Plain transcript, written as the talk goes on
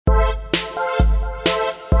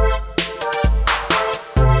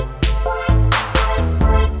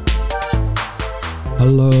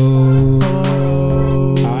Hello.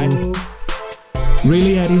 Hello. Hi.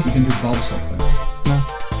 Really, Eddie? You can do Bob something. No.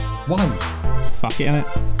 Why? Fuck it,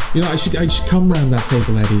 innit? You know, I should come round that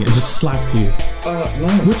table, Eddie, and just slap you. No.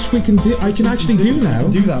 Which we can do. I can actually do now.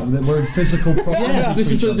 Do that. We're in physical proximity. Yes,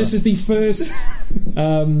 this to is each the first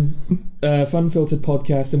Fun Filtered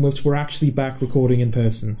podcast in which we're actually back recording in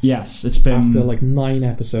person. Yes, it's been After like 9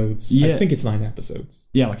 episodes. Yeah. I think it's 9 episodes.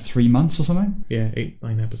 yeah, like 3 months or something. Yeah,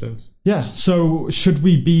 9 episodes. Yeah. So should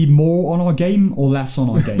we be more on our game or less on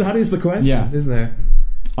our game? That is the question, Yeah. isn't there?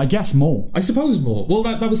 I guess more. I suppose more. Well,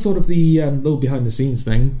 that was sort of the little behind the scenes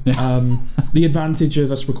thing. The advantage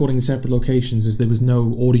of us recording in separate locations is there was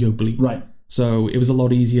no audio bleed. Right. So it was a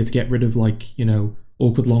lot easier to get rid of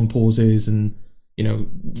awkward long pauses and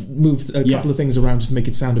move a couple of things around just to make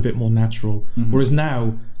it sound a bit more natural. Mm-hmm. Whereas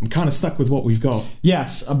now I'm kind of stuck with what we've got.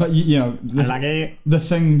 Yes, but the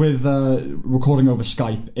thing with recording over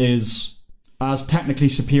Skype is, as technically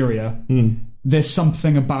superior, there's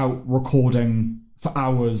something about recording for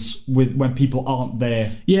hours when people aren't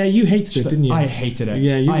there. Yeah, you hated it, didn't you? I hated it.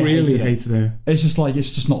 Yeah, you I really hated hated it. It's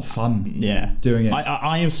just not fun. Yeah. Doing it.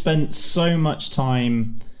 I have spent so much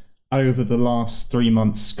time over the last 3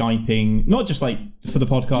 months Skyping, not just like for the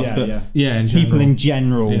podcast, but Yeah, in people general. in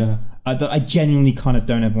general. Yeah. That I genuinely kind of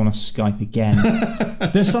don't ever want to Skype again.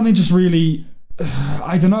 There's something just really,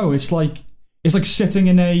 I don't know. It's like sitting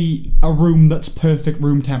in a room that's perfect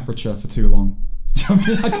room temperature for too long.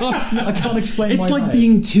 I can't explain. It's why like that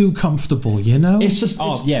being is. too comfortable, you know? It's just.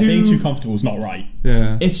 being too comfortable is not right.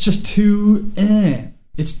 Yeah. It's just too.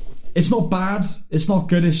 It's not bad. It's not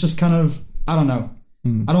good. It's just kind of. I don't know.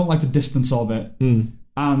 I don't like the distance of it.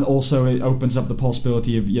 And also it opens up the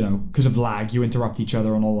possibility of, because of lag, you interrupt each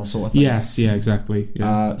other and all that sort of thing. Yes, yeah, exactly.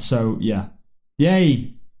 Yeah. So yeah,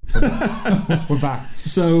 yay. We're back.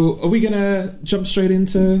 So, are we gonna jump straight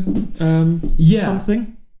into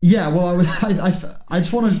something? Yeah, well, I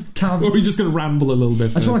just want to Or are we just gonna ramble a little bit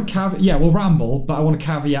I first? just want to yeah, we'll ramble, but I want to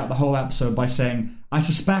caveat the whole episode by saying I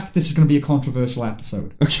suspect this is going to be a controversial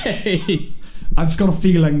episode. Okay. I've just got a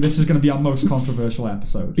feeling this is going to be our most controversial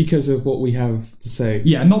episode. Because of what we have to say.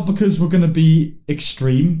 Yeah, not because we're going to be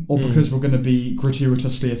extreme or because we're going to be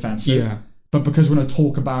gratuitously offensive. Yeah. But because we're going to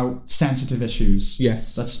talk about sensitive issues.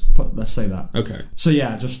 Yes. Let's say that. Okay. So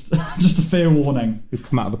yeah, just a fair warning. We've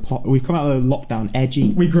come out of the lockdown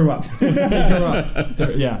edgy. We grew up.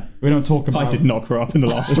 Yeah, we don't talk about. I did not grow up in the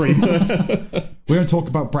last 3 months. We don't talk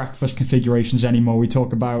about breakfast configurations anymore. We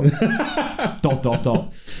talk about ...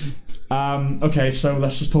 Okay, so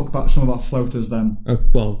let's just talk about some of our floaters then.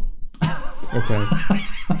 Well. Okay.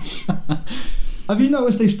 Have you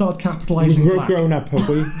noticed they start capitalising We're black? grown up, have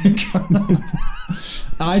we?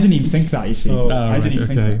 I didn't even think that, you see. I didn't even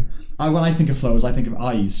think okay. that. When I think of floaters, I think of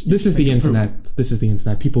eyes. This is the internet. This is the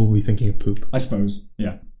internet. People will be thinking of poop. I suppose,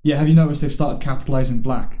 yeah. Yeah, have you noticed they've started capitalising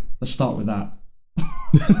black? Let's start with that.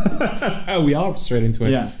 Oh, we are straight into it.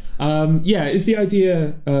 Yeah. Is the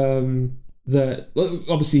idea that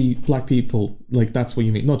obviously black people, like that's what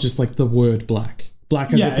you mean, not just like the word black.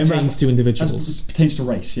 Black as it pertains to individuals. As it pertains to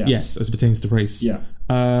race, yes. Yes, as it pertains to race. Yeah.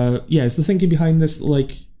 Is the thinking behind this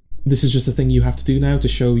like this is just a thing you have to do now to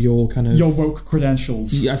show your kind of your woke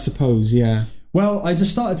credentials? I suppose, yeah. Well, I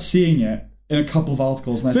just started seeing it in a couple of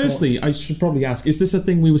articles. And Firstly, I should probably ask: is this a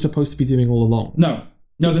thing we were supposed to be doing all along? No,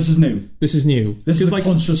 this is new. This is new. This is a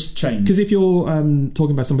conscious change. Because if you're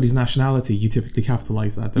talking about somebody's nationality, you typically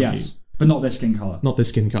capitalise that, don't you? Yes, but not their skin colour. Not their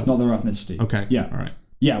skin colour. Not their ethnicity. Okay. Yeah. All right.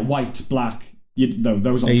 Yeah, white, black.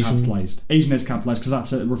 Those aren't Asian. capitalised. Asian is capitalised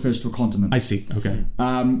because it refers to a continent. I see. Okay.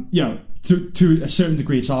 To a certain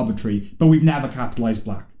degree, it's arbitrary, but we've never capitalised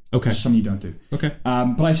black. Okay. Which is something you don't do. Okay.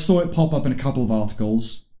 But I saw it pop up in a couple of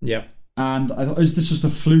articles, Yep. and I thought, is this just a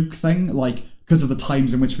fluke thing? Like, because of the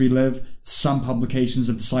times in which we live, some publications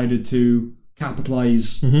have decided to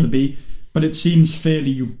capitalise the B, but it seems fairly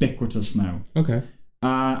ubiquitous now. Okay.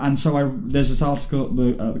 And so there's this article at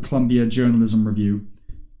the Columbia Journalism Review,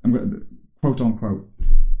 I'm going to, quote unquote,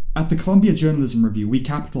 at the Columbia Journalism Review, we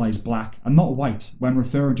capitalise black and not white when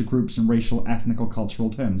referring to groups in racial, ethnic, or cultural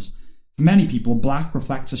terms. For many people, black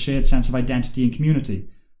reflects a shared sense of identity and community.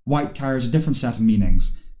 White carries a different set of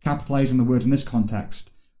meanings. Capitalising the word in this context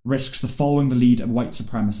risks the following the lead of white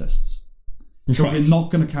supremacists. So Right. we're not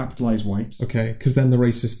going to capitalise white. Okay, because then the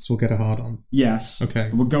racists will get a hard on. Yes. Okay.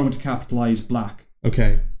 But we're going to capitalise black.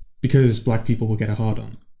 Okay, because black people will get a hard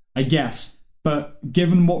on. I guess. But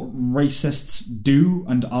given what racists do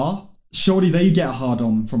and are, surely they get a hard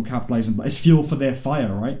on from capitalising black. It's fuel for their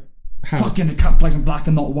fire, right? fucking capitalizing black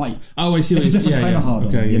and not white. Oh, I see. It's a different kind of hard on.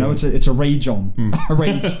 Okay, you know, it's a rage on. A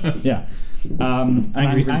rage. Yeah.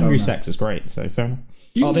 Angry sex is great, so fair enough.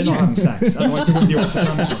 They're not having sex. Otherwise, they wouldn't be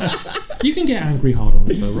autocancelled. You can get angry hard on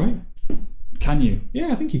though, right? Can you? Yeah,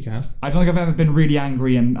 I think you can. I don't think I've ever been really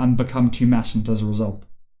angry and become tumescent as a result.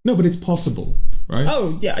 No, but it's possible, right?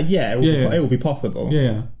 Oh, yeah, it will be possible.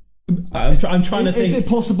 Yeah. I'm trying to think. Is it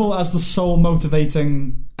possible as the sole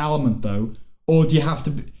motivating element, though? Or do you have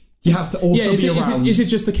to also be aroused? Is it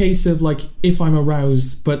just a case of, like, if I'm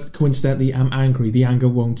aroused, but coincidentally I'm angry, the anger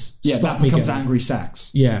won't stop me? Yeah, that becomes angry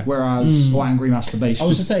sex. Yeah. Whereas, or angry masturbation. I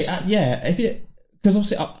was going to say, because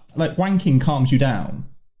obviously, like, wanking calms you down.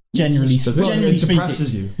 Generally it speaking,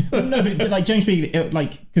 depresses you. No, but like generally speaking,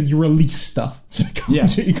 because you release stuff, so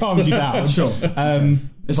it calms you down. Sure.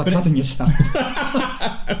 It's like cutting yourself.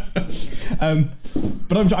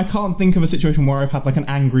 But I can't think of a situation where I've had like an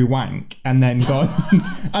angry wank and then gone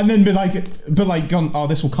and then gone. Oh,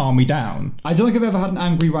 this will calm me down. I don't think I've ever had an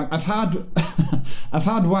angry wank. I've had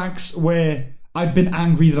wanks where I've been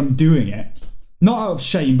angry that I'm doing it, not out of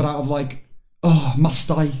shame, but out of like, oh,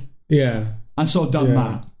 must I? Yeah. And sort of done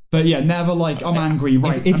that. But yeah, never like, I'm angry,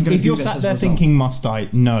 right? If you're sat there thinking, must I?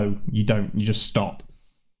 No, you don't. You just stop.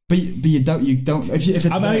 But you don't. If it's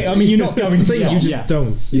I mean, you're not going to stop. You just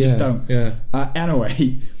don't. You just don't. Yeah.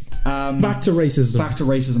 Anyway. Back to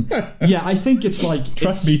racism. Yeah, I think it's like...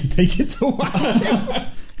 Trust me to take it to whack.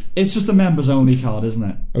 It's just a members only card, isn't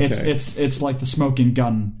it? Okay. It's like the smoking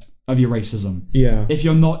gun of your racism. Yeah. If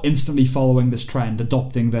you're not instantly following this trend,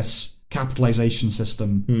 adopting this capitalization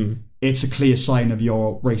system, it's a clear sign of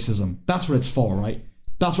your racism. That's what it's for, right?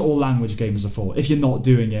 That's what all language games are for. If you're not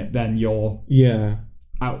doing it, then you're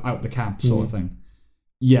out the camp sort of thing.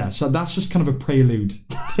 Yeah, so that's just kind of a prelude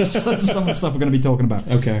to some of the stuff we're going to be talking about.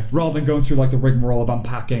 Okay. Rather than going through like the rigmarole of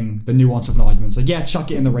unpacking the nuance of an argument. So yeah,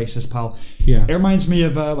 chuck it in the racist pile. Yeah. It reminds me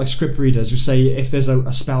of like script readers who say if there's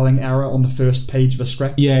a spelling error on the first page of a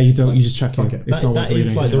script. Yeah, you just chuck it. That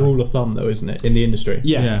is like the rule of thumb though, isn't it, in the industry?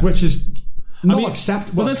 Yeah. Which is not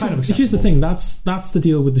acceptable. Well, kind of acceptable. Here's the thing. That's the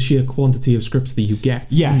deal with the sheer quantity of scripts that you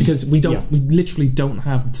get. Yes. Because we literally don't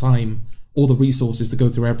have the time or the resources to go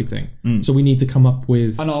through everything. So we need to come up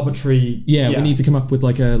with an arbitrary... we need to come up with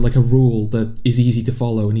like a rule that is easy to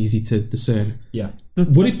follow and easy to discern. Yeah.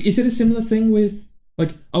 Is it a similar thing with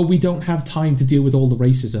like, oh, we don't have time to deal with all the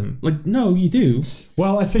racism? Like, no, you do.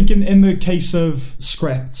 Well, I think in the case of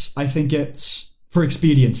scripts, I think it's for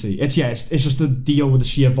expediency. It's just to deal with the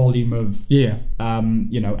sheer volume of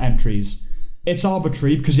entries. It's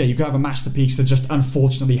arbitrary because you could have a masterpiece that just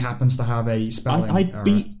unfortunately happens to have a spelling I'd error.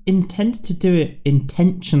 be intended to do it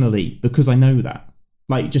intentionally because I know that,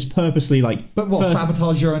 like, just purposely, like. But what,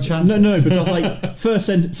 sabotage your own chances? No, but just like first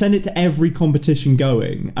send it to every competition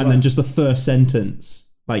going, and then just the first sentence,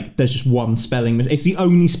 like, there's just one spelling mistake. It's the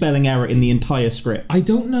only spelling error in the entire script. I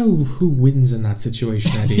don't know who wins in that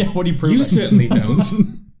situation, Eddie. Yeah, what are you proving? You certainly don't.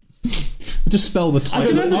 Just spell the title.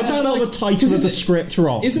 Of the script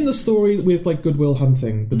wrong. Isn't the story with like Good Will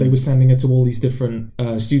Hunting that they were sending it to all these different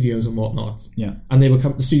studios and whatnot? Yeah, and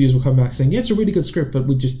the studios were coming back saying, "Yeah, it's a really good script, but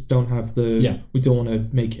we just don't have we don't want to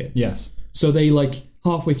make it." Yes. So they like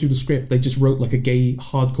halfway through the script, they just wrote like a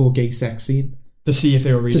hardcore gay sex scene to see if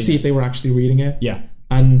they were if they were actually reading it. Yeah.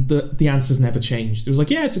 And the answers never changed. It was like,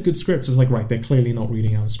 yeah, it's a good script. It's like, right, they're clearly not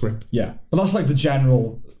reading our script. Yeah, but that's like the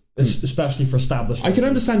general. Especially for established. I can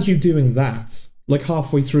understand you doing that. Like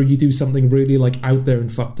halfway through, you do something really like out there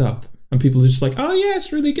and fucked up, and people are just like, "Oh yeah,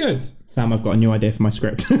 it's really good." Sam, I've got a new idea for my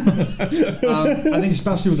script. I think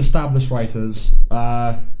especially with established writers,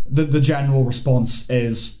 the general response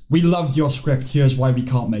is, "We loved your script. Here's why we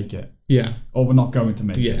can't make it." Yeah, or we're not going to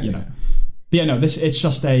make it. You know. But yeah, no. It's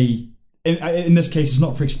just in this case, it's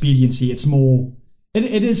not for expediency. It's more.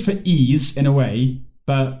 It is for ease in a way,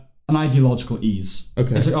 but an ideological ease.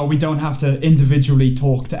 Okay. It's like, we don't have to individually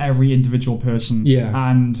talk to every individual person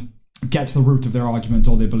and get to the root of their argument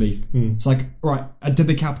or their belief. It's like, right, did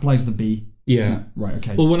they capitalize the B? Yeah. Right,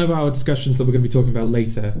 okay. Well, one of our discussions that we're going to be talking about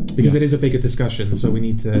later, because it is a bigger discussion, so we're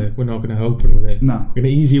not going to open with it. No. We're going to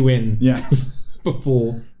ease you in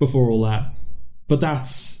before all that. But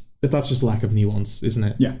that's just lack of nuance, isn't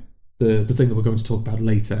it? Yeah. The thing that we're going to talk about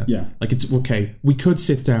later. Yeah. Like, it's okay. We could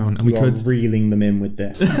sit down and we could reeling them in with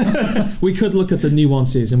this. We could look at the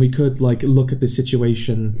nuances and we could like look at the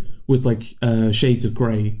situation with like shades of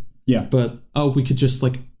grey. Yeah. But we could just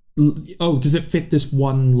like does it fit this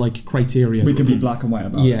one like criteria? We could be black and white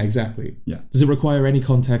about it. Yeah, exactly. Yeah. Does it require any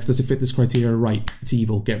context? Does it fit this criteria? Right. It's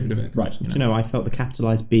evil. Get rid of it. Right. I felt the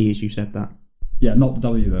capitalised B as you said that. Yeah, not the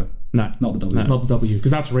W though. No, Not the W. No. Not the W,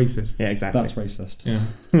 because that's racist. yeah, exactly. That's racist. Yeah.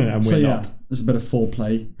 And So we're yeah, not. there's a bit of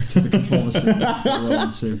foreplay to the controversy that we're on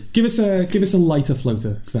to. Give us a lighter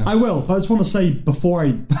floater. Sam. I will, but I just want to say before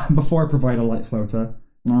I provide a light floater,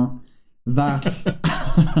 that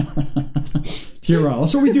Purell.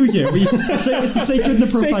 That's what we do here. It's the sacred and the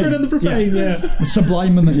profane. Sacred and the profane. Yeah. The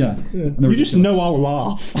sublime and the And the You just ridiculous. know I'll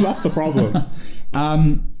laugh. That's the problem.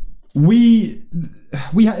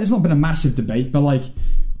 It's not been a massive debate, but like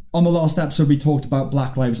on the last episode we talked about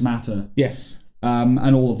Black Lives Matter, Yes.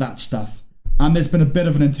 and all of that stuff, and there's been a bit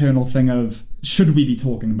of an internal thing of should we be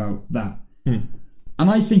talking about that? And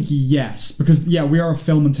I think yes, because we are a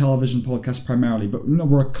film and television podcast primarily, but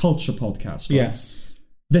we're a culture podcast. Right? Yes.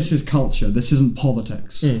 This is culture. This isn't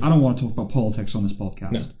politics. I don't want to talk about politics on this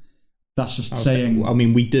podcast. No. That's just saying. I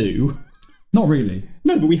mean, we do. Not really.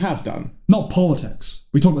 No, but we have done. Not politics.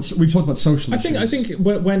 We've talked about social issues. I think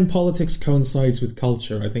when politics coincides with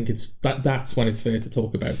culture, I think that's when it's fair to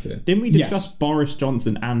talk about it. Didn't we discuss Boris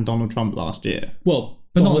Johnson and Donald Trump last year? Well,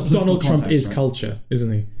 But not in political Donald Trump context, is right? culture,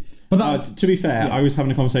 isn't he? But that, To be fair, I was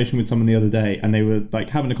having a conversation with someone the other day, and they were like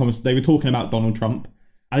having a conversation. They were talking about Donald Trump.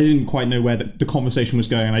 I didn't quite know where the conversation was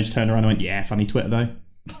going, and I just turned around and went, "Yeah, funny Twitter though."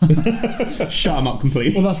 Shut him up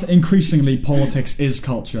completely. well, that's increasingly politics is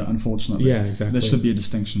culture. Unfortunately, Yeah, exactly. There should be a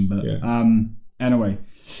distinction, but Yeah. Anyway,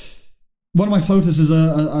 one of my floaters is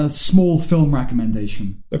a small film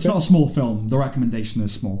recommendation. It's Okay. not a small film. The recommendation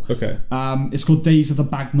is small. Okay. It's called Days of the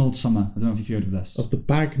Bagnalled Summer. I don't know if you've heard of this. Of the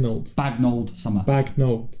Bagnold. Bagnalled Summer.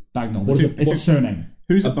 Bagnold. Bagnalled. What is it? It's a What- surname.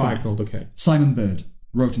 Who's A it by? Bagnold, okay. Simon Bird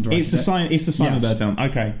wrote and directed It's the Simon. It's the Simon Yes. Bird film.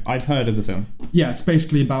 Okay, I've heard of the film. Yeah, it's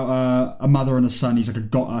basically about a mother and a son. He's like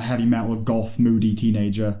a heavy metal, goth, moody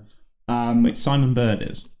teenager. Wait, Simon Bird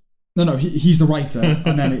is. No, he's the writer,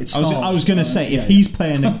 and then it stars. I was going to say if yeah. he's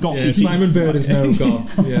playing a gothy, Yeah, Simon Bird is no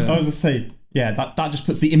goth. I was Yeah. going to say, yeah, that just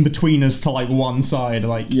puts the in-betweeners to like one side,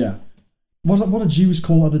 like Yeah. What do Jews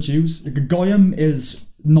call other Jews? Like, Goyim is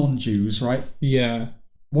non-Jews, right? Yeah.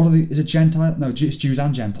 What are is it Gentile? No, it's Jews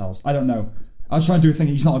and Gentiles. I don't know. I was trying to do a thing.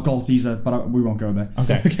 He's not a goth, but we won't go there.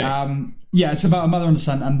 okay. Okay. Yeah, it's about a mother and a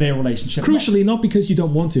son and their relationship. Crucially, not because you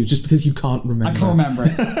don't want to, just because you can't remember. I can't remember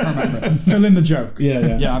it. Fill in the joke.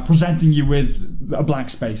 Yeah. Yeah, I'm presenting you with a blank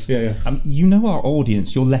space. Yeah. You know our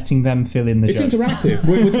audience. You're letting them fill in the It's joke. interactive.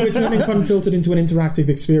 We're turning Funfiltered into an interactive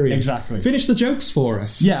experience. Exactly. Finish the jokes for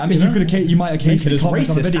us. Yeah, I mean, you might Make it occasionally as comment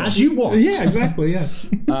on a racist video. as you want. Yeah, exactly, yeah.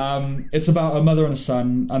 It's about a mother and a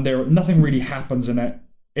son, and nothing really happens in it.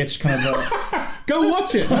 It's kind of a... Go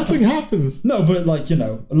watch it. Nothing happens. No, but like,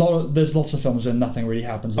 there's lots of films where nothing really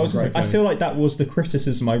happens. I feel like that was the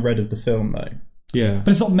criticism I read of the film, though. Yeah.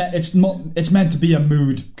 But it's meant to be a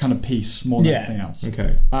mood kind of piece more than anything else.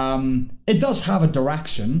 Okay. It does have a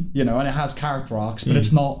direction, and it has character arcs, but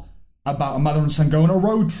it's not about a mother and son going on a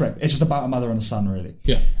road trip. It's just about a mother and a son, really.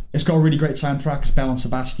 Yeah. It's got a really great soundtrack. It's Belle and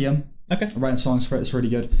Sebastian. Okay. Writing songs for it. It's really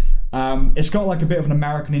good. It's got like a bit of an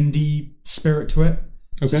American indie spirit to it.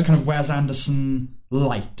 Okay. It's kind of Wes Anderson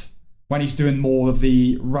light when he's doing more of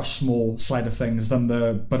the Rushmore side of things than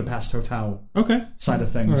the Budapest Hotel Okay. side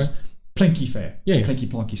of things. All right. Plinky fair. Yeah. Plinky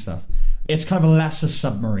plonky stuff. It's kind of a lesser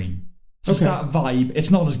Submarine. So it's Okay. that vibe.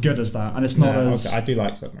 It's not as good as that, and it's not as... I do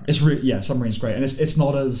like Submarine. It's Submarine's great, and it's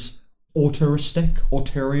not as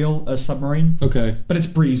autorial as Submarine, Okay. but it's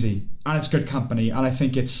breezy, and it's good company, and I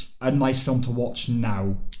think it's a nice film to watch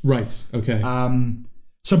now. Right. Okay.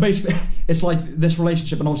 So basically, it's like this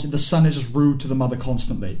relationship, and obviously the son is just rude to the mother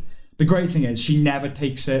constantly. The great thing is she never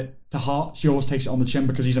takes it to heart. She always takes it on the chin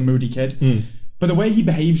because he's a moody kid. But the way he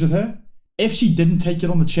behaves with her, if she didn't take it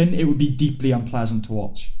on the chin, it would be deeply unpleasant to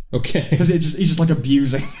watch. Okay. Because he's just like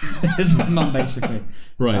abusing his mum, basically.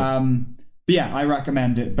 Right. But yeah, I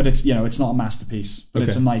recommend it. But it's it's not a masterpiece, but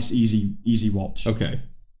it's a nice, easy watch. Okay.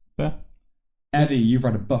 Fair. Eddie, you've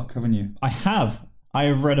read a book, haven't you? I have. I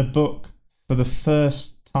have read a book for the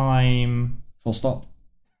first time. Full stop.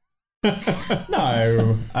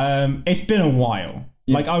 No, it's been a while.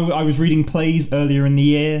 Like I was reading plays earlier in the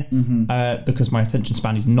year because my attention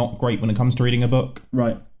span is not great when it comes to reading a book.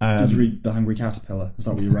 Right. Did you read The Hungry Caterpillar? Is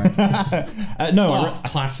that what you read? No, Oh,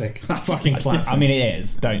 classic. Fucking classic. I mean it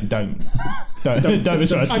is. Don't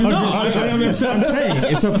mistrust. I'm not. I'm saying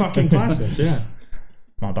it's a fucking classic. Yeah.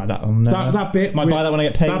 Might buy that one. That bit. Might buy that when I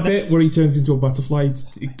get paid. That bit where he turns into a butterfly,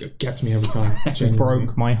 it gets me every time. It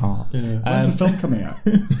broke my heart. Yeah. When's the film coming out?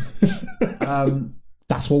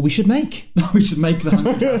 That's what we should make. We should make The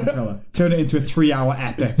Hungry Caterpillar. Turn it into a 3-hour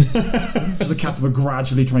epic. Just the caterpillar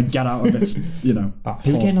gradually trying to get out of its, Who are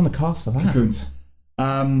getting on the cast for that? cocoon.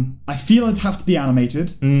 I feel it'd have to be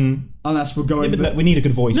animated. Unless we're going... Yeah, but we need a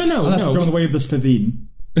good voice. No. Unless we're going the way of the Slitheen.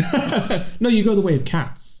 No, you go the way of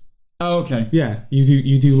cats. Oh, okay. Yeah,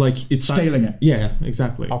 you do like it's Scaling it. Yeah,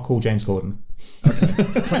 exactly. I'll call James Corden.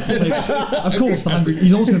 Of course, the hungry.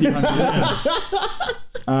 He's always going to be hungry.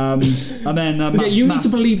 And then you need to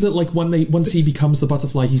believe that like once he becomes the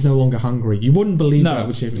butterfly, he's no longer hungry. You wouldn't believe that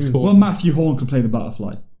with James Corden. Well, Matthew Horn could play the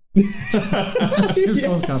butterfly. James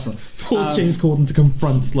Corden's castle. Force James Corden to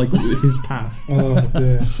confront like his past. Oh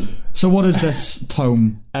dear. So what is this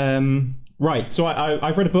tome? Right, so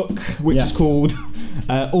I've read a book which is called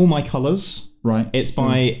All My Colours. Right. It's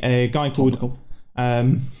by a guy called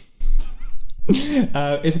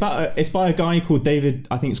it's by a guy called David.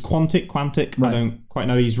 I think it's Quantic. Right. I don't quite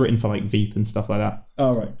know. He's written for like Veep and stuff like that.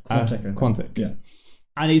 Oh right, Quantic. Quantic. Yeah.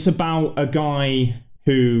 And it's about a guy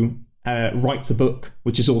who writes a book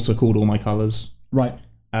which is also called All My Colours. Right.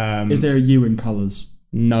 Is there a U in colours?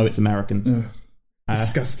 No, it's American.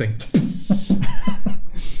 Disgusting.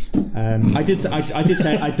 I did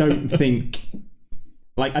say I don't think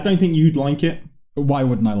you'd like it. Why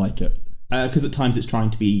wouldn't I like it? Because at times it's trying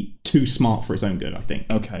to be too smart for its own good, I think.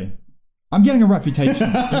 Okay. I'm getting a reputation.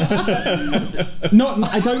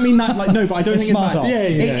 I don't mean that like no, but I don't It's think smart it's art.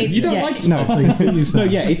 Yeah. You don't like smart things, do you? No,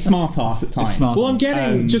 yeah, it's smart art at times. smart. Well, I'm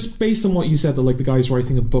getting just based on what you said that like the guy's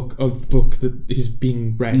writing a book that is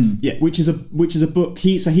being read. Yeah, which is a book.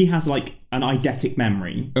 He has like an eidetic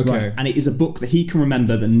memory. Okay. And it is a book that he can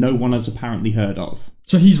remember that no one has apparently heard of.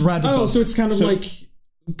 So he's read a book. So it's kind of like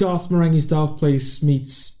Garth Marenghi's Dark Place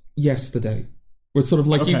meets Yesterday. Where it's sort of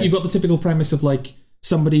like you've got the typical premise of like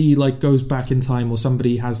somebody like goes back in time or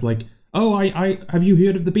somebody has like, oh, I have you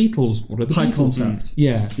heard of the Beatles? What are the High Beatles? concept.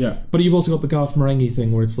 Yeah. But you've also got the Garth Marenghi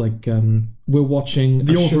thing where it's like we're watching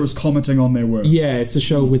The author is commenting on their work. Yeah, it's a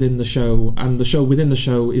show within the show, and the show within the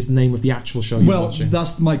show is the name of the actual show you're watching. Well,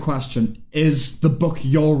 that's my question. Is the book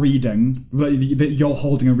you're reading, that you're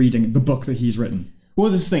holding and reading, the book that he's written?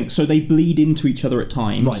 Well, this thing. So they bleed into each other at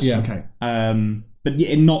times. Right, Yeah. okay. But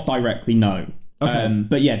not directly, no. Okay.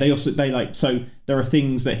 But yeah, they like so there are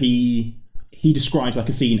things that he describes like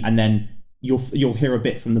a scene, and then you'll hear a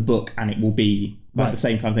bit from the book, and it will be like the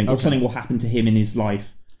same kind of thing, or something will happen to him in his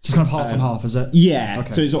life. It's kind of half and half, is it? Yeah.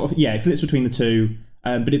 Okay. So it's sort of it flips between the two,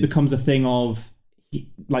 but it becomes a thing of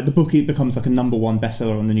like the book. It becomes like a #1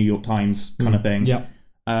 bestseller on the New York Times kind of thing. Yeah.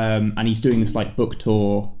 And he's doing this like book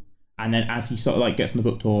tour, and then as he sort of like gets on the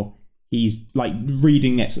book tour, he's like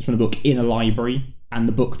reading excerpts from the book in a library, and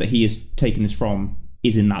the book that he has taken this from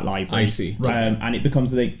is in that library. I see. And it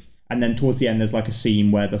becomes a thing. And then towards the end, there's like a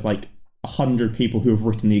scene where there's like 100 people who have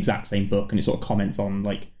written the exact same book, and it sort of comments on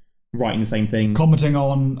like writing the same thing, Commenting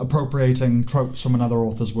on appropriating tropes from another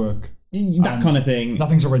author's work. that kind of thing.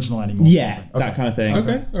 Nothing's original anymore. Yeah, Okay. that kind of thing.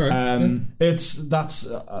 Okay, all right.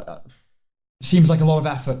 Seems like a lot of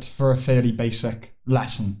effort for a fairly basic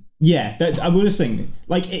lesson. Yeah, I will just think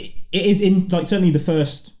like it is in like certainly the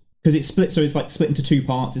first, because it's split, so it's like split into 2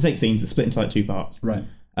 parts. It's 8 scenes. It's split into like 2 parts. Right.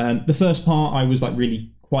 The first part, I was like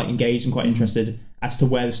really quite engaged and quite interested as to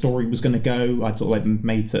where the story was going to go. I'd sort of like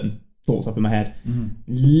made certain thoughts up in my head.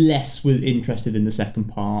 Less was interested in the second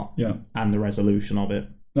part and the resolution of it.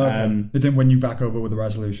 Okay. It didn't win you back over with the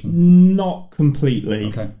resolution. Not completely.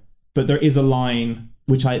 Okay. But there is a line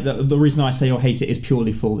which the reason I say you'll hate it is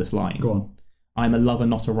purely for this line. Go on. I'm a lover,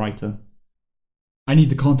 not a writer. I need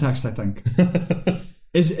the context, I think.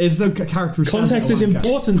 Is the character... Context is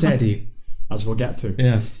important, Eddie. As we'll get to.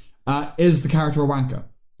 Yes. Is the character a wanker?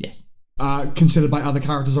 Yes. Considered by other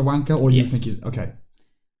characters a wanker, or you Yes. think he's... Okay.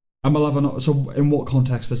 I'm a lover, not... So in what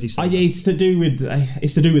context does he say that? It's to do with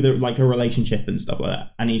like a relationship and stuff like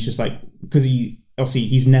that. And he's just like, because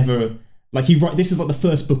he's never... Like this is like the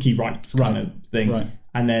first book he writes kind of thing. Right.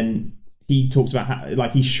 And then he talks about how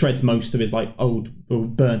like he shreds most of his like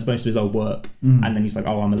burns most of his old work, and then he's like,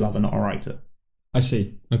 "Oh, I'm a lover, not a writer." I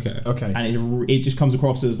see. Okay. And it just comes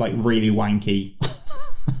across as like really wanky.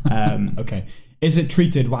 Okay. Is it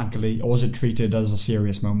treated wankily, or is it treated as a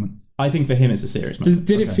serious moment? I think for him it's a serious moment.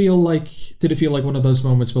 Did it feel like one of those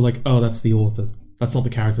moments where like, oh, that's the author. That's not the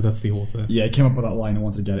character. That's the author. Yeah, he came up with that line. I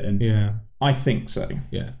wanted to get it in. Yeah. I think so.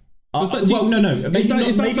 Yeah. No. Is that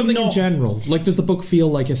something in general? Like, does the book feel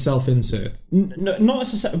like a self-insert? No, not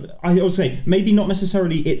necessarily. I would say maybe not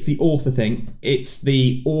necessarily. It's the author thing. It's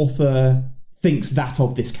the author thinks that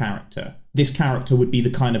of this character. This character would be the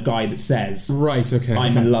kind of guy that says, "Right, okay,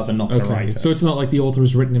 I'm a lover, not a writer." So it's not like the author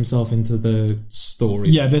has written himself into the story.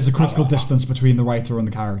 Yeah, there's a critical distance between the writer and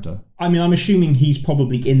the character. I mean, I'm assuming he's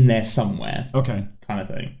probably in there somewhere. Okay. Kind of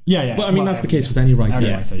thing. Yeah. But I mean, that's the case with any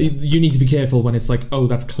writer. You need to be careful when it's like, oh,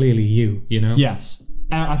 that's clearly you know? Yes.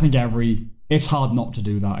 I think it's hard not to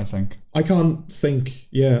do that, I think. I can't think,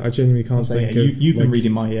 I genuinely can't think of... You've been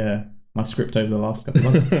reading my my script over the last couple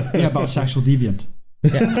of months. Yeah, about a sexual deviant.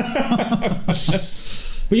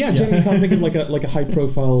 But yeah, generally can't think of like a high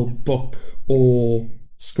profile book or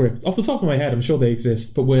script off the top of my head. I'm sure they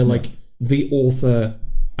exist, but where like the author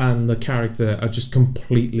and the character are just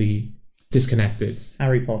completely disconnected.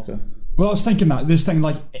 Harry Potter. Well, I was thinking that this thing,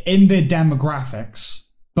 like, in their demographics,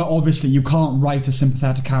 but obviously you can't write a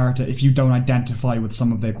sympathetic character if you don't identify with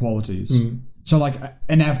some of their qualities. So, like,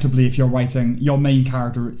 inevitably, if you're writing your main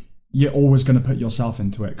character, you're always going to put yourself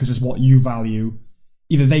into it because it's what you value.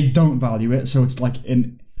 Either they don't value it, so it's like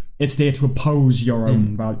it's there to oppose your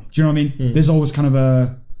own value. Do you know what I mean? There's always kind of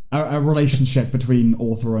a relationship between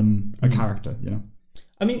author and a character, you know?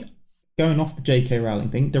 I mean, going off the J.K. Rowling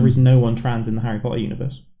thing, there is no one trans in the Harry Potter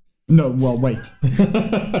universe. No, well, wait.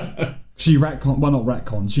 She not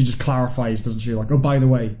retcons, she just clarifies, doesn't she? Like, oh, by the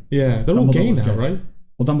way. Yeah, they're all gay now, right?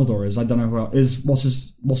 Well, Dumbledore is. I don't know who else.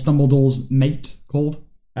 What's Dumbledore's mate called?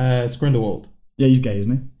 It's Grindelwald. Yeah, he's gay,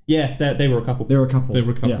 isn't he? Yeah, they were a couple. They were a couple.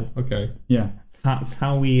 Yeah. Okay. Yeah. That's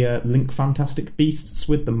how we link Fantastic Beasts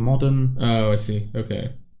with the modern... Oh, I see.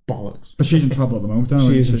 Okay. Bollocks. But she's in trouble at the moment,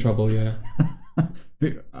 She is in trouble, yeah.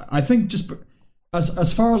 I think just...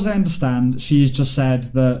 As far as I understand, she's just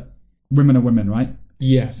said that women are women, right?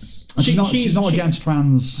 Yes. And she's not against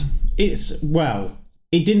trans...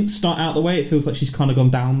 It didn't start out the way. It feels like she's kind of gone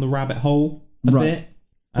down the rabbit hole a bit.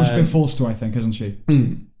 Well, she's been forced to, I think, isn't she?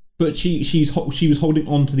 But she was holding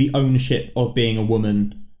on to the ownership of being a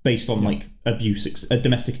woman based on like a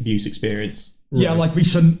domestic abuse experience. Yeah, Right. like we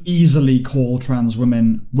shouldn't easily call trans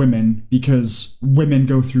women because women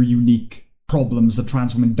go through unique problems that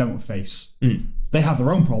trans women don't face. They have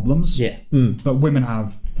their own problems, but women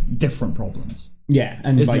have different problems. Yeah,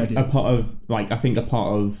 and Is like the idea. I think a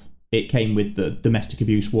part of it came with the domestic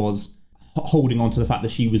abuse was holding on to the fact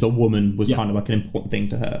that she was a woman was kind of like an important thing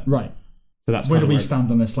to her. Right. So that's Where do we stand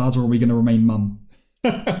on this, lads, or are we going to remain mum?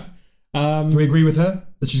 Do we agree with her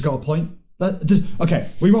that she's got a point? Okay,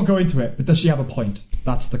 we won't go into it, but does she have a point?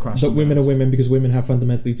 That's the question. But women are women because women have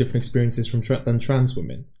fundamentally different experiences than trans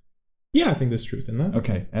women. Yeah, I think there's truth in that.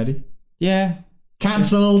 Okay, Eddie. Yeah.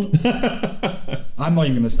 Cancelled. I'm not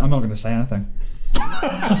going to say anything.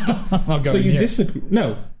 So you disagree?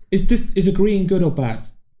 No. Is agreeing good or bad?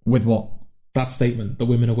 With what? That statement, that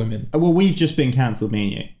women are women. Well, we've just been cancelled, me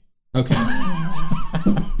and you. Okay.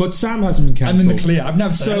 But Sam hasn't been cancelled. I'm in the clear. I've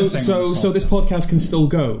never said anything. So this podcast can still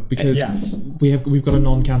go because yes. we've got a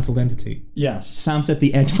non-cancelled entity. Yes. Sam said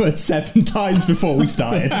the N word 7 times before we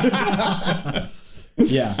started.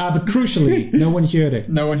 Yeah. But crucially, no one heard it.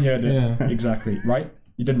 No one heard it. Yeah. Exactly. Right?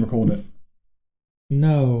 You didn't record it.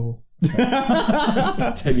 No.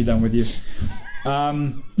 Take me down with you.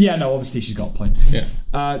 Yeah, no, obviously she's got a point.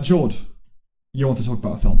 Yeah. George, you want to talk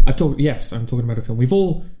about a film? I'm talking about a film. We've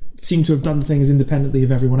all seemed to have done things independently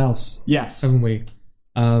of everyone else. Yes. Haven't we?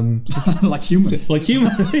 Like humans. Like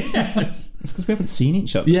humans. Yes. It's because we haven't seen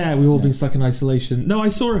each other. Yeah, we've all been stuck in isolation. No, I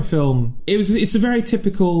saw a film. It's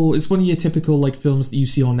one of your typical like films that you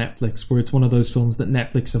see on Netflix, where it's one of those films that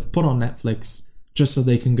Netflix have put on Netflix just so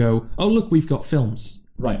they can go, oh look, we've got films.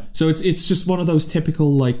 Right. So it's just one of those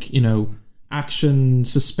typical like, you know, action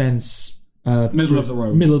suspense middle of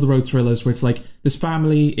the road thrillers where it's like this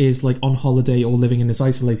family is like on holiday or living in this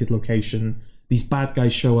isolated location. These bad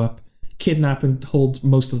guys show up, kidnap and hold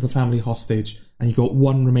most of the family hostage, and you've got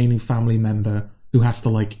one remaining family member who has to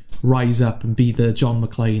like rise up and be the John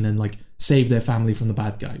McClane and like save their family from the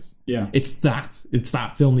bad guys. Yeah. It's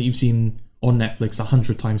that film that you've seen on Netflix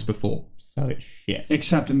 100 times before. So it's shit.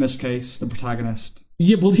 Except in this case, the protagonist.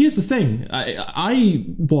 Yeah, well, here's the thing. I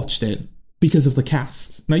watched it because of the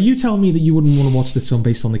cast. Now, you tell me that you wouldn't want to watch this film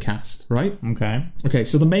based on the cast, right? Okay,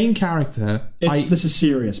 so the main character... This is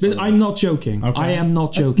serious. I'm not joking. Okay. I am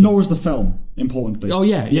not joking. Nor is the film, importantly. Oh,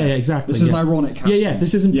 yeah, exactly. This is an ironic casting. Yeah,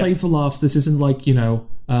 this isn't played for laughs. This isn't like, you know,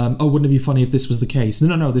 wouldn't it be funny if this was the case?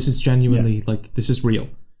 No, this is genuinely, like, this is real.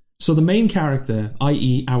 So the main character,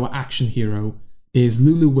 i.e. our action hero, is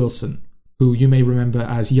Lulu Wilson, who you may remember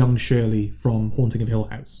as young Shirley from Haunting of Hill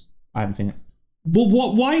House. I haven't seen it.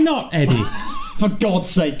 Well, why not, Eddie? For God's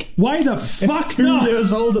sake. Why the fuck It's 2 not?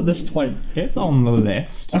 years old at this point. It's on the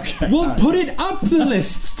list. Okay. Well, put it up the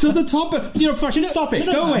list to the top. Stop it.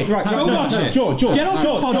 Go away. Go watch it. George. Get on this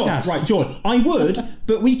podcast. Right, George. I would,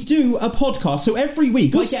 but we do a podcast, so every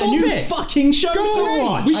week I get a new fucking show to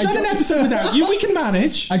watch. We've done an episode without you. We can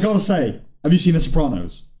manage. I gotta say, have you seen The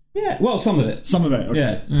Sopranos? Yeah, well, some of it. Some of it,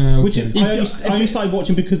 okay. Yeah. Okay. Which I only started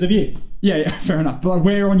watching because of you. Yeah, fair enough. But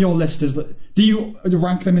where on your list is that? Do you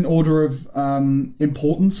rank them in order of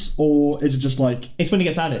importance, or is it just like It's when it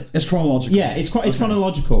gets added. it's chronological? Yeah, it's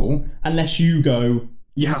chronological, unless you go,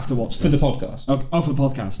 You have to watch this. For the podcast. Okay. Oh, for the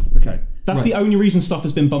podcast. Okay. That's the only reason stuff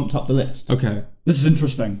has been bumped up the list. Okay. This is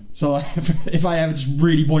interesting. So if I ever just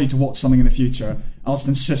really want you to watch something in the future, I'll just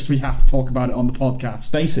insist we have to talk about it on the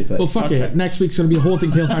podcast. Basically. Well, fuck it. Next week's going to be a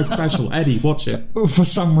Haunting Hill House special. Eddie, watch it. For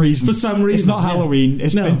some reason. For some reason. It's not Halloween.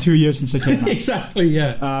 It's been 2 years since it came out. Exactly, yeah.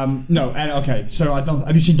 No, and okay, so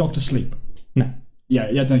have you seen Dr. Sleep? No. Yeah,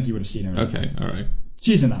 I don't think you would have seen her. Okay, alright.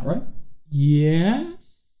 She's in that, right?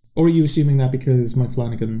 Yes? Or are you assuming that because Mike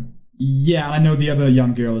Flanagan... Yeah, and I know the other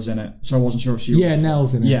young girl is in it, so I wasn't sure if she was. Yeah,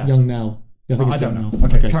 Nell's in it. Yeah. Young Nell. I think it's I don't young know.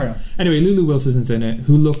 Nell. Okay, carry on. Anyway, Lulu Wilson's in it,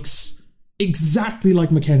 who looks exactly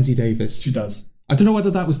like Mackenzie Davis. She does. I don't know whether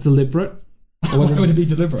that was deliberate. Or Why whether would it be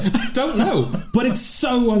deliberate? I don't know, but it's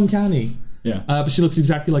so uncanny. Yeah. But she looks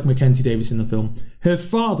exactly like Mackenzie Davis in the film. Her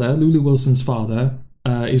father, Lulu Wilson's father,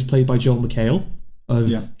 is played by Joel McHale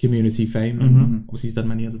of Community fame. And obviously, he's done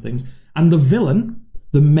many other things. And the villain,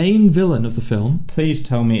 the main villain of the film, Please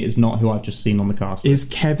tell me it's not who I've just seen on the cast. is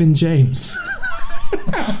Kevin James.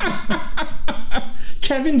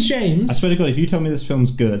 Kevin James. I swear to God, if you tell me this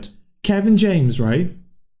film's good, Kevin James, right,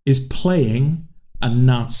 is playing a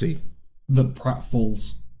Nazi. The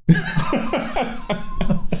pratfalls.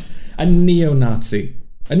 A neo-Nazi.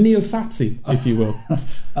 A neo-Fazi, if you will.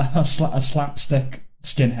 A slapstick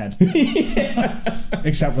skinhead.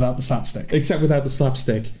 Except without the slapstick. Except without the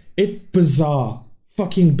slapstick. It's bizarre.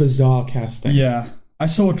 Fucking bizarre casting. Yeah. I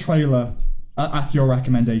saw a trailer at your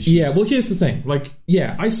recommendation. Yeah, well, here's the thing. Like,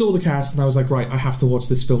 yeah, I saw the cast and I was like, right, I have to watch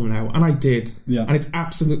this film now. And I did. Yeah. And it's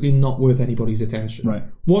absolutely not worth anybody's attention. Right.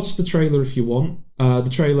 Watch the trailer if you want. The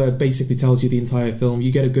trailer basically tells you the entire film.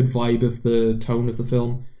 You get a good vibe of the tone of the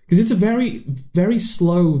film. Because it's a very, very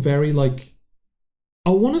slow, very, like, I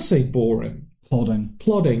want to say boring.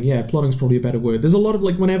 Plodding, yeah. Plodding's probably a better word. There's a lot of,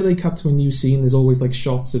 like, whenever they cut to a new scene, there's always, like,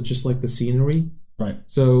 shots of just, like, the scenery. Right.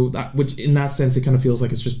 So, that, which in that sense, it kind of feels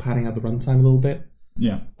like it's just padding out the runtime a little bit.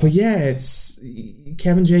 Yeah. But yeah, it's...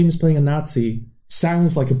 Kevin James playing a Nazi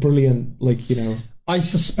sounds like a brilliant, like, you know... I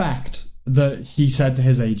suspect that he said to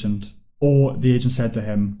his agent, or the agent said to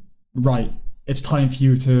him, right, it's time for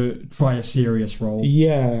you to try a serious role.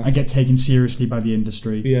 Yeah. And get taken seriously by the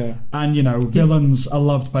industry. Yeah. And, you know, villains are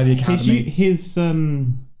loved by the Academy. His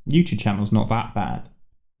YouTube channel's not that bad.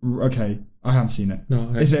 Okay, I haven't seen it.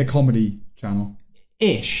 No. Is it a comedy channel?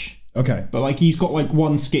 Ish. Okay. But, like, he's got, like,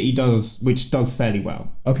 one skit he does, which does fairly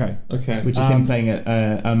well. Okay. Okay. Which is him playing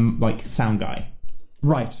a like, sound guy.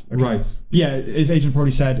 Right. Okay. Right. Yeah, his agent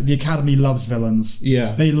probably said, the Academy loves villains.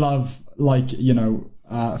 Yeah. They love, like, you know,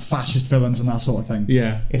 fascist villains and that sort of thing.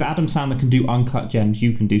 Yeah. If Adam Sandler can do Uncut Gems,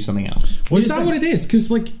 you can do something else. Is that what it is? Because,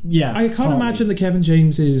 like, yeah, I can't imagine that Kevin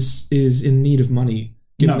James is in need of money,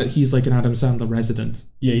 given that he's, like, an Adam Sandler resident.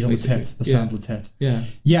 Yeah, he's on basically. the tit, the Sandler tit. Yeah.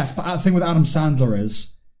 Yes, but the thing with Adam Sandler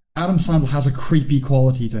is, Adam Sandler has a creepy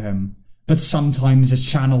quality to him that sometimes is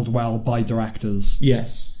channeled well by directors.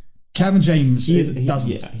 Yes. Kevin James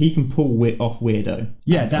doesn't. Yeah, he can pull off weirdo.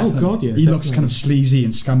 Yeah, definitely. Oh, God, yeah. He looks kind of sleazy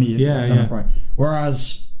and scummy. Yeah.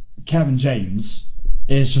 Whereas Kevin James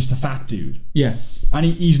is just a fat dude. Yes. And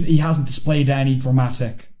he hasn't displayed any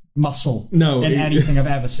dramatic muscle in anything I've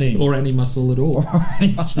ever seen. Or any muscle at all. Or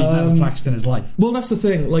any muscle he's never flexed in his life. Well, that's the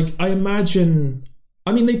thing. Like, I imagine...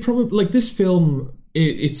 I mean, they probably... Like, this film,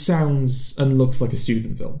 it sounds and looks like a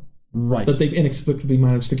student film. Right. But they've inexplicably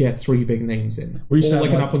managed to get 3 big names in. Well, or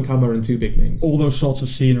like an up-and-comer and 2 big names. All those shots of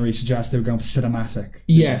scenery suggest they were going for cinematic.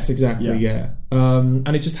 Yes, exactly, yeah.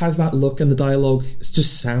 And it just has that look, and the dialogue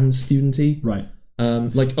just sounds studenty. Right.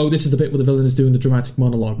 Like, oh, this is the bit where the villain is doing the dramatic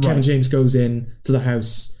monologue. Right. Kevin James goes in to the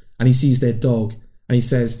house, and he sees their dog, and he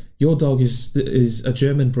says, your dog is a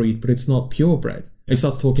German breed, but it's not purebred. Yes. He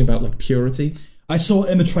starts talking about, like, purity. I saw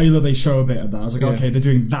in the trailer they show a bit of that. I was like, okay, they're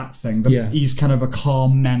doing that thing. But he's kind of a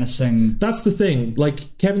calm, menacing... That's the thing.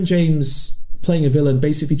 Like, Kevin James playing a villain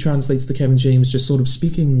basically translates to Kevin James just sort of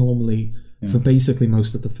speaking normally for basically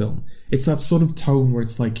most of the film. It's that sort of tone where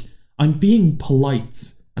it's like, I'm being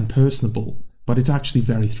polite and personable, but it's actually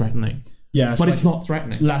very threatening. Yeah, but like, it's not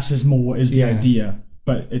threatening. Less is more is the idea,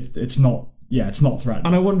 but it's not... Yeah, it's not threatening.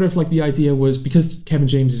 And I wonder if, like, the idea was... Because Kevin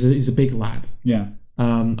James is a big lad... Yeah.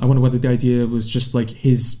 I wonder whether the idea was just like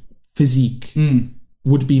his physique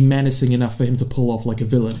would be menacing enough for him to pull off like a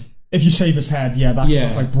villain. If you shave his head, that could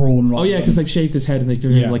look like Brawn. Oh yeah, because they've shaved his head and they've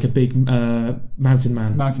given him like a big mountain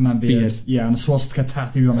man beard. Yeah, and a swastika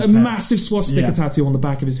tattoo on his head. A massive swastika tattoo on the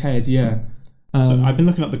back of his head. Yeah. So I've been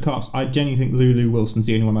looking up the cast. I genuinely think Lulu Wilson's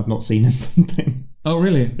the only one I've not seen in something. Oh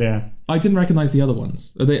really? Yeah. I didn't recognise the other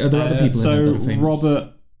ones. Are there other people in there that are famous?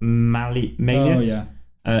 Robert Maliet. Oh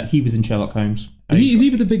yeah. He was in Sherlock Holmes. Is he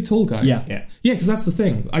with the big tall guy? Yeah. Yeah. Yeah, because that's the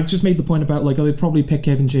thing. I just made the point about, like, they'd probably pick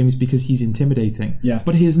Kevin James because he's intimidating. Yeah.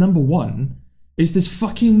 But his number one is this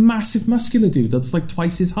fucking massive muscular dude that's like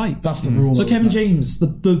twice his height. That's the rule. So Kevin James,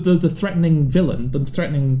 the threatening villain, the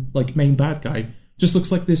threatening, like, main bad guy, just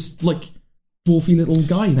looks like this, like, dwarfy little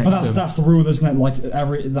guy next to him. That's the rule, isn't it? Like,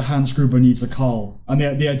 the Hans Gruber needs a call. And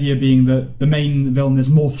the idea being that the main villain is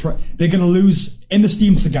more they're going to lose, in the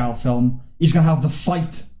Steven Seagal film, he's going to have the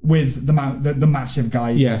fight with the massive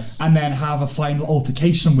guy. Yes. And then have a final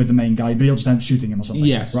altercation with the main guy, but he'll just end up shooting him or something.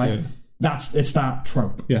 Yes. Right? Yeah. It's that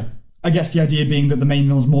trope. Yeah. I guess the idea being that the main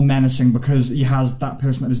villain is more menacing because he has that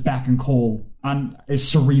person at his beck and call and is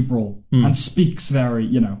cerebral and speaks very,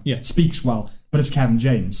 speaks well. But it's Kevin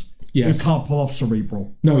James. Yes. Who can't pull off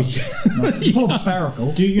cerebral. No, He pulled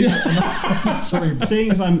spherical. Do you know,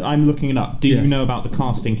 seeing as I'm looking it up, do you know about the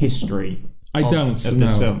casting history I don't. of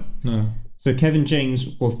this film? No. So Kevin James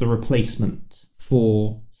was the replacement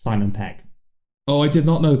For Simon Pegg. Oh, I did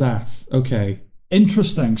not know that. Okay.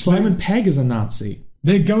 Interesting. So Simon Pegg is a Nazi.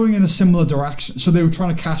 they're going in a similar direction. So they were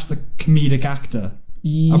trying to cast a comedic actor.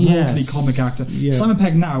 A broadly comic actor. Yeah. Simon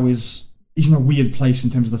Pegg now he's in a weird place in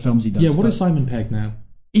terms of the films he does. Yeah, what is Simon Pegg now?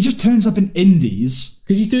 He just turns up in indies.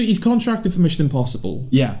 Because he's contracted for Mission Impossible.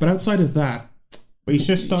 Yeah. But outside of that, But he's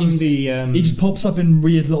just done the... He just pops up in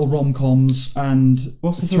weird little rom-coms and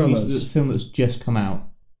what's the thrillers. film that's just come out?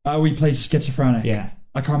 He plays schizophrenic. Yeah.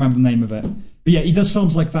 I can't remember the name of it. But yeah, he does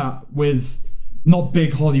films like that with not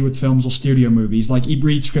big Hollywood films or studio movies. Like, he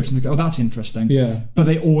reads scripts and goes, oh, that's interesting. Yeah. But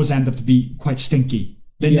they always end up to be quite stinky.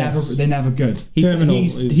 They're never good.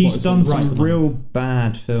 He's done some real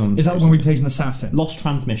bad films. Is that when he plays an assassin? Lost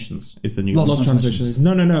Transmissions is the new Lost one. Lost Transmissions.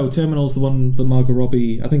 No. Terminal's the one that Margot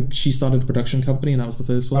Robbie. I think she started a production company, and that was the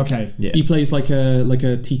first one. Okay. Yeah. He plays like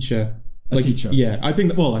a teacher. A teacher. Yeah, I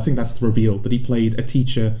think that's the reveal, that he played a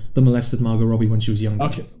teacher that molested Margot Robbie when she was younger.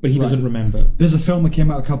 Okay, But he doesn't remember. There's a film that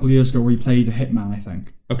came out a couple of years ago where he played a hitman, I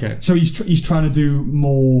think. Okay. So he's trying to do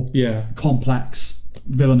more Yeah. complex,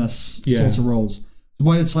 villainous sorts of roles.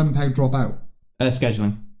 Why did Simon Pegg drop out?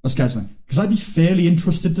 Scheduling. Scheduling. Because I'd be fairly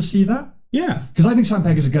interested to see that. Yeah. Because I think Simon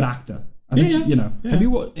Pegg is a good actor. I think, Have you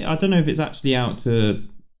watched? I don't know if it's actually out to.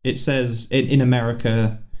 It says in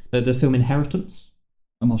America the film Inheritance.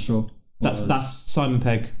 I'm not sure. That's Simon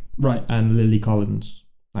Pegg Right. and Lily Collins.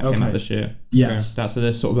 That came out this year. Yes. That's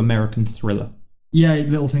a sort of American thriller. Yeah,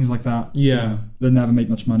 little things like that. Yeah. They never make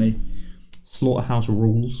much money. Slaughterhouse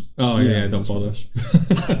Rules. Oh yeah, don't bother. So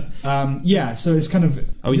it's kind of...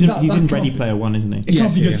 Oh, he's in Ready Player One, isn't he? It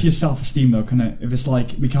can't be good for your self-esteem, though, can it? If it's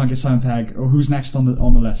like, we can't get Simon Pegg, or who's next on the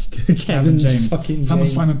list? Kevin James. Fucking How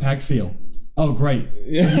does James. Simon Pegg feel? Oh, great.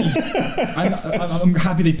 I'm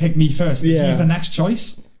happy they picked me first. Yeah. He's the next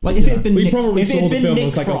choice. Like if it had been We Nick, probably if it saw had the been film Nick and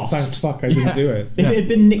was like, oh, Frost, thank fuck I didn't do it. If it had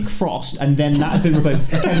been Nick Frost and then that had been replaced with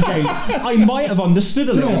Kevin James, I might have understood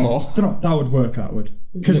a little more. That would work. That would,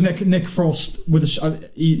 because Nick Frost with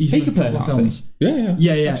he's in a could play couple of Nazi. films.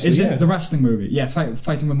 Yeah. Is it the wrestling movie? Yeah,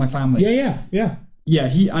 Fighting with My Family. Yeah. Yeah,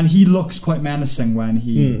 he looks quite menacing when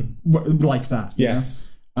he like that. you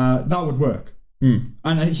Yes. know? That would work.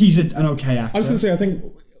 And he's an okay actor. I was going to say, I think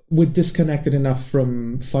we're disconnected enough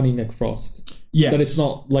from funny Nick Frost Yes. that it's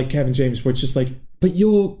not like Kevin James, where it's just like, but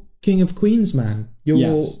you're King of Queens, man. You're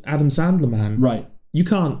Yes. Adam Sandler, man. Right. You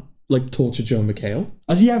can't like torture Joe McHale.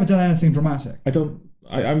 Has he ever done anything dramatic?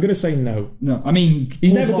 I'm going to say no. No. I mean,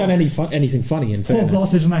 He's Paul never Blart- done anything funny in Paul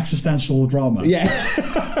fairness. Blart is an existential drama. Yeah.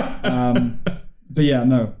 But yeah,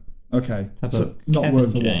 no. Okay. So not Kevin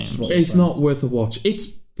worth a watch. James. is what you're It's saying. not worth a watch. It's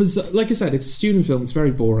bizarre. Like I said, it's a student film. It's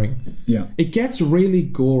very boring. Yeah. It gets really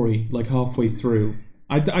gory like halfway through.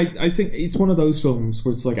 I think it's one of those films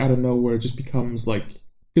where it's like out of nowhere it just becomes like,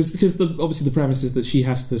 because obviously the premise is that she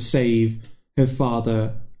has to save her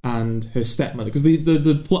father and her stepmother, because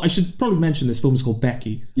the plot, I should probably mention this film is called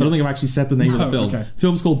Becky. I don't think I've actually said the name of the film. Okay. The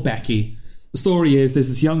film's called Becky. The story is there's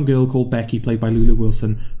this young girl called Becky, played by Lulu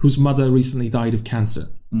Wilson, whose mother recently died of cancer.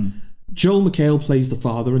 Joel McHale plays the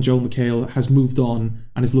father, and Joel McHale has moved on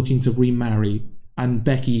and is looking to remarry, and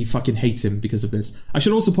Becky fucking hates him because of this. I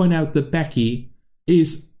should also point out that Becky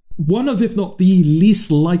is one of, if not the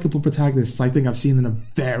least likable protagonists I think I've seen in a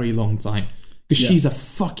very long time. Because she's a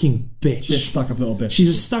fucking bitch. She's a stuck-up little bitch. She's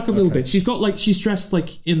a stuck-up little bitch. She's got like, she's dressed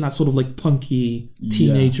like in that sort of like punky,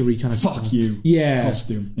 teenager-y kind of Fuck stuff. you. Yeah.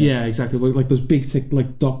 Costume. Yeah, exactly. Like those big, thick,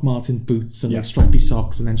 like Doc Marten boots and like strappy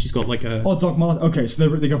socks, and then she's got like a... Oh, Doc Marten. Okay, so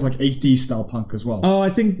they go for like 80s style punk as well. Oh, I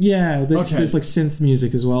think, yeah, there's like synth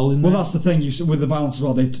music as well in Well, there. that's the thing. With the violence as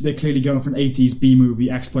well, they're clearly going for an 80s B-movie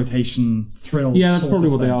exploitation thrill. Yeah, that's sort probably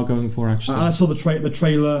of what they thing. are going for, actually. And I saw the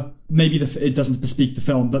trailer. Maybe it doesn't bespeak the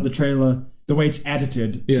film, but the trailer, the way it's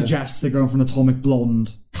edited, suggests guess they're going for an Atomic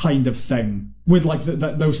Blonde kind of thing with like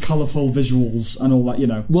those colourful visuals and all that, you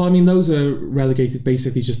know. Well, I mean, those are relegated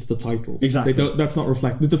basically just to the titles. Exactly. That's not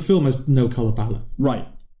reflected. The film has no colour palette. Right.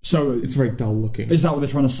 So It's very dull looking. is that what they're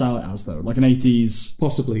trying to sell it as, though? Like an 80s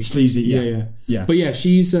Possibly. sleazy? Yeah. But yeah,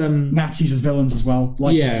 she's... Nazis as villains as well.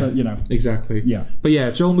 Like, Yeah. it's you know. Exactly. Yeah. But yeah,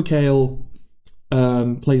 Joel McHale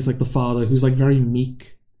plays like the father who's like very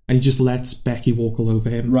meek, and he just lets Becky walk all over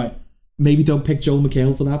him. Right. Maybe don't pick Joel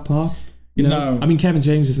McHale for that part. You know? No. I mean, Kevin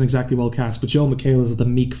James isn't exactly well cast, but Joel McHale is the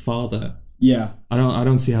meek father. Yeah. I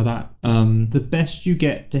don't see how that... The best you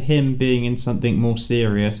get to him being in something more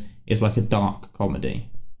serious is like a dark comedy.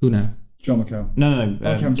 Who now? John McHale. No,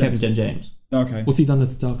 Kevin James. Okay. What's he done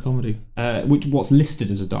as a dark comedy? What's listed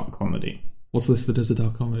as a dark comedy? What's listed as a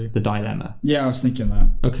dark comedy? The Dilemma. Yeah, I was thinking that.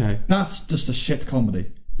 Okay. That's just a shit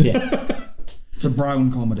comedy. Yeah. It's a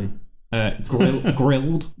brown comedy.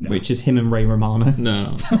 Grilled, which is him and Ray Romano.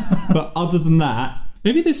 No. But other than that,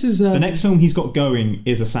 Maybe this is... the next film he's got going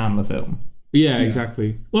is a Sandler film. Yeah,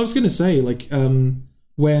 exactly. Well, I was going to say, like,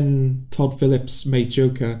 when Todd Phillips made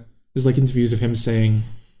Joker, there's like interviews of him saying,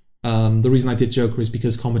 the reason I did Joker is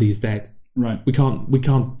because comedy is dead. Right. We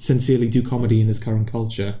can't sincerely do comedy in this current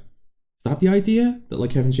culture. Is that the idea? That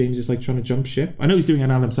like Kevin James is like trying to jump ship? I know he's doing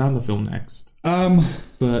an Adam Sandler film next.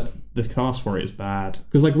 But The cast for it is bad.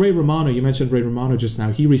 because like Ray Romano, you mentioned Ray Romano just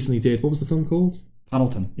now. He recently did, what was the film called?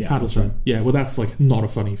 Paddleton. Yeah. Paddleton. Yeah, well that's like not a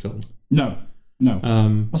funny film. No.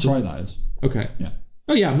 That's right, that is. Okay. Yeah.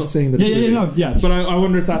 Oh yeah, I'm not saying that. Yeah. But I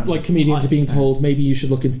wonder if that like comedians are being told maybe you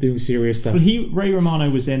should look into doing serious stuff. But Ray Romano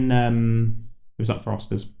was in. It was up for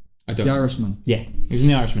Oscars. I don't. The Irishman. Yeah, he was in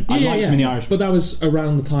The Irishman. I liked him in The Irishman. But that was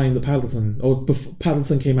around the time the Paddleton, or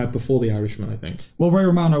Paddleton came out before The Irishman, I think. Well, Ray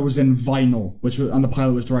Romano was in Vinyl, and the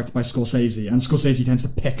pilot was directed by Scorsese, and Scorsese tends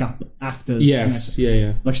to pick up actors. Yes,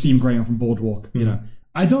 yeah. Like Steve Graham from Boardwalk, you know.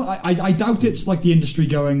 I doubt it's like the industry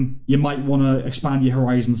going, you might want to expand your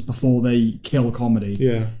horizons before they kill comedy.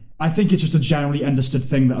 Yeah. I think it's just a generally understood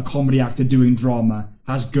thing that a comedy actor doing drama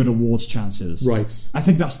has good awards chances. Right. I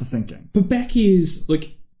think that's the thinking. But Becky is,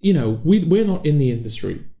 like, you know, we're not in the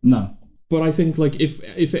industry. No. But I think, like, if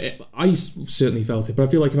I certainly felt it, but I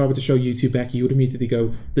feel like if I were to show you to Becky, you would immediately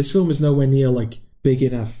go, this film is nowhere near, like, big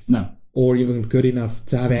enough. No. Or even good enough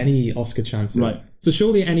to have any Oscar chances. Right. So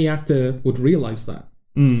surely any actor would realise that.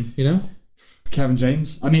 You know? Kevin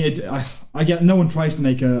James. I mean, I get no one tries to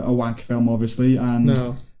make a wank film, obviously, and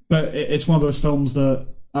No. but it's one of those films that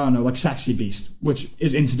I don't know, like Sexy Beast, which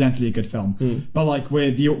is incidentally a good film, but like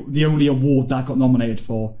where the only award that got nominated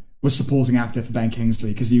for was supporting actor for Ben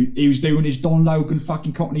Kingsley because he was doing his Don Logan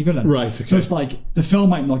fucking Cockney villain. Right. Okay. So it's like the film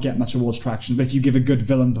might not get much awards traction, but if you give a good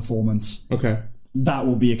villain performance, Okay. that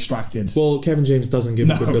will be extracted. Well, Kevin James doesn't give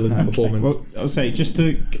a good villain performance. Well, I'll say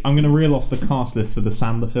I'm going to reel off the cast list for the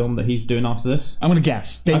Sandler film that he's doing after this. I'm gonna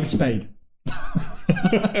guess David Spade,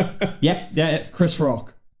 Yep. Yeah. Chris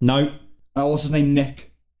Rock. No. What's his name?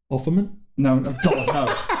 Nick. Offerman? No, God,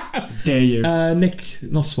 no. Dare you? Nick,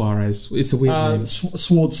 not Suarez. It's a weird name.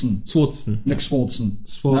 Swardson. Swartzen. Nick Swardson.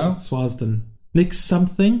 No? Swarsden. Nick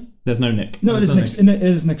something? There's no Nick. No, it is Nick. Nick. It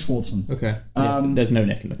is Nick Swardson. Okay. There's no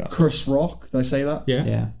Nick in the cast. Chris Rock. Did I say that? Yeah.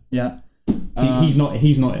 Yeah. Yeah. He's not in it.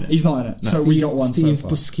 He's not in it. So we got one Steve so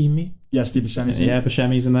far. Buscemi? Yeah, Steve Buscemi's in it. Yeah,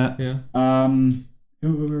 Buscemi's in that. Yeah.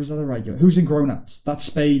 Who was the other regular? Who's in Grown Ups? That's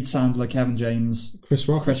Spade, Sandler, Kevin James, Chris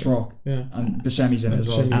Rock? Chris Rock, Yeah. and Buscemi's in it as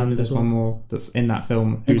well. Buscemi. And there's one more that's in that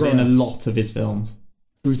film who's Grown in a Ups. lot of his films.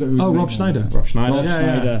 Who's the Oh, main Rob one? Schneider. Rob Schneider. Rob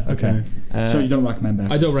Schneider. Okay. So you don't recommend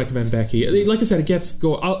that? I don't recommend Becky. Like I said, it gets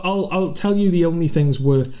go. I'll tell you the only things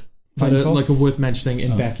worth that are, like, are worth mentioning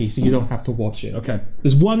in Becky, so you don't have to watch it. Okay.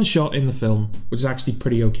 There's one shot in the film which is actually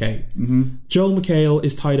pretty okay. Joel McHale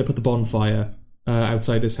is tied up at the bonfire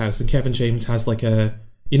outside this house, and Kevin James has like a,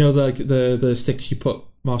 you know, the sticks you put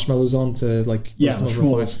marshmallows on to like Yeah, roast them the over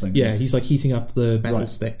a fire. s'mores thing. Yeah, he's like heating up the metal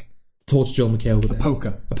stick to torch Joel McHale with it.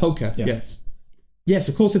 Poker. A poker, yes. Yes,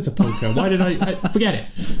 of course it's a poker. Why did I forget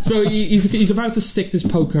it? So he's about to stick this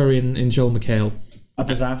poker in Joel McHale. Up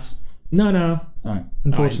his ass. No. Alright.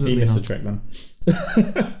 Unfortunately, he missed not. the trick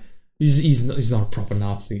then. He's not a proper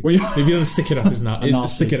Nazi. We- If you don't stick it up his Nazi.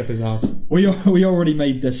 stick it up his ass. We already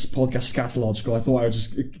made this podcast scatological. I thought I would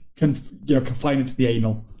just confine it to the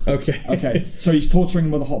anal. Okay. Okay. So he's torturing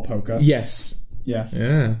him with a hot poker. Yes. Yes.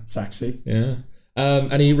 Yeah. Sexy. Yeah.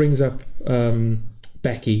 And he rings up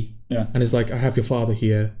Becky. Yeah. And is like, I have your father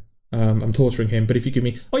here. I'm torturing him, but if you give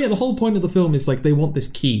me... Oh yeah, the whole point of the film is like they want this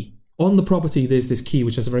key. On the property, there's this key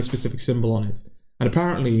which has a very specific symbol on it. And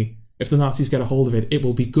apparently, if the Nazis get a hold of it, it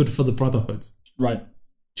will be good for the Brotherhood. Right.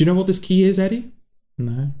 Do you know what this key is, Eddie?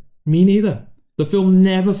 No. Me neither. The film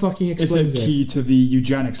never fucking Is explains it key to the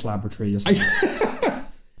eugenics laboratory or something?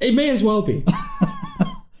 It may as well be.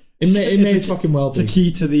 It may as fucking well be. It's a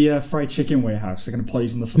key to the fried chicken warehouse. They're going to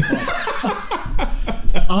poison the supply.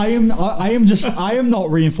 I am not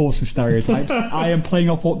reinforcing stereotypes. I am playing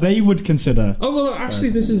off what they would consider. Oh, well, actually,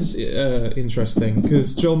 this is interesting,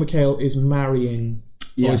 because Joel McHale is marrying,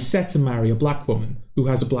 or is set to marry, a black woman who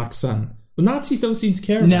has a black son. The Nazis don't seem to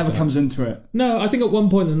care about Never that. comes into it. No, I think at one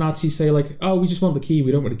point the Nazis say, like, oh, we just want the key, we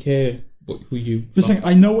don't really care who you... This thing,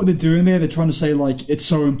 I know what they're doing there. They're trying to say, like, it's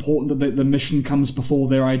so important that the mission comes before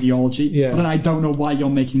their ideology. Yeah. But then I don't know why you're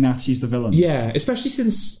making Nazis the villains. Yeah, especially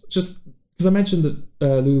since, just... Because I mentioned that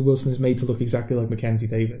Lulu Wilson is made to look exactly like Mackenzie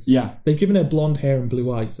Davis. Yeah. They've given her blonde hair and blue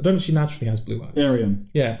eyes. I don't know if she naturally has blue eyes. Aryan.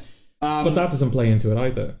 Yeah. But that doesn't play into it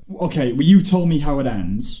either. Okay, well, you told me how it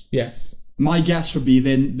ends. Yes. My guess would be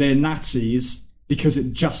they're Nazis because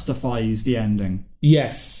it justifies the ending.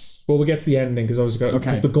 Yes. Well, we'll get to the ending because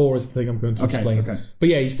the gore is the thing I'm going to explain. Okay. But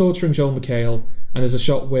yeah, he's torturing Joel McHale, and there's a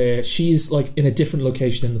shot where she's like in a different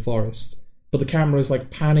location in the forest, but the camera is like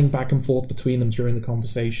panning back and forth between them during the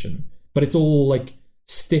conversation. But it's all like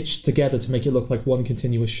stitched together to make it look like one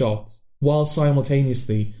continuous shot, while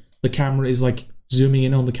simultaneously the camera is like zooming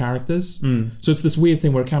in on the characters. So it's this weird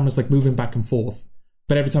thing where a camera's like moving back and forth,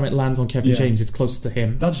 but every time it lands on Kevin James, it's closer to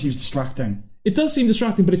him. That just seems distracting. It does seem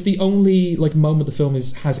distracting, but it's the only like moment the film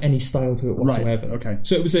has any style to it whatsoever. Right, okay.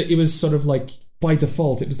 So it was sort of like by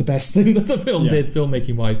default, it was the best thing that the film did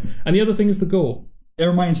filmmaking wise. And the other thing is the gore. It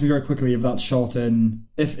reminds me very quickly of that shot in,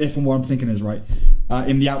 if and what I'm thinking is right,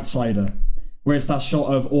 in The Outsider, where it's that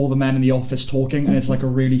shot of all the men in the office talking, and it's like a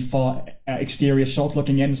really far exterior shot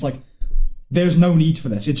looking in. It's like, there's no need for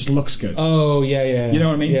this. It just looks good. Oh, yeah. You know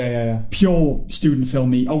what I mean? Yeah. Pure student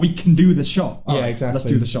filmy. Oh, we can do this shot. All right, exactly. Let's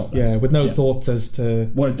do the shot. Yeah, with no thought as to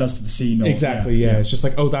what it does to the scene. Exactly. Yeah. It's just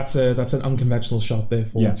like, oh, that's an unconventional shot.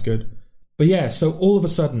 Therefore, it's good. But yeah, so all of a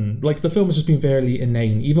sudden, like the film has just been very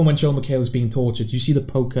inane. Even when Joel McHale is being tortured, you see the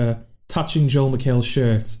poker touching Joel McHale's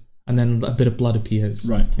shirt, and then a bit of blood appears.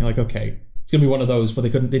 Right. You're like, okay, it's gonna be one of those where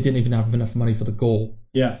they didn't even have enough money for the gore.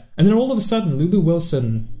 Yeah. And then all of a sudden, Lulu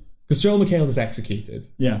Wilson, because Joel McHale is executed.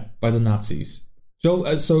 Yeah. By the Nazis. So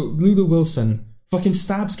Lulu Wilson fucking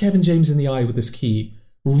stabs Kevin James in the eye with this key,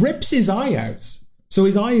 rips his eye out. So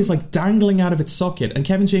his eye is like dangling out of its socket, and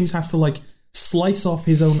Kevin James has to like slice off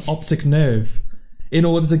his own optic nerve in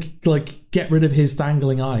order to like get rid of his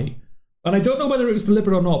dangling eye. And I don't know whether it was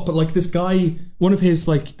deliberate or not, but like this guy, one of his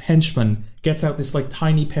like henchmen, gets out this like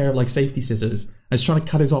tiny pair of like safety scissors and is trying to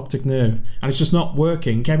cut his optic nerve, and it's just not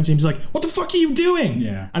working. Kevin James is like, "What the fuck are you doing?"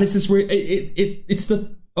 Yeah. And it's this weird. It's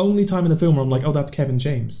the only time in the film where I'm like, "Oh, that's Kevin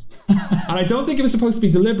James." And I don't think it was supposed to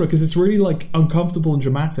be deliberate because it's really like uncomfortable and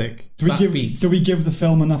dramatic. Do we give the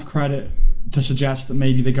film enough credit to suggest that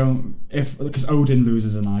maybe they go because Odin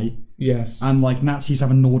loses an eye? Yes. And like Nazis have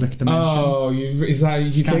a Nordic dimension. Oh, is that you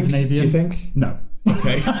Scandinavian? think? Do you think? No.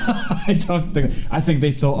 Okay. I don't think. I think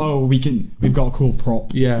they thought, oh, we've got a cool prop.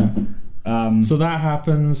 Yeah. So that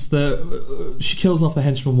happens. She kills off the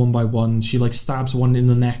henchmen one by one. She like stabs one in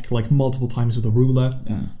the neck like multiple times with a ruler.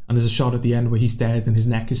 Yeah. And there's a shot at the end where he's dead and his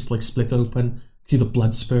neck is like split open. You see the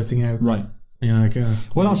blood spurting out. Right. Yeah. Like,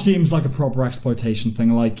 well, that seems like a proper exploitation thing.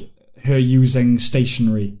 Like her using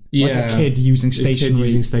stationery. Like a kid using stationery.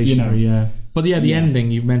 Yeah. But yeah, the ending,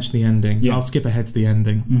 you mentioned the ending. Yeah. I'll skip ahead to the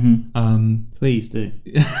ending. Mm-hmm. Please do.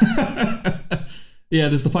 Yeah,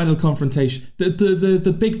 there's the final confrontation.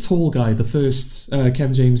 The big tall guy, the first,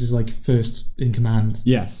 Kevin James is like first in command.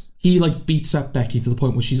 Yes. He like beats up Becky to the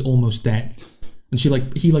point where she's almost dead. And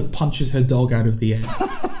he punches her dog out of the air.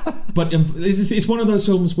 But it's one of those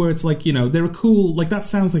films where it's like, you know, they're a cool, like that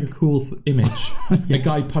sounds like a cool image. A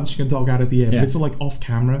guy punching a dog out of the air, but it's all like off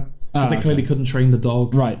camera. Because they clearly couldn't train the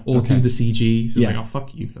dog or do the CG. So it's like, oh,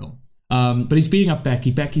 fuck you, film. But he's beating up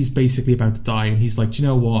Becky. Becky's basically about to die. And he's like, do you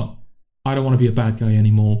know what? I don't want to be a bad guy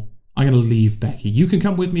anymore. I'm going to leave Becky. You can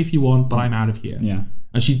come with me if you want, but I'm out of here. Yeah.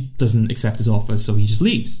 And she doesn't accept his offer, so he just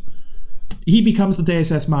leaves. He becomes the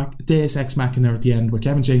Deus Ex Machina at the end, where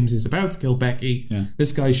Kevin James is about to kill Becky. Yeah.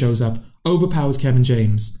 This guy shows up, overpowers Kevin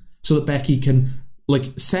James, so that Becky can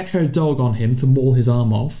like set her dog on him to maul his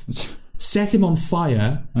arm off, set him on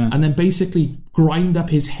fire, and then basically grind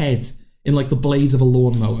up his head in like the blades of a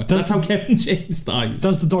lawnmower. That's how Kevin James dies.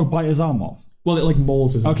 Does the dog bite his arm off? Well, it like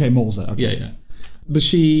mauls his arm. Okay, mauls it. Okay. Yeah. But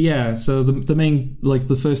so the main, like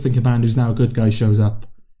the first in command, who's now a good guy, shows up,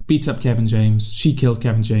 beats up Kevin James. She kills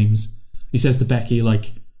Kevin James. He says to Becky,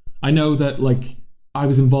 like, I know that, like, I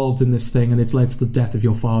was involved in this thing and it's led to the death of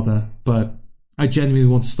your father, but I genuinely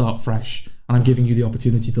want to start fresh and I'm giving you the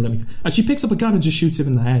opportunity to let me... And she picks up a gun and just shoots him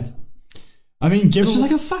in the head. I mean, given She's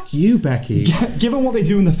like, oh, fuck you, Becky. Given what they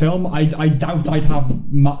do in the film, I doubt I'd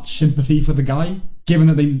have much sympathy for the guy, given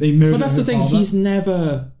that they murdered. But that's the thing,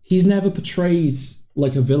 father. he's never portrayed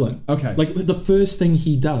like a villain. Okay. Like, the first thing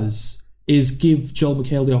he does is give Joel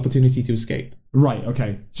McHale the opportunity to escape. Right,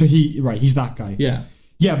 okay. So he's that guy. Yeah.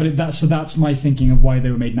 Yeah, but that's my thinking of why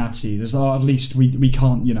they were made Nazis. Is at least we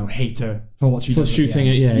can't, hate her for what she For does. shooting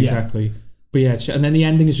it, yeah, exactly. But yeah, and then the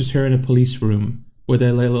ending is just her in a police room where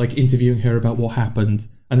they're like interviewing her about what happened,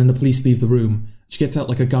 and then the police leave the room. She gets out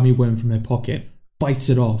like a gummy worm from her pocket, bites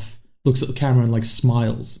it off, looks at the camera and like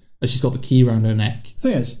smiles as she's got the key around her neck.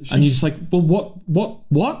 Thing is, and you're just like, well,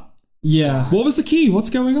 what? Yeah. What was the key?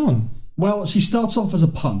 What's going on? Well, she starts off as a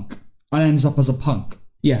punk and ends up as a punk.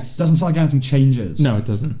 Yes. Doesn't sound like anything changes. No, it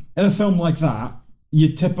doesn't. In a film like that,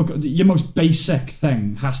 your most basic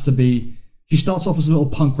thing has to be she starts off as a little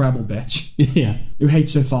punk rebel bitch. Yeah. Who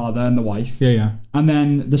hates her father and the wife. Yeah. And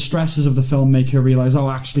then the stresses of the film make her realise,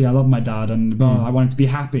 oh, actually, I love my dad and I want him to be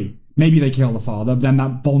happy. Maybe they kill the father, but then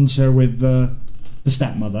that bonds her with the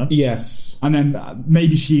stepmother. Yes. And then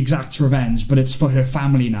maybe she exacts revenge, but it's for her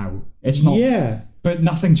family now. It's not... Yeah. But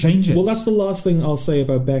nothing changes. Well, that's the last thing I'll say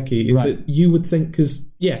about Becky, is that you would think,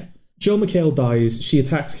 because, Joel McHale dies, she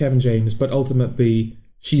attacks Kevin James, but ultimately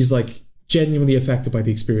she's like genuinely affected by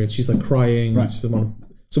the experience. She's like crying. Right. So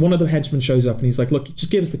one of the henchmen shows up and he's like, look,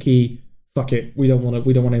 just give us the key. Fuck it. We don't want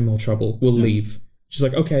any more trouble. We'll leave. She's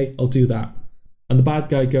like, okay, I'll do that. And the bad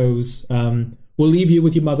guy goes, we'll leave you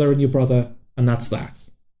with your mother and your brother, and that's that.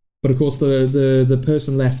 But of course, the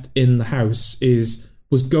person left in the house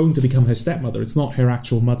was going to become her stepmother. It's not her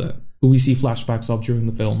actual mother, who we see flashbacks of during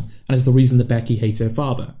the film, and is the reason that Becky hates her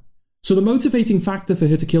father. So the motivating factor for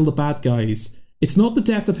her to kill the bad guys, it's not the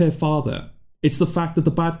death of her father, it's the fact that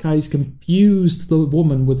the bad guys confused the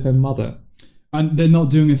woman with her mother. And they're not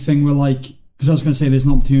doing a thing where, like, because I was going to say there's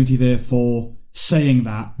an opportunity there for saying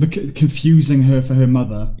that, confusing her for her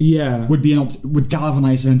mother, would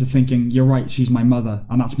galvanize her into thinking, you're right, she's my mother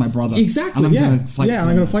and that's my brother. Exactly. And I'm going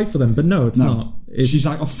to fight for them. But no, it's not. She's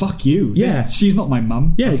like, oh, fuck you. Yeah, she's not my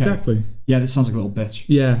mum. Yeah, okay. Exactly. Yeah, this sounds like a little bitch.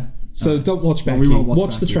 Yeah. So don't watch Becky. We won't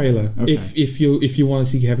watch the trailer if you want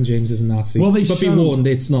to see Kevin James as a Nazi. Well, be warned,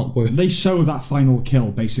 it's not worth. They show that final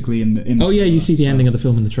kill basically in the. You see the ending of the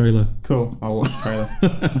film in the trailer. Cool. I'll watch the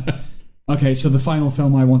trailer. Okay, so the final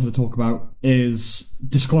film I wanted to talk about is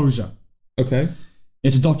Disclosure. Okay.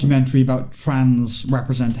 It's a documentary about trans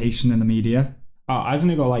representation in the media. Hasn't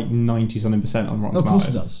it got like 90-something% on Rotten Tomatoes? Of course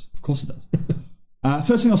it does. Of course it does.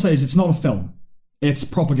 First thing I'll say is it's not a film. It's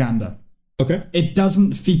propaganda. Okay. It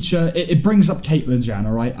doesn't feature... It brings up Caitlyn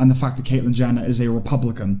Jenner, right? And the fact that Caitlyn Jenner is a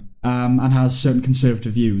Republican and has certain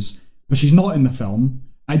conservative views. But she's not in the film.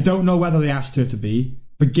 I don't know whether they asked her to be,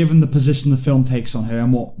 but given the position the film takes on her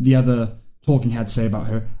and what the other talking heads say about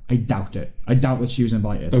her, I doubt it. I doubt that she was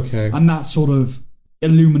invited. Okay. And that sort of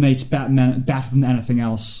illuminates better than anything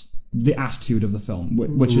else the attitude of the film,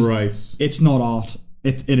 which is... Right. It's not art.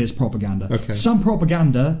 It is propaganda. Okay. Some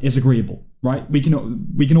propaganda is agreeable, right? We can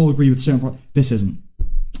all agree with certain... This isn't.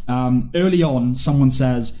 Early on, someone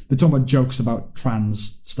says... They're talking about jokes about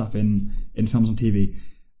trans stuff in films and TV.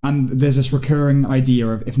 And there's this recurring idea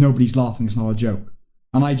of if nobody's laughing, it's not a joke.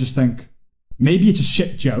 And I just think, maybe it's a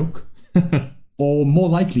shit joke, or more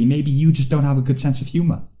likely, maybe you just don't have a good sense of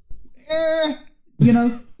humour.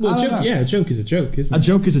 Well, a joke is a joke, isn't it? A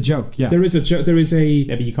joke is a joke, yeah. There is a joke. There is a...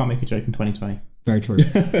 Yeah, but you can't make a joke in 2020. Very true.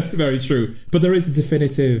 Very true. But there is a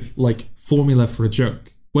definitive, formula for a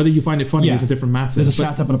joke. Whether you find it funny is a different matter. There's a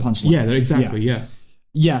setup and a punchline. Yeah, exactly, yeah.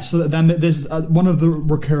 Yeah, so then there's one of the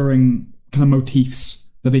recurring kind of motifs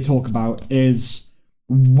that they talk about is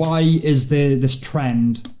why is there this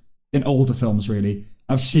trend in older films, really,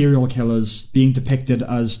 of serial killers being depicted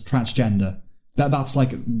as transgender? That's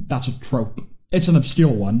a trope. It's an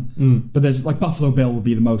obscure one, but there's Buffalo Bill would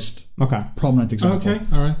be the most prominent example. Okay,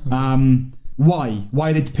 all right. Why?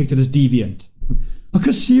 Why are they depicted as deviant?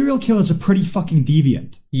 Because serial killers are pretty fucking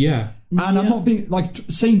deviant. Yeah. And I'm not being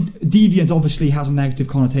saying deviant obviously has a negative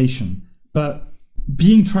connotation, but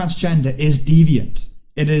being transgender is deviant.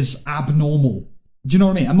 It is abnormal. Do you know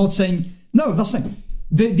what I mean? I'm not saying that's the thing.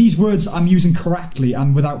 These words I'm using correctly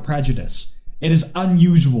and without prejudice. It is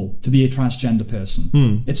unusual to be a transgender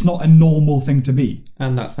person. It's not a normal thing to be.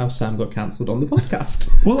 And that's how Sam got cancelled on the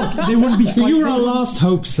podcast. Well, look, they wouldn't be fighting... You were our last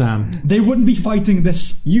hope, Sam. They wouldn't be fighting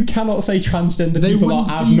this... You cannot say transgender people are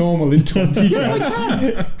abnormal in 2020. Yes, I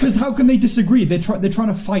can. Because how can they disagree? They're trying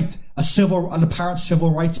to fight an apparent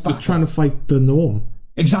civil rights battle. They're trying to fight the norm.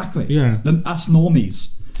 Exactly. Yeah. That's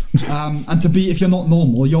normies. And if you're not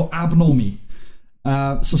normal, you're abnormy.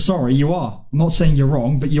 So sorry, you are. I'm not saying you're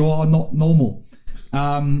wrong, but you are not normal.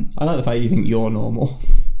 I like the fact you think you're normal.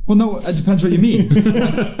 Well, no, it depends what you mean.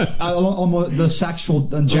 On the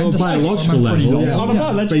sexual and gender biological level, yeah. On a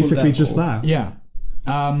biological basically level. just that. Yeah.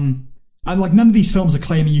 And like none of these films are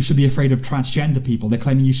claiming you should be afraid of transgender people. They're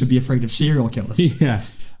claiming you should be afraid of serial killers. Yeah.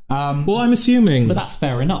 Well, I'm assuming. But that's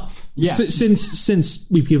fair enough. Yeah. Since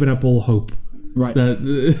we've given up all hope Right.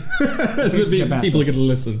 that people are going to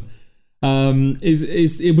listen,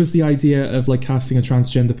 it was the idea of like casting a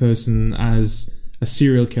transgender person as a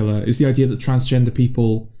serial killer. Is the idea that transgender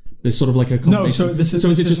people, there's sort of like a combination. No, so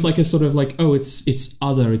is it just like a sort of like, oh, it's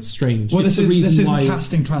other, it's strange. Well, it's this isn't why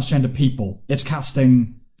casting transgender people. It's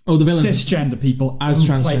casting the villains cisgender people as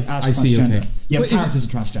who play transgender. as I see. transgender. Okay. Yeah, But characters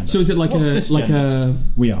are transgender. So is it like What's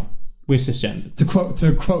we are. We're cisgender.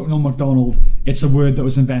 To quote Norm Macdonald, it's a word that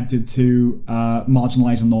was invented to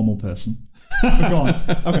marginalise a normal person. But go on.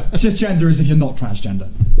 Okay. Cisgender is if you're not transgender.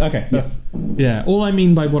 Okay. Yeah, all I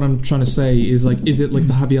mean by what I'm trying to say is like, is it like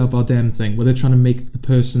the Javier Bardem thing where they're trying to make the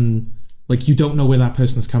person like you don't know where that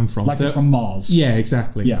person has come from? Like they're from Mars. Yeah,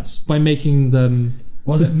 exactly. Yes. By making them.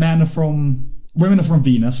 Was it women are from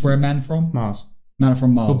Venus? Where are men from? Mars. Men are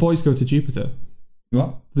from Mars. Well, boys go to Jupiter.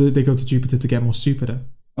 What? They go to Jupiter to get more stupider.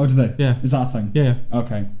 Oh, do they? Yeah. Is that a thing? Yeah.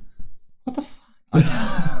 Okay. What the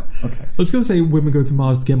fuck? Okay. I was going to say women go to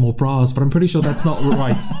Mars to get more bras, but I'm pretty sure that's not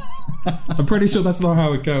right. I'm pretty sure that's not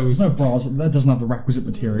how it goes. There's no bras. That doesn't have the requisite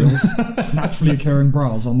materials. Naturally occurring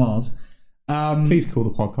bras on Mars. Please call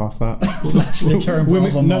the podcast that. Naturally occurring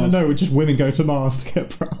bras on Mars. No, just women go to Mars to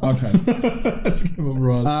get bras. Okay. Let's give them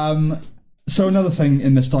bras. So another thing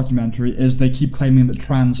in this documentary is they keep claiming that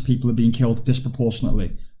trans people are being killed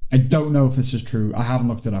disproportionately. I don't know if this is true. I haven't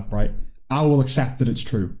looked it up, right? I will accept that it's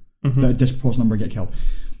true, that a disproportionate number get killed.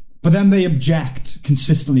 But then they object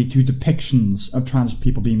consistently to depictions of trans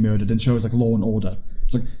people being murdered in shows like Law and Order.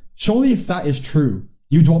 It's like, surely if that is true,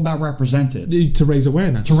 you'd want that represented. To raise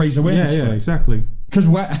awareness. Yeah, exactly. Because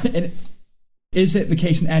is it the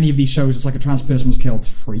case in any of these shows it's like a trans person was killed?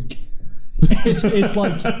 Freak. It's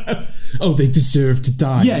like... oh, they deserve to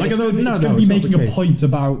die. Yeah, like, it's going to be making a point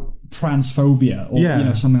about transphobia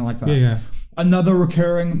or something like that. Yeah. Another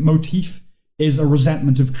recurring motif is a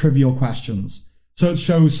resentment of trivial questions. So it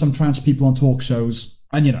shows some trans people on talk shows,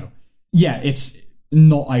 and it's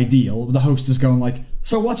not ideal. The host is going like,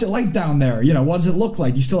 so what's it like down there? What does it look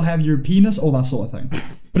like? Do you still have your penis? All that sort of thing.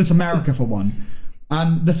 But it's America for one.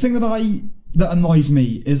 And the thing that annoys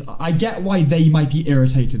me is I get why they might be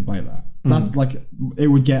irritated by that. That like it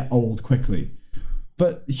would get old quickly.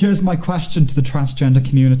 But here's my question to the transgender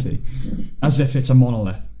community, as if it's a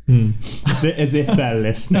monolith. As if they're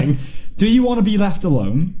listening. Do you want to be left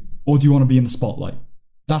alone, or do you want to be in the spotlight?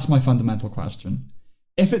 That's my fundamental question.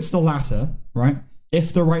 If it's the latter, right?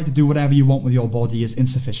 If the right to do whatever you want with your body is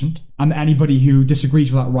insufficient, and anybody who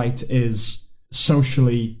disagrees with that right is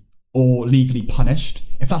socially or legally punished,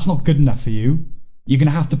 if that's not good enough for you, you're going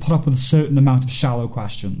to have to put up with a certain amount of shallow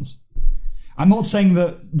questions. I'm not saying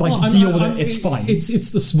that deal with it. It's fine.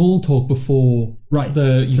 It's the small talk before right.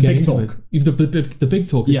 The big talk. The big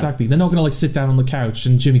talk, exactly. They're not going to like sit down on the couch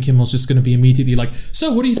and Jimmy Kimmel's just going to be immediately like,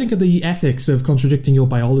 so what do you think of the ethics of contradicting your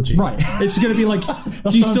biology? Right. It's going to be like,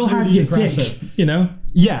 do you still have your dick?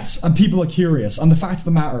 Yes, and people are curious. And the fact of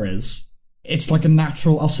the matter is, it's like a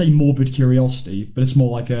natural, I'll say morbid curiosity, but it's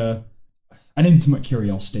more like an intimate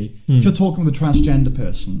curiosity. If you're talking with a transgender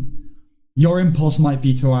person, your impulse might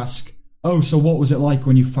be to ask, oh, so what was it like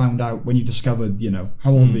when you found out, when you discovered,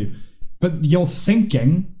 how old were you? But you're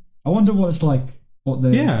thinking, I wonder what it's like.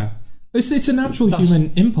 It's a natural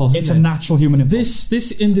human impulse. It's a natural human impulse.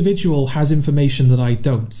 This individual has information that I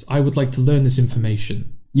don't. I would like to learn this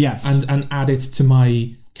information. Yes. And add it to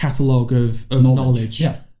my catalogue of knowledge.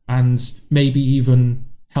 Yeah. And maybe even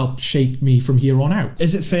help shape me from here on out.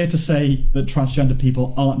 Is it fair to say that transgender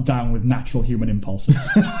people aren't down with natural human impulses?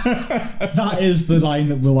 That is the line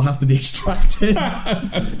that will have to be extracted.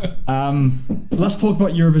 Let's talk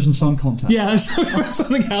about Eurovision Song Contest. Yeah, let's talk about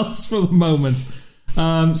something else for the moment.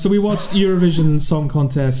 So we watched Eurovision Song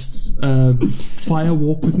Contest, Fire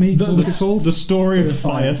Walk With Me. What was it called? The Story of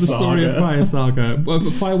Fire Saga. The Story of Fire Saga.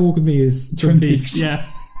 Fire Walk With Me is Twin Peaks. Yeah.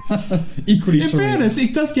 Equally in surreal. fairness,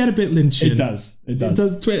 it does get a bit Lynchian. It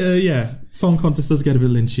does. Song Contest does get a bit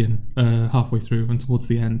Lynchian halfway through and towards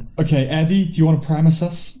the end. Okay, Eddie, do you want to premise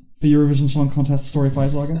us the Eurovision Song Contest Story of Fire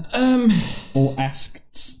Saga? Or ask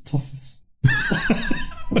toughest?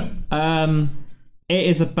 It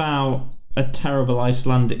is about a terrible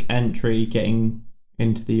Icelandic entry getting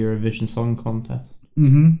into the Eurovision Song Contest.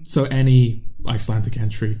 Mm-hmm. So any Icelandic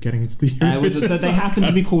entry getting into the Eurovision they happen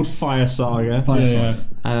to be called Fire Saga. Fire Saga.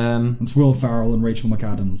 It's Will Ferrell and Rachel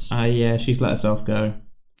McAdams. Yeah, she's let herself go.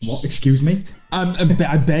 What? Excuse me? I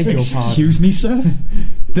beg your pardon. Excuse me, sir?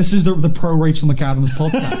 This is the pro Rachel McAdams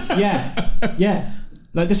podcast. Yeah.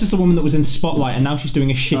 Like, this is the woman that was in Spotlight, and now she's doing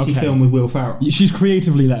a shitty film with Will Ferrell. She's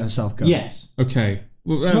creatively let herself go. Yes. Okay.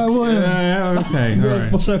 Okay, all right.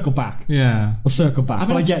 We'll circle back. Yeah. We'll circle back.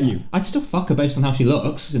 But I get you. I'd still fuck her based on how she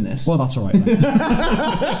looks in this. Well, that's all right then.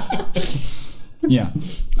 Yeah.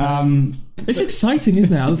 It's exciting,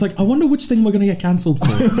 isn't it? It's like, I wonder which thing we're going to get cancelled for.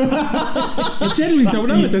 I genuinely don't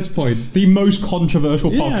know at this point. The most controversial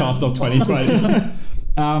podcast of 2020.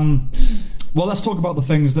 Well, let's talk about the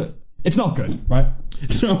things that... It's not good, right?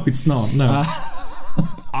 No, it's not. No.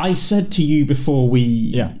 I said to you before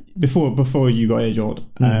before you got here, Jord,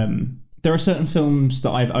 there are certain films that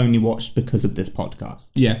I've only watched because of this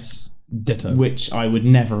podcast. Yes. Ditto. Which I would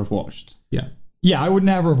never have watched. Yeah. Yeah, I would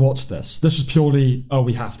never have watched this. This was purely,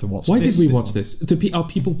 we have to watch Why this. did we watch this? Are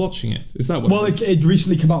people watching it? Is that what Well, it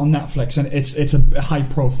recently came out on Netflix, and it's a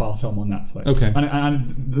high-profile film on Netflix. Okay.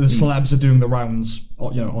 And the celebs are doing the rounds,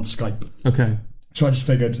 on Skype. Okay. So I just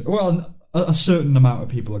figured, well, a certain amount of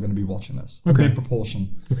people are going to be watching this. Okay. A big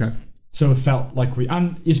proportion. Okay. So it felt like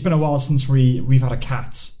and it's been a while since we've had a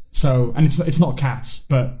cat. So, and it's not cats,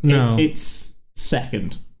 but No. It's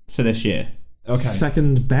second for this year. okay.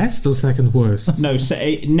 Second best or second worst? No,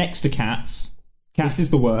 next to Cats. Cats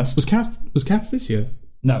is the worst. Was Cats this year?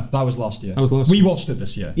 No, that was last year. That was last We year. watched it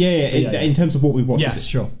this year. Yeah. In terms of what we watched, Yes,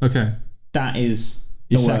 sure. Okay. that is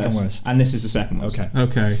Your the second worst. worst. And this is the second worst. Okay.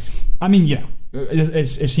 Okay. I mean, it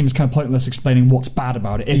seems kind of pointless explaining what's bad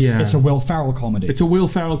about it. It's a Will Ferrell comedy. It's a Will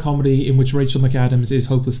Ferrell comedy in which Rachel McAdams is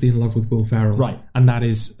hopelessly in love with Will Ferrell. Right. And that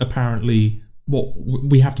is apparently what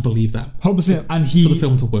we have to believe that. Hopelessly, and For the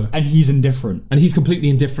film to work. and he's indifferent. And he's completely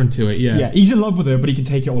indifferent to it, yeah. Yeah, he's in love with her, but he can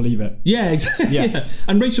take it or leave it. Yeah, exactly. Yeah. Yeah.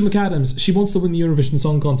 And Rachel McAdams, she wants to win the Eurovision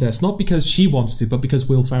Song Contest, not because she wants to, but because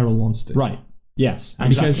Will Ferrell wants to. Right. Yes. And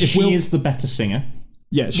because if She Will... is the better singer.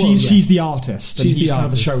 Yeah, she's the artist. And She's he's the kind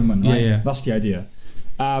of the artist. showman, right? Yeah. That's the idea.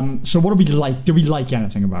 So what do we like? Do we like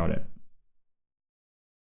anything about it?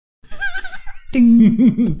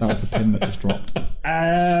 Ding! That was the pin that just dropped.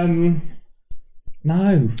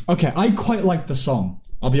 No. Okay, I quite like the song.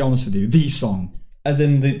 I'll be honest with you. The song. As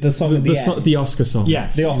in the song at the end. The Oscar song.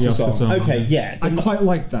 Yes. The Oscar, The Oscar song. song. Okay, yeah. I quite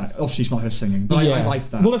like that. Obviously, it's not her singing, but I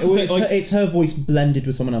like that. Well, that's the thing. It's her voice blended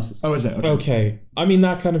with someone else's. Oh, is it? Okay. Okay. I mean,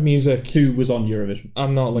 that kind of music... Who was on Eurovision?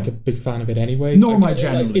 I'm not like a big fan of it anyway. Nor am I Like,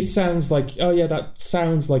 generally. it sounds like, that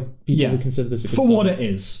sounds like people would consider this a good For song. what it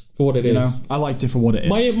is. For what it You know, is. I liked it for what it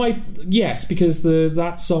is. Yes, because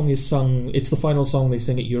that song is sung. It's the final song they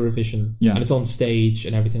sing at Eurovision, Yeah. and it's on stage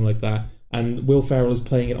and everything like that. And Will Ferrell is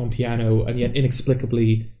playing it on piano, and yet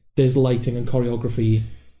inexplicably there's lighting and choreography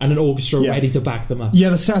and an orchestra ready to back them up.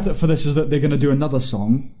 Yeah, the setup for this is that they're going to do another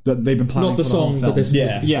song that they've been planning. Not the for the whole song film. that they're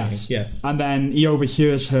supposed to be Yes. singing. Yes. And then he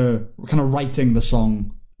overhears her kind of writing the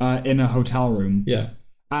song in a hotel room. Yeah.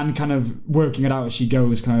 And kind of working it out as she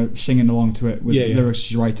goes, kind of singing along to it with the lyrics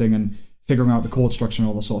she's writing and figuring out the chord structure and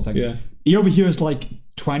all that sort of thing. Yeah. He overhears like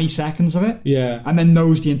 20 seconds of it. Yeah. And then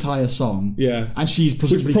knows the entire song. Yeah. And she's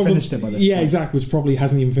presumably finished it by this point. Yeah, exactly. Which probably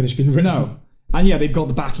hasn't even finished being written. No. And they've got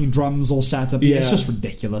the backing drums all set up. Yeah. It's just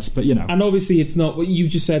ridiculous, but And obviously it's not... You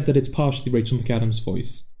just said that it's partially Rachel McAdams'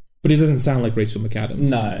 voice. But it doesn't sound like Rachel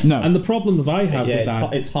McAdams. No. And the problem that I have with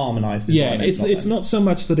that... it's harmonised. It's not so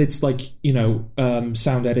much that it's like,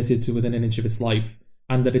 sound edited to within an inch of its life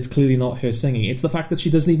and that it's clearly not her singing. It's the fact that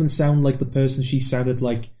she doesn't even sound like the person she sounded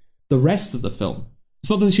like the rest of the film. It's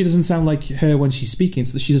not that she doesn't sound like her when she's speaking,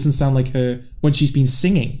 it's that she doesn't sound like her when she's been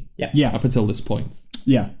singing up until this point.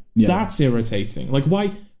 Yeah. That's irritating. Like,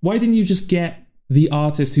 why didn't you just get the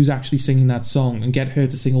artist who's actually singing that song and get her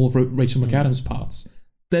to sing all of Rachel McAdams' parts?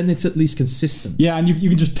 Then it's at least consistent. Yeah, and you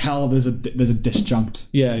can just tell there's a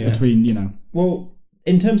disjunct between, Well,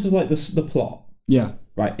 in terms of like the plot, Yeah.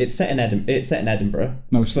 right? It's set in Edinburgh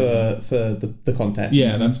Mostly. for the contest.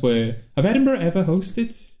 Yeah, that's where... Have Edinburgh ever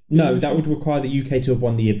hosted? No, that would require the UK to have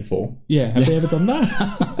won the year before. Yeah, have they ever done that?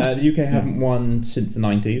 The UK haven't won since the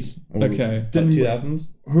 90s. Or Okay. 2000s.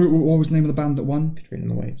 What was the name of the band that won? Katrina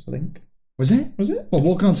and the Waves, I think. Was it? Was it? Well,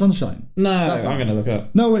 Walking on Sunshine. No, I'm going to look it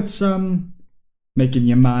up. No, it's Making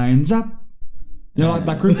Your Minds Up. You know, like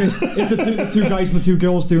that group is the two guys and the two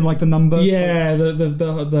girls doing like the number. Yeah,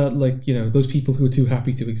 the like, those people who are too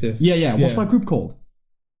happy to exist. Yeah. What's that group called?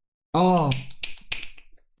 Oh.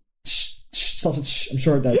 Starts with sh, I'm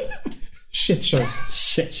sure it does. Shit show.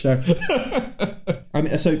 Shit show. I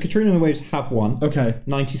mean, so Katrina and the Waves have won. Okay.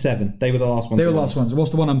 97. They were the last one. They were the last ones.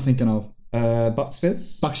 What's the one I'm thinking of? Bucks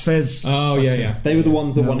Fizz. Bucks Fizz. Oh, Bucks yeah, Fizz. yeah. They were the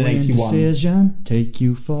ones that won in 81. Decision, take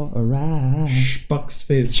you for a ride. Bucks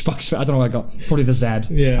Fizz. Bucks Fizz. I don't know what I got. Probably the Z.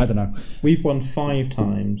 Yeah. I don't know. We've won 5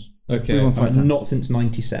 times. Okay. We won 5 times. Not since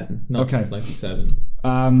 97. Not Okay. since 97.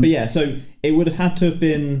 But yeah, so it would have had to have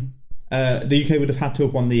been... the UK would have had to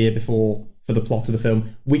have won the year before for the plot of the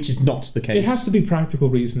film, which is not the case. It has to be practical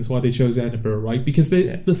reasons why they chose Edinburgh, right? Because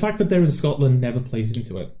the fact that they're in Scotland never plays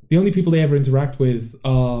into it. The only people they ever interact with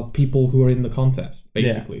are people who are in the contest,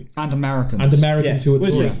 basically. And Americans. And Americans who are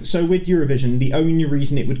tourists. So with Eurovision, the only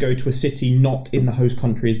reason it would go to a city not in the host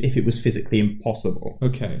country is if it was physically impossible,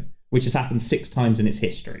 Okay. which has happened 6 times in its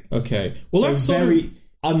history. Okay. Well, So that's sort very of...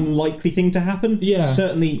 unlikely thing to happen. Yeah.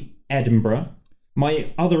 Certainly Edinburgh.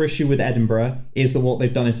 My other issue with Edinburgh is that what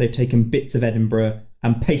they've done is they've taken bits of Edinburgh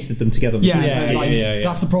and pasted them together. Yeah, Yeah.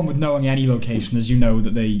 that's the problem with knowing any location, is you know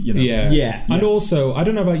that they, you know. Yeah. And also, I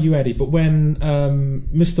don't know about you, Eddie, but when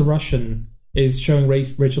Mr. Russian is showing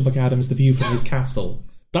Rachel McAdams the view from his castle,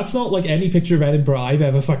 that's not like any picture of Edinburgh I've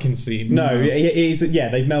ever fucking seen. No, it is. Yeah,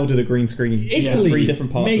 they've melded a green screen. Italy, 3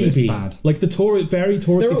 different parts maybe. of it. bad. Like the very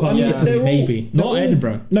touristy parts of Italy, maybe. Not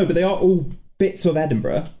Edinburgh. No, but they are all bits of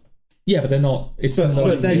Edinburgh. Yeah, but they're not.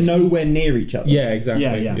 But they're nowhere near each other. Yeah, exactly.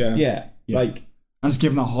 Yeah. Yeah. Like, And it's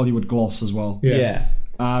given that Hollywood gloss as well. Yeah.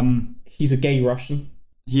 He's a gay Russian.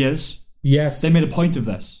 He is. Yes. They made a point of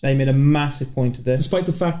this. They made a massive point of this. Despite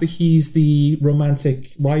the fact that he's the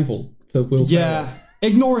romantic rival to Will Ferrell. Yeah.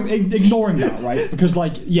 Ignoring that, right? Because,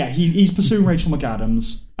 like, yeah, he's pursuing Rachel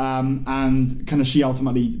McAdams, and kind of she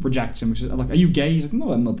ultimately rejects him, which is like, are you gay? He's like,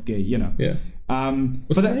 no, I'm not gay, you know. Yeah.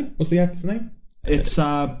 What's his name? What's the actor's name? It's,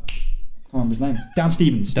 I can't remember his name. Dan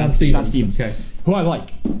Stevens. Dan Stevens. Okay. Who I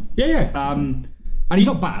like. Yeah. And he's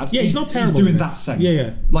not bad. Yeah, he's not terrible. He's doing in that this. thing.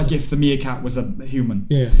 Yeah. Like if the meerkat was a human.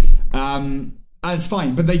 Yeah. And it's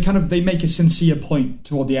fine, but they make a sincere point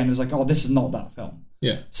toward the end. It's like, oh, this is not that film.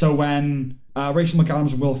 Yeah. So when Rachel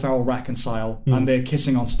McAdams and Will Ferrell reconcile and they're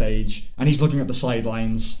kissing on stage, and he's looking at the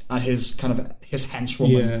sidelines, and his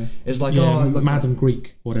henchwoman is like, oh, look, Madam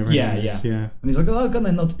Greek, whatever. Yeah, it is. yeah. Yeah. And he's like, oh, can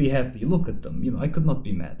I not be happy? Look at them. You know, I could not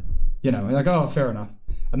be mad. You know, and like, oh, fair enough.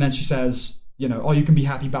 And then she says, you know, oh, you can be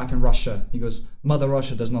happy back in Russia. He goes, Mother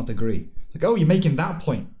Russia does not agree. Like, oh, you're making that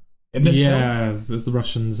point in this film? Yeah, the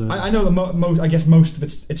Russians. I know that I guess most of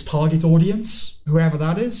its target audience, whoever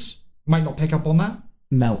that is, might not pick up on that.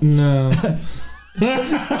 Melts. No.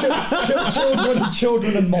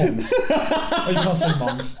 Children and moms. Oh, you can't say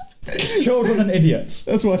moms. Children and idiots.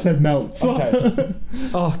 That's why I said melts. Okay.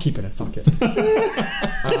 Oh, keeping it. Fuck it.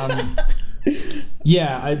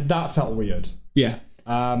 That felt weird. Yeah.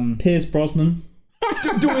 Pierce Brosnan.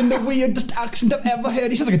 Doing the weirdest accent I've ever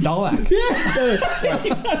heard. He sounds like a Dalek.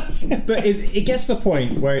 But it gets to the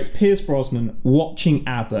point where it's Pierce Brosnan watching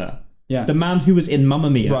ABBA. Yeah. The man who was in Mamma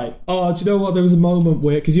Mia. Right. Oh, do you know what? There was a moment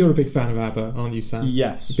where, because you're a big fan of ABBA, aren't you, Sam?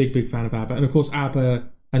 Yes. Big fan of ABBA. And of course, ABBA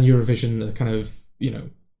and Eurovision are kind of, they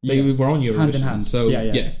were on Eurovision. Hand in hand. So,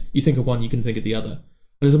 yeah, you think of one, you can think of the other. And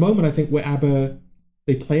there's a moment, I think, where ABBA,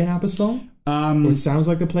 they play an ABBA song. Or it sounds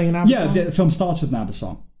like they're playing an ABBA song. Yeah, the film starts with an ABBA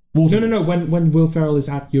song. No. When Will Ferrell is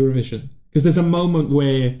at Eurovision. Because there's a moment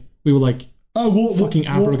where we were like, fucking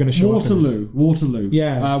ABBA are going to show up in this. Waterloo.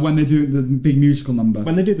 Yeah. When they do the big musical number.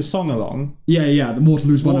 When they do the song along. Yeah. The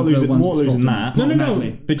Waterloo's one of the ones. Waterloo's in that.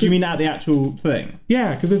 No. But do you mean at the actual thing?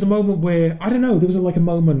 Yeah, because there's a moment where, I don't know, there was a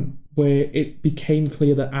moment where it became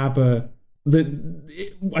clear that ABBA...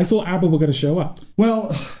 I thought ABBA were going to show up.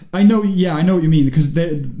 Well, I know what you mean, because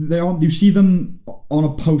they're on. You see them on a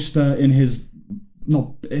poster in his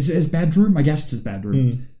bedroom. I guess it's his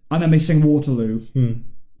bedroom, and then they sing Waterloo.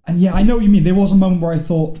 And yeah, I know what you mean. There was a moment where I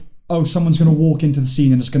thought, oh, someone's going to walk into the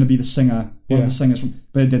scene and it's going to be the singer, one of the singers,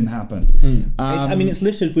 but it didn't happen. It's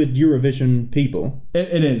littered with Eurovision people.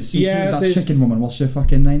 It is. Yeah, that chicken woman. What's her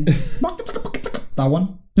fucking name? That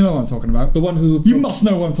one. You know what I'm talking about. The one who... You must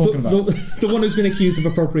know what I'm talking about. The one who's been accused of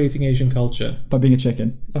appropriating Asian culture. By being a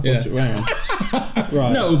chicken. Yeah.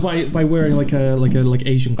 Right. No, by wearing like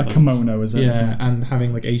Asian clothes. A kimono, is it? Yeah, and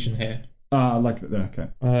having like Asian hair. Okay.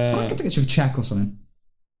 I think it should check or something.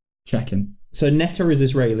 Checking. So Netta is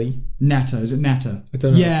Israeli. Netta, is it Netta? I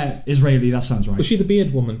don't know. Yeah, Israeli, that sounds right. Was she the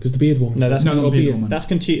beard woman? Because the beard woman... No, that's not the beard woman. That's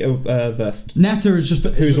Conchita Wurst. Netta is just...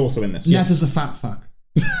 Who's also in this. Netta's the fat fuck.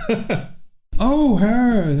 Oh,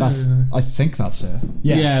 her. I think that's her.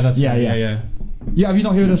 Yeah, that's her. Yeah. Yeah, have you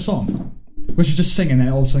not heard her song? Where she's just singing and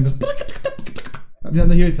it all of a sudden goes... Have you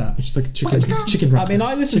ever heard that? It's just like a chicken rap. I mean,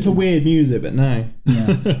 I listen to weird music, but no.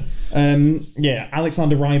 Yeah.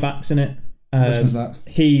 Alexander Rybak's in it. Which was that?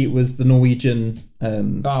 He was the Norwegian.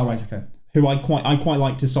 Right, okay. Who I quite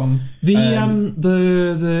liked his song.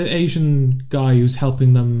 The Asian guy who's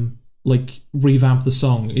helping them like revamp the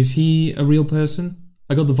song. Is he a real person?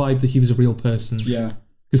 I got the vibe that he was a real person. Yeah.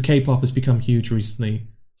 Because K-pop has become huge recently.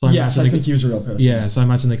 So Yes, I think he was a real person. Yeah, so I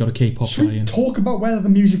imagine they got a K-pop Should guy we in. talk about whether the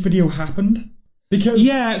music video happened? Because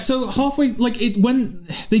Yeah, so halfway, like when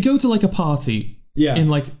they go to like a party yeah, in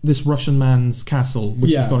like this Russian man's castle,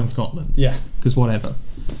 which Yeah. he's got in Scotland. yeah, Because whatever.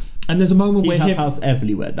 And there's a moment where him... house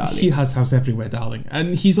everywhere, darling. He has house everywhere, darling.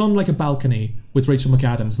 And he's on like a balcony with Rachel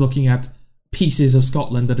McAdams looking at pieces of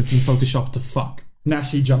Scotland that have been photoshopped to fuck.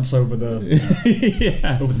 Nessie jumps over the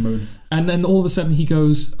Yeah. over the moon. And then all of a sudden he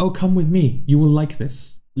goes, "Oh, come with me. You will like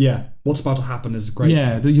this." Yeah, what's about to happen is great.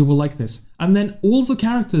 Yeah, that you will like this. And then all the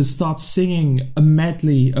characters start singing a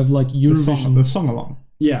medley of like Eurovision. The song along.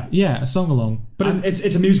 yeah. Yeah, a song along. But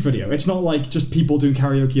it's a music video. It's not like just people doing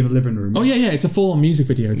karaoke in the living room. Oh yeah, yeah, it's a full-on music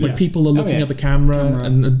video. It's Yeah. like people are looking yeah. at the camera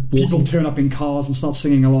and people walking. turn up in cars and start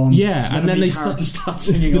singing along. Yeah, and then the they lead start characters start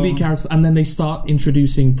singing the along. lead characters, and then they start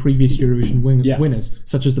introducing previous Eurovision Yeah. winners,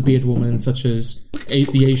 such as the Beard Woman, such as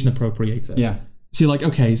the Asian Appropriator. Yeah, So you're like,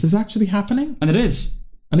 okay, is this actually happening? and it is.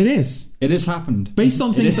 And it is. It has happened. Based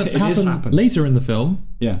on things It that has happen happened. later in the film,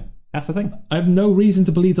 Yeah. That's the thing. I have no reason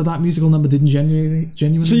to believe that musical number didn't genuinely So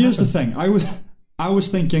here's the happen. thing. I was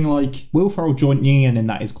thinking like Will Ferrell joining in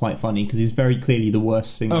that is quite funny because he's very clearly the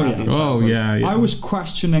worst singer. Oh, out yeah. of the entire Oh group. yeah. I was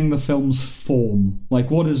questioning the film's form. Like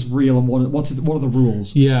what is real and what are the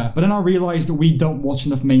rules? Yeah. But then I realised that we don't watch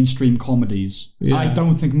enough mainstream comedies. Yeah. I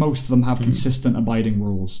don't think most of them have consistent abiding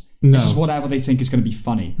rules. No. It's just whatever they think is going to be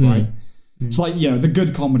funny, right? It's like, the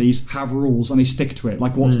good comedies have rules and they stick to it.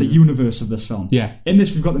 Like, what's the universe of this film? Yeah. In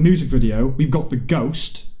this, we've got the music video, we've got the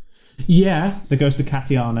ghost. Yeah. The Ghost of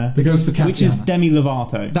Katiana. The Ghost of Katiana. Which is Demi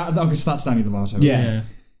Lovato. Okay, so that's Demi Lovato. Yeah. Yeah.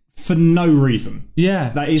 For no reason. Yeah.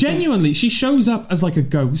 That is Genuinely, she shows up as like a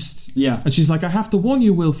ghost. Yeah. And she's like, I have to warn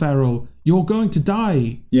you, Will Ferrell, you're going to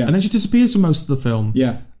die. Yeah. And then she disappears for most of the film. Yeah.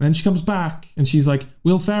 And then she comes back and she's like,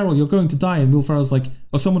 Will Ferrell, you're going to die. And Will Ferrell's like,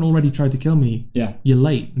 oh, someone already tried to kill me. Yeah. You're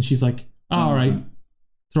late. And she's like, oh, all right.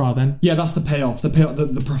 Try then. Yeah, that's the payoff.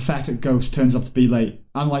 The prophetic ghost turns up to be late.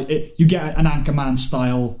 And like, you get an Anchorman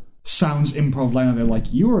style sounds improv line, and they're like,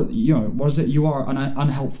 what is it? You are an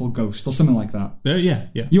unhelpful ghost, or something like that. Yeah.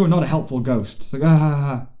 You are not a helpful ghost. It's like,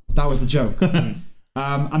 that was the joke.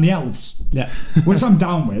 And the elves, Yeah. which I'm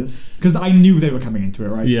down with, because I knew they were coming into it,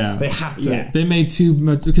 right? Yeah. They had to. Yeah. They made too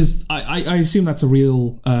much, because I assume that's a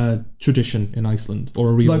real tradition in Iceland, or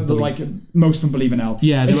a real belief. Like most of them believe in elves.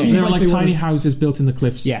 Yeah, It there seems are like they tiny would've- houses built in the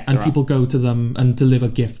cliffs, Yeah, and there people go to them and deliver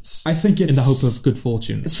gifts I think it's in the hope of good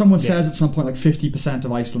fortune. Someone says at some point like 50%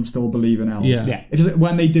 of Iceland still believe in elves. Yeah. Yeah. If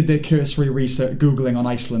when they did their cursory research, Googling on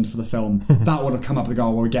Iceland for the film, that would have come up and go,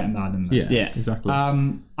 well, we're getting that in there. Yeah, Yeah. exactly.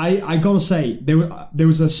 I gotta say, there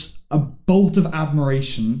was a bolt of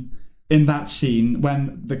admiration in that scene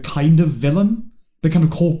when the kind of villain, the kind of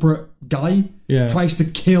corporate guy, Yeah. tries to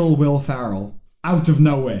kill Will Ferrell out of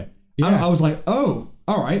nowhere. Yeah. And I was like, oh,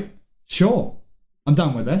 all right, sure, I'm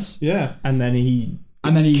done with this. yeah. And then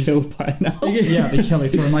he's killed by an elf. Yeah, they kill him,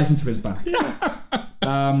 throw a knife into his back.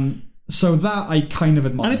 So that I kind of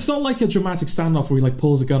admire. And it's not like a dramatic standoff where he like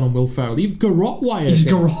pulls a gun on Will Ferrell. You've garrote wired He's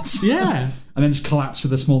him. garrotes. Yeah, And then just collapsed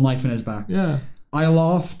with a small knife in his back. yeah. I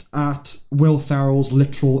laughed at Will Ferrell's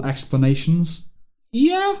literal explanations.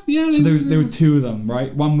 Yeah. So there were two of them,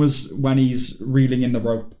 right? One was when he's reeling in the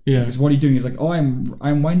rope. Yeah. Because what are you doing? He's like, oh,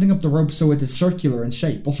 I'm winding up the rope so it is circular in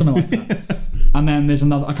shape, or something like that. And then there's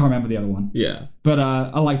another, I can't remember the other one. Yeah. But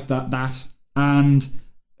I liked that. And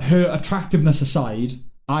her attractiveness aside,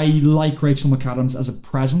 I like Rachel McAdams as a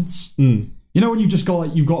presence. You know when you just got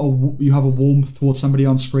like you have a warmth towards somebody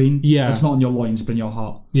on screen. Yeah. It's not in your loins, but in your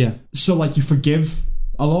heart. Yeah. So like you forgive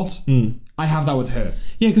a lot. I have that with her.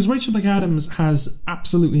 Yeah, because Rachel McAdams has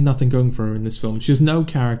absolutely nothing going for her in this film. She has no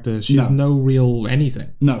character. She has no real anything.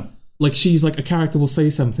 No. Like, she's like, a character will say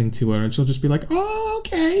something to her and she'll just be like, oh,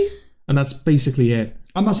 okay. And that's basically it.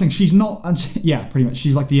 I'm not saying she's not. Yeah, pretty much.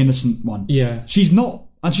 She's like the innocent one. Yeah. She's not,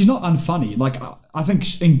 and she's not unfunny. Like I think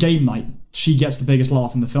in Game Night she gets the biggest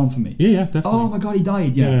laugh in the film for me. Yeah, definitely. Oh my god, he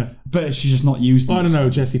died. Yeah. Yeah. But she's just not used. in I don't this. know,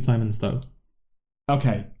 Jesse Plemons, though.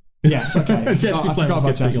 Okay. Yes. Okay. Jesse I forgot Plemons about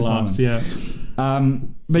gets big Jesse laughs, Plemons. yeah.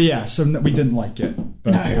 But yeah, so we didn't like it.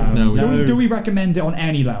 But, No. Do we recommend it on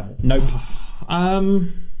any level? Nope.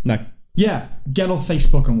 Um, No. Yeah, get off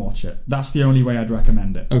Facebook and watch it. That's the only way I'd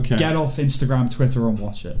recommend it. Okay. Get off Instagram, Twitter, and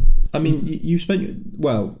watch it. I mean, you spent...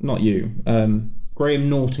 Well, not you. Graham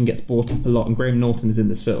Norton gets brought up a lot, and Graham Norton is in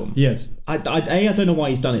this film. Yes. I don't know why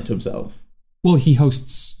he's done it to himself. well, he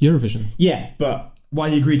hosts Eurovision. Yeah, but... Why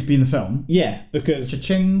he agreed to be in the film? Yeah, because...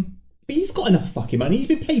 Cha-ching. But he's got enough fucking money. He's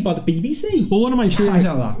been paid by the BBC. Well, one of my theories... I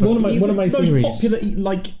know that. But One of my He's the theories... most popular,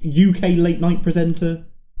 like, UK late-night presenter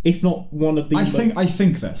if not one of the. I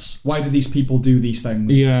think this. Why do these people do these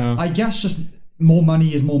things? Yeah. I guess just more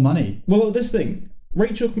money is more money. Well, this thing,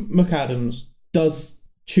 Rachel McAdams does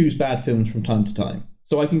choose bad films from time to time,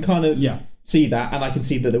 so I can kind of see that, and I can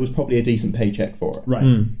see that there was probably a decent paycheck for it.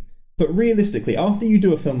 Right. But realistically, after you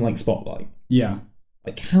do a film like Spotlight,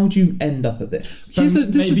 like, how do you end up at this?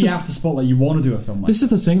 Maybe after Spotlight, you want to do a film like this. Is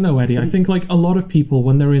the thing, though, Eddie. I think, like, a lot of people,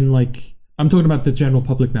 when they're in, like... I'm talking about the general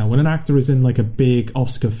public now. When an actor is in, like, a big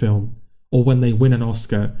Oscar film, or when they win an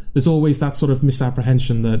Oscar, there's always that sort of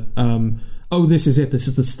misapprehension that, this is it. This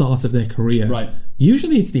is the start of their career. Right.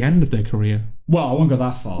 Usually it's the end of their career. Well, I won't go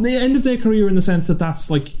that far. The end of their career in the sense that that's,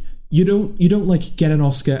 like... You don't like, get an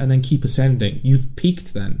Oscar and then keep ascending. You've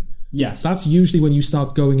peaked then. Yes. That's usually when you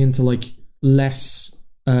start going into, like, less...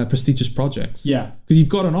 prestigious projects. Yeah. Because you've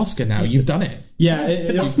got an Oscar now. You've done it. Yeah.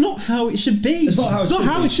 But that's not how it should be. It's not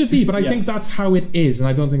how it should be, but I think that's how it is, and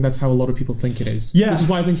I don't think that's how a lot of people think it is. Yeah. Which is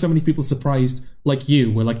why I think so many people are surprised, like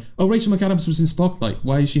you, were like, oh, Rachel McAdams was in Spotlight.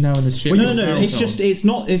 Why is she now in this shit? Well, no. It's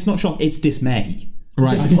not shock. It's dismay.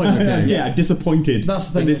 Right. Okay. Yeah, disappointed. That's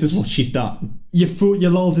the thing. This is what she's done. You're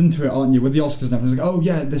lulled into it, aren't you? With the Oscars and everything. It's like, oh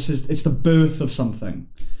yeah, it's the birth of something.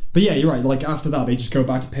 But yeah, you're right. Like, after that, they just go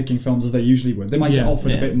back to picking films as they usually would. They might get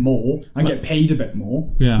offered a bit more and get paid a bit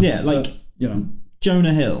more. Yeah. Yeah, like,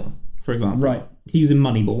 Jonah Hill, for example. Right. He was in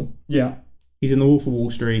Moneyball. Yeah. He's in The Wolf of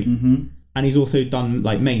Wall Street. Mm-hmm. And he's also done,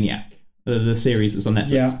 like, Maniac, the series that's on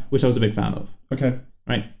Netflix, which I was a big fan of. Okay.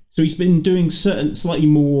 Right. So he's been doing certain, slightly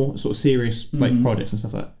more sort of serious, like, projects and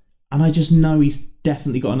stuff like that. And I just know he's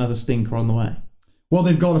definitely got another stinker on the way. Well,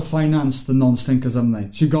 they've got to finance the non-stinkers, haven't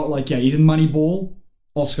they? So you've got, like, he's in Moneyball,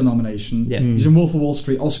 Oscar nomination. Yeah. He's in Wolf of Wall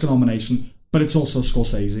Street, Oscar nomination, but it's also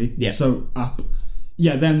Scorsese. Yeah. So up.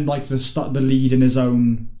 Yeah, then like the lead in his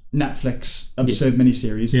own Netflix absurd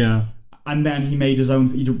miniseries. Yeah. And then he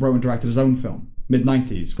wrote and directed his own film,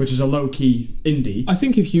 mid-90s, which is a low-key indie. I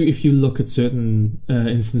think if you look at certain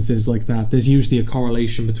instances like that, there's usually a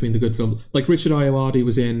correlation between the good film. Like Richard Ayoade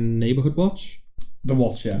was in Neighborhood Watch. The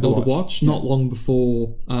Watch, yeah. The Watch, not long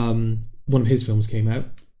before one of his films came out.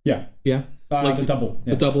 Yeah. Yeah. Like The Double.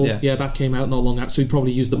 Yeah. The Double, yeah, that came out not long after. So he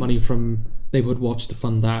probably used the money from Neighborhood Watch to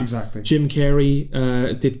fund that. Exactly. Jim Carrey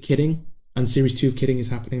did Kidding, and Series 2 of Kidding is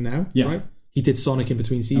happening now, right? He did Sonic in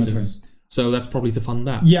between seasons. So that's probably to fund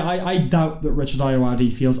that. Yeah, I doubt that Richard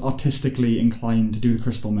Ayoade feels artistically inclined to do The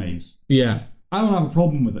Crystal Maze. Yeah. I don't have a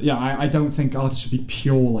problem with it. Yeah, I don't think artists should be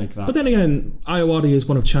pure like that. But then again, Ayoade is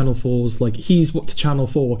one of Channel 4's, like, he's what to Channel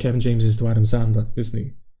 4 what Kevin James is to Adam Sandler, isn't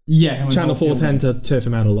he? Yeah, Channel 4 tend to turf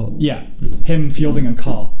him out a lot. Yeah, him, Fielding, and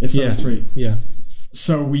Carr. It's those three. Yeah.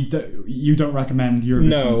 So you don't recommend Eurovision?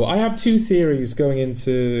 No, I have two theories going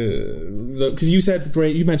into because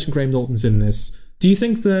you mentioned Graham Norton's in this. Do you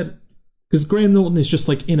think that because Graham Norton is just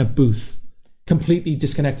like in a booth, completely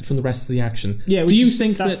disconnected from the rest of the action? Yeah. Do you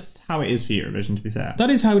think that's how it is for Eurovision? To be fair, that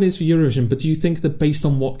is how it is for Eurovision. But do you think that based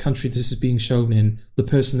on what country this is being shown in, the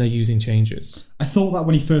person they're using changes? I thought that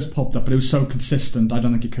when he first popped up, but it was so consistent. I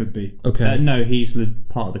don't think it could be. Okay. No, he's the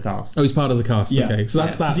part of the cast. Oh, he's part of the cast. Yeah. Okay, so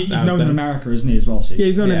that's that. He's known in America, isn't he? As well. See? Yeah,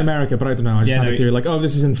 he's known in America, but I don't know. I just had a theory like, oh,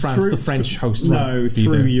 this is in France. The French host. No,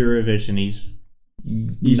 through Eurovision, he's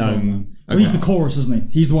known. Well, he's the chorus, isn't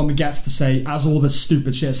he? He's the one that gets to say, as all this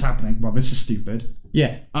stupid shit is happening, well, this is stupid.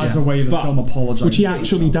 Yeah. As a way the film apologises. Which he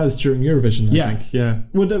actually does during Eurovision, I think. Yeah.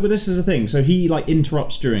 Well, this is the thing. So he like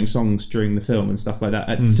interrupts during songs during the film and stuff like that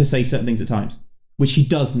to say certain things at times, which he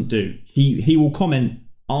doesn't do. He will comment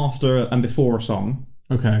after and before a song.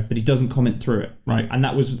 Okay. But he doesn't comment through it. Right. And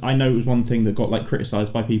I know it was one thing that got like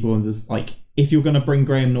criticised by people, and just like, if you're going to bring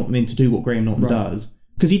Graham Norton in to do what Graham Norton does,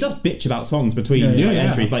 because he does bitch about songs between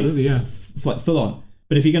entries, like full on.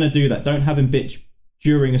 But if you're going to do that, don't have him bitch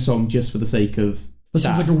during a song just for the sake of that.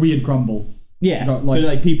 Seems like a weird grumble. Yeah,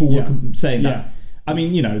 like people were saying that. Yeah. I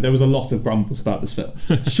mean, there was a lot of grumbles about this film.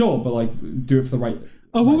 Sure, but like, do it for the right.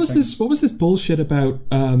 Oh, what was this? What was this bullshit about?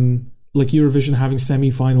 Like Eurovision having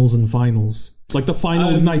semi-finals and finals. Like the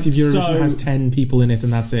final night of Eurovision has 10 people in it,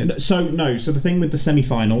 and that's it. So the thing with the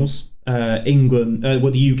semi-finals, England,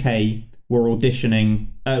 the UK were auditioning.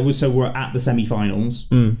 So we're at the semi-finals.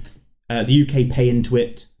 The UK pay into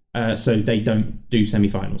it, so they don't do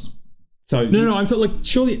semi-finals. So no, I'm talking like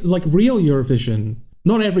surely like real Eurovision.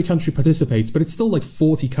 Not every country participates, but it's still like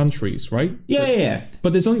 40 countries, right? Yeah.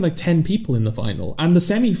 But there's only like 10 people in the final, and the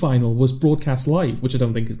semi-final was broadcast live, which I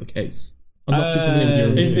don't think is the case. I'm not too familiar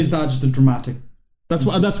with Eurovision. Is that just a dramatic? That's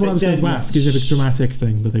what I was going to ask. Is it a dramatic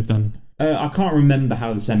thing that they've done? I can't remember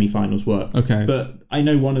how the semi-finals work. Okay, but I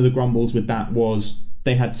know one of the grumbles with that was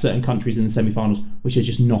they had certain countries in the semi-finals which are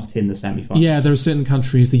just not in the semi-finals. Yeah, there are certain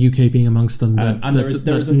countries, the UK being amongst them,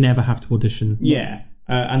 that never have to audition. Yeah,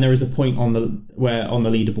 And there is a point on the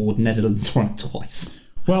leaderboard, Netherlands won it twice.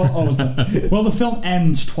 Well, the film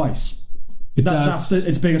ends twice. That's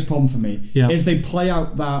its biggest problem for me. Yeah. Is they play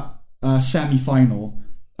out that semi-final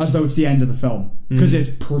as though it's the end of the film because it's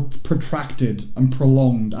protracted and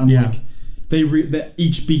prolonged, and like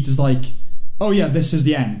each beat is like, oh yeah, this is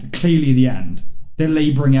the end. Clearly the end. They're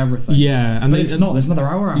labouring everything. Yeah, but it's not. There's another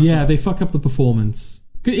hour after. Yeah, they fuck up the performance.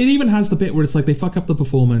 It even has the bit where it's like they fuck up the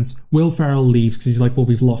performance. Will Ferrell leaves because he's like, well,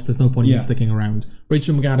 we've lost. There's no point in sticking around.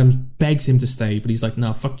 Rachel McAdams begs him to stay, but he's like,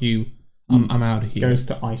 no, fuck you. I'm out of here. Goes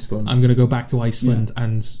to Iceland. I'm going to go back to Iceland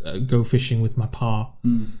and go fishing with my pa,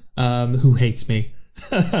 who hates me.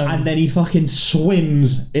 And then he fucking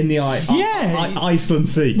swims in the Iceland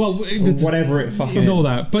Sea. Well, whatever it fucking all is.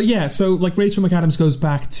 that. But yeah, so like Rachel McAdams goes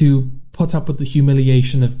back to put up with the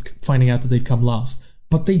humiliation of finding out that they've come last,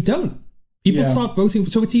 but they don't. People start voting.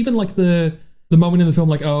 So it's even like the moment in the film,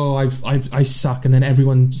 like, oh, I suck, and then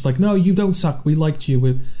everyone's just like, no, you don't suck. We liked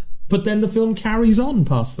you. But then the film carries on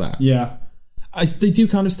past that. Yeah, they do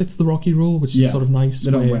kind of stick to the Rocky rule, which is sort of nice.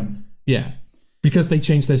 They don't win. Yeah. Because they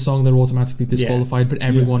changed their song, they're automatically disqualified, but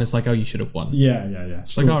everyone is like, oh, you should have won. Yeah.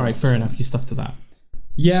 It's like, all right, fair enough, you stuck to that.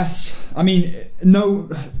 Yes. I mean,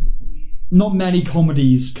 not many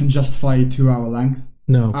comedies can justify a 2-hour length.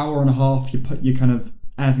 No. Hour and a half, you kind of,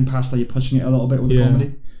 anything past that, you're pushing it a little bit with the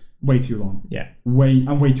comedy. Way too long. Yeah.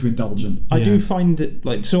 Way too indulgent. I do find it,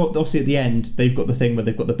 like, so obviously at the end, they've got the thing where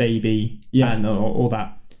they've got the baby and all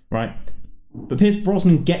that, right? But Pierce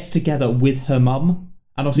Brosnan gets together with her mum.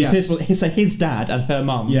 And obviously, his dad and her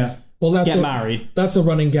mum get married. That's a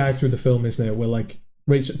running gag through the film, isn't it? Where like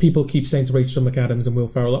people keep saying to Rachel McAdams and Will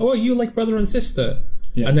Ferrell, "Oh, are you like brother and sister?"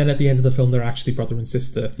 Yeah. And then at the end of the film, they're actually brother and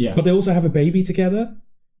sister. Yeah. But they also have a baby together.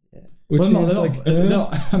 Yeah. Which is like,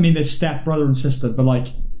 I mean, they're step brother and sister, but like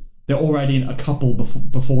they're already in a couple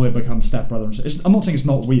before they become step brother and sister. I'm not saying it's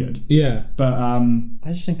not weird. Yeah. But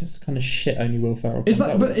I just think it's the kind of shit only Will Ferrell. Is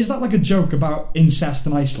that like a joke about incest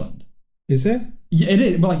in Iceland? Is it? Yeah, it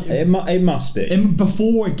is, but like it must be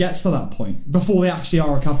before it gets to that point, before they actually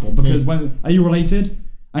are a couple. Because when are you related?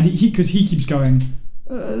 And he keeps going,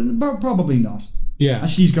 probably not. Yeah, and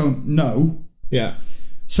she's going, no. Yeah.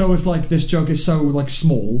 So it's like this joke is so like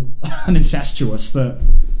small and incestuous that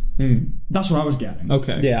that's what I was getting.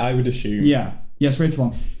 Okay. Yeah, I would assume. Yeah. Yes, right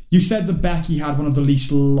along. You said that Becky had one of the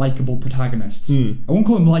least likable protagonists. I won't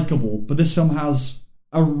call him likable, but this film has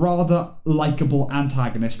a rather likable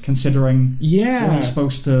antagonist, considering what he's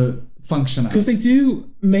supposed to function as. Because they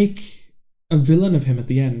do make a villain of him at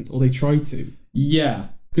the end, or they try to. Yeah.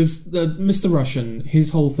 Because Mr. Russian,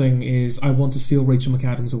 his whole thing is, I want to steal Rachel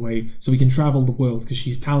McAdams away so we can travel the world because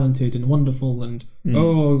she's talented and wonderful and,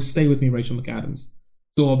 stay with me, Rachel McAdams.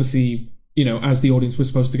 So obviously, as the audience, we're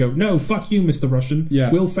supposed to go, no, fuck you, Mr. Russian.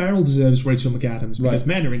 Yeah. Will Ferrell deserves Rachel McAdams because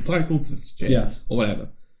men are entitled to shit. Or whatever.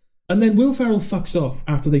 And then Will Ferrell fucks off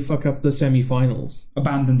after they fuck up the semi-finals.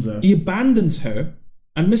 Abandons her. He abandons her,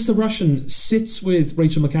 and Mr. Russian sits with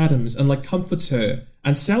Rachel McAdams and like comforts her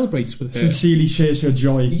and celebrates with her. Sincerely shares her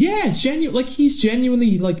joy. Yeah, he's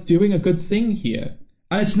genuinely like doing a good thing here.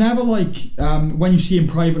 And it's never like when you see him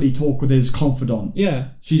privately talk with his confidant. Yeah.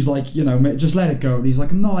 She's like, just let it go. And he's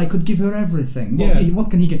like, no, I could give her everything. What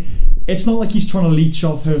can he get? It's not like he's trying to leech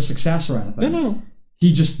off her success or anything. No.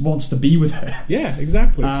 He just wants to be with her. Yeah,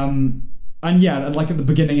 exactly. And like at the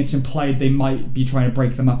beginning, it's implied they might be trying to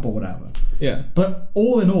break them up or whatever. Yeah. But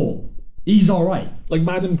all in all, he's all right. Like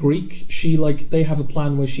Madame Greek, they have a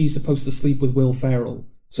plan where she's supposed to sleep with Will Ferrell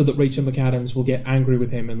so that Rachel McAdams will get angry with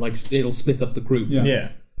him and like it'll split up the group. Yeah.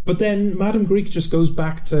 But then Madame Greek just goes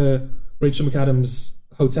back to Rachel McAdams'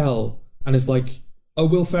 hotel and is like, oh,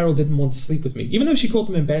 Will Ferrell didn't want to sleep with me. Even though she caught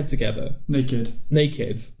them in bed together. Naked.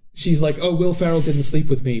 She's like, oh, Will Ferrell didn't sleep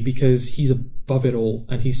with me because he's above it all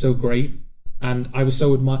and he's so great. And I was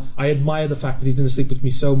I admire the fact that he didn't sleep with me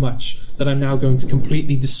so much that I'm now going to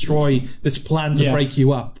completely destroy this plan to break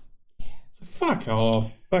you up. So fuck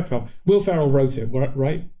off. Will Ferrell wrote it,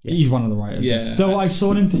 right? Yeah. He's one of the writers. Yeah. Though I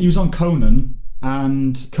saw he was on Conan,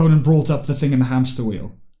 and Conan brought up the thing in the hamster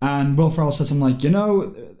wheel. And Will Ferrell said something like,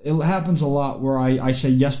 it happens a lot where I say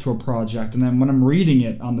yes to a project, and then when I'm reading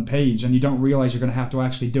it on the page and you don't realise you're going to have to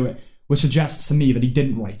actually do it, which suggests to me that he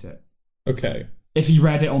didn't write it. Okay. If he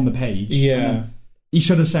read it on the page. Yeah. He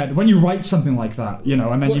should have said, when you write something like that,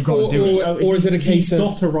 and then you've got to do it. Or is it a case of... He's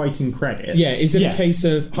got a writing credit. Yeah, is it a case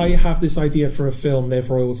of, I have this idea for a film,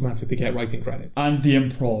 therefore I automatically get writing credits? And the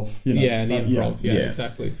improv, Yeah, the improv, yeah,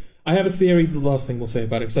 exactly. I have a theory, the last thing we'll say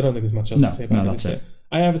about it, because I don't think there's much else to say about it. That's it.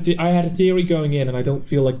 I had a theory going in, and I don't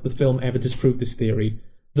feel like the film ever disproved this theory,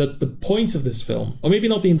 that the point of this film, or maybe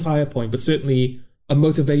not the entire point, but certainly a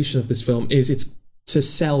motivation of this film, is it's to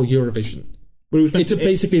sell Eurovision. Well, It's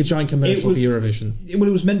basically a giant commercial for Eurovision. It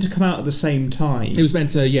was meant to come out at the same time. It was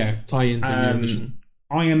meant to, tie into Eurovision.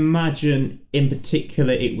 I imagine, in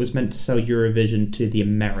particular, it was meant to sell Eurovision to the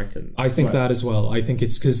Americans. I think that as well. I think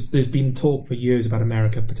it's because there's been talk for years about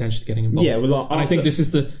America potentially getting involved. Yeah, well, and I think this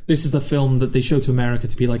is the film that they show to America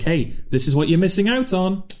to be like, hey, this is what you're missing out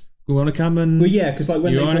on. We want to come and... Well, yeah, because like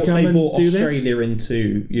when they brought Australia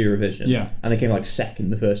into Eurovision, and they came like second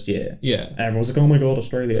the first year. Yeah. And everyone was like, oh my god,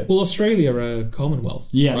 Australia. Well, Australia are a Commonwealth.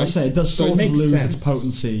 Yeah, right? let's say it does So sort it of makes lose sense. its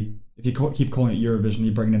potency if you keep calling it Eurovision,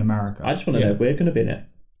 you bring in America. I just want to know, we're going to be in it.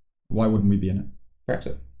 Why wouldn't we be in it?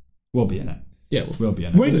 Brexit. We'll be in it. Yeah, We'll be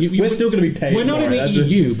in it. We're still going to be paying. We're not in the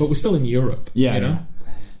EU, but we're still in Europe. Yeah, you know?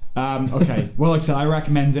 Okay. Well, like I said, I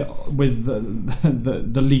recommend it with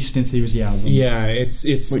the least enthusiasm. Yeah, it's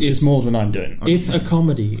which is more than I'm doing. Okay. It's a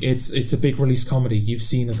comedy. It's a big release comedy. You've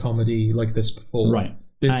seen a comedy like this before, right?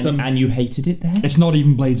 And you hated it there. It's not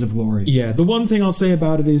even Blades of Glory. Yeah, the one thing I'll say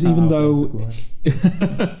about it is even though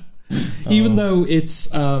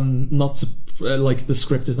it's not like the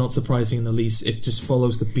script is not surprising in the least, it just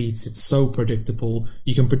follows the beats. It's so predictable.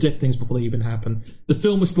 You can predict things before they even happen. The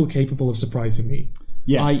film is still capable of surprising me.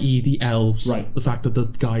 Yeah. I.e. the elves, right. The fact that the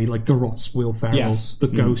guy like Garot's Will Ferrell, yes. the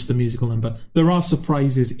ghost, the musical number. There are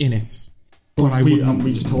surprises in it. But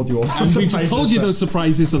we just told you all. And we just told you those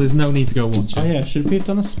surprises, so there's no need to go watch it. Oh yeah, should we have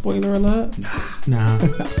done a spoiler alert? Nah.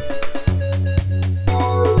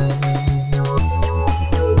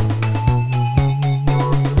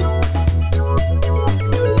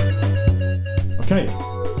 Okay.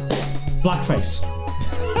 Blackface.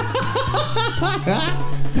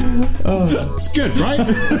 It's good, right?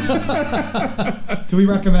 Do we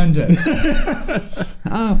recommend it?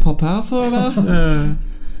 Pop out for that.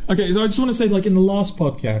 Okay, so I just want to say, like, in the last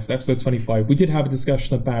podcast, episode 25, we did have a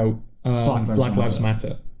discussion about Black Lives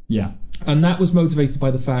Matter. Yeah. And that was motivated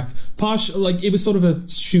by the fact, it was sort of a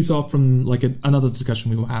shoot off from, like, another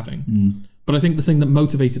discussion we were having. But I think the thing that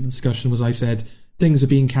motivated the discussion was I said, things are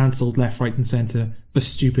being cancelled left, right, and centre for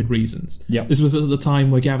stupid reasons. Yep. This was at the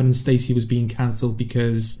time where Gavin and Stacey was being cancelled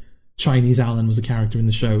because Chinese Alan was a character in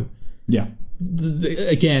the show. Yeah.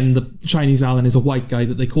 Again, the Chinese Alan is a white guy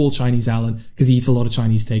that they call Chinese Alan because he eats a lot of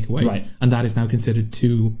Chinese takeaway. Right. And that is now considered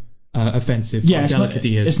too offensive. Yeah,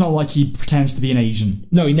 it's not like he pretends to be an Asian.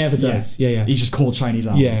 No, he never does. Yeah. He's just called Chinese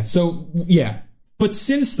Alan. Yeah, so, yeah. But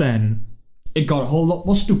since then... it got a whole lot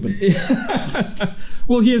more stupid.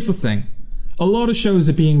 Well, here's the thing. A lot of shows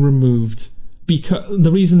are being removed because...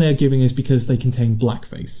 the reason they're giving is because they contain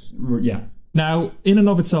blackface. Yeah. Now, in and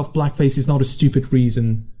of itself, blackface is not a stupid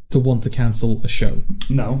reason to want to cancel a show.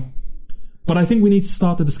 No. But I think we need to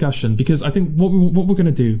start the discussion because I think what we're going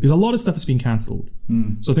to do is a lot of stuff has been cancelled.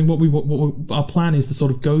 So I think what our plan is to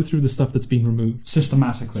sort of go through the stuff that's been removed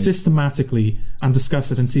systematically and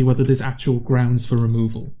discuss it and see whether there's actual grounds for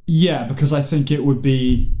removal. Yeah, because I think it would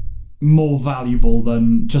be more valuable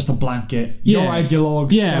than just a blanket. Your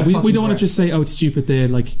ideologues. Yeah, we don't want to just say, oh, it's stupid. They're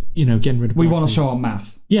like, getting rid of. We want to show our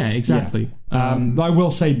math. Yeah, exactly. Yeah. I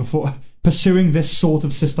will say before pursuing this sort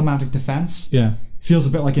of systematic defense. Yeah. Feels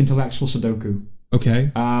a bit like intellectual Sudoku.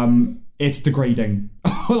 Okay. It's degrading.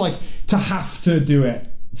 Like, to have to do it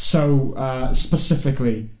so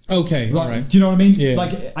specifically. Okay, like, all right. Do you know what I mean? Yeah.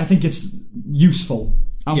 Like, I think it's useful,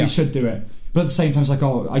 and we should do it. But at the same time, it's like,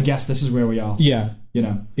 I guess this is where we are. Yeah.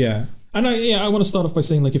 Yeah. And I want to start off by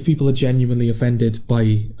saying, like, if people are genuinely offended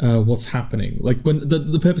by what's happening, like, when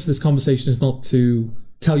the purpose of this conversation is not to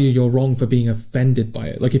tell you you're wrong for being offended by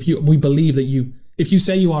it. Like, if you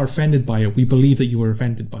say you are offended by it, we believe that you were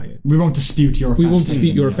offended by it. We won't dispute your offense. We won't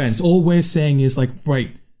dispute your offense. All we're saying is, like,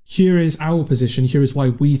 right, here is our position. Here is why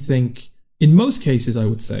we think, in most cases, I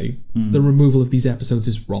would say, the removal of these episodes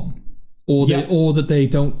is wrong. Or that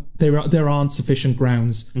there aren't sufficient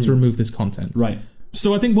grounds to remove this content. Right.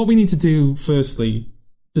 So I think what we need to do, firstly,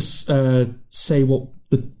 just say what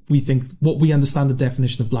we understand the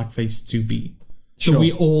definition of blackface to be. So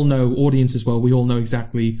we all know, audience as well, we all know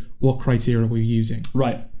exactly what criteria we're using.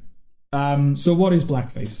 Right. So what is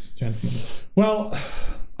blackface, gentlemen? Well,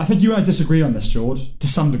 I think you and I disagree on this, George, to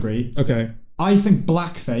some degree. Okay. I think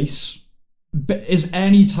blackface is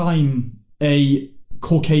any time a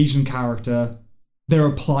Caucasian character, they're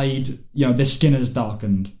applied, their skin is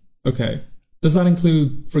darkened. Okay. Does that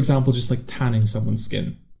include, for example, just like tanning someone's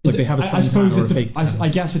skin? Like they have a suntan or a fake tan? I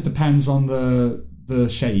guess it depends on the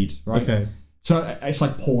shade, right? Okay. So it's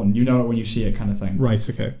like porn, you know it when you see it kind of thing. Right,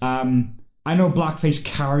 okay. I know blackface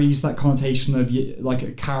carries that connotation of like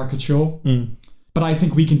a caricature, but I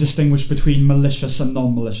think we can distinguish between malicious and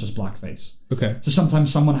non-malicious blackface. Okay. So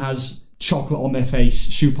sometimes someone has chocolate on their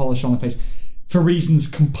face, shoe polish on their face, for reasons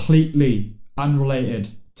completely unrelated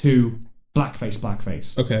to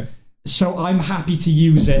blackface. Okay. So I'm happy to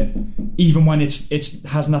use it even when it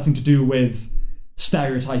has nothing to do with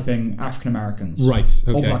stereotyping African Americans. Right,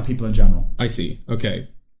 okay. Or black people in general. I see. Okay.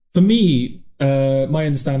 For me, my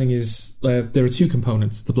understanding is there are two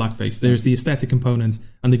components to blackface. There's the aesthetic component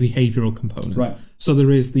and the behavioral component. Right. So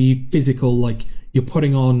there is the physical, like you're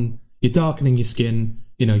darkening your skin,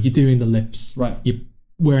 you're doing the lips. Right. You're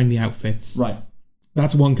wearing the outfits. Right.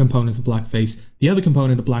 That's one component of blackface. The other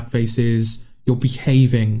component of blackface is you're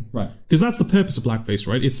behaving. Right. Because that's the purpose of blackface,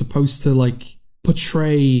 right? It's supposed to like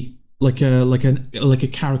portray like a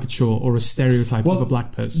caricature or a stereotype of a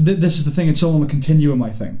black person. This is the thing. It's all on a continuum, I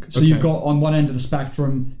think. So Okay. you've got on one end of the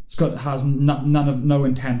spectrum, has no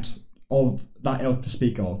intent of that ilk to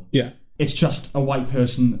speak of. Yeah. It's just a white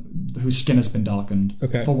person whose skin has been darkened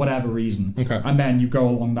for whatever reason. Okay. And then you go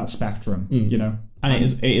along that spectrum, And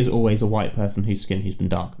it is always a white person whose skin who's been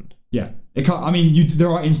darkened. Yeah. There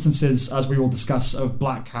are instances, as we will discuss, of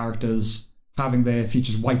black characters having their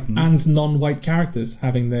features whitened. And non-white characters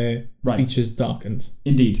having their features darkened.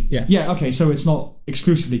 Indeed. Yes. Yeah, okay, so it's not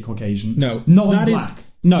exclusively Caucasian. No. Non-black. That is...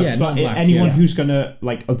 No, Yeah, but non-black, anyone yeah. who's going to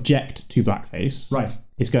object to blackface Right.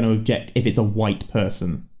 is going to object if it's a white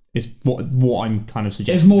person. Is what I'm kind of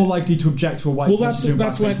suggesting. Is more likely to object to a white person doing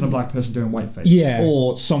that's blackface when- than a black person doing whiteface. Yeah.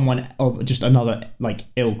 or someone of just another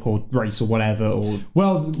ilk or race or whatever. Or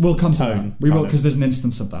Well, we'll come to Tone, that. We will, kind of. because there's an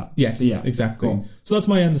instance of that. Yes, But yeah, exactly. go on. So that's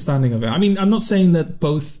my understanding of it. I mean, I'm not saying that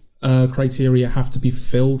both criteria have to be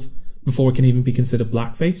fulfilled before it can even be considered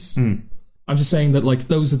blackface. I'm just saying that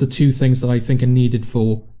those are the two things that I think are needed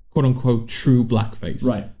for quote unquote true blackface.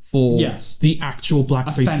 Right. For Yes. the actual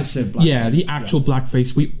blackface. Offensive blackface. Yeah, the actual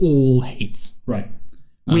blackface we all hate. Right.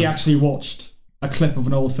 We actually watched a clip of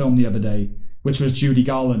an old film the other day, which was Judy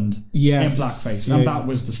Garland Yes. in blackface, Yeah. and that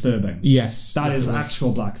was disturbing. Yes. That yes, is it was.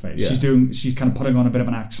 actual blackface. Yeah. She's kind of putting on a bit of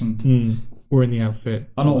an accent, We're in the outfit.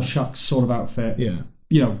 an all shucks sort of outfit. Yeah.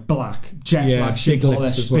 Black, jet Yeah, black, shoe big lips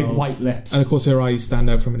polish, as well. big white lips. And of course her eyes stand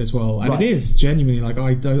out from it as well. And Right. it is genuinely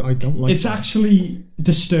I don't like It's that. actually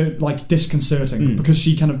disconcerting because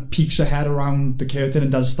she kind of peeks her head around the curtain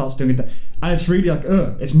and starts doing it, and it's really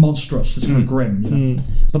it's monstrous. It's kind of grim,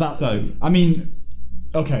 But that, So- I mean,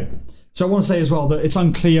 okay. So I want to say as well that it's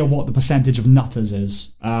unclear what the percentage of nutters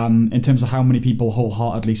is in terms of how many people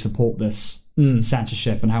wholeheartedly support this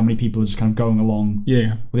censorship and how many people are just kind of going along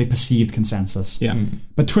Yeah. with a perceived consensus. Yeah.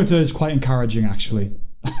 But Twitter is quite encouraging, actually,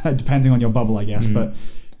 depending on your bubble, I guess. But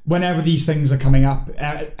whenever these things are coming up,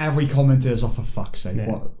 every commenter is, for fuck's sake.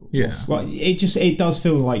 Yeah. Yeah. well, it does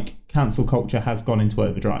feel like cancel culture has gone into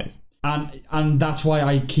overdrive. And that's why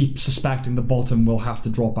I keep suspecting the bottom will have to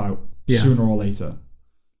drop out Yeah. sooner or later.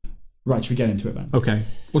 Right, should we get into it then? Okay.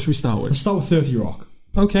 What should we start Let's with? start with 30 Rock.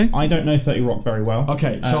 Okay. I don't know 30 Rock very well.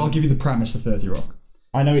 Okay, so I'll give you the premise of 30 Rock.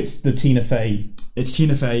 I know it's the Tina Fey. It's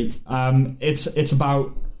Tina Fey. It's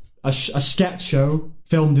about a sketch show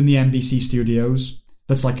filmed in the NBC studios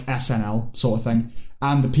that's like SNL sort of thing,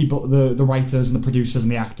 and the people, the writers and the producers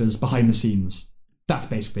and the actors behind the scenes. That's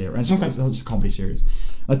basically it. Right? It's a comedy series.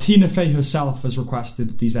 Tina Fey herself has requested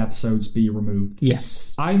that these episodes be removed.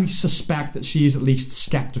 Yes. I suspect that she is at least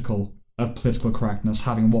skeptical of political correctness,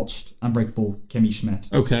 having watched Unbreakable Kimmy Schmidt,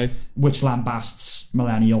 Okay. which lambasts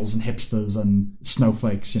millennials and hipsters and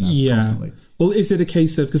snowflakes, Yeah. constantly. Well, is it a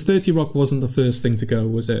case of... Because 30 Rock wasn't the first thing to go,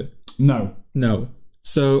 was it? No. No.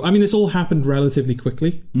 So, I mean, this all happened relatively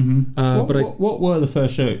quickly. Mm-hmm. What were the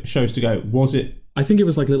first shows to go? Was it... I think it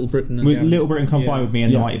was Little Britain. And Guns. Little Britain Come Fly With Me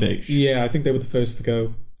and The Mighty Boosh? Yeah, I think they were the first to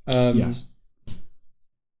go. Yes.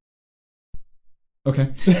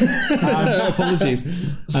 Okay. Apologies.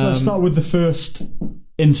 So let's start with the first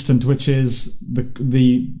instant, which is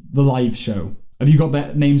the live show. Have you got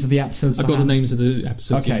the names of the episodes? I've got the names of the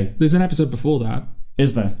episodes. Okay. Yeah. There's an episode before that.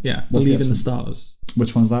 Is there? Yeah. What's Believe the in the episode? Stars.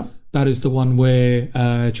 Which one's that? That is the one where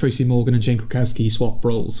Tracy Morgan and Jane Krakowski swap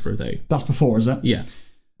roles for a day. That's before, is it? Yeah.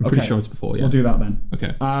 I'm pretty Okay. sure it's before, yeah. We'll do that then.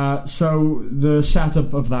 Okay. So the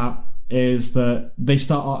setup of that is that they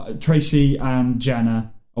start Tracy and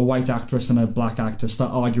Jenna, a white actress and a black actor,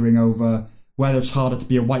 start arguing over whether it's harder to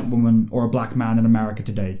be a white woman or a black man in America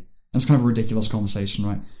today. And it's kind of a ridiculous conversation,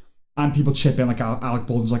 right? And people chip in, like Alec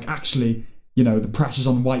Baldwin's like, actually, the pressure's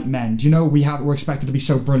on white men. Do you know we're expected to be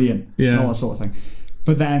so brilliant? Yeah. And all that sort of thing.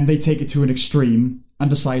 But then they take it to an extreme and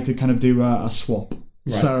decide to kind of do a swap.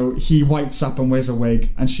 Right. So he whites up and wears a wig,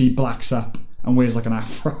 and she blacks up and wears like an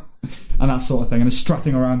afro and that sort of thing, and is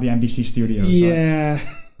strutting around the NBC studios. Right? Yeah.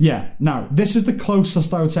 Yeah. Now, this is the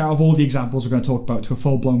closest I would say out of all the examples we're going to talk about to a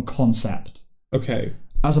full-blown concept, Okay.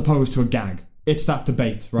 as opposed to a gag. It's that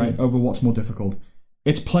debate, right, over what's more difficult.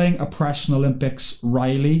 it's playing Oppression Olympics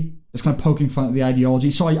Riley. It's kind of poking fun at the ideology.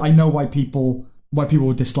 So I know why people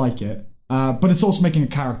would dislike it. But it's also making a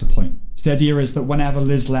character point. So the idea is that whenever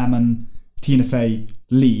Liz Lemon, Tina Fey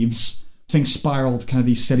leaves, things spiral to kind of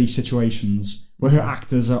these silly situations where her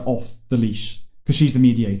actors are off the leash because she's the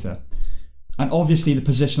mediator. And obviously the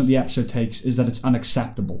position that the episode takes is that it's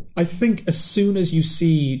unacceptable. I think as soon as you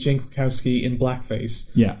see Jane Krakowski in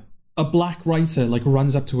blackface, a black writer like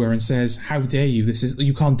runs up to her and says, "How dare you?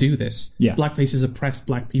 You can't do this. Blackface has oppressed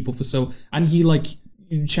black people for so..." And he like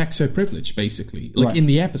checks her privilege basically, like in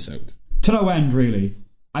the episode. To no end, really.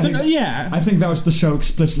 I think that was the show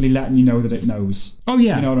explicitly letting you know that it knows. Oh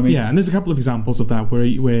yeah, you know what I mean? Yeah, and there's a couple of examples of that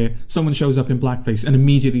where someone shows up in blackface and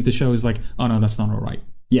immediately the show is like, "Oh no, that's not all right."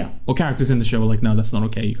 Yeah. Or characters in the show are like, "No, that's not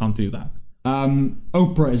okay. You can't do that."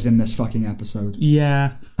 Oprah is in this fucking episode.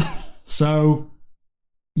 Yeah. So,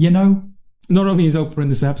 you know, not only is Oprah in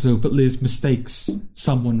this episode, but Liz mistakes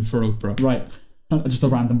someone for Oprah. Right. Just a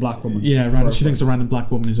random black woman. Yeah, she thinks a random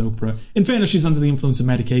black woman is Oprah. In fairness, she's under the influence of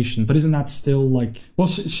medication, but isn't that still like... Well,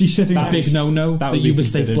 she's sitting that big no-no that you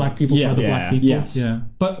mistake black people for other black people? Yes. Yeah.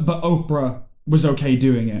 But Oprah was okay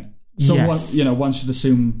doing it. So one should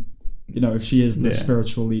assume, if she is the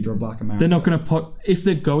spiritual leader of Black America. They're not going to put... If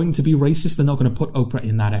they're going to be racist, they're not going to put Oprah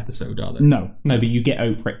in that episode, are they? No, but you get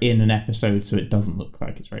Oprah in an episode so it doesn't look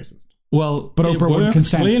like it's racist. Well, but Oprah wouldn't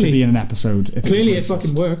consent to be in an episode. Clearly, it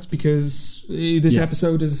fucking worked because this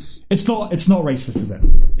episode is. It's not racist, is it?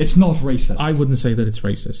 It's not racist. I wouldn't say that it's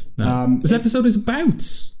racist. No. This episode is about.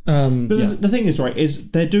 The thing is, right,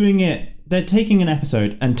 is they're doing it. They're taking an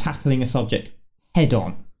episode and tackling a subject head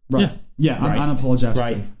on. Right. Yeah. Right. Unapologetically.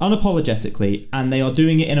 Right. Unapologetically, and they are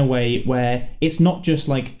doing it in a way where it's not just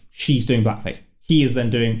like she's doing blackface. He is then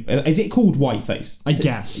doing... Is it called whiteface? I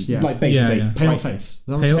guess, yeah. Like, basically... Pale face.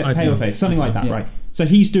 Pale face, something like that, right? So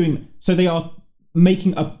he's doing... So they are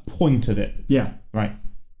making a point of it. Yeah. Right.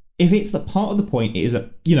 If it's the part of the point, it is a...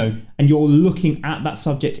 and you're looking at that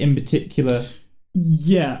subject in particular...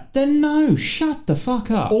 Yeah. Then no, shut the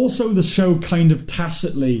fuck up. Also, the show kind of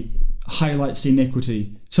tacitly highlights the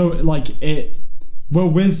iniquity. So, like, we're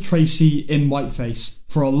with Tracy in whiteface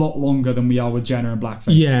for a lot longer than we are with Jenna in blackface.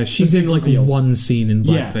 Yeah, she's in like one scene in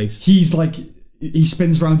blackface. Yeah, he's like, he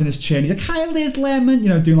spins around in his chair and he's like, "Hi, Liz Lemon,"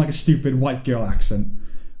 doing like a stupid white girl accent.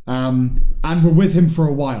 And we're with him for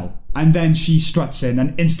a while. And then she struts in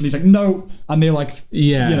and instantly he's like, "No." And they're like,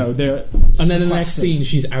 they're... And then in the next scene,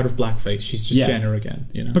 she's out of blackface. She's just Jenna again,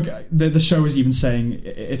 But the show is even saying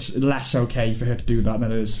it's less okay for her to do that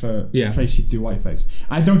than it is for Tracy to do whiteface.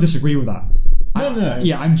 I don't disagree with that. No.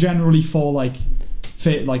 Yeah, I'm generally for like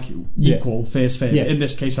equal, fair's fair. Yeah. In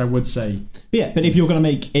this case, I would say. But if you're going to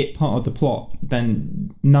make it part of the plot,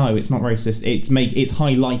 then no, it's not racist. It's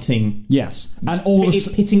highlighting. Yes, and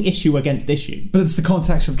it's pitting issue against issue. But it's the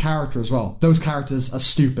context of character as well. Those characters are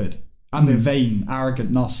stupid and they're vain,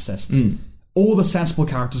 arrogant narcissists. All the sensible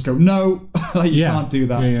characters go, "No, you can't do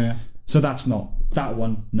that." Yeah. So that's not that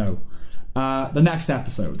one. No. The next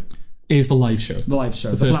episode is the live show. The live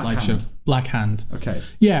show. The first live show. Black Hand. Okay.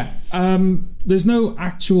 Yeah. There's no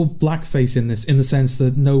actual blackface in this, in the sense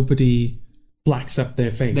that nobody blacks up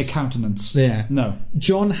their face. Their countenance. Yeah. No.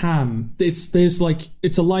 John Hamm. It's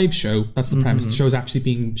a live show. That's the premise. The show is actually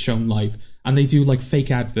being shown live, and they do like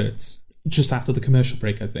fake adverts just after the commercial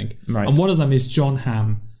break, I think. Right. And one of them is John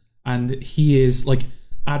Hamm, and he is like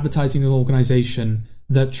advertising an organization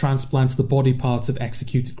that transplants the body parts of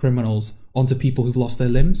executed criminals onto people who've lost their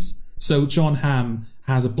limbs. So John Hamm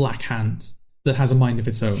has a black hand that has a mind of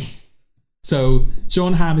its own. So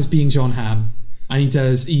John Hamm is being John Hamm, and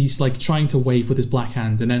he's like trying to wave with his black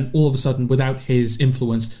hand, and then all of a sudden, without his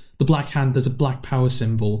influence, the black hand does a black power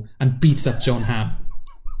symbol and beats up John Hamm.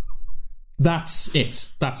 That's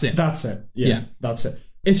it. Yeah. That's it.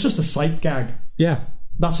 It's just a sight gag. Yeah.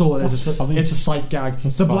 That's all it is. It's a sight gag.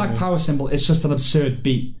 The black power symbol is just an absurd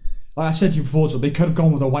beat. Like I said to you before, they could have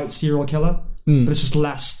gone with a white serial killer, but it's just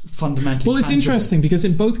less fundamentally Well, it's tangible. interesting because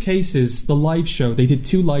in both cases, the live show, they did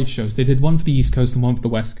 2 live shows. They did one for the East Coast and one for the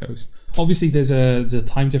West Coast. Obviously, there's a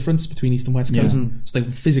time difference between East and West Coast, so they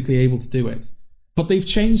were physically able to do it. But they've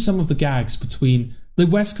changed some of the gags between... The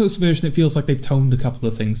West Coast version, it feels like they've toned a couple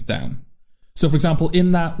of things down. So, for example,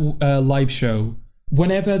 in that live show,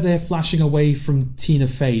 whenever they're flashing away from Tina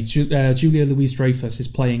Fey, Julia Louis-Dreyfus is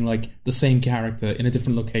playing like the same character in a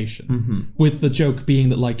different location, with the joke being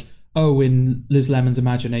that like, oh, in Liz Lemon's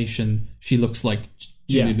imagination, she looks like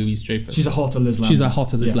Julia Louis-Dreyfus. She's a hotter Liz Lemon. She's a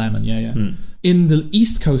hotter Liz Lemon, yeah. In the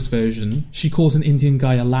East Coast version, she calls an Indian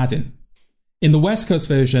guy Aladdin. In the West Coast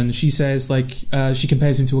version, she says like she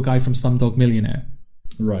compares him to a guy from Slumdog Millionaire.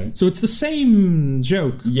 Right. So it's the same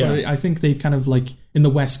joke. Yeah. But I think they've kind of like, in the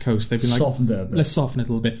West Coast, they've been like, Softened it a bit. let's soften it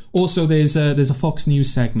a little bit. Also, there's a Fox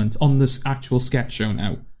News segment on this actual sketch show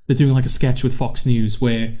now. They're doing like a sketch with Fox News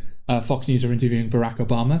where Fox News are interviewing Barack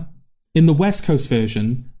Obama. In the West Coast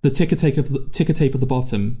version, the ticker tape at the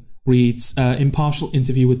bottom reads, impartial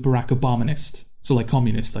interview with Barack Obamanist. So like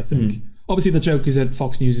communist, I think. Obviously, the joke is at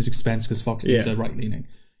Fox News' expense because Fox News are right-leaning.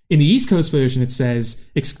 In the East Coast version, it says,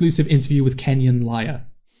 exclusive interview with Kenyan liar.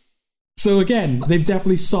 So again, they've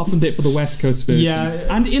definitely softened it for the West Coast version. Yeah.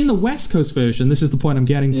 And in the West Coast version, this is the point I'm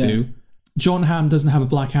getting to, John Hamm doesn't have a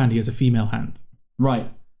black hand, he has a female hand. Right.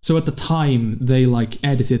 So at the time, they like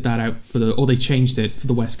edited that out or they changed it for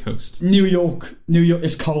the West Coast. New York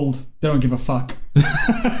is cold. They don't give a fuck.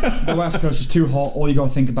 The West Coast is too hot. All you got to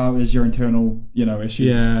think about is your internal, issues.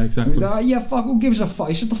 Yeah, exactly. Fuck, who gives a fuck?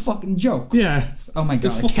 It's just a fucking joke. Yeah. Oh my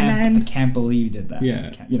god, I can't believe you did that.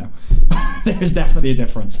 Yeah. There's definitely a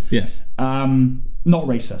difference. Yes. Not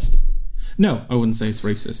racist. No, I wouldn't say it's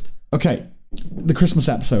racist. Okay. The Christmas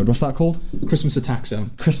episode, what's that called? Christmas Attack Zone.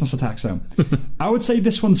 Christmas Attack Zone. I would say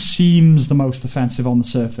this one seems the most offensive on the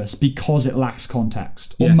surface because it lacks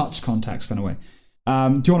context, or much context in a way.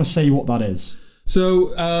 Do you want to say what that is? So,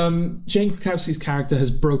 Jane Krakowski's character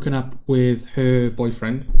has broken up with her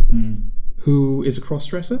boyfriend, who is a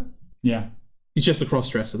cross-dresser. Yeah. He's just a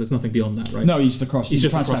cross-dresser, there's nothing beyond that, right? No, he's just a He's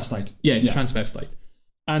just transvestite. He's a transvestite.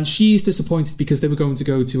 And she's disappointed because they were going to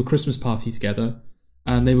go to a Christmas party together,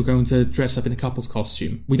 and they were going to dress up in a couple's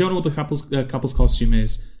costume. We don't know what the couple's costume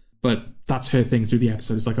is, but that's her thing through the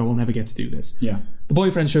episode. It's like, oh, we'll never get to do this. Yeah. The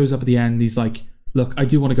boyfriend shows up at the end. He's like, look, I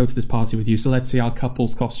do want to go to this party with you, so let's see our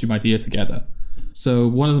couple's costume idea together. So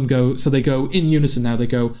one of them they go in unison now. They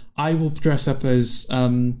go, I will dress up as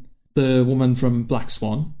the woman from Black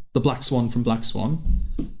Swan, the Black Swan from Black Swan.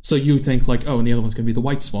 So you think like, oh, and the other one's going to be the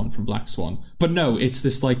White Swan from Black Swan. But no, it's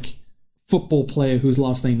this like football player whose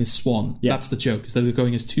last name is Swan. Yeah. That's the joke, is that they're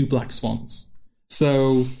going as two black swans.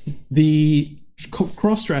 So the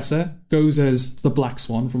cross-dresser goes as the Black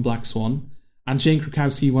Swan from Black Swan, and Jane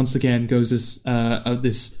Krakowski once again goes as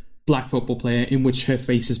this black football player in which her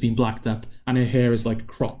face has been blacked up and her hair is like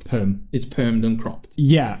cropped. It's permed and cropped.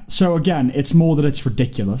 Yeah, so again, it's more that it's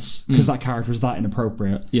ridiculous because that character is that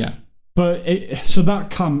inappropriate. Yeah. But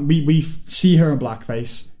we see her in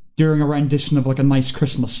blackface during a rendition of like a nice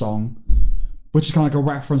Christmas song, which is kind of like a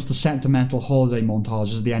reference to sentimental holiday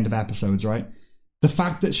montages at the end of episodes, right? The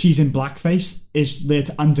fact that she's in blackface is there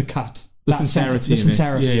to undercut the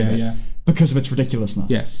sincerity of it. Because of its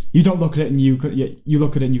ridiculousness. Yes. You don't look at it and you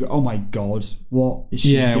look at it and you go, oh my god, what is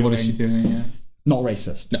she doing? Yeah, what is she doing? Yeah. Not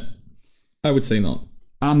racist. No. I would say not.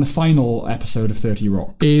 And the final episode of 30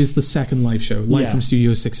 Rock is the second live show, live from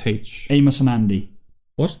Studio 6H. Amos and Andy.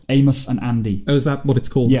 What? Amos and Andy. Oh, is that what it's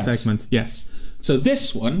called, the segment? Yes. So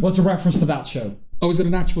this one... What's a reference to that show? Oh, is it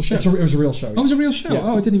an actual show? It was a real show. Oh, it was a real show? Yeah.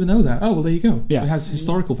 Oh, I didn't even know that. Oh, well, there you go. Yeah. It has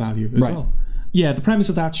historical value as well. Yeah, the premise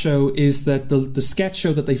of that show is that the sketch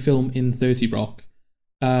show that they film in 30 Rock...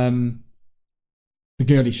 the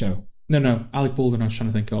girly show. No, Alec Baldwin I was trying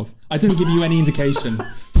to think of. I didn't give you any indication,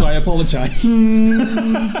 so I apologise.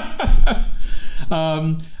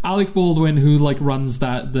 Alec Baldwin, who like runs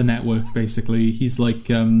the network, basically, he's like,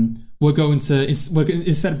 we're going to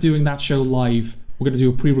instead of doing that show live, we're going to do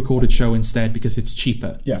a pre-recorded show instead because it's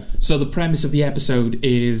cheaper. Yeah. So the premise of the episode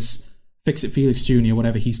is Fix It Felix Jr.,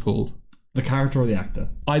 whatever he's called. The character or the actor?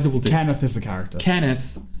 Either will do. Kenneth is the character.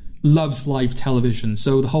 Kenneth loves live television,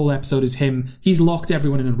 so the whole episode is him. He's locked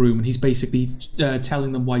everyone in a room and he's basically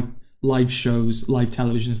telling them why live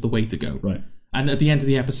television is the way to go. Right. And at the end of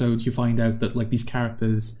the episode, you find out that like these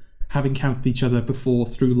characters have encountered each other before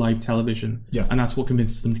through live television, and that's what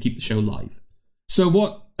convinces them to keep the show live. So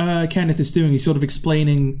what Kenneth is doing, he's sort of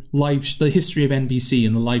explaining the history of NBC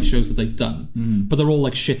and the live shows that they've done, but they're all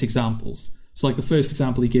like shit examples. So like the first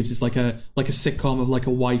example he gives is like a sitcom of like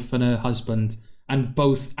a wife and a husband, and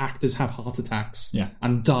both actors have heart attacks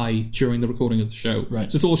and die during the recording of the show.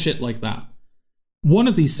 Right. So it's all shit like that. One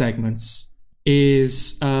of these segments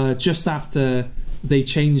is just after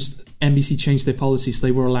NBC changed their policy, so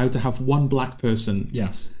they were allowed to have one black person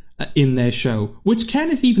in their show, which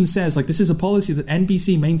Kenneth even says, like, this is a policy that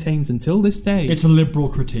NBC maintains until this day. It's a liberal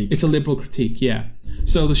critique. Yeah.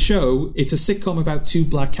 So the show, it's a sitcom about two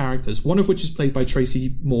black characters, one of which is played by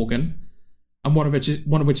Tracy Morgan, and one of which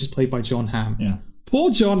is played by John Hamm. Yeah.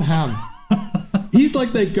 Poor John Hamm. He's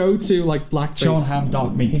like their go-to like blackface. John Hamm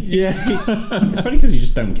dog meat. Yeah. It's funny because you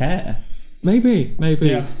just don't care. Maybe.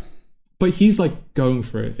 Yeah. But he's like going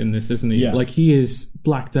for it in this, isn't he? Yeah. Like he is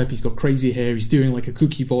blacked up. He's got crazy hair. He's doing like a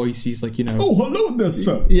kooky voice. He's like, oh, hello there,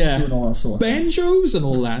 sir. Yeah. Doing all that sort of banjos and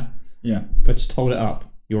all that. Yeah. If I just hold it up,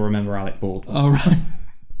 you'll remember Alec Baldwin. All right.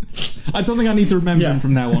 I don't think I need to remember him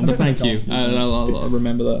from now on, but thank you. I'll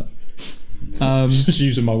remember that. Just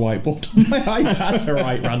using my whiteboard on my iPad to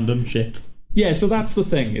write random shit. Yeah, so that's the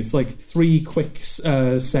thing. It's like 3 quick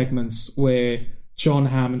segments where Jon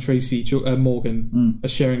Hamm and Tracy Morgan are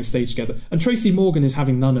sharing a stage together. And Tracy Morgan is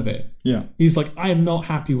having none of it. Yeah. He's like, I am not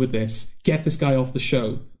happy with this. Get this guy off the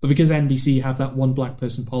show. But because NBC have that one black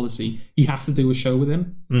person policy, he has to do a show with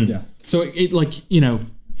him. Yeah. So it like,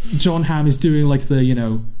 Jon Hamm is doing like the,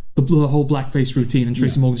 the whole blackface routine, and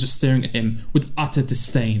Tracy Morgan's just staring at him with utter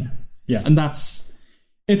disdain. Yeah. And that's...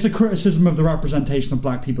 It's a criticism of the representation of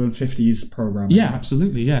black people in 50s programming. Yeah,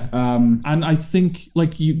 absolutely, yeah. And I think,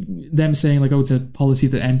 like, them saying, like, it's a policy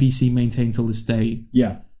that NBC maintained till this day.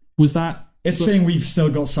 Yeah. Was that... It's saying we've still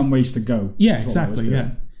got some ways to go. Yeah, exactly,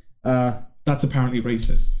 yeah. That's apparently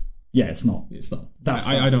racist. Yeah, it's not. It's not.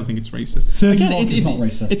 I don't think it's racist. Again, it's not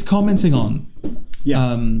racist. It's commenting on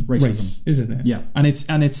racism. Race, isn't it? Yeah. And it's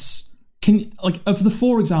of the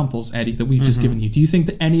 4 examples, Eddie, that we've just given you, do you think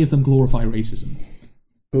that any of them glorify racism?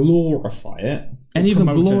 Glorify it? Any of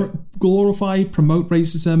them glorify, promote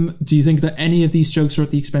racism? Do you think that any of these jokes are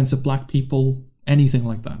at the expense of black people? Anything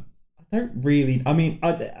like that? I don't really... I mean,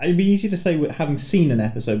 it'd be easy to say, having seen an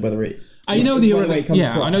episode, whether it... I know you're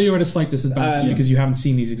at a slight disadvantage because you haven't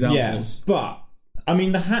seen these examples. Yeah, but, I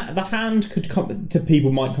mean, the hand could come... to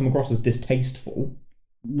people might come across as distasteful.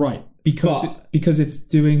 Right. Because it's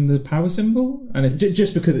doing the power symbol? And it's...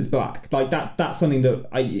 Just because it's black. Like, that's something that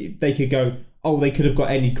they could go... Oh, they could have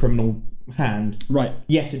got any criminal hand. Right.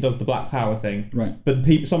 Yes, it does the black power thing. Right. But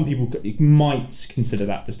some people might consider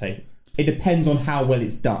that distasteful. It depends on how well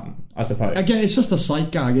it's done, I suppose. Again, it's just a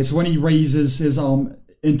sight gag. It's when he raises his arm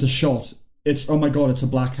into shot, it's, oh my god, it's a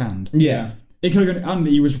black hand. Yeah. It could have gone, and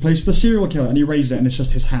he was replaced with a serial killer, and he raised it, and it's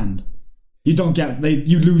just his hand. You don't get...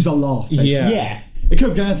 you lose a laugh, basically. Yeah. It could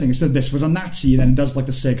have got anything. It said this was a Nazi, and then does like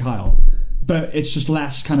the Sieg Heil. But it's just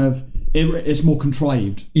less kind of... It's more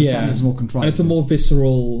contrived. The sentence more contrived. And it's a more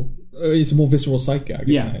visceral sight gag,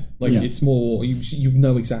 isn't it? Like, it's more... You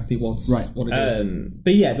know exactly what it is.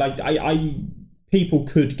 But yeah, like, people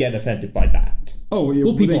could get offended by that. Oh,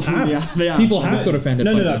 well, people have. People have got offended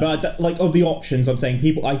by that. No, but like, of the options, I'm saying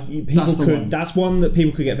people could... That's one that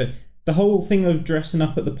people could get offended. The whole thing of dressing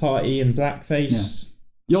up at the party in blackface... Yeah.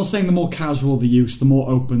 You're saying the more casual the use, the more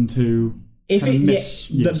open to...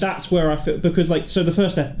 that's where I feel, because like, so the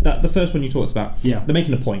first one you talked about, they're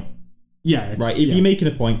making a point, right? If you're making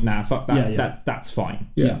a point, fuck that, that's fine,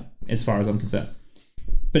 as far as I'm concerned.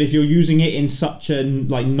 But if you're using it in such a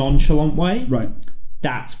like nonchalant way, right,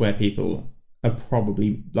 that's where people are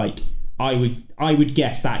probably like, I would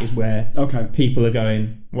guess that is where people are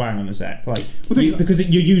going, well, hang on a sec, like, because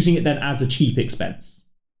you're using it then as a cheap expense.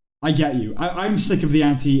 I get you. I'm sick of the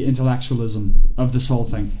anti-intellectualism of this whole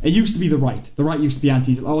thing. It used to be the right. The right used to be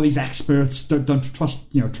all these experts, don't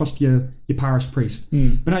trust your parish priest.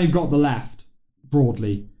 But now you've got the left,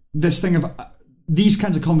 broadly. This thing of these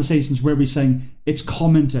kinds of conversations where we're saying it's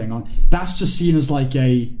commenting on, that's just seen as like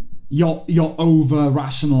you're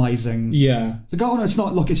over-rationalizing. Yeah. So go on, it's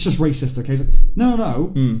not, look, it's just racist, okay? It's like,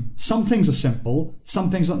 no. Some things are simple,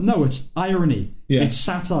 some things are, no, it's irony. Yeah. It's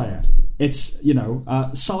satire. It's,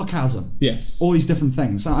 sarcasm. Yes. All these different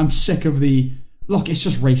things. I'm sick of look, it's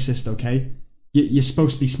just racist, okay? You're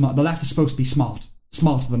supposed to be smart. The left is supposed to be smarter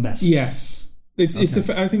than this. Yes. I think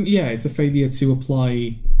it's a failure to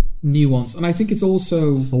apply nuance. And I think it's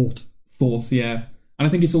also... Thought, yeah. And I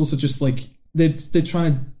think it's also just like, they're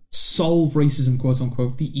trying to solve racism, quote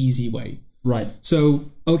unquote, the easy way. Right.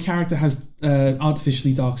 So, a character has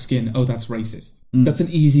artificially dark skin. Oh, that's racist. That's an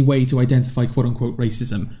easy way to identify quote unquote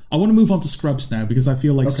racism. I want to move on to Scrubs now because I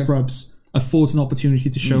feel like Scrubs affords an opportunity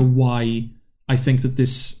to show why I think that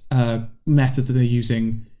this method that they're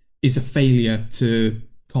using is a failure to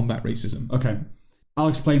combat racism. Okay. I'll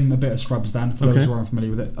explain a bit of Scrubs then, for those who aren't familiar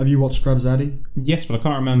with it. Have you watched Scrubs, Eddie? Yes, but I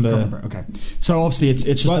can't remember. Okay. So obviously it's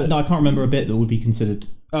just... no, I can't remember a bit that would be considered...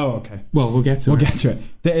 Oh, okay. Well, we'll get to it.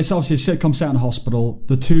 It's obviously a sitcom set in a hospital.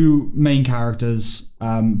 The two main characters,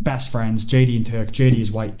 best friends, JD and Turk. JD is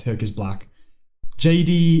white, Turk is black.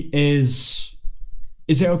 JD is...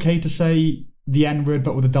 Is it okay to say the N-word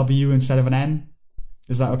but with a W instead of an N?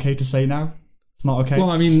 Is that okay to say now? It's not okay? Well,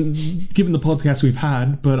 I mean, given the podcast we've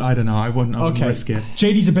had, but I don't know. I wouldn't risk it.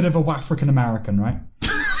 JD's a bit of a African-American, right?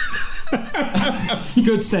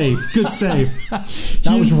 Good save.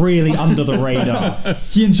 That was really under the radar.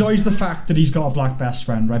 He enjoys the fact that he's got a black best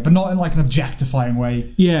friend, right? But not in like an objectifying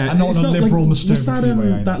way. Yeah. And not in a liberal, was mistaken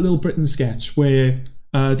way. That Little Britain sketch where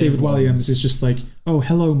David Williams is just like, oh,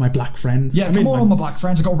 hello, my black friend. Yeah, come on, my black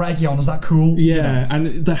friends. I got reggae on. Is that cool? Yeah,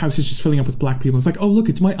 and the house is just filling up with black people. It's like, oh, look,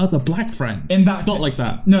 it's my other black friend. It's not like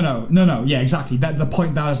that. No. Yeah, exactly. The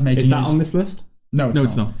point that is making is that on this list? No,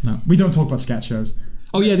 it's not. No, we don't talk about sketch shows.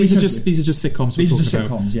 Oh yeah, these are just sitcoms. These are just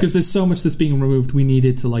sitcoms. Because there's so much that's being removed. We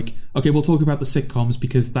needed to we'll talk about the sitcoms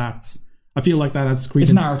because I feel like that adds credence.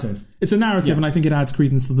 It's a narrative. It's a narrative, and I think it adds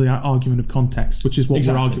credence to the argument of context, which is what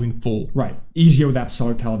we're arguing for. Right. Easier with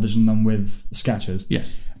episodic television than with sketches.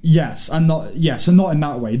 Yes. Yes, and not so not in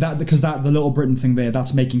that way. Because the Little Britain thing there,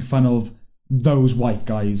 that's making fun of those white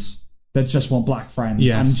guys that just want black friends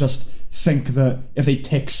and just think that if they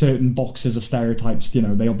tick certain boxes of stereotypes,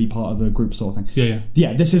 they'll be part of the group sort of thing.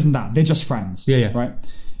 Yeah, this isn't that. They're just friends. Yeah. Right?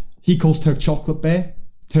 He calls Turk Chocolate Bear.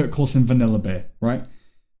 Turk calls him Vanilla Bear, right?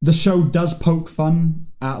 The show does poke fun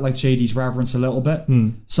at JD's reverence a little bit.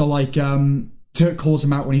 So Turk calls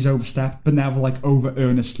him out when he's overstepped, but never over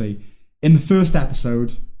earnestly. In the first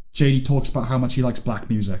episode, JD talks about how much he likes black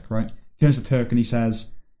music, right? He turns to Turk and he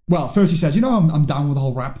says, first he says, I'm down with the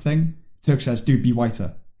whole rap thing. Turk says, dude, be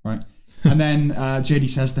whiter, right? And then JD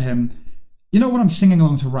says to him, when I'm singing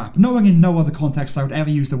along to rap, knowing in no other context I would ever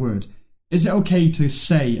use the word, is it okay to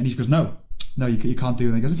say? And he goes, no, you can't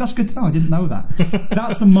do that. He goes, that's good to know. I didn't know that.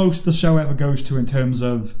 That's the most the show ever goes to in terms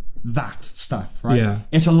of that stuff, right? Yeah.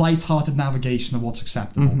 It's a light-hearted navigation of what's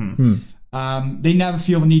acceptable. They never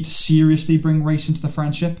feel the need to seriously bring race into the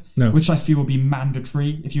friendship, which I feel would be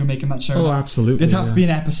mandatory if you were making that show. Oh, absolutely. There'd have to be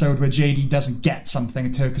an episode where JD doesn't get something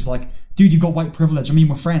and Turk is like, dude, you've got white privilege. I mean,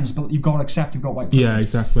 we're friends, but you've got to accept you've got white privilege. Yeah,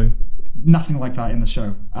 exactly. Nothing like that in the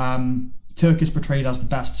show. Turk is portrayed as the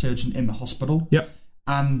best surgeon in the hospital. Yep.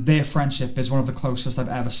 And their friendship is one of the closest I've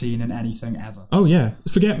ever seen in anything ever. Oh, yeah.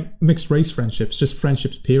 Forget mixed race friendships, just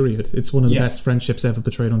friendships, period. It's one of the best friendships ever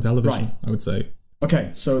portrayed on television, I would say.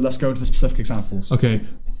 Okay, so let's go to the specific examples. Okay.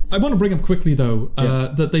 I want to bring up quickly, though,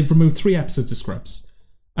 that they've removed 3 episodes of Scrubs.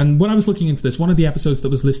 And when I was looking into this, one of the episodes that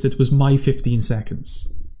was listed was My 15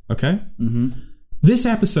 Seconds. Okay? Mm-hmm. This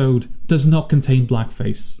episode does not contain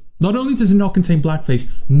blackface. Not only does it not contain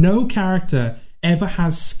blackface, no character ever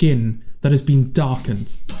has skin that has been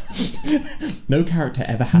darkened. No character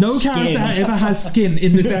ever has skin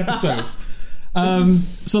in this episode.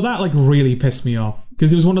 So that really pissed me off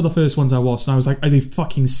because it was one of the first ones I watched and I was like, are they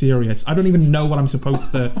fucking serious? I don't even know what I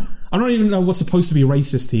don't even know what's supposed to be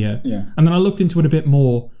racist here. Yeah. And then I looked into it a bit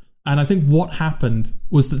more and I think what happened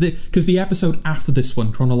was that because the episode after this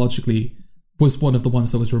one chronologically was one of the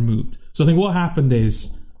ones that was removed. So I think what happened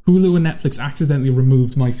is Hulu and Netflix accidentally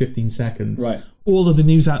removed My 15 Seconds. Right. All of the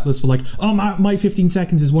news outlets were like, oh, My 15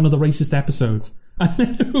 Seconds is one of the racist episodes. And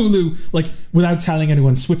then Hulu, without telling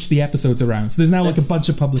anyone, switched the episodes around. So there's now a bunch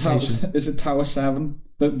of publications. Is it Tower 7?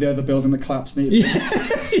 The other building that collapsed near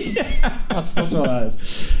yeah. That's what that is.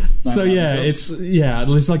 So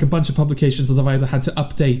there's a bunch of publications that have either had to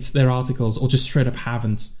update their articles or just straight up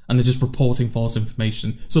haven't, and they're just reporting false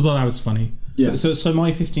information. So I thought that was funny. Yeah. So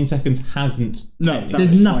My 15 Seconds hasn't. No,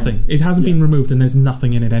 there's nothing. Fine. It hasn't been removed, and there's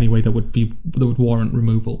nothing in it anyway that would warrant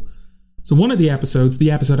removal. So one of the episodes,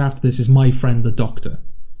 the episode after this, is My Friend the Doctor,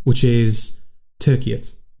 which is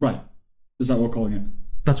Turkeyit. Right. Is that what we're calling it?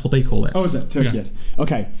 That's what they call it. Oh, is it? Turkeyit. Yeah.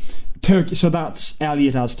 Okay. So that's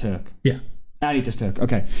Elliot as Turk. Yeah. Elliot as Turk.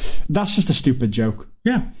 Okay. That's just a stupid joke.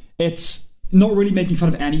 Yeah. It's not really making fun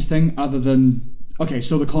of anything other than... Okay,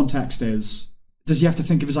 so the context is... Does he have to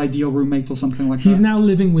think of his ideal roommate or something like that? He's now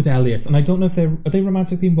living with Elliot, and I don't know if are they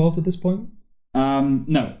romantically involved at this point?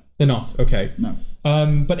 No. They're not. Okay. No.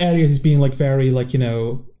 But Elliot is being very one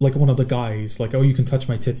of the guys, oh, you can touch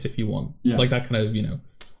my tits if you want. Yeah. That kind of,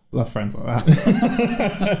 Love friends like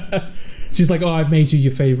that. She's like, oh, I've made you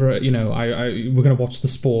your favourite, we're going to watch the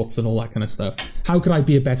sports and all that kind of stuff. How could I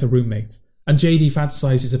be a better roommate? And JD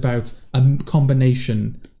fantasizes about a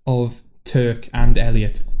combination of Turk and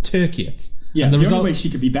Elliot. Turkeyit. Yeah, and the only way she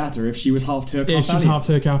could be better if she was half Turk, half Elliot. If she was half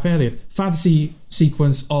Turk, half Elliot. Fantasy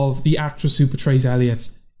sequence of the actress who portrays Elliot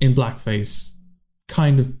in blackface,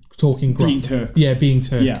 kind of talking gruff. Being Turk. Yeah, being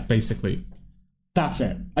Turk, basically. That's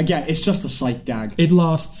it. Again, it's just a sight gag. It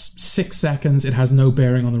lasts 6 seconds. It has no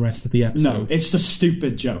bearing on the rest of the episode. No, it's a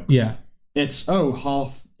stupid joke. Yeah. It's,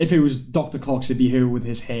 half... If it was Dr. Cox, it'd be her with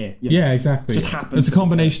his hair. Yeah, exactly. It just happens. It's a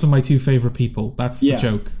combination of my 2 favourite people. That's the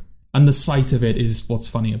joke. And the sight of it is what's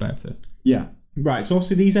funny about it. Yeah. Right, so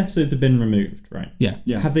obviously these episodes have been removed, right? Yeah.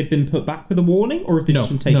 Have they been put back with a warning, or have they just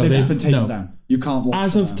been taken down? They've just been taken down. You can't watch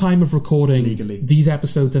As of time of recording, legally. These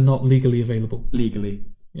episodes are not legally available. Legally.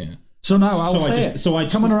 Yeah. So no, I'll say it. So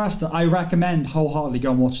Come on, Arresta. I recommend wholeheartedly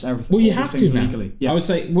go and watch everything. Well, you have to now. Legally. Yeah. I would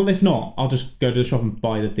say, well, if not, I'll just go to the shop and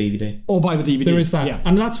buy the DVD. Or buy the DVD. There is that. Yeah.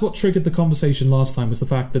 And that's what triggered the conversation last time, was the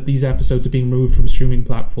fact that these episodes are being removed from streaming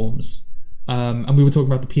platforms. And we were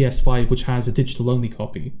talking about the PS5, which has a digital-only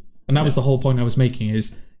copy. And that was the whole point I was making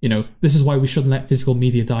is, this is why we shouldn't let physical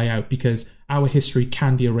media die out, because our history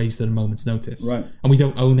can be erased at a moment's notice. Right. And we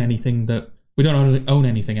don't own anything own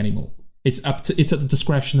anything anymore. It's at the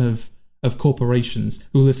discretion of corporations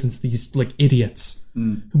who listen to these like idiots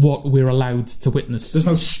what we're allowed to witness. There's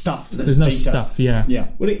no stuff. There's no stuff, yeah. Yeah.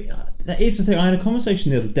 Well, that is the thing. I had a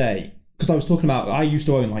conversation the other day, because I was talking about, I used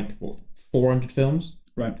to own 400 films.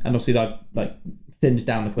 Right. And obviously that thinned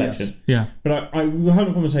down the collection. Yes. Yeah. But we were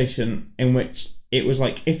having a conversation in which it was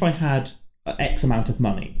like, if I had X amount of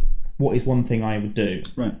money, what is one thing I would do?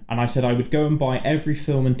 Right. And I said I would go and buy every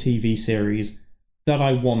film and TV series that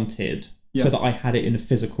I wanted, so that I had it in a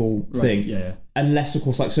physical thing. Yeah. Unless, of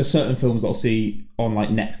course, so certain films that I'll see on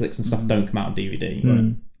Netflix and stuff don't come out on DVD.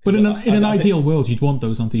 Right. But in an ideal world, you'd want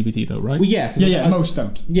those on DVD, though, right? Well, yeah. Yeah, most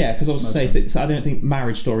don't. Yeah, because I was I don't think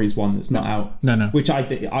Marriage Story is one that's not out. No. Which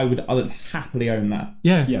I would happily own that.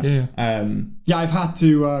 Yeah. Yeah, I've had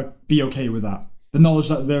to be okay with that. The knowledge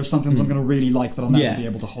that there are some things I'm going to really like that I'll never be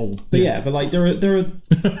able to hold. But there are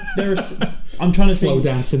I'm trying to slow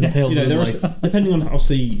dance in the pale moonlight. Depending on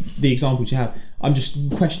obviously the examples you have, I'm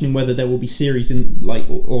just questioning whether there will be series in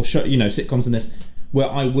or show, sitcoms in this where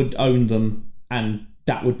I would own them, and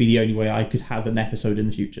that would be the only way I could have an episode in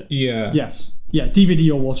the future. Yeah. Yes. Yeah,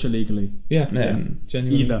 DVD or watch it legally. Yeah.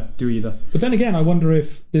 Genuinely. Do either. But then again, I wonder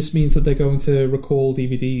if this means that they're going to recall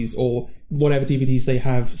DVDs, or whatever DVDs they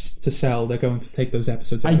have to sell, they're going to take those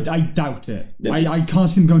episodes out. I doubt it. Yeah. I can't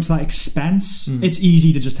see them going to that expense. It's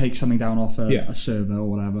easy to just take something down off a server or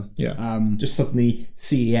whatever. Yeah. Just suddenly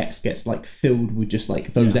CEX gets filled with just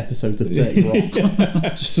those episodes of 30 Rock.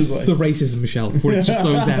 The racism shelf, where it's just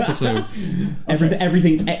those episodes.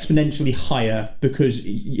 Everything's exponentially higher, because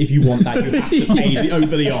if you want that, you have to pay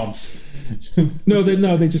over the odds.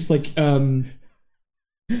 They just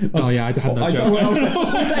oh yeah, I had no joke.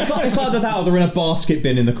 It's either that or they're in a basket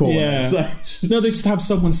bin in the corner. Yeah. So. No, they just have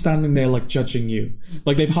someone standing there judging you.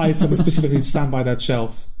 They've hired someone specifically to stand by that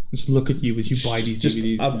shelf and just look at you as you buy these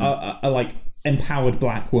DVDs. A empowered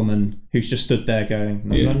black woman who's just stood there going,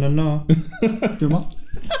 no. Doing what?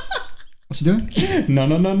 What's she doing?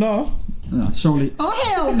 No. Surely. Oh,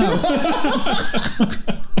 hell no!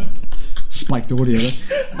 Spiked audio.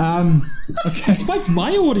 Okay. Spiked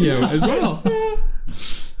my audio as well.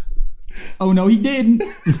 Oh no, he didn't.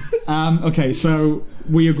 Okay, so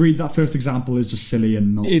we agreed that first example is just silly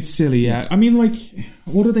and not. It's silly, yeah. I mean,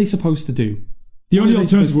 what are they supposed to the only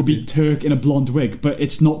alternative would be Turk in a blonde wig, but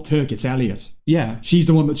it's not Turk, it's Elliot. Yeah. She's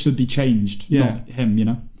the one that should be changed, not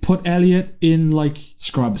him, Put Elliot in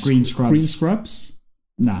scrubs, green scrubs. Green scrubs?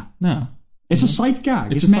 Nah. No. It's a sight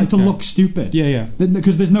gag. It's meant to look stupid. Yeah.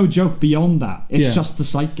 Because there's no joke beyond that. It's just the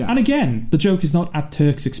sight gag. And again, the joke is not at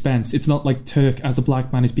Turk's expense. It's not like Turk as a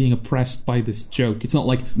black man is being oppressed by this joke. It's not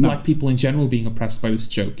like black people in general being oppressed by this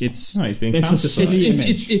joke. He's being it's a silly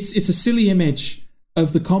image. It's a silly image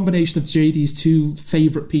of the combination of JD's two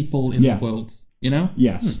favourite people in the world.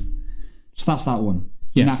 Yes. So that's that one.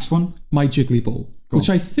 The next one? My Jiggly Ball. Which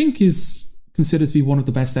I think is considered to be one of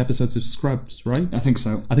the best episodes of Scrubs, right? I think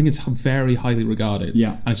so. I think it's very highly regarded.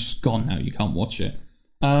 Yeah. And it's just gone now. You can't watch it.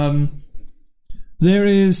 There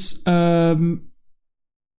is... oh,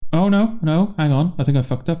 no. Hang on. I think I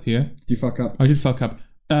fucked up here. Did you fuck up? I did fuck up.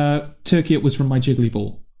 Turkey, it was from My Jiggly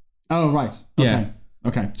Ball. Oh, right. Okay. Yeah.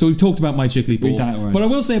 Okay. So we've talked about My Jiggly Ball. We've done it already. But I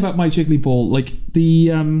will say about My Jiggly Ball, the...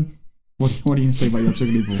 What are you going to say about your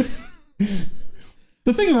Jiggly Ball?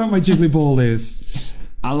 The thing about My Jiggly Ball is...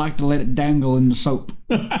 I like to let it dangle in the soap.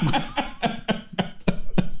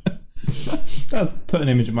 That's put an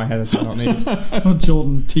image in my head I do not need.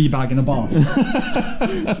 Jordan teabag in a bath.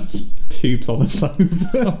 Just pubes on the soap.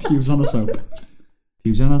 Pubes on a soap.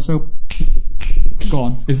 Pubes on a soap. Go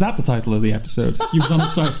on. Is that the title of the episode? Pubes on a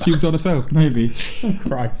soap. Pubes on a soap. Maybe. Oh,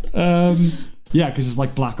 Christ. Yeah, because it's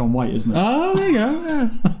black on white, isn't it? Oh, there you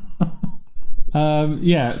go.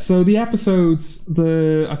 Yeah. So the episodes,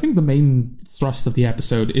 I think the main thrust of the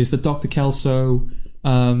episode is that Dr. Kelso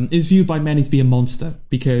is viewed by many to be a monster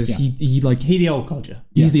because he's the old codger.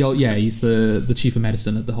 He's the chief of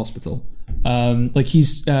medicine at the hospital.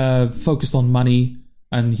 He's focused on money,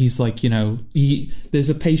 and he's there's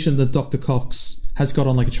a patient that Dr. Cox has got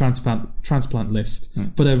on a transplant list,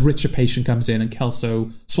 but a richer patient comes in and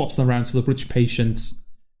Kelso swaps them around so the rich patient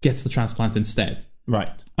gets the transplant instead.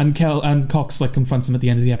 Right. And Cox confronts him at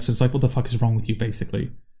the end of the episode. It's like, what the fuck is wrong with you,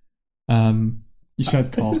 basically? You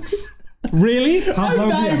said Cox. Really? I'm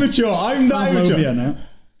that immature. Now.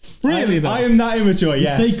 Really, though? I am that immature,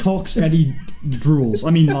 yes. Say Cox, Eddie drools.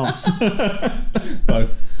 I mean, laughs.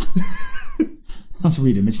 Both. That's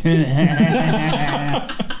reading. Yes, I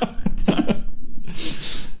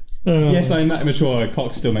am that immature.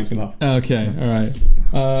 Cox still makes me laugh. Okay, all right.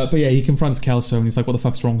 But yeah, he confronts Kelso and he's like, what the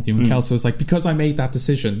fuck's wrong with you? And Kelso's like, because I made that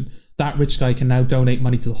decision, that rich guy can now donate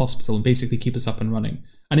money to the hospital and basically keep us up and running.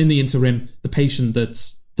 And in the interim, the patient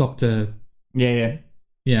that's Dr. Yeah.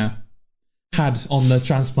 had on the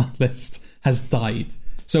transplant list has died.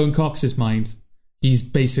 So in Cox's mind,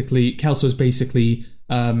 Kelso's basically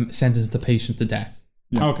sentenced the patient to death.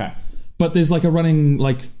 Yeah. Okay. But there's like a running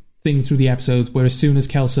thing through the episode where as soon as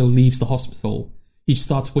Kelso leaves the hospital, he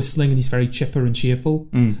starts whistling and he's very chipper and cheerful.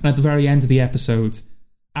 And at the very end of the episode,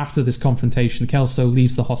 after this confrontation, Kelso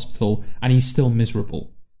leaves the hospital and he's still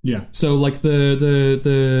miserable. Yeah. So like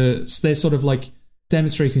they're sort of like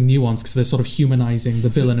demonstrating nuance because they're sort of humanizing the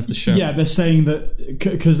villain of the show. Yeah, they're saying that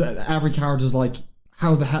because every character's like,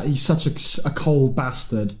 how the hell he's such a cold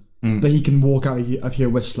bastard that he can walk out of here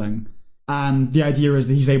whistling. And the idea is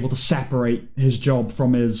that he's able to separate his job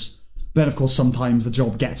from his... Then, of course, sometimes the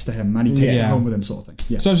job gets to him and he takes it home with him, sort of thing.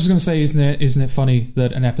 Yeah. So I was just going to say, isn't it funny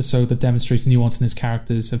that an episode that demonstrates nuance in his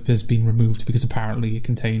characters has been removed because apparently it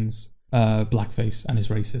contains blackface and is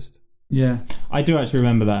racist? Yeah. I do actually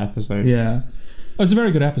remember that episode. Yeah. It's a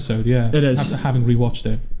very good episode, yeah. It is. Having rewatched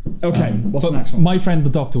it. Okay, what's the next one? My Friend the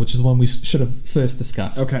Doctor, which is the one we should have first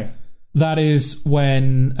discussed. Okay. That is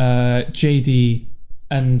when JD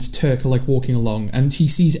and Turk are like walking along and he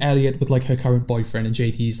sees Elliot with like her current boyfriend and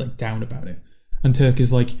JD's like down about it. And Turk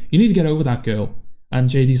is like, you need to get over that girl. And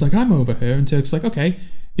JD's like, I'm over her. And Turk's like, okay,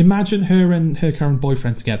 imagine her and her current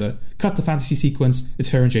boyfriend together. Cut the fantasy sequence, it's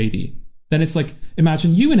her and JD. Then it's like,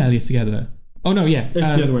 imagine you and Elliot together. Oh no, yeah. It's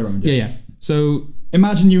the other way around. Yeah. So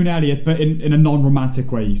imagine you and Elliot, but in a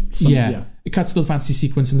non-romantic way. It cuts to the fantasy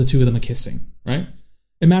sequence and the two of them are kissing, right?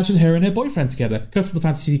 Imagine her and her boyfriend together. Cuts to the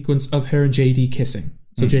fantasy sequence of her and JD kissing.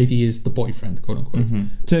 So JD is the boyfriend, quote unquote.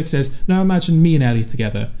 Turk says, now imagine me and Elliot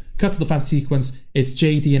together. Cut to the fantasy sequence, it's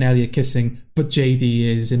JD and Elliot kissing, but JD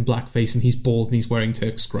is in blackface and he's bald and he's wearing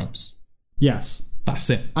Turk scrubs. Yes. That's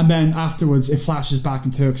it. And then afterwards, it flashes back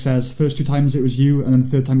and Turk says, first 2 times it was you, and then the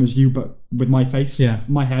third time it was you, but with my face. Yeah.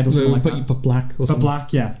 My head or something like that. But black or something. But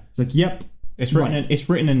black, yeah. It's like, yep. It's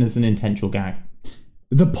written in as an intentional gag.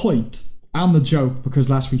 The point and the joke, because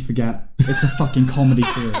lest we forget, it's a fucking comedy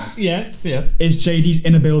series. Yes. Is JD's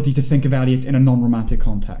inability to think of Elliot in a non-romantic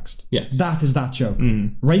context. Yes. That is that joke.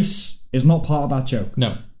 Race is not part of that joke.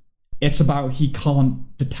 No. It's about he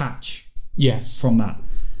can't detach from that.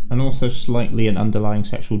 And also slightly an underlying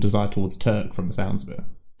sexual desire towards Turk from the sounds of it.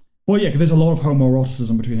 Well, yeah, because there's a lot of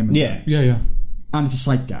homoeroticism between him and Turk. Yeah. And it's a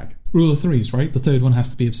sight gag. Rule of threes, right? The third one has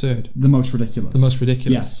to be absurd. The most ridiculous.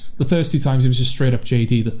 Yes. The first 2 times it was just straight up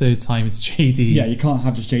JD. The third time it's JD. Yeah, you can't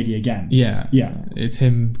have just JD again. Yeah. It's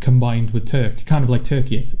him combined with Turk. Kind of like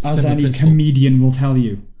Turkey. It's as any comedian will tell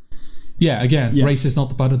you. Yeah, again, race is not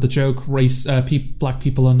the butt of the joke. Black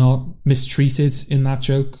people are not mistreated in that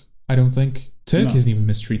joke, I don't think. Turk isn't even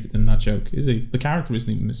mistreated in that joke, is he? The character isn't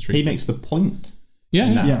even mistreated. He makes the point.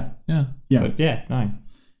 Yeah. So, no.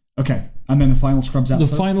 Okay, and then the final Scrubs episode?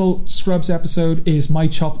 The final Scrubs episode is My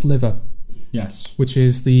Chopped Liver. Yes. Which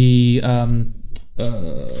is the...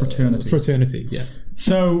 Fraternity. Fraternity, yes.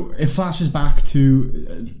 So it flashes back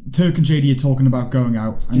to Turk and JD are talking about going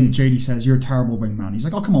out, and JD says, you're a terrible wingman. He's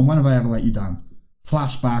like, oh, come on, when have I ever let you down?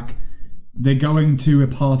 Flashback. They're going to a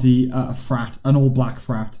party at a frat, an all-black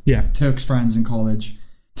frat. Yeah. Turk's friends in college.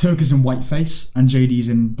 Turk is in whiteface, and JD's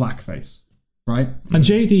in blackface. Right? And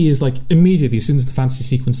JD is like, immediately, as soon as the fantasy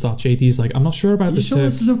sequence starts, JD is like, I'm not sure about this. You sure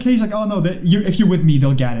this is okay? He's like, oh no, if you're with me,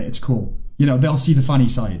 they'll get it. It's cool. You know, they'll see the funny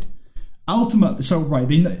side.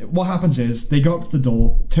 What happens is, they go up to the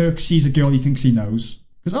door, Turk sees a girl he thinks he knows,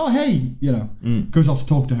 goes, oh hey, goes off to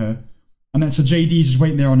talk to her. And then so JD's just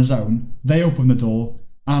waiting there on his own. They open the door,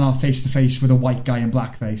 and are face to face with a white guy in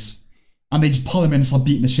blackface. And they just pull him in and start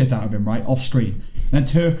beating the shit out of him, right? Off screen. And then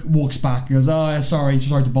Turk walks back and goes, oh, sorry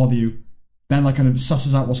to bother you. Then kind of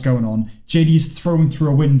susses out what's going on. JD's thrown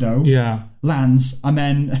through a window. Yeah. Lands. And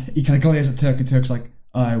then he kind of glares at Turk and Turk's like,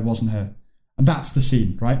 oh, it wasn't her. And that's the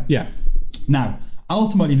scene, right? Yeah. Now,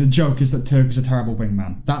 ultimately the joke is that Turk is a terrible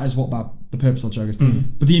wingman. That is what the purpose of the joke is.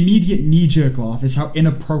 But the immediate knee-jerk laugh is how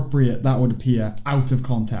inappropriate that would appear out of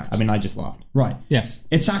context. I mean, I just laughed. Right. Yes.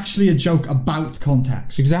 It's actually a joke about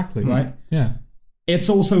context. Exactly. Right? Yeah. It's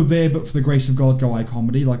also there, but for the grace of God, go I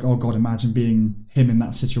comedy. Like, oh God, imagine being him in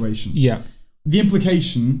that situation. Yeah. The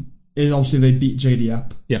implication is obviously they beat JD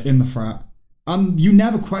up in the frat. And you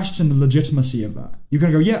never question the legitimacy of that. You're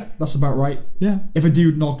going to go, yeah, that's about right. Yeah. If a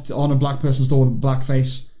dude knocked on a black person's door with a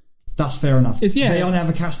blackface, that's fair enough. They are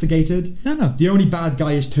never castigated. No. The only bad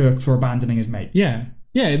guy is Turk for abandoning his mate. Yeah.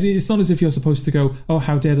 Yeah, it's not as if you're supposed to go, oh,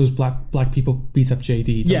 how dare those black people beat up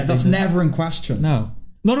JD. Yeah, that's never in question. No.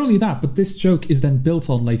 Not only that, but this joke is then built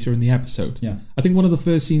on later in the episode. Yeah. I think one of the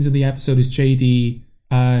first scenes in the episode is JD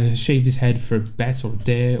shaved his head for a bet or a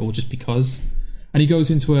dare or just because. And he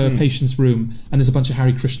goes into a patient's room and there's a bunch of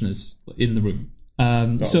Hare Krishnas in the room.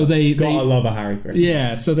 So they gotta love a Hare Krishna.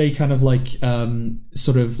 Yeah, so they kind of like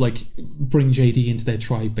sort of like bring JD into their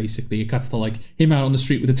tribe. Basically, it cuts to like him out on the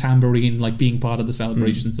street with a tambourine, like being part of the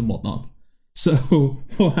celebrations and whatnot. So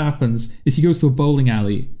what happens is he goes to a bowling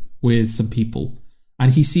alley with some people,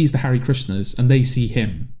 and he sees the Hare Krishnas, and they see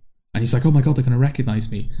him, and he's like, "Oh my god, they're going to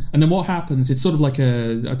recognize me!" And then what happens? It's sort of like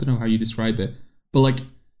I don't know how you describe it, but like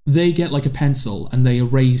they get like a pencil and they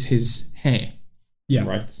erase his hair. Yeah,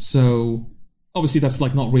 right. So. Obviously, that's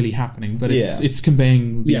like not really happening, but it's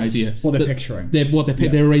conveying the idea. What they're picturing.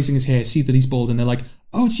 They're erasing his hair, see that he's bald, and they're like,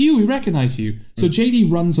 "Oh, it's you. We recognize you." So JD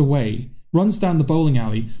runs away, runs down the bowling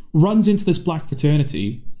alley, runs into this black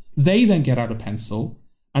fraternity. They then get out a pencil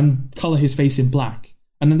and color his face in black,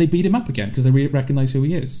 and then they beat him up again because they recognize who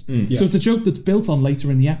he is. So it's a joke that's built on later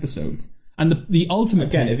in the episode, and the ultimate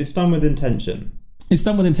again, if it's done with intention,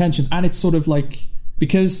 and it's sort of like.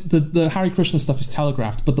 Because the Hare Krishna stuff is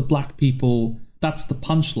telegraphed, but the black people, that's the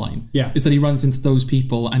punchline. Yeah. Is that he runs into those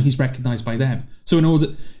people and he's recognized by them. So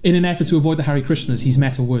in an effort to avoid the Hare Krishnas, he's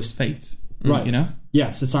met a worse fate. Right. You know?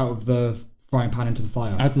 Yes, it's out of the frying pan into the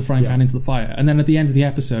fire. Out of the frying pan into the fire. And then at the end of the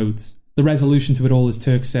episode, the resolution to it all is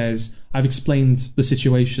Turk says, "I've explained the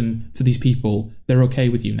situation to these people. They're okay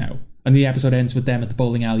with you now." And the episode ends with them at the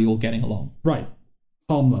bowling alley all getting along. Right.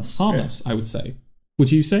 Harmless, I would say.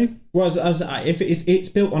 Would you say? Well, if it's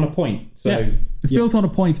built on a point, so it's built on a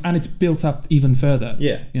point, and it's built up even further.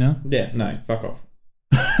 Yeah, you know. Yeah, no, fuck off.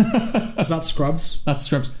 So that's Scrubs. That's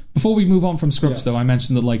Scrubs. Before we move on from Scrubs, though, I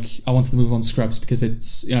mentioned that like I wanted to move on to Scrubs because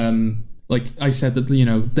it's like I said that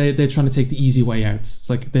they're trying to take the easy way out. It's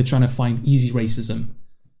like they're trying to find easy racism.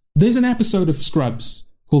 There's an episode of Scrubs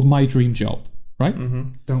called My Dream Job, right?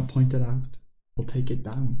 Mm-hmm. Don't point it out. We'll take it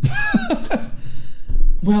down.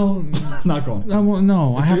 Well, not gone.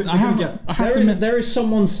 No, I have to admit, there is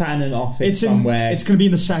someone sat in an office somewhere. It's going to be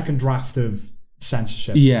in the second draft of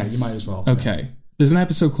censorship. Yeah, so you might as well. Okay. There's an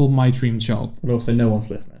episode called My Dream Job. But also, no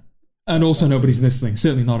one's listening. And also, nobody's listening.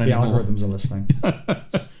 Certainly not anymore. The algorithms are listening.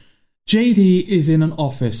 JD is in an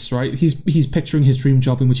office, right? He's picturing his dream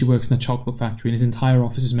job in which he works in a chocolate factory, and his entire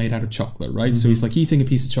office is made out of chocolate, right? Mm-hmm. So he's like eating a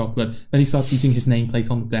piece of chocolate, then he starts eating his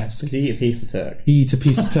nameplate on the desk. Does he eat a piece of Turk? He eats a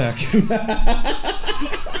piece of Turk.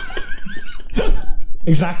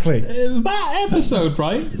 Exactly. That episode,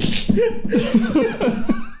 right?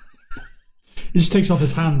 He just takes off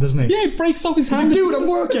his hand, doesn't he? Yeah, he breaks off his hand. Like, dude, I'm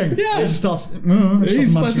working. Yeah. And he just starts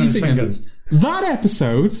munching on his fingers. That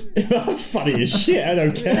episode... That's funny as shit, I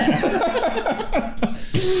don't care.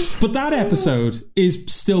 But that episode is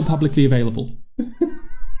still publicly available.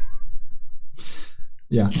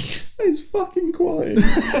 Yeah. It's fucking quiet.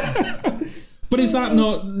 But is that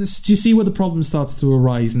not... Do you see where the problem starts to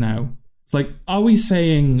arise now? It's like, are we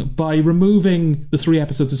saying by removing the 3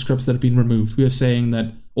 episodes of Scrubs that have been removed, we are saying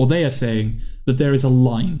that, or they are saying, that there is a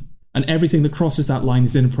line, and everything that crosses that line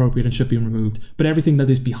is inappropriate and should be removed, but everything that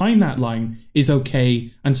is behind that line is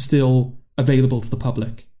okay and still available to the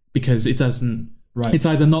public, because it doesn't... Right. It's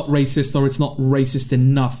either not racist or it's not racist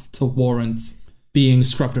enough to warrant being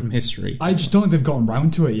scrubbed from history. I just don't think they've gotten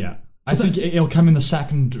round to it yet. I think it'll come in the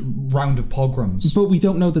second round of pogroms. But we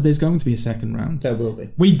don't know that there's going to be a second round. There will be.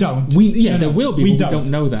 We don't. There will be, but we don't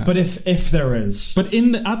know that. But if there is... But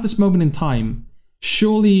at this moment in time,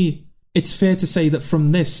 surely it's fair to say that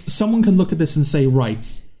from this, someone can look at this and say, right,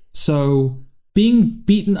 so being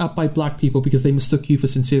beaten up by black people because they mistook you for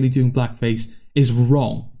sincerely doing blackface is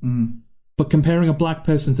wrong. Mm. But comparing a black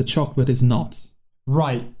person to chocolate is not.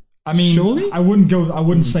 Right. I mean, surely? I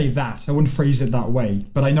wouldn't say that. I wouldn't phrase it that way,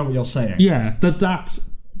 but I know what you're saying. Yeah,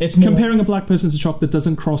 that's... It's more, comparing a black person to chocolate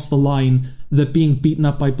doesn't cross the line that being beaten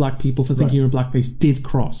up by black people for thinking you're in blackface did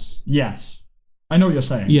cross. Yes. I know what you're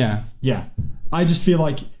saying. Yeah. Yeah. I just feel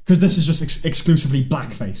like, because this is just exclusively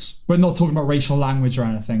blackface. We're not talking about racial language or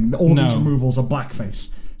anything. All these removals are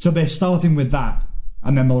blackface. So they're starting with that,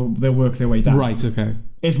 and then they'll work their way down. Right, okay.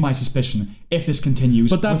 Is my suspicion. If this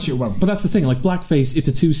continues, which it won't. But that's the thing, like blackface, it's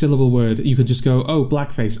a 2-syllable word. You can just go, oh,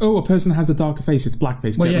 blackface. Oh, a person has a darker face, it's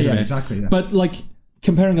blackface. Well, yeah, exactly. Yeah. But like,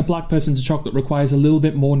 comparing a black person to chocolate requires a little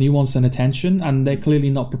bit more nuance and attention, and they're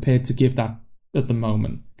clearly not prepared to give that at the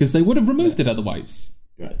moment, because they would have removed it otherwise.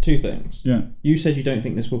 Right, two things. Yeah. You said you don't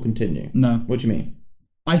think this will continue. No. What do you mean?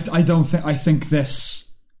 I don't think. I think this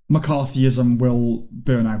McCarthyism will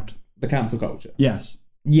burn out. The cancel culture. Yes.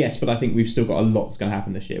 Yes, but I think we've still got a lot that's going to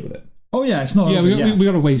happen this year with it. Oh yeah, it's not over yet. we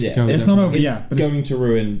got a ways to go. It's not over yet. But it's going to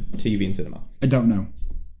ruin TV and cinema. I don't know.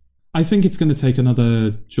 I think it's going to take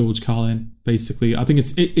another George Carlin, basically. I think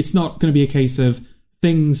it's not going to be a case of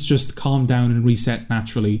things just calm down and reset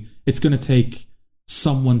naturally. It's going to take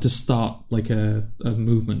someone to start like a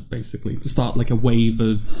movement, basically, to start like a wave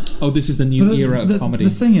of, this is the new era of comedy.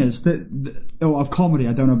 The thing is of comedy,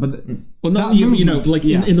 I don't know, but well, not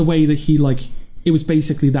in the way that he it was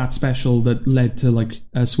basically that special that led to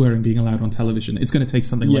swearing being allowed on television. It's going to take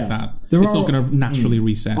something like that. It's not going to naturally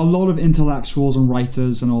reset. A lot of intellectuals and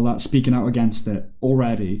writers and all that speaking out against it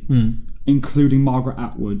already, including Margaret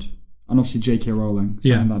Atwood and obviously J.K. Rowling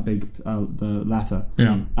signing that big the letter.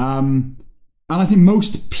 Yeah. And I think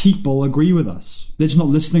most people agree with us. They're just not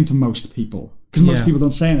listening to most people because most people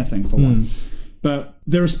don't say anything for one. But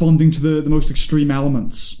they're responding to the most extreme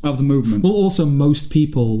elements of the movement. Well, also, most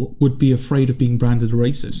people would be afraid of being branded a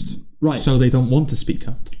racist. Right. So they don't want to speak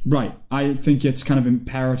up. Right. I think it's kind of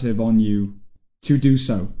imperative on you to do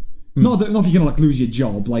so. Not if you're going to lose your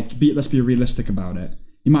job. Let's be realistic about it.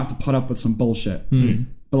 You might have to put up with some bullshit.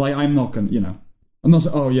 But I'm not going to, I'm not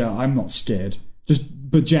saying, I'm not scared.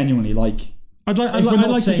 But genuinely, I'd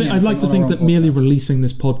like to think that merely releasing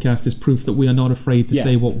this podcast is proof that we are not afraid to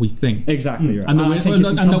say what we think. Exactly. Right. And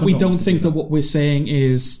that we don't think that what we're saying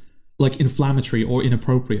is inflammatory or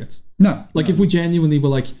inappropriate. No. If we genuinely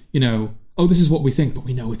were this is what we think, but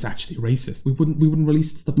we know it's actually racist, we wouldn't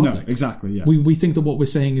release it to the public. No, exactly. Yeah. We think that what we're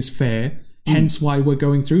saying is fair. Hence why we're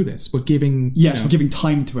going through this. We're giving we're giving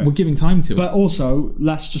time to it. We're giving time to it. But also,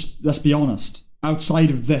 let's be honest. Outside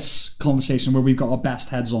of this conversation where we've got our best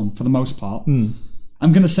heads on for the most part, I'm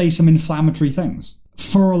going to say some inflammatory things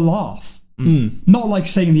for a laugh. Not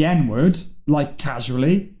saying the N-word,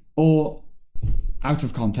 casually or out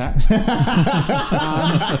of context. Or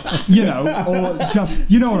just,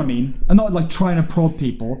 you know what I mean? I'm not trying to prod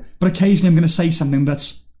people, but occasionally I'm going to say something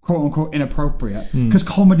that's quote unquote inappropriate because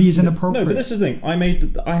comedy is inappropriate. No, but this is the thing.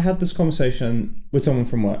 I had this conversation with someone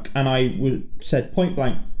from work and I said point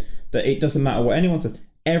blank that it doesn't matter what anyone says.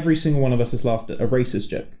 Every single one of us has laughed at a racist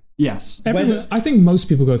joke. Yes. I think most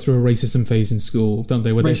people go through a racism phase in school, don't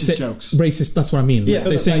they? Where racist jokes. Racist, that's what I mean. Yeah,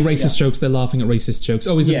 they're saying racist jokes, they're laughing at racist jokes.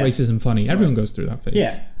 Oh, isn't racism funny? Everyone goes through that phase.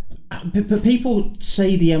 Yeah. But people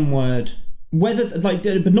say the M-word,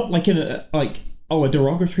 but not in a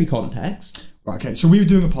derogatory context. Right, okay, so we were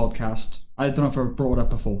doing a podcast. I don't know if I've brought it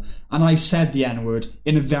up before. And I said the N-word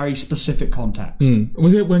in a very specific context.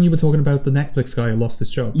 Was it when you were talking about the Netflix guy who lost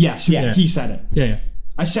his job? Yes, he said it. Yeah.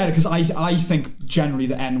 I said it because I think generally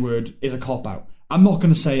the N-word is a cop-out. I'm not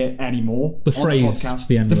going to say it anymore. The phrase,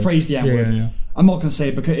 the N-word. The phrase, the N-word. Yeah. I'm not going to say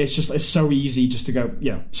it because it's so easy just to go,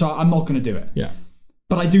 So I'm not going to do it. Yeah.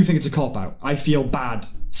 But I do think it's a cop-out. I feel bad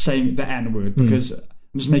saying the N-word because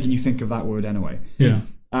I'm just making you think of that word anyway. Yeah.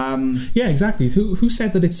 Yeah, exactly. Who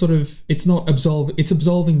said that it's not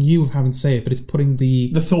absolving you of having to say it, but it's putting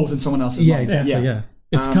the thought in someone else's mind. Exactly, yeah.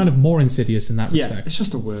 It's kind of more insidious in that respect. Yeah, it's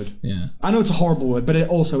just a word. Yeah. I know it's a horrible word, but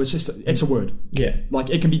it's a word. Yeah.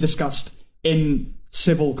 It can be discussed in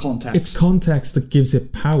civil context. It's context that gives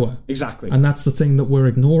it power. Exactly. And that's the thing that we're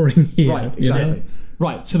ignoring here. Right, exactly.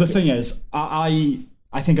 Right, so the thing is, I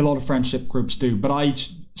think a lot of friendship groups do, but I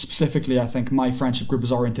think my friendship group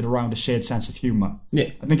is oriented around a shared sense of humour. Yeah.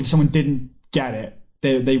 I think if someone didn't get it,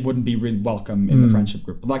 they wouldn't be really welcome in the friendship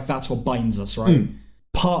group. That's what binds us, right?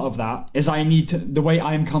 Part of that is the way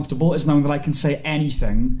I am comfortable is knowing that I can say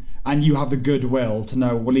anything and you have the goodwill to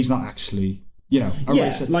know, well, he's not actually,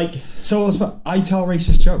 racist. So I tell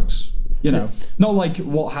racist jokes, not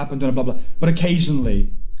what happened and blah, blah, but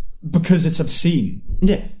occasionally because it's obscene.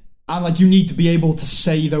 Yeah. And you need to be able to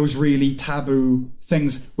say those really taboo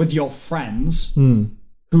things with your friends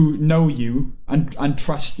who know you and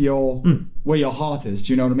trust where your heart is.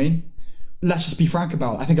 Do you know what I mean? Let's just be frank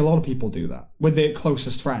about it. I think a lot of people do that with their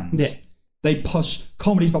closest friends. Yeah. They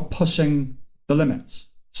comedy's about pushing the limits,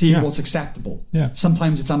 seeing what's acceptable. Yeah.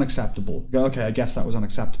 Sometimes it's unacceptable. Go, okay, I guess that was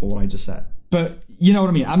unacceptable what I just said. But you know what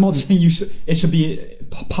I mean? I'm not saying it should be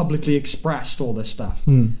publicly expressed, all this stuff.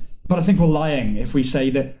 But I think we're lying if we say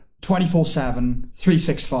that 24/7,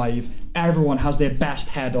 365, everyone has their best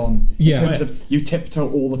head on in terms of you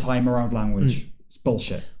tiptoe all the time around language. It's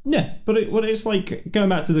bullshit. Yeah, but it's going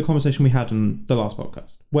back to the conversation we had in the last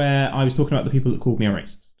podcast, where I was talking about the people that called me a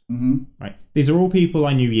racist. Right? These are all people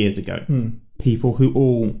I knew years ago. People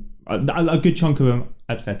who a good chunk of them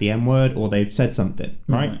have said the N-word or they've said something,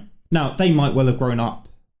 right? Now, they might well have grown up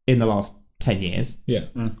in the last 10 years. Yeah.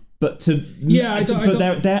 But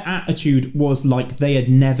their attitude was like they had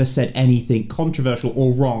never said anything controversial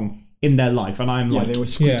or wrong in their life, and I'm like, they were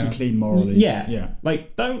squeaky clean morally. Yeah.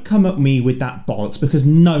 Like, don't come at me with that bollocks, because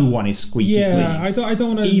no one is squeaky clean. Yeah, I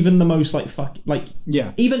don't want to. Even the most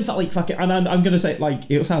even fucking, and I'm gonna say it, like,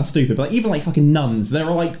 it'll sound stupid, but like, even like fucking nuns, there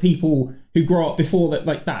are like people who grow up before that,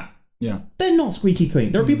 like that. Yeah, they're not squeaky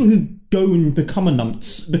clean. There are people who go and become a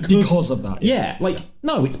nunts because of that. Yeah,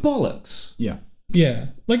 no, it's bollocks. Yeah. Yeah,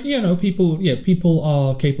 like, people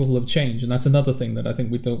are capable of change, and that's another thing that I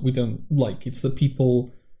think we don't like. It's the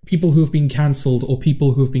people who have been cancelled, or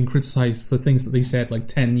people who have been criticised for things that they said like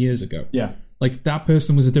 10 years ago. Yeah. Like, that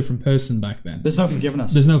person was a different person back then. There's no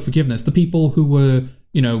forgiveness. There's no forgiveness. The people who were,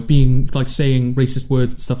 being like saying racist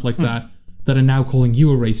words and stuff like that are now calling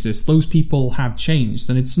you a racist, those people have changed,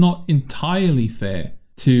 and it's not entirely fair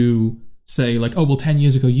to say like, oh, well, 10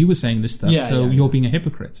 years ago you were saying this stuff, you're being a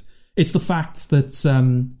hypocrite. It's the fact that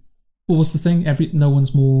what was the thing? No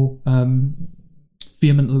one's more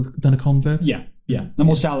vehement than a convert. Yeah. No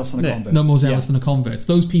more zealous than a convert. No more zealous than a convert.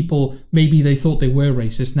 Those people, maybe they thought they were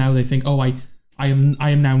racist. Now they think, oh, I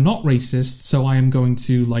am now not racist, so I am going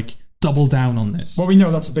to like double down on this. Well, we know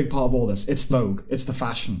that's a big part of all this. It's Vogue. It's the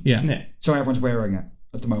fashion. Yeah. So everyone's wearing it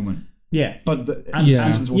at the moment. Yeah. But the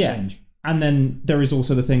seasons will change. And then there is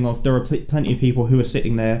also the thing of there are plenty of people who are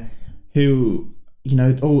sitting there who,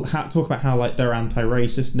 talk about how like they're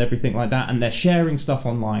anti-racist and everything like that, and they're sharing stuff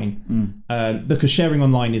online because sharing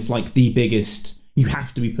online is like the biggest. You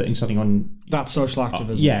have to be putting something on. That's social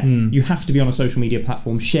activism. You have to be on a social media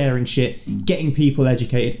platform, sharing shit, getting people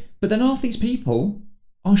educated. But then half these people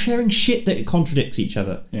are sharing shit that contradicts each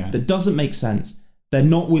other, that doesn't make sense. They're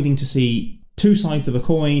not willing to see two sides of a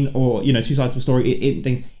coin, or two sides of a story.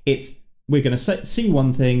 It's we're going to see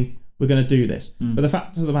one thing, we're going to do this. But the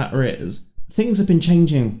fact of the matter is, things have been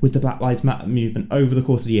changing with the Black Lives Matter movement over the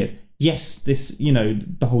course of the years. Yes, this,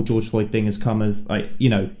 the whole George Floyd thing has come as,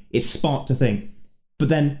 it's sparked a thing. But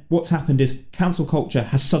then what's happened is cancel culture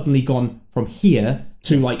has suddenly gone from here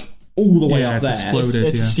to, all the way up there. Exploded,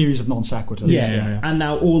 it's a series of non sequiturs. Yeah. And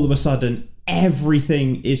now all of a sudden,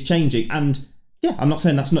 everything is changing. And, I'm not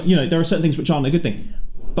saying that's not, there are certain things which aren't a good thing.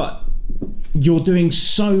 But you're doing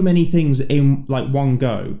so many things in, one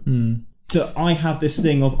go. That I have this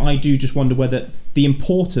thing of, I do just wonder whether the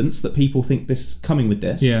importance that people think this coming with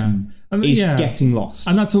this is getting lost.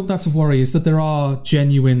 And that's a worry, is that there are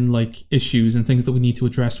genuine issues and things that we need to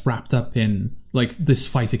address wrapped up in this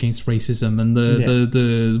fight against racism and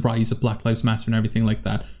the rise of Black Lives Matter and everything like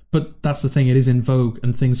that. But that's the thing, it is in vogue,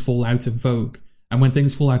 and things fall out of vogue. And when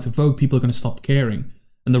things fall out of vogue, people are going to stop caring.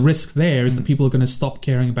 And the risk there is that people are going to stop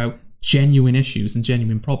caring about genuine issues and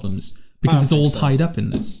genuine problems. Because it's all tied up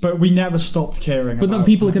in this. But we never stopped caring. But then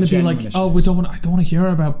people are going to be like, "Oh, I don't want to hear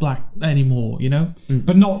about black anymore,"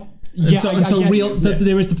 But not. Yeah,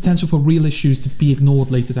 there is the potential for real issues to be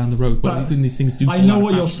ignored later down the road. But these things do. I know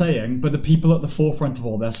what you're saying, but the people at the forefront of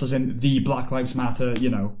all this, as in the Black Lives Matter,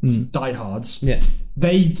 diehards,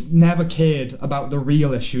 they never cared about the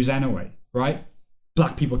real issues anyway, right?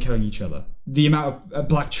 Black people killing each other, the amount of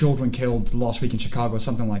black children killed last week in Chicago,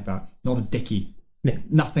 something like that. Not a dickie. Yeah.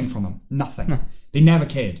 Nothing from them. Nothing. They never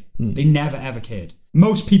cared. They never ever cared.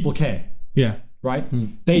 Most people care. Yeah. Right?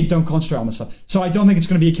 They don't concentrate on this stuff. So I don't think it's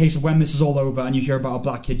going to be a case of when this is all over and you hear about a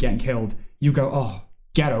black kid getting killed, you go, oh,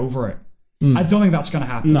 get over it. I don't think that's going to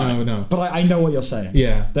happen. No. But I know what you're saying.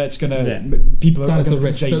 Yeah. That it's going to... People are going to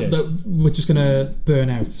risk. We're just going to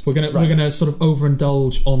burn out. We're going to sort of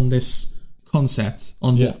overindulge on this concept,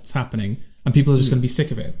 on what's happening, and people are just going to be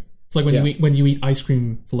sick of it. It's like when you eat ice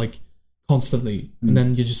cream for constantly, and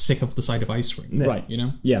then you're just sick of the sight of ice cream, right?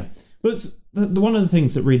 Yeah. But one of the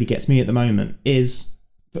things that really gets me at the moment is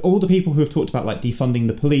all the people who have talked about defunding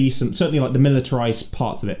the police and certainly the militarized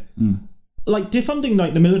parts of it.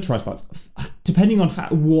 Defunding the militarized parts, depending on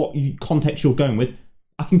what context you're going with,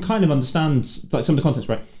 I can kind of understand some of the context,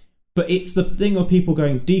 right? But it's the thing of people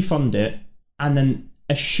going defund it and then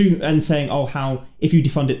assume and saying, oh, how if you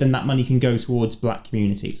defund it, then that money can go towards black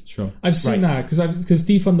communities. Sure, I've seen that because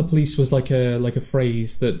defund the police was like a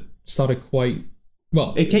phrase that started quite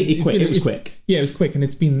well. It was quick. Yeah, it was quick, and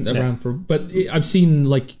it's been around for. But I've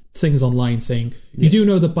seen things online saying you do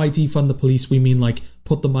know that by defund the police we mean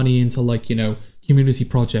put the money into community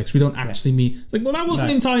projects. We don't actually mean it's well that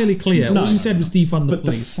wasn't entirely clear. What you said was defund the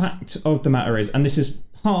police. The fact of the matter is, and this is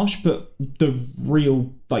harsh, but the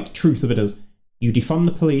real truth of it is, you defund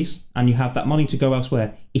the police and you have that money to go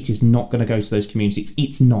elsewhere, it is not going to go to those communities.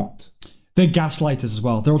 It's not. They're gaslighters as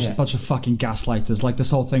well. They're all just a bunch of fucking gaslighters. Like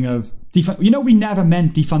this whole thing of we never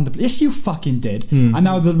meant defund the police. Yes, you fucking did. And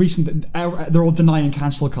now they're all denying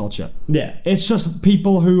cancel culture. Yeah, it's just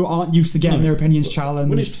people who aren't used to getting their opinions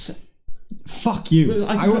challenged. Fuck you.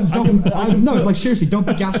 Seriously, don't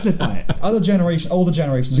be gaslit by it. Older generations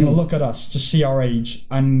are going to look at us, just see our age,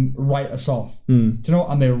 and write us off. Do you know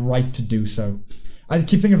what? And they're right to do so. I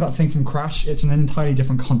keep thinking of that thing from Crash. It's in an entirely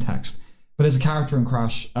different context. But there's a character in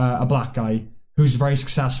Crash, a black guy, who's a very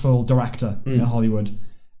successful director in Hollywood.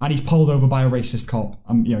 And he's pulled over by a racist cop.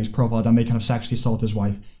 He's profiled and they kind of sexually assault his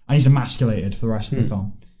wife. And he's emasculated for the rest of the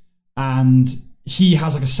film. And he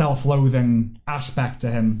has like a self-loathing aspect to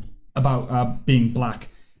him about being black.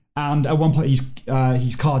 And at one point he's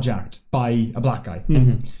carjacked by a black guy.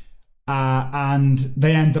 And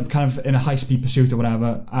they end up kind of in a high-speed pursuit or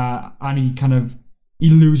whatever. And he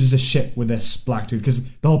loses his shit with this black dude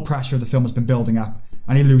because the whole pressure of the film has been building up,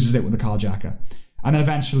 and he loses it with the carjacker. And then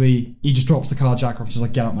eventually he just drops the carjacker off, just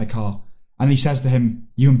like, get out my car. And he says to him,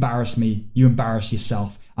 you embarrass me, you embarrass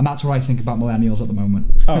yourself. And that's what I think about millennials at the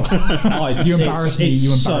moment. You embarrass me,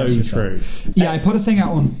 you embarrass yourself. True. Yeah, I put a thing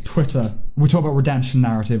out on Twitter. We talk about redemption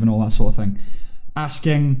narrative and all that sort of thing,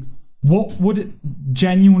 asking what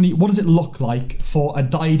does it look like for a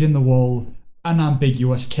dyed-in-the-wool,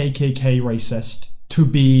 unambiguous KKK racist to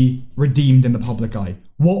be redeemed in the public eye?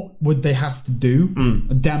 What would they have to do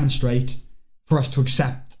and demonstrate for us to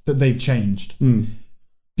accept that they've changed?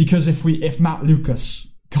 Because if Matt Lucas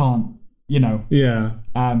can't,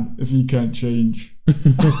 if he can't change,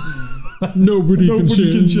 nobody can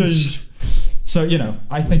change. So,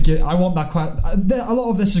 I think I want that a lot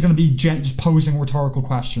of this is going to be just posing rhetorical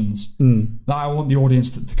questions that I want the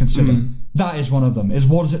audience to consider. That is one of them, is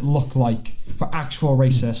what does it look like for actual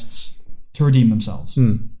racists to redeem themselves?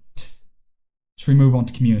 Should we move on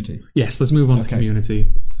to Community? Yes, let's move on to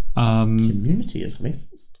Community. Community is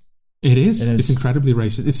racist. It is. It's incredibly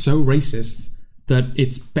racist. It's so racist that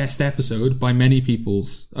its best episode, by many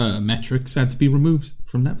people's metrics, had to be removed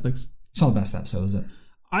from Netflix. It's not the best episode, is it?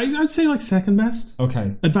 I'd say like second best.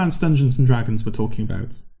 Okay. Advanced Dungeons and Dragons we're talking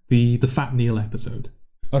about. The Fat Neil episode.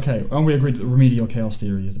 Okay, and we agreed that Remedial Chaos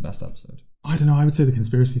Theory is the best episode. I don't know, I would say the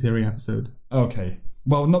Conspiracy Theory episode. Okay.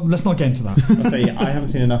 Well, let's not get into that. I haven't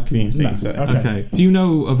seen enough Community. No. So. Okay. Do you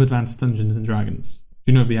know of Advanced Dungeons and Dragons?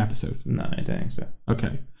 Do you know of the episode? No, I don't think so.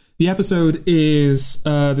 Okay. The episode is,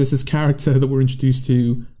 there's this character that we're introduced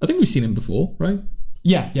to. I think we've seen him before, right?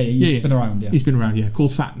 Yeah. He's been around, He's been around,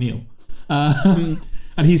 called Fat Neil. And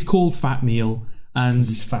he's called Fat Neil.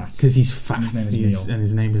 Because he's fat. And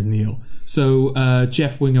his name is Neil. So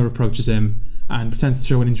Jeff Winger approaches him and pretends to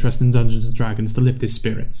show an interest in Dungeons and Dragons to lift his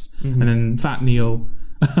spirits. And then Fat Neil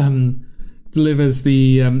delivers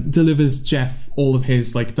Jeff all of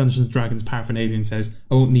his like Dungeons and Dragons paraphernalia and says,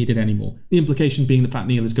 I won't need it anymore. The implication being that Fat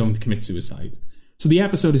Neil is going to commit suicide. So the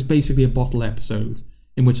episode is basically a bottle episode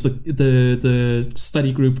in which the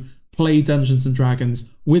study group play Dungeons and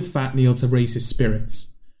Dragons with Fat Neil to raise his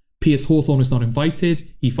spirits. Pierce Hawthorne is not invited.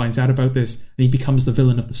 He finds out about this and he becomes the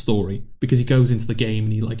villain of the story because he goes into the game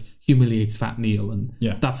and he like humiliates Fat Neil, and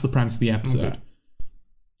that's the premise of the episode. Okay.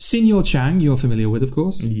 Señor Chang, you're familiar with, of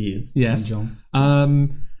course. Yes.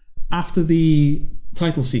 After the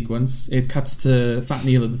title sequence, it cuts to Fat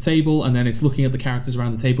Neil at the table, and then it's looking at the characters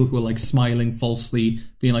around the table who are like smiling falsely,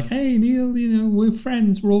 being like, "Hey, Neil, we're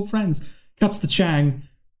friends. We're all friends." Cuts to Chang,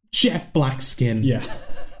 jet black skin,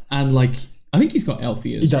 and like I think he's got elf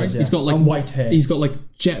ears. He does, right? He's got like and white hair. He's got like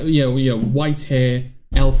white hair,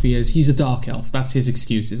 elf ears. He's a dark elf. That's his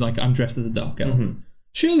excuse. He's like, I'm dressed as a dark elf.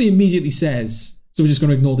 Shirley immediately says, so we're just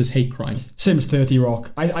going to ignore this hate crime. Same as 30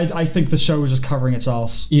 Rock. I think the show is just covering its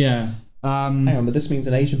arse. Yeah. Hang on, but this means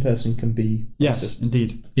an Asian person can be yes, racist.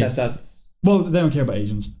 Indeed. Yes. Well, they don't care about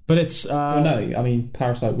Asians, but it's. Well, no, I mean,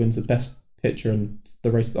 Parasite wins the best picture, and the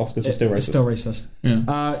Oscars were still racist. It's still racist.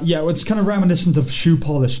 Yeah. Well, it's kind of reminiscent of shoe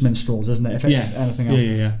polish minstrels, isn't it? If anything else.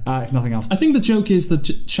 Yeah. If nothing else. I think the joke is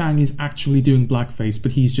that Chang is actually doing blackface,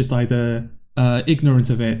 but he's just either ignorant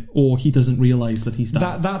of it or he doesn't realise that he's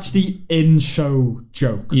done. That's the in-show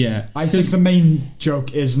joke. Yeah. I think the main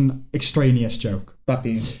joke is an extraneous joke. That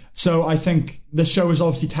being. So I think the show is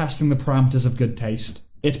obviously testing the parameters of good taste.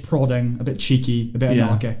 It's prodding, a bit cheeky, a bit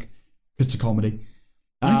anarchic, because it's a comedy.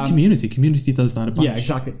 And it's Community. Community does that a bunch. Yeah,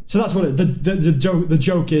 exactly. So that's what the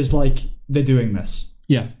joke is, like, they're doing this.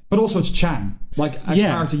 Yeah. But also it's Chang, like a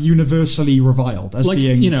character universally reviled as like,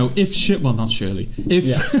 being... not Shirley.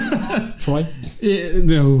 Troy?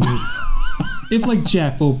 No. If like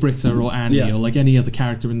Jeff or Britta or Annie or like any other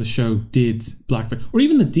character in the show did blackface, or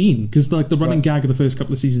even the Dean, because like the running gag of the first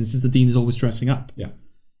couple of seasons is the Dean is always dressing up. Yeah.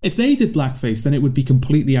 If they did blackface, then it would be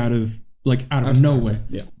completely out of like out of nowhere.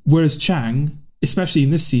 Yeah. Whereas Chang, especially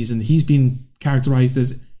in this season, he's been characterized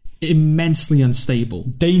as immensely unstable,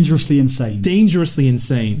 Dangerously insane. dangerously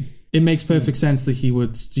insane. It makes perfect sense that he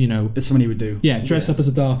would, It's something he would do. yeah, dress up as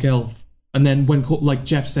a dark elf. And then when like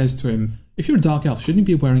Jeff says to him, if you're a dark elf, shouldn't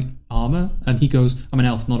you be wearing armor? And he goes, I'm an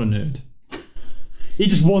elf, not a nerd. He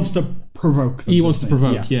just wants to provoke them. He wants to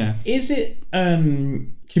provoke, yeah. Is it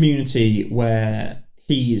Community where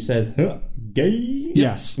he said, huh, gay?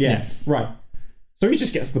 Yes. Yes. Right. So he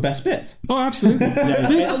just gets the best bit. Oh, absolutely.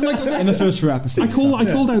 There's, In the first 3 episodes. I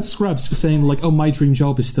called out Scrubs for saying, like, oh, my dream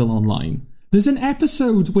job is still online. There's an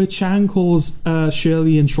episode where Chang calls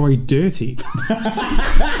Shirley and Troy dirty.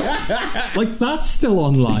 Like, that's still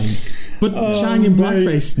online. But Chang in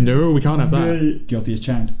blackface, no, we can't have that. Guilty as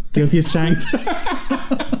Chang. Guilty as Chang.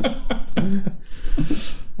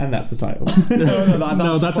 And that's the title.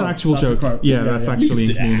 No, that's an actual joke. Yeah, that's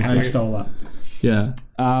actually in Community. I stole that. Yeah.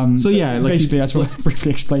 So yeah, like basically, I just want to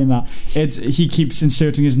briefly explain that. He keeps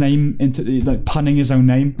inserting his name into like punning his own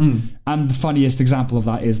name, and the funniest example of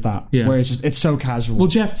that is that where it's so casual. Well,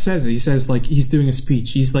 Jeff says it. He says like he's doing a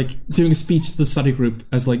speech. He's like doing a speech to the study group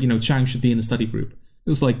as like Chang should be in the study group. It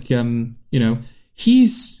was like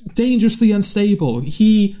he's dangerously unstable.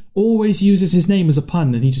 He always uses his name as a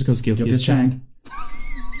pun, and he just goes guilty as Chang.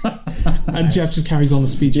 And Jeff just carries on the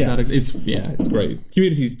speech without it. It's great.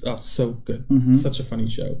 Community's so good. Such a funny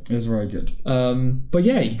show. It is very good. But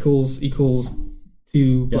yeah, he calls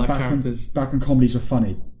two black characters back when comedies were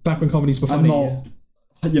funny. Back when comedies were funny.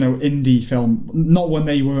 And not, indie film. Not when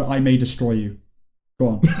they were I May Destroy You. Go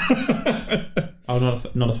on. Oh,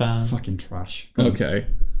 not a fan. Fucking trash. Okay.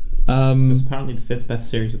 It's apparently the 5th best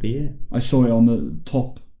series of the year. I saw it on the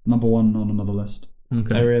top number 1 on another list.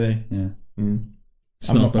 Okay. Oh, really? Yeah.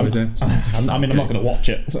 It's not though, is it? I'm not going to watch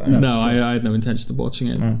it. So. No, I had no intention of watching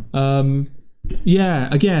it. Yeah,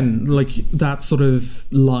 again, like that sort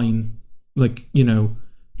of line, like,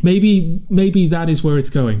 maybe that is where it's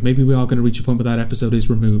going. Maybe we are going to reach a point where that episode is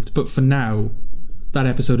removed. But for now, that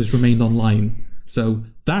episode has remained online. So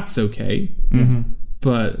that's okay.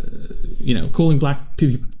 But, calling black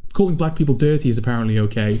people dirty is apparently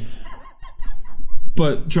okay.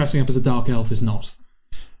 But dressing up as a dark elf is not.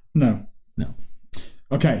 No.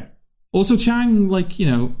 Okay. Also, Chang, like,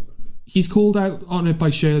 he's called out on it by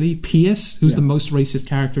Shirley. Pierce, who's the most racist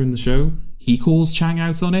character in the show, he calls Chang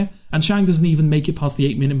out on it. And Chang doesn't even make it past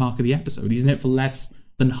the 8-minute mark of the episode. He's in it for less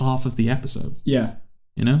than half of the episode. Yeah.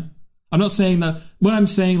 I'm not saying that... When I'm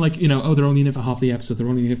saying, like, they're only in it for half the episode, they're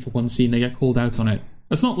only in it for one scene, they get called out on it.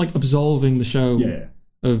 That's not, like, absolving the show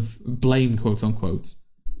of blame, quote-unquote.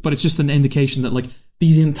 But it's just an indication that, like,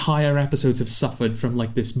 these entire episodes have suffered from,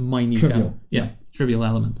 like, this minute... trivial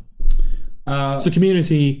element. So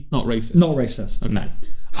Community, not racist. Not racist. Okay. No.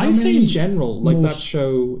 I'd say in general, like, that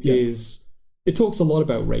show is... It talks a lot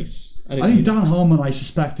about race. I think Dan Harmon, I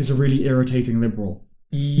suspect, is a really irritating liberal.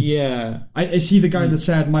 Yeah. Is he the guy that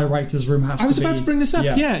said my writer's room has to be... I was about to bring this up.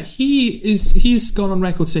 Yeah, he's gone on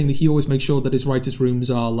record saying that he always makes sure that his writers'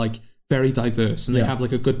 rooms are, like, very diverse and they have,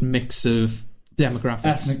 like, a good mix of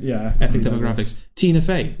demographics. Ethnic demographics. Tina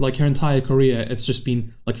Fey, like, her entire career, it's just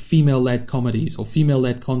been, like, female-led comedies or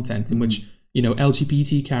female-led content in which,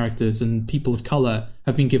 LGBT characters and people of colour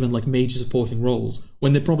have been given, like, major supporting roles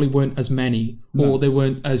when there probably weren't as many or there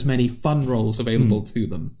weren't as many fun roles available to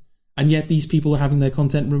them. And yet these people are having their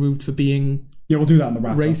content removed for being we'll do that in the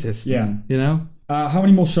wrap-up. Racist. Yeah. How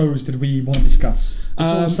many more shows did we want to discuss?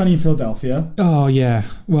 Sunny in Philadelphia. Oh, yeah.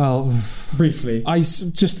 Well... Briefly.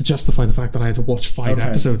 Just to justify the fact that I had to watch 5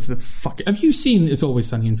 episodes. Have you seen It's Always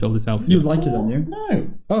Sunny in Philadelphia? You liked it, didn't you? No.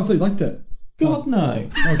 Oh, I thought you liked it. God, no.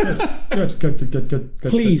 Oh, good.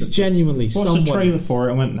 Please, genuinely, watched the trailer for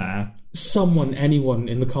it and went, nah. Someone, anyone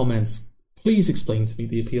in the comments, please explain to me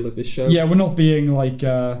the appeal of this show. Yeah, we're not being like,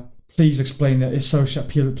 please explain it. It's so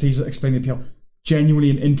appeal. Please explain the appeal. Genuinely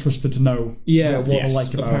and interested to know. Yeah, what I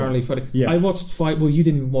like about apparently it. funny. Yeah. I watched 5. Well, you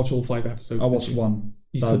didn't even watch all 5 episodes. I watched 1.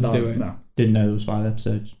 You couldn't do it. No. Didn't know there was 5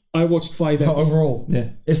 episodes. I watched 5 episodes. Overall,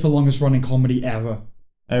 it's the longest running comedy ever.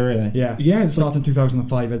 Oh, really? Yeah. Yeah. It started in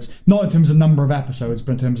 2005. It's not in terms of number of episodes,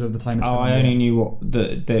 but in terms of the time it's been. I only knew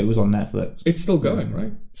that it was on Netflix. It's still going,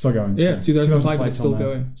 right? Still going. Yeah, 2005 it's still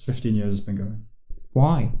going. It's 15 years it's been going.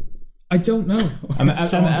 Why? I don't know.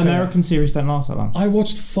 American series don't last that long. I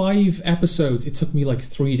watched 5 episodes. It took me like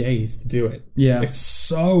 3 days to do it. Yeah. It's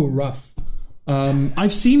so rough.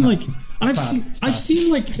 I've seen like... I've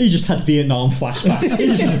seen like... He just had Vietnam flashbacks.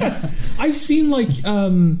 I've seen like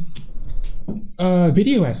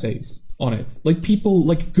video essays on it. Like people,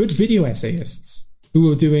 like good video essayists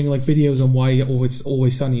who are doing like videos on why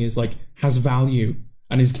Always Sunny is like has value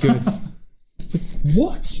and is good. It's like,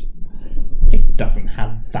 what? doesn't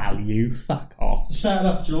have value. Fuck off. Set it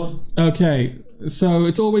up, George. Okay, so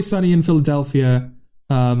It's Always Sunny in Philadelphia.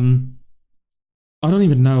 I don't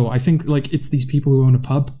even know. I think like it's these people who own a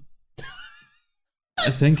pub. I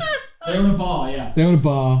think They own a bar, yeah. they own a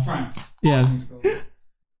bar. Frank's. Yeah.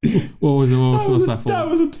 What was it? What's that for? That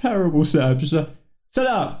was a terrible setup. Just set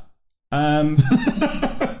up.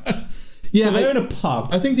 Yeah, so they own a pub.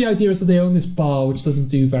 I think the idea is that they own this bar which doesn't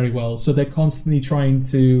do very well, so they're constantly trying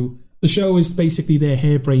to. The show is basically their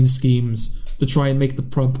harebrained schemes to try and make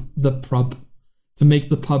to make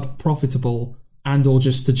the pub profitable and or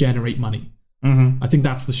just to generate money. Mm-hmm. I think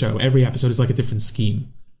that's the show. Every episode is like a different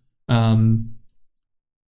scheme, and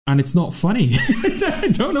it's not funny. I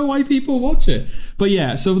don't know why people watch it, but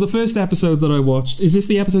yeah. So the first episode that I watched, is this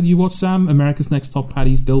the episode you watched, Sam? America's Next Top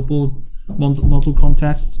Paddies Billboard model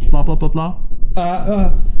contest, blah blah blah blah.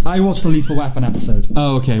 I watched the Lethal Weapon episode.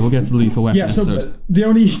 Oh, okay, we'll get to the Lethal Weapon episode. So the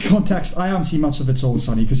only context, I haven't seen much of It's Always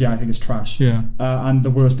Sunny because I think it's trash. Yeah. And the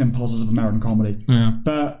worst impulses of American comedy. Yeah.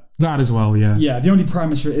 But that as well, yeah. yeah, the only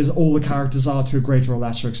premise is all the characters are to a greater or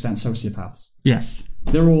lesser extent sociopaths. Yes.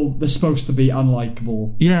 They're supposed to be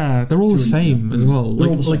unlikable. Yeah, they're all the same as well. They're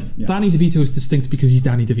all the same, yeah. Danny DeVito is distinct because he's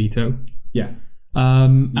Danny DeVito. Yeah.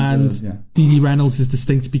 And yeah. Dee Dee Reynolds is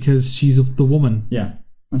distinct because she's the woman. Yeah.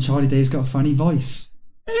 And Charlie Day's got a funny voice.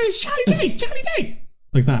 It's Charlie Day!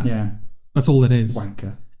 Like that. Yeah. That's all it is.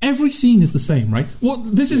 Wanker. Every scene is the same, right?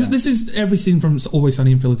 This is every scene from Always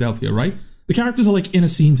Sunny in Philadelphia, right? The characters are like in a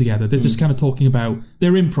scene together. They're just kind of talking about,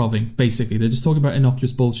 they're improvising, basically. They're just talking about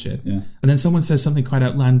innocuous bullshit. Yeah. And then someone says something quite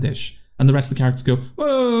outlandish, and the rest of the characters go,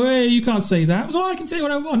 whoa, hey, you can't say that. So I can say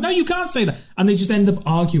what I want. No, you can't say that. And they just end up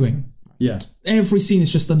arguing. Yeah. Every scene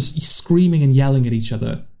is just them screaming and yelling at each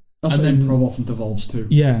other. That's and what then, improv often devolves to.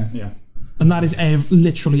 Yeah. Yeah. And that is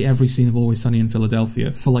literally every scene of Always Sunny in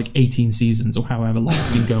Philadelphia for like 18 seasons or however long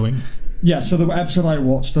it's been going. Yeah, so the episode I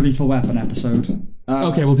watched, the Lethal Weapon episode.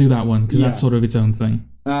 Okay, we'll do that one because that's sort of its own thing.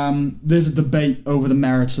 There's a debate over the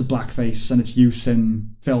merits of blackface and its use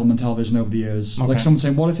in film and television over the years. Okay. Like someone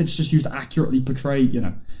saying, what if it's just used to accurately portray,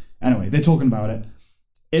 Anyway, they're talking about it.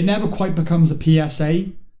 It never quite becomes a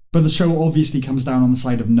PSA, but the show obviously comes down on the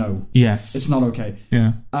side of no. Yes. It's not okay.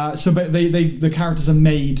 Yeah. So but the characters are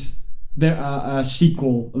made a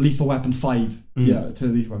sequel, Lethal Weapon 5, to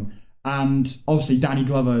Lethal Weapon. And obviously Danny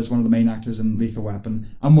Glover is one of the main actors in Lethal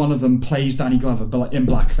Weapon, and one of them plays Danny Glover, but like in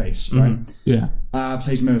blackface, right? Yeah.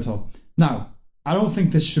 Plays Murtaugh. Now, I don't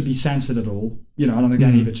think this should be censored at all. I don't think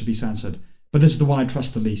any of it should be censored. But this is the one I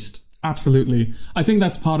trust the least. Absolutely. I think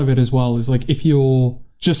that's part of it as well, is like if you're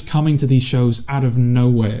just coming to these shows out of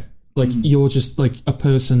nowhere, like you're just like a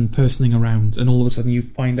personing around, and all of a sudden you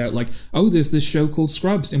find out like, oh, there's this show called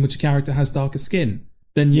Scrubs in which a character has darker skin.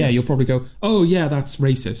 Then you'll probably go, oh yeah, that's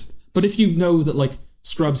racist. But if you know that like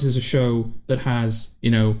Scrubs is a show that has,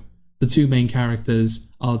 the two main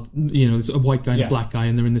characters are, it's a white guy and a black guy,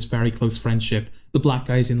 and they're in this very close friendship. The black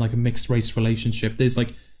guy's in like a mixed race relationship. There's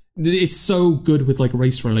like, it's so good with like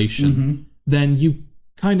race relation. Then you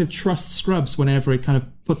kind of trust Scrubs whenever it kind of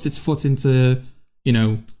puts its foot into,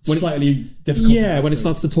 when slightly difficult. Yeah, when it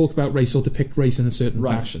starts to talk about race or depict race in a certain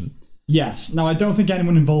fashion. Yes. Now, I don't think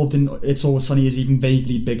anyone involved in It's Always Sunny is even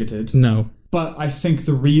vaguely bigoted. No. But I think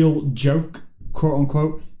the real joke, quote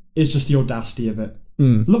unquote, is just the audacity of it.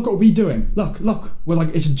 Look what we're doing. Look. We're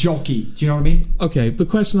like, it's a jockey. Do you know what I mean? Okay, the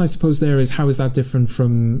question I suppose there is, how is that different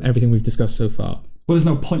from everything we've discussed so far? Well, there's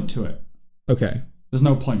no point to it. Okay. There's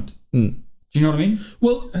no point. Do you know what I mean?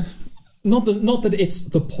 Well, not that it's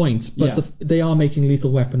the point, but they are making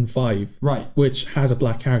Lethal Weapon 5. Right. Which has a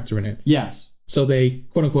black character in it. Yes. So they,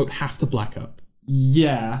 quote unquote, have to black up.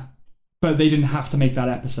 Yeah, but they didn't have to make that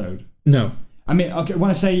episode. No. I mean, okay, when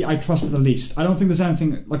I say I trust it the least, I don't think there's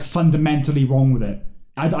anything like fundamentally wrong with it.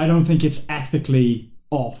 I don't think it's ethically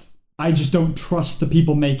off. I just don't trust the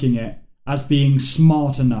people making it as being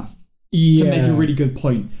smart enough to make a really good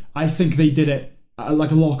point. I think they did it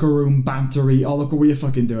like a locker room bantery. Oh, look what we're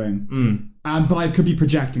fucking doing. But I could be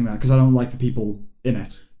projecting that because I don't like the people in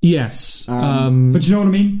it. Yes. But you know what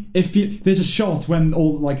I mean? There's a shot when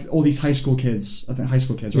all these high school kids, I think high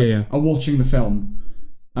school kids, right, are watching the film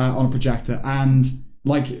on a projector, and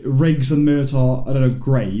like Riggs and Murtaugh are at a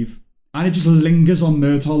grave, and it just lingers on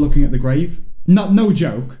Murtaugh looking at the grave. No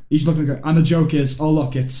joke. He's looking at the grave, and the joke is, oh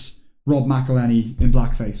look, it's Rob McElhenney in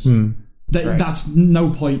blackface. That's no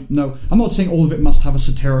point. No, I'm not saying all of it must have a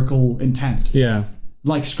satirical intent. Yeah.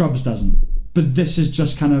 Like Scrubs doesn't. But this is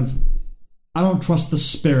just kind of, I don't trust the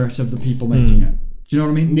spirit of the people making it. Do you know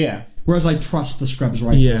what I mean? Yeah. Whereas I trust the Scrubs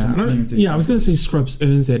writers and community. Yeah, I was going to say Scrubs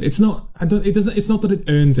earns it. It's not. It's not that it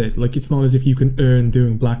earns it. Like, it's not as if you can earn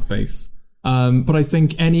doing blackface. But I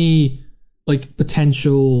think any like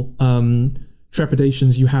potential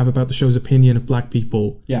trepidations you have about the show's opinion of black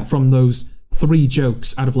people from those 3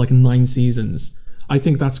 jokes out of like 9 seasons, I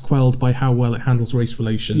think that's quelled by how well it handles race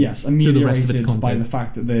relations. Yes, ameliorated the rest of its content by the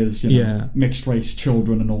fact that there's mixed race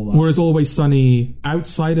children and all that. Whereas Always Sunny,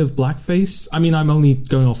 outside of blackface, I mean, I'm only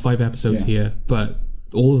going off 5 episodes here, but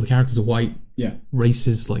all of the characters are white. Yeah,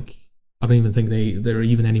 races, like, I don't even think there are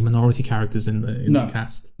even any minority characters in the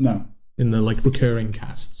cast. No, in the like recurring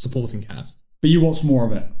cast, supporting cast. But you watch more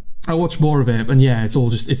of it. I watch more of it, and it's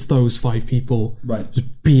all just, it's those 5 people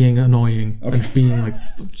just being annoying and being like,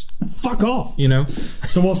 fuck off, you know?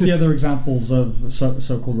 So what's the other examples of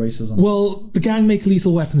so-called racism? Well, the gang make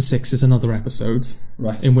Lethal Weapon 6 is another episode.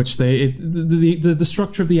 Right. In which the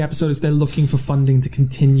structure of the episode is they're looking for funding to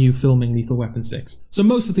continue filming Lethal Weapon 6. So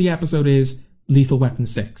most of the episode is Lethal Weapon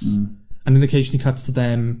 6. And then occasionally cuts to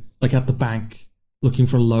them, like, at the bank, looking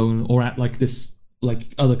for a loan, or at, like, this,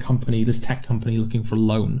 like, other company, this tech company looking for a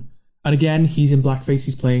loan. And again, he's in blackface,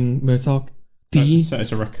 he's playing Murtaugh. D. So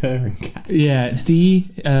it's a recurring character. Yeah, D,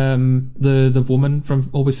 the woman from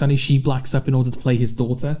Always Sunny, she blacks up in order to play his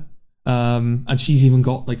daughter. And she's even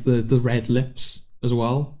got, like, the red lips as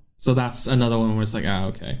well. So that's another one where it's like,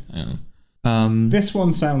 okay. This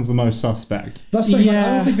one sounds the most suspect. That's the thing,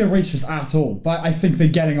 I don't think they're racist at all, but I think they're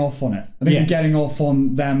getting off on it. I think they're getting off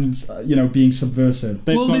on them, being subversive.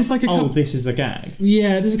 There's like a couple, this is a gag.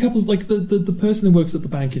 Yeah, there's a couple of, like, the person who works at the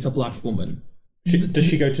bank is a black woman. Does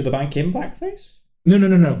she go to the bank in blackface? No.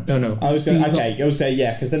 I was going to go say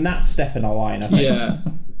because then that's stepping a line, I think. Yeah.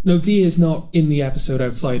 No, D is not in the episode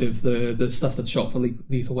outside of the stuff that's shot for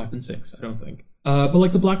Lethal Weapon 6, I don't think. But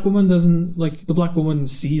like the black woman doesn't, like, the black woman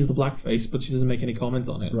sees the blackface, but she doesn't make any comments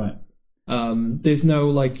on it. Right. There's no,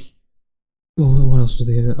 like, what else was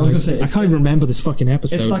there? I was gonna say, I can't even remember this fucking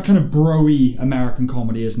episode. It's that kind of bro-y American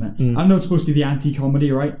comedy, isn't it? I know it's supposed to be the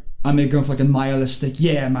anti-comedy, right? And they're going for like a nihilistic,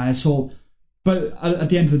 it's all. But at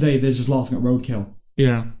the end of the day, they're just laughing at roadkill.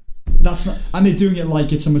 Yeah. That's not, and they're doing it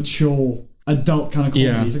like it's a mature adult kind of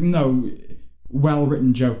comedy. It's like, no,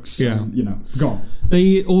 well-written jokes. Yeah. Go on.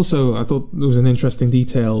 They also, I thought there was an interesting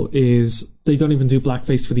detail, is they don't even do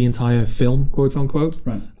blackface for the entire film, quote unquote.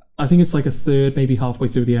 Right. I think it's like a third, maybe halfway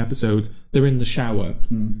through the episode, they're in the shower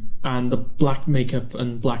and the black makeup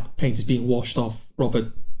and black paint is being washed off Rob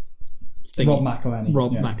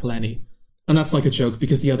McElhenney. And that's like a joke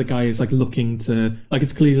because the other guy is like looking to, like,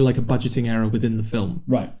 it's clearly like a budgeting error within the film.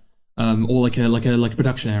 Right. Or like a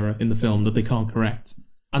production error in the film that they can't correct.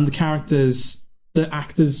 And the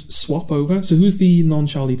actors swap over. So who's the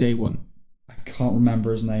non-Charlie Day one? I can't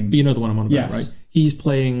remember his name. But you know the one I'm on about, right? He's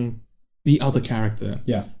playing the other character.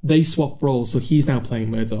 Yeah. They swap roles, so he's now playing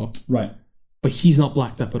Murtaugh. Right. But he's not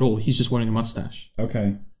blacked up at all. He's just wearing a mustache.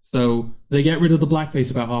 Okay. So they get rid of the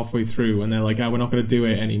blackface about halfway through, and they're like, we're not going to do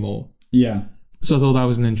it anymore. Yeah. So I thought that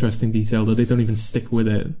was an interesting detail, that they don't even stick with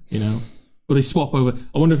it, But they swap over.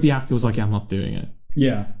 I wonder if the actor was like, I'm not doing it.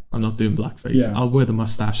 Yeah. I'm not doing blackface. Yeah. I'll wear the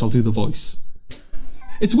mustache. I'll do the voice.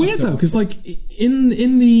 It's weird though, because like in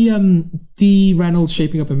the D. Reynolds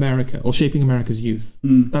Shaping Up America, or Shaping America's Youth,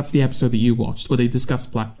 that's the episode that you watched where they discuss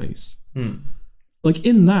blackface. Like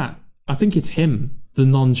in that, I think it's him, the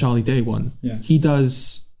non-Charlie Day one. Yeah. He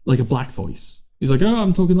does like a black voice. He's like,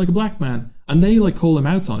 I'm talking like a black man. And they like call him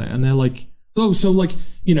out on it. And they're like, so like,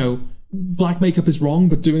 black makeup is wrong,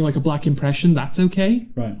 but doing like a black impression, that's okay.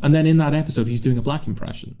 Right. And then in that episode, he's doing a black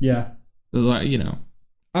impression. Yeah. It was like,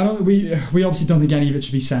 we obviously don't think any of it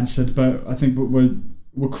should be censored, but I think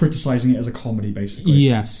we're criticizing it as a comedy, basically.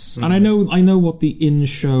 Yes. And I know what the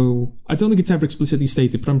in-show, I don't think it's ever explicitly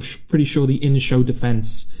stated, but I'm pretty sure the in-show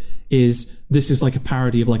defense is this is like a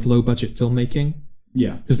parody of like low-budget filmmaking.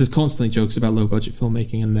 Yeah. Because there's constantly jokes about low-budget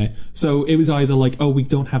filmmaking in there. So it was either like, we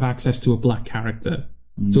don't have access to a black character,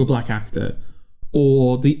 to a black actor,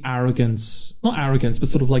 or the arrogance, not arrogance, but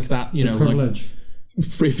sort of like that, privilege. Like,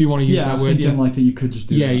 if you want to use that word. Yeah, like that you could just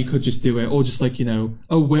do that. You could just do it. Or just like,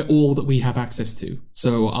 we're all that we have access to,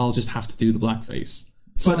 so I'll just have to do the blackface.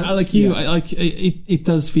 But it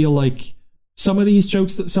does feel like some of these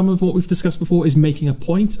jokes, that some of what we've discussed before is making a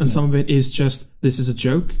point, and some of it is just, this is a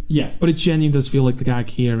joke. Yeah. But it genuinely does feel like the gag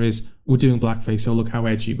here is, we're doing blackface, so look how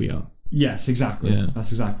edgy we are. Yes, exactly. Yeah.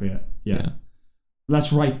 That's exactly it. Yeah.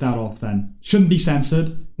 Let's write that off then. Shouldn't be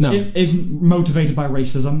censored. No. It isn't motivated by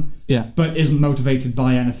racism. Yeah. But isn't motivated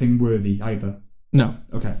by anything worthy either. No.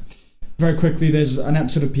 Okay. Very quickly, there's an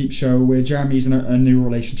episode of Peep Show where Jeremy's in a new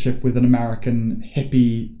relationship with an American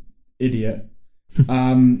hippie idiot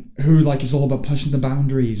who like is all about pushing the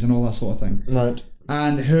boundaries and all that sort of thing. Right.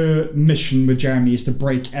 And her mission with Jeremy is to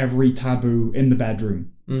break every taboo in the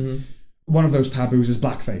bedroom. Mm-hmm. One of those taboos is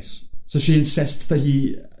blackface. So she insists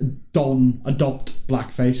that Don adopt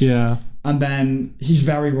blackface. Yeah. And then he's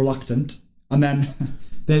very reluctant. And then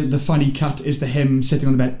the funny cut is to him sitting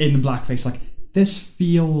on the bed in blackface, like, this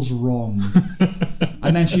feels wrong.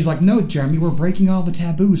 And then she's like, no, Jeremy, we're breaking all the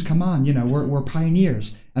taboos. Come on, we're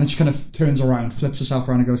pioneers. And then she kind of turns around, flips herself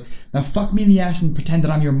around and goes, now fuck me in the ass and pretend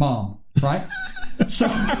that I'm your mom, right? So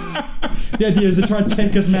the idea is they try to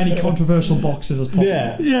take as many controversial boxes as possible.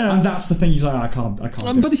 Yeah. And that's the thing. He's like, I can't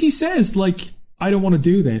do but he says, like, I don't want to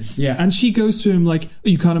do this. Yeah. And she goes to him like, oh,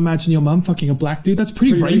 you can't imagine your mum fucking a black dude? That's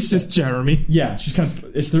pretty racist, Jeremy. Yeah, she's kind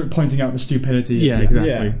of, it's pointing out the stupidity. Yeah,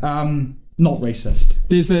 exactly. Yeah. Not racist.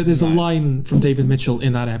 There's a line from David Mitchell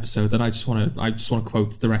in that episode that I just want to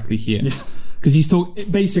quote directly here. Because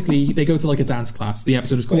basically, they go to like a dance class. The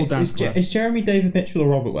episode is called Dance Class. Is Jeremy David Mitchell or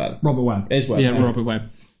Robert Webb? Robert Webb. It is Webb. Yeah, Robert Webb.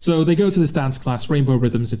 So they go to this dance class, Rainbow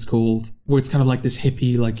Rhythms it's called, where it's kind of like this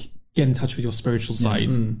hippie, like, get in touch with your spiritual side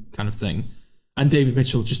kind of thing. And David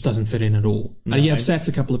Mitchell just doesn't fit in at all. No. And he upsets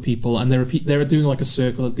a couple of people, and they're doing like a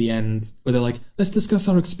circle at the end where they're like, let's discuss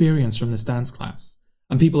our experience from this dance class.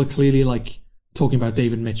 And people are clearly like talking about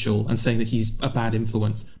David Mitchell and saying that he's a bad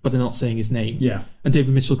influence, but they're not saying his name. Yeah. And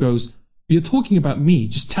David Mitchell goes, you're talking about me.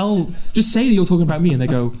 Just say that you're talking about me. And they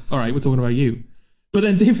go, all right, we're talking about you. But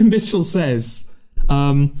then David Mitchell says,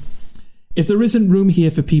 if there isn't room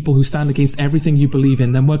here for people who stand against everything you believe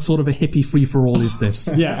in, then what sort of a hippie free-for-all is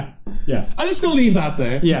this? Yeah. I'm just going to leave that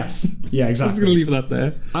there. Yes. Yeah, exactly. I'm just going to leave that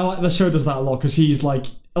there. I like the show does that a lot because he's like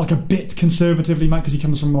a bit conservatively minded because he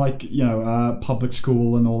comes from public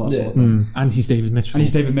school and all that sort of thing. And he's David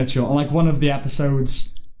Mitchell. And like one of the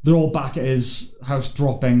episodes, they're all back at his house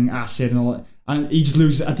dropping acid and all that. And he just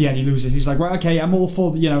loses at the end. He loses. He's like, right, okay, I'm all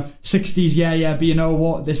for 60s, yeah. But you know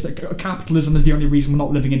what? Capitalism is the only reason we're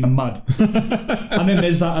not living in the mud. And then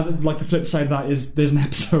there's that. Like the flip side of that is there's an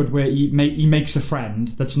episode where he makes a friend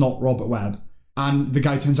that's not Robert Webb, and the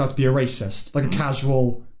guy turns out to be a racist, like a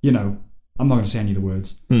casual, I'm not going to say any of the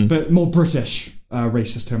words, but more British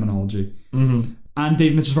racist terminology. Mm-hmm. And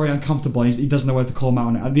David Mitchell's very uncomfortable. He doesn't know where to call him out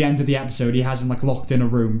on it. At the end of the episode, he has him like locked in a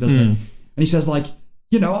room, doesn't he? And he says like,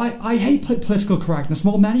 I hate political correctness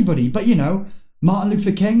more than anybody, but Martin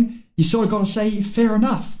Luther King, you sort of got to say fair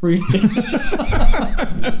enough, really.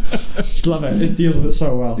 Just love it. It deals with it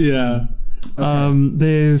so well. Yeah. Okay.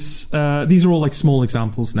 These are all like small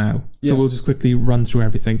examples now, so we'll just quickly run through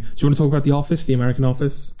everything. Do you want to talk about The Office, the American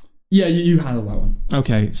Office? Yeah, you handle that one.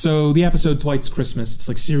 Okay, so the episode Dwight's Christmas, it's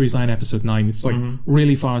like series 9, episode 9. It's like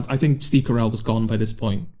really far. I think Steve Carell was gone by this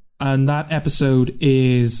point. And that episode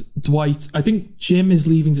is Dwight. I think Jim is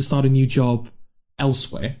leaving to start a new job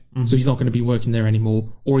elsewhere, so he's not going to be working there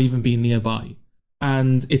anymore or even be nearby.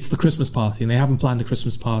 And it's the Christmas party, and they haven't planned a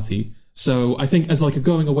Christmas party. So I think as like a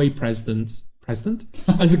going away As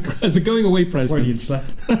a going away president. Freudian slip.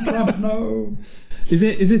 Trump, no. Is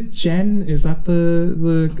it Jen? Is that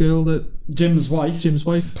the girl that Jim's wife?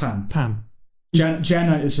 Pam.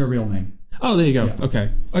 Jenna is her real name. Oh, there you go. Yeah.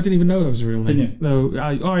 Okay. I didn't even know that was a real name. Didn't you? No.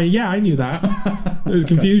 I knew that. There was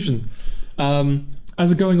confusion.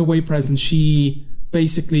 As a going away present, she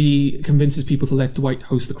basically convinces people to let Dwight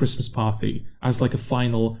host the Christmas party as like a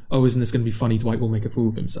final, isn't this going to be funny? Dwight will make a fool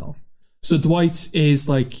of himself. So Dwight is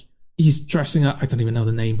like, he's dressing up, I don't even know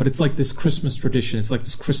the name, but it's like this Christmas tradition. It's like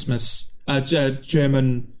this Christmas,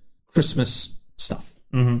 German Christmas stuff.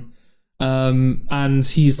 Mm-hmm. And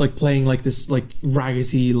he's like playing like this like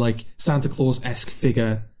raggedy like Santa Claus-esque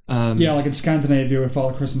figure. Like in Scandinavia where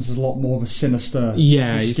Father Christmas is a lot more of a sinister,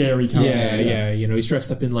 scary character. Yeah. He's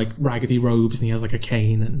dressed up in like raggedy robes and he has like a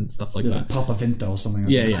cane and stuff like that. Like Papa Vinto or something.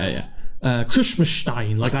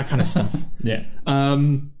 Christmasstein, like that kind of stuff. Yeah.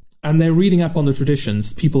 And they're reading up on the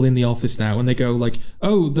traditions, people in the office now, and they go like,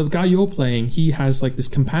 oh, the guy you're playing, he has like this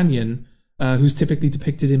companion who's typically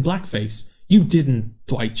depicted in blackface. You didn't,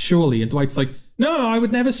 Dwight, surely. And Dwight's like, no, I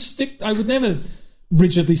would never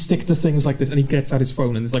rigidly stick to things like this. And he gets out his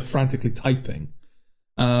phone and is like frantically typing.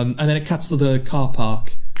 And then it cuts to the car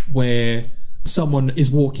park where someone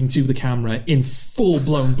is walking to the camera in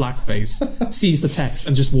full-blown blackface, sees the text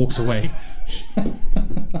and just walks away.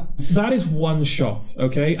 That is one shot,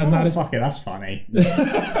 okay? And that's funny.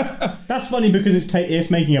 That's funny because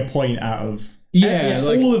it's making a point out of...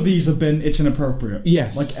 all of these have been, it's inappropriate.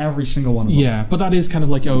 Yes. Like every single one of them. Yeah, but that is kind of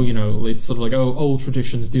like, it's sort of like, old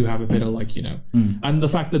traditions do have a bit of like, And the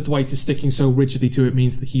fact that Dwight is sticking so rigidly to it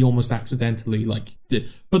means that he almost accidentally like did.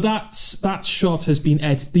 But that shot has been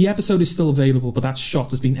edited. The episode is still available, but that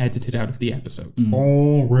shot has been edited out of the episode.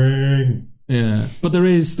 Boring. Yeah. But there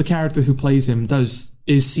is, the character who plays him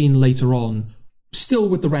is seen later on, still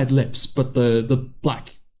with the red lips, but the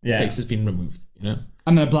black face has been removed,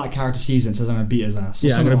 And then a black character sees it and says, I'm going to beat his ass.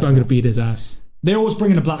 Yeah, I'm going to beat his ass. They always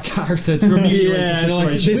bring in a black character to remediate the situation.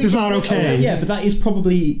 Like, this is not okay. Yeah, but that is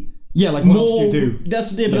probably... Yeah, like what else do you do?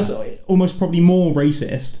 That's almost probably more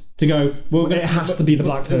racist to go, well, it has to be the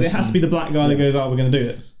black person. It has to be the black guy that goes, we're going to do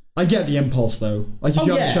this. I get the impulse, though. Like, if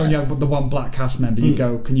you have shown you have the one black cast member, you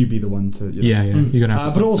go, can you be the one to... You know? Yeah, you're going to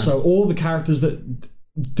have to... But also, all the characters that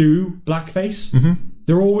do blackface,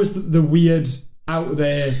 they're always the weird, out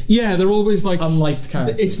there... Yeah, they're always like... unliked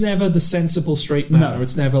characters. It's never the sensible straight man, or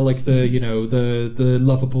it's never like the, the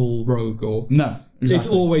lovable rogue, or... No, exactly. It's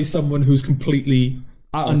always someone who's completely...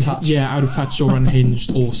 out of touch. Yeah, out of touch or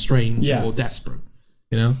unhinged or strange or desperate,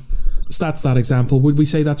 So that's that example. Would we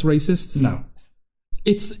say that's racist? No.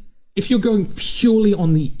 It's... If you're going purely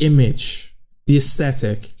on the image, the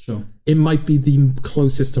aesthetic, sure, it might be the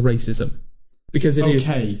closest to racism. Because it is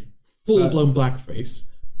full-blown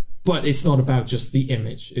blackface. But it's not about just the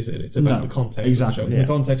image, is it? It's about the context of the joke. In the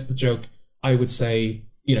context of the joke, I would say,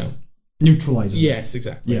 neutralizes. Yes,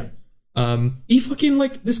 exactly. Yeah. He fucking,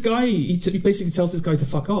 like, this guy, he basically tells this guy to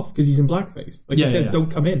fuck off because he's in blackface. Like, he says, don't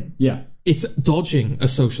come in. Yeah. It's dodging a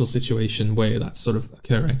social situation where that's sort of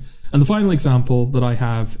occurring. And the final example that I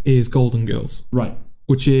have is Golden Girls. Right.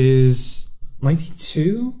 Which is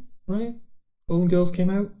 92, right? Golden Girls came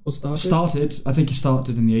out or started? I think it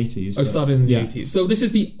started in the 80s. Oh, started in the 80s. So this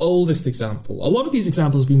is the oldest example. A lot of these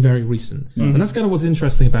examples have been very recent. Mm-hmm. And that's kind of what's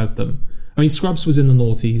interesting about them. I mean, Scrubs was in the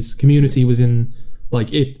noughties. Community was in...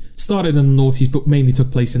 Like, it started in the noughties, but mainly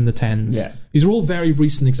took place in the 10s. Yeah. These are all very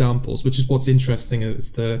recent examples, which is what's interesting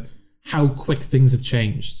as to how quick things have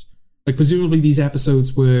changed. Like, presumably these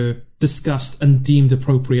episodes were discussed and deemed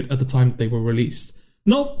appropriate at the time that they were released.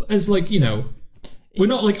 Not as, like, we're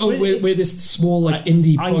not like, we're this small, like,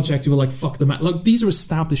 indie project who are like, fuck the man. Like, these are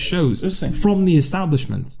established shows from the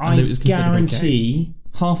establishment. And it was guarantee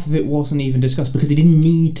half of it wasn't even discussed because it didn't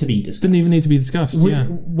need to be discussed. Didn't even need to be discussed,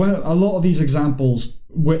 When a lot of these examples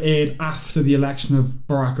were aired after the election of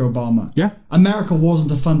Barack Obama. Yeah. America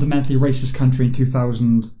wasn't a fundamentally racist country in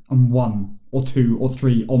 2001 or 2 or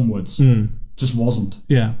 3 onwards. Just wasn't.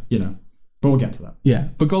 Yeah. But we'll get to that. Yeah.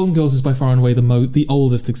 But Golden Girls is by far and away the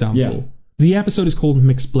oldest example. Yeah. The episode is called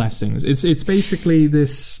Mixed Blessings. It's basically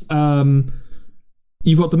this...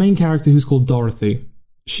 you've got the main character who's called Dorothy.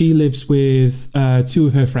 She lives with 2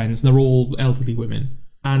 of her friends, and they're all elderly women.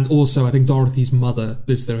 And also, I think Dorothy's mother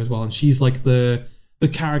lives there as well, and she's like the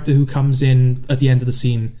character who comes in at the end of the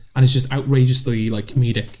scene and is just outrageously, like,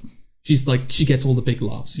 comedic. She's like, she gets all the big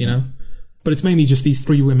laughs, But it's mainly just these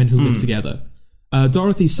 3 women who live together.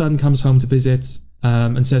 Dorothy's son comes home to visit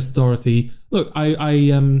and says to Dorothy, look,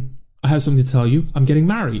 I have something to tell you. I'm getting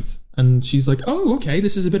married. And she's like, oh, okay,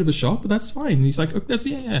 this is a bit of a shock, but that's fine. And he's like, oh,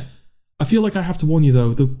 yeah. I feel like I have to warn you,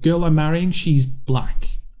 though. The girl I'm marrying, she's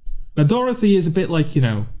black. Now, Dorothy is a bit like,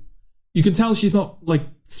 you can tell she's not, like,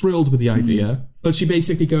 thrilled with the idea, but she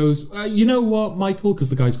basically goes, you know what, Michael,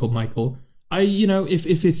 because the guy's called Michael, if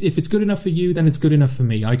it's good enough for you, then it's good enough for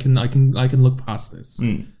me. I can look past this.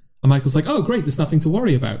 And Michael's like, oh, great, there's nothing to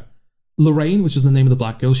worry about. Lorraine, which is the name of the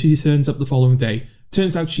black girl, she turns up the following day.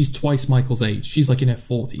 Turns out she's twice Michael's age. She's, like, in her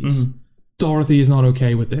 40s. Dorothy is not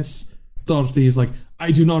okay with this. Dorothy is like,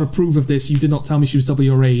 I do not approve of this. You did not tell me she was double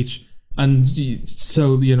your age. And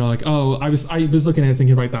so, like, oh, I was looking at it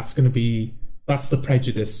thinking, right, that's the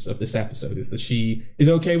prejudice of this episode, is that she is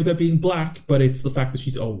okay with her being black, but it's the fact that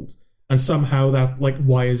she's old. And somehow that, like,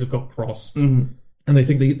 wires have got crossed. And they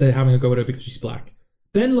think they're having a go at her because she's black.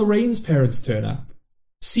 Then Lorraine's parents turn up,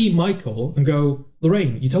 see Michael, and go,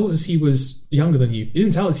 Lorraine, you told us he was younger than you. You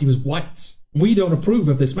didn't tell us he was white. We don't approve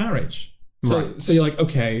of this marriage. So you're like,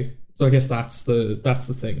 okay... So I guess that's the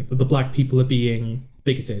thing. That the black people are being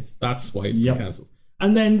bigoted. That's why it's been cancelled.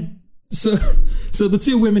 And then so the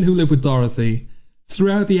 2 women who live with Dorothy,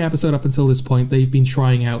 throughout the episode up until this point, they've been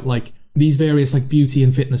trying out, like, these various, like, beauty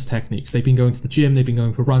and fitness techniques. They've been going to the gym, they've been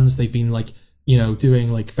going for runs, they've been, like,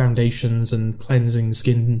 doing, like, foundations and cleansing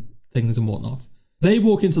skin things and whatnot. They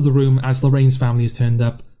walk into the room as Lorraine's family has turned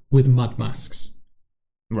up with mud masks.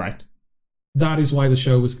 Right. That is why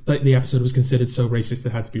the episode was considered so racist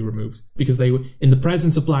it had to be removed. Because they were, in the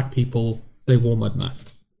presence of black people, they wore mud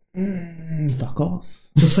masks. Fuck off.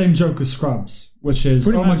 The same joke as Scrubs, which is,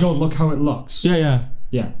 Pretty much. My god, look how it looks. Yeah.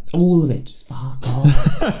 All of it, just fuck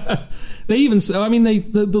off. They even,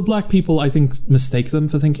 the black people, I think, mistake them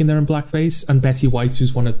for thinking they're in blackface. And Betty White,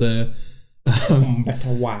 who's one of the... Better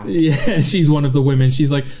White. Yeah, she's one of the women.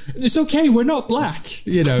 She's like, it's okay, we're not black,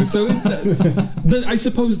 So I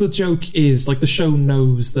suppose the joke is, like, the show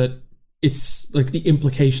knows that it's, like, the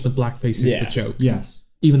implication of blackface is the joke. Yes.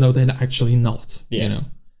 Even though they're actually not,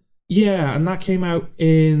 Yeah, and that came out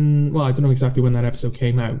in, well, I don't know exactly when that episode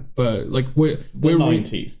came out, but like we're the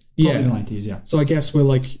 90s. Yeah, Probably the 90s, yeah. So I guess we're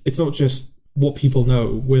like, it's not just what people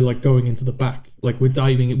know, we're like going into the back, like we're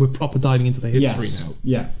proper diving into the history now.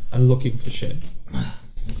 Yeah. And looking for shit.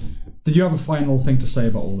 Did you have a final thing to say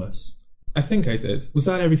about all this? I think I did. Was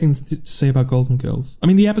that everything to say about Golden Girls? I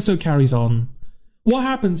mean, the episode carries on. What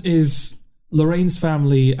happens is Lorraine's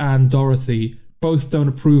family and Dorothy both don't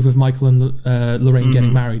approve of Michael and Lorraine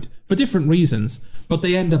getting married for different reasons, but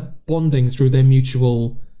they end up bonding through their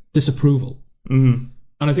mutual disapproval. Mm-hmm.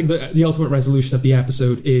 And I think that the ultimate resolution of the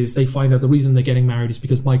episode is they find out the reason they're getting married is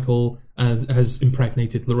because Michael has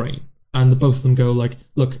impregnated Lorraine. And the both of them go like,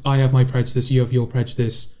 look, I have my prejudice, you have your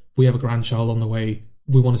prejudice, we have a grandchild on the way,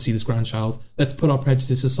 we want to see this grandchild, let's put our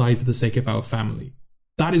prejudice aside for the sake of our family.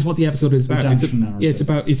 That is what the episode is about.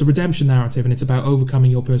 It's a redemption narrative, and it's about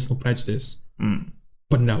overcoming your personal prejudice.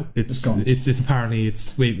 But no, it's apparently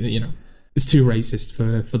it's too racist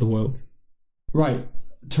for the world. Right.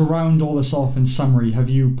 To round all this off in summary, have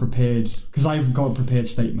you prepared? Because I've got a prepared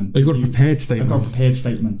statement. You've got a prepared statement. I've got a prepared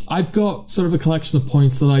statement. I've got sort of a collection of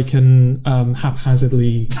points that I can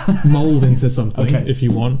haphazardly mold into something if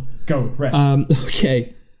you want. Go, right.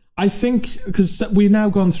 Okay. I think, because we've now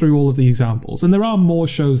gone through all of the examples, and there are more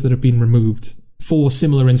shows that have been removed for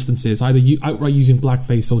similar instances, either outright using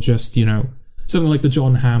blackface or just, something like the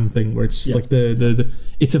John Hamm thing, where it's just like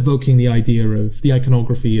it's evoking the idea of the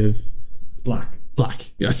iconography of black,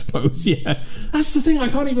 yeah, I suppose. Yeah, that's the thing. I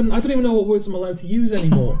don't even know what words I'm allowed to use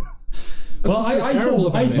anymore. Well, I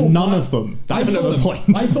thought none of them. That's another point.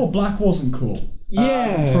 I thought black wasn't cool.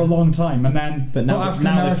 Yeah, for a long time, and then but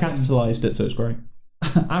now they've capitalised it, so it's great.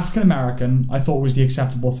 African American, I thought was the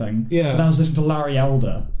acceptable thing. Yeah. But then I was listening to Larry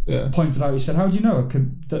Elder. Yeah. Pointed out. He said, "How do you know it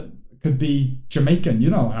could be Jamaican?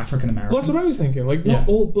 African American." Well, that's what I was thinking. Like, not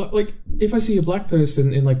all black. Like, if I see a black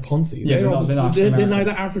person in like Ponty, they're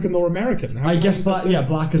neither African nor American. I guess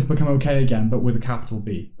black has become okay again, but with a capital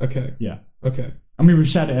B. Okay. Yeah. Okay. I mean, we've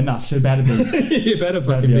said it enough, so it better be. It better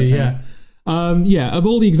fucking be. Okay. Yeah. Of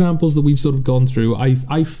all the examples that we've sort of gone through,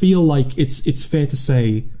 I feel like it's fair to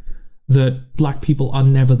say that black people are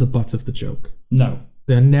never the butt of the joke. No.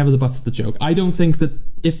 They're never the butt of the joke. I don't think that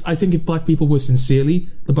if black people were sincerely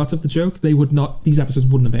the butt of the joke, these episodes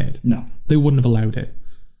wouldn't have aired. No. They wouldn't have allowed it.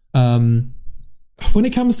 When it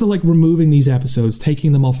comes to like removing these episodes,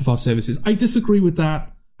 taking them off of our services, I disagree with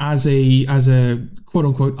that as a quote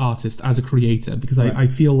unquote artist, as a creator, because I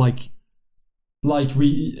feel like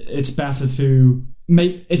it's better to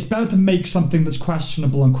make something that's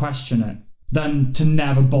questionable and question it than to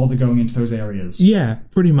never bother going into those areas. Yeah,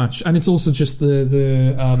 pretty much. And it's also just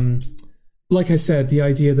the like I said, the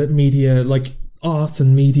idea that media, like art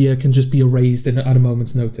and media, can just be erased at a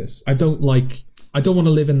moment's notice. I don't want to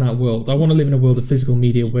live in that world. I want to live in a world of physical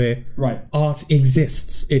media where art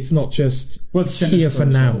exists. It's not just here for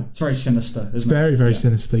now. It's very sinister, isn't it? It's very, very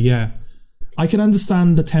sinister, yeah. I can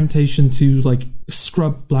understand the temptation to like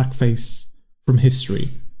scrub blackface from history.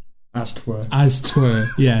 As 'twere,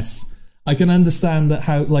 yes. I can understand that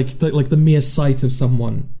how the mere sight of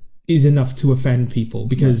someone is enough to offend people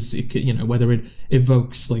because it, whether it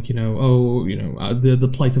evokes the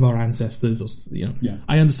plight of our ancestors or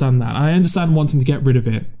I understand that. I understand wanting to get rid of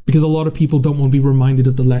it because a lot of people don't want to be reminded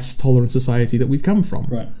of the less tolerant society that we've come from,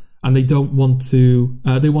 right? And they don't want to.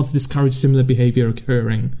 They want to discourage similar behaviour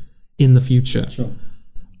occurring in the future. Sure.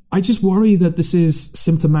 I just worry that this is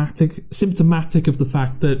symptomatic of the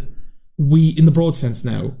fact that we, in the broad sense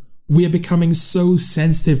now, we are becoming so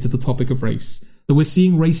sensitive to the topic of race that we're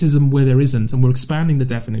seeing racism where there isn't, and we're expanding the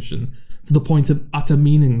definition to the point of utter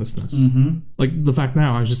meaninglessness. Mm-hmm. Like the fact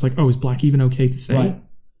now, I was just like, oh, is black even okay to say? Right.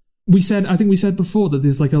 I think we said before that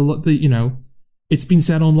there's like a lot that, it's been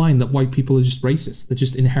said online that white people are just racist. They're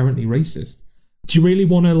just inherently racist. Do you really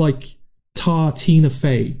want to like tar Tina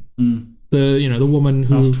Fey? The woman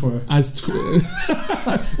who as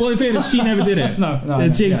well, in fairness, she never did it. No.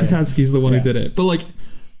 Jane Krakowski's the one who did it, but like.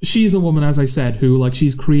 She's a woman, as I said, who like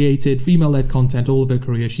she's created female-led content all of her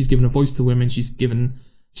career. She's given a voice to women. She's done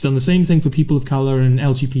the same thing for people of color and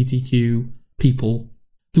LGBTQ people.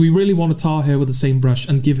 Do we really want to tar her with the same brush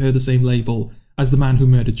and give her the same label as the man who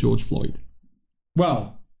murdered George Floyd?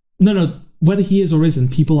 Well, no. Whether he is or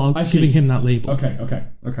isn't, people are giving him that label. Okay.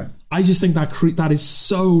 I just think that is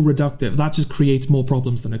so reductive. That just creates more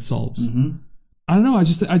problems than it solves. Mm-hmm. I don't know. I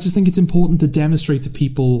just think it's important to demonstrate to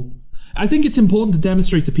people. I think it's important to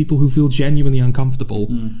demonstrate to people who feel genuinely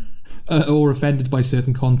uncomfortable or offended by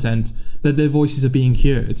certain content that their voices are being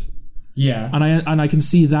heard. Yeah. And I can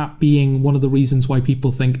see that being one of the reasons why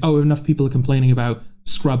people think, oh, enough people are complaining about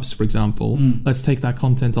Scrubs, for example. Let's take that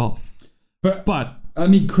content off. But Let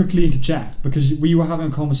me quickly interject, because we were having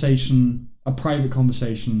a private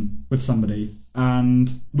conversation with somebody,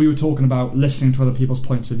 and we were talking about listening to other people's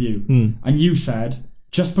points of view. And you said,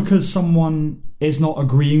 just because someone is not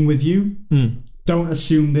agreeing with you, don't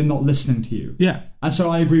assume they're not listening to you. Yeah. And so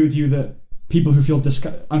I agree with you that people who feel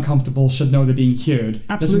uncomfortable should know they're being heard.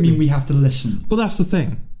 Absolutely. Doesn't mean we have to listen. Well, that's the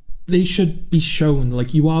thing. They should be shown,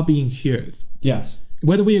 like, you are being heard. Yes.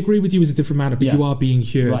 Whether we agree with you is a different matter, but you are being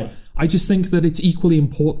heard. Right. I just think that it's equally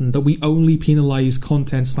important that we only penalise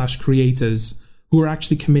content/creators who are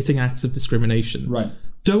actually committing acts of discrimination. Right.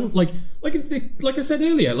 Don't, like I said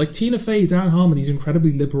earlier, like Tina Fey, Dan Harmon, these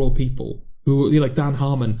incredibly liberal people who, like Dan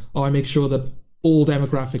Harmon, I make sure that all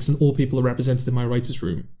demographics and all people are represented in my writer's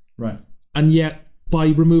room. Right. And yet, by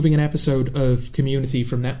removing an episode of Community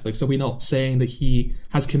from Netflix, are we not saying that he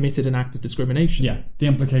has committed an act of discrimination? Yeah, the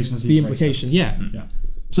implication is yeah.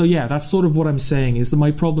 So yeah, that's sort of what I'm saying, is that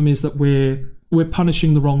my problem is that we're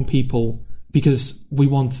punishing the wrong people because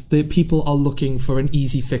people are looking for an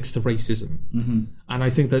easy fix to racism. And I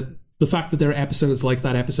think that the fact that there are episodes like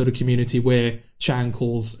that episode of Community where Chan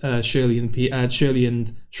calls Shirley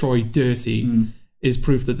and Troy dirty is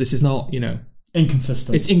proof that this is not,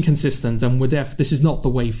 inconsistent. It's inconsistent, and this is not the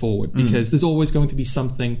way forward, because there's always going to be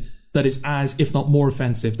something that is as, if not more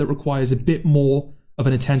offensive, that requires a bit more of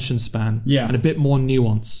an attention span and a bit more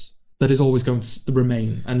nuance, that is always going to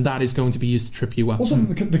remain, and that is going to be used to trip you up. Also,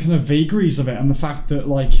 the kind of vagaries of it, and the fact that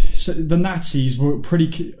the Nazis were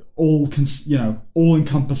pretty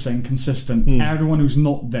all-encompassing, consistent. Everyone who's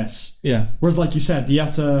not this. Yeah. Whereas, like you said,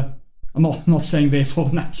 I'm not saying therefore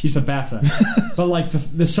the Nazis are better, but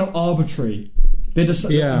they're so arbitrary. They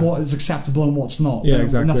just what is acceptable and what's not. Yeah,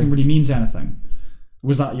 exactly. Nothing really means anything.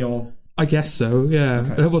 Was that your? I guess so. Yeah,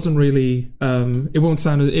 okay. That wasn't really. It won't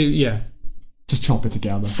sound. Just chop it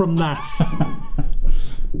together. From that,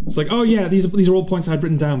 it's like, oh yeah, these are all points I had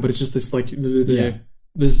written down, but it's just this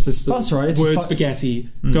There's just that's right. Word spaghetti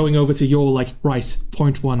going over to your right,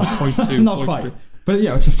 point 1, point 2. Not point quite. 3. But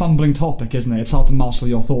it's a fumbling topic, isn't it? It's hard to marshal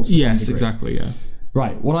your thoughts. Yes, exactly. Yeah.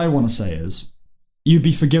 Right. What I want to say is, you'd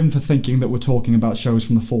be forgiven for thinking that we're talking about shows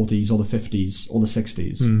from the 40s or the 50s or the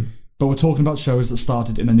 60s, but we're talking about shows that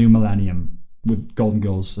started in the new millennium, with Golden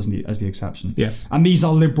Girls as the exception. Yes. And these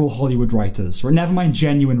are liberal Hollywood writers. Never mind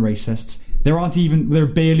genuine racists. There are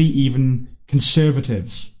barely even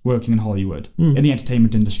conservatives working in Hollywood in the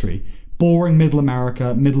entertainment industry. Boring middle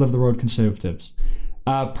America, middle of the road conservatives.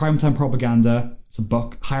 Primetime Propaganda, it's a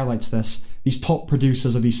book, highlights this. These top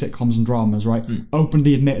producers of these sitcoms and dramas,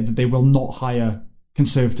 openly admitted that they will not hire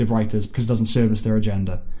conservative writers because it doesn't service their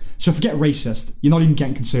agenda. So forget racist, you're not even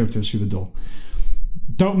getting conservatives through the door.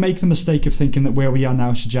 Don't make the mistake of thinking that where we are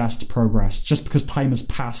now suggests progress. Just because time has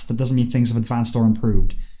passed, that doesn't mean things have advanced or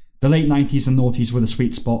improved. The late 90s and noughties were the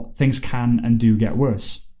sweet spot. Things can and do get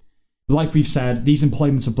worse. Like we've said, these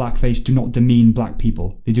employments of blackface do not demean black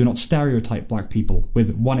people. They do not stereotype black people,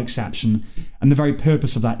 with one exception, and the very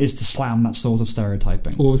purpose of that is to slam that sort of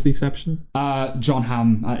stereotyping. What was the exception? John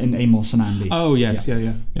Hamm in Amos and Andy. Oh, yes,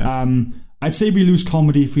 yeah. I'd say we lose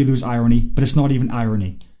comedy if we lose irony, but it's not even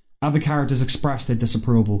irony. Other characters express their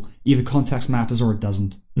disapproval. Either context matters or it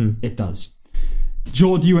doesn't. It does.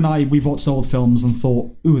 George, you and I, we've watched old films and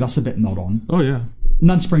thought, ooh, that's a bit not on. Oh, yeah.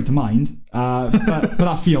 None spring to mind, but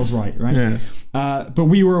that feels right? Yeah. But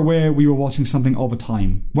we were aware we were watching something of a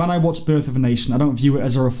time. When I watched Birth of a Nation, I don't view it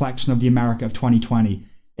as a reflection of the America of 2020.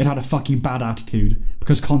 It had a fucking bad attitude,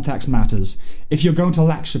 because context matters. If you're going to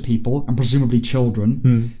lecture people, and presumably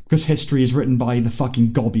children, because history is written by the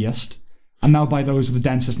fucking gobbiest, and now by those with the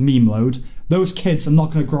densest meme load, those kids are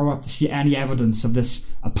not going to grow up to see any evidence of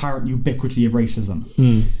this apparent ubiquity of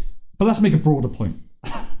racism. But let's make a broader point.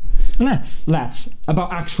 Let's.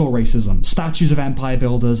 About actual racism. Statues of empire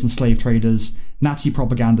builders and slave traders, Nazi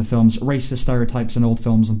propaganda films, racist stereotypes in old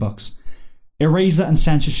films and books. Erasure and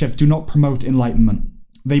censorship do not promote enlightenment.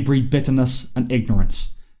 They breed bitterness and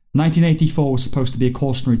ignorance. 1984 was supposed to be a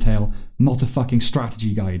cautionary tale, not a fucking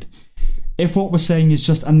strategy guide. If what we're saying is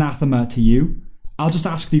just anathema to you, I'll just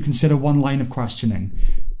ask that you consider one line of questioning.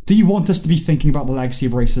 Do you want us to be thinking about the legacy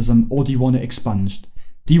of racism, or do you want it expunged?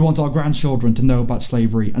 Do you want our grandchildren to know about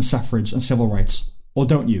slavery and suffrage and civil rights? Or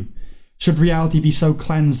don't you? Should reality be so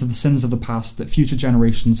cleansed of the sins of the past that future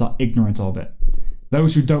generations are ignorant of it?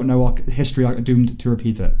 Those who don't know our history are doomed to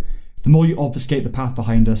repeat it. The more you obfuscate the path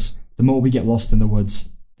behind us, the more we get lost in the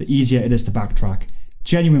woods. The easier it is to backtrack.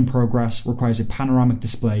 Genuine progress requires a panoramic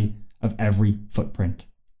display of every footprint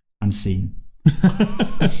and scene.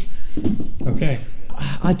 Okay.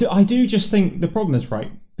 I do just think the problem is,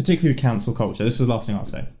 right, particularly with cancel culture, this is the last thing I'll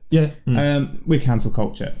say. Yeah. With cancel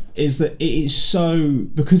culture, is that it is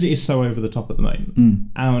because it is so over the top at the moment,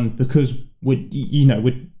 and because we're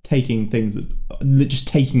taking things just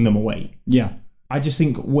taking them away. Yeah. I just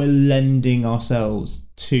think we're lending ourselves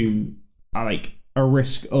to like a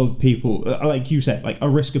risk of people, like you said, like a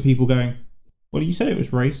risk of people going, well, you said it was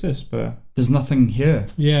racist, but there's nothing here.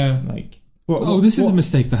 Yeah. Like, this is a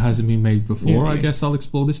mistake that hasn't been made before. I guess I'll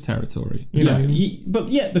explore this territory. But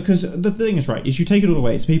because the thing is, right, is you take it all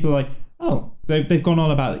away. It's people like, oh, they've gone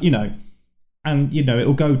on about, and,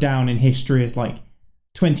 it'll go down in history as like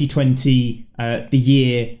 2020, the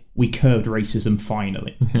year we curbed racism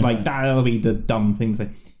finally. Like, that'll be the dumb thing.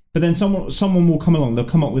 But then someone will come along, they'll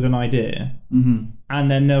come up with an idea,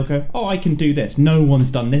 and then they'll go, oh, I can do this. No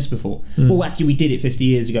one's done this before. Well, actually, we did it 50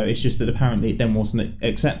 years ago. It's just that apparently it then wasn't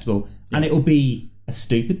acceptable. Yeah. And it'll be a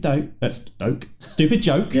stupid joke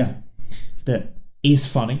that is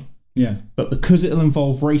funny. Yeah. But because it'll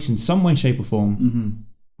involve race in some way, shape, or form,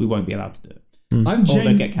 we won't be allowed to do it. Or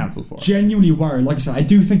they'll get cancelled for it. Genuinely worried. Like I said, I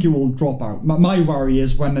do think it will drop out. My worry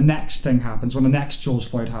is when the next thing happens, when the next George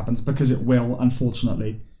Floyd happens, because it will,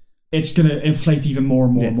 unfortunately, it's going to inflate even more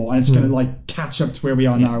and more and more, and it's going to like catch up to where we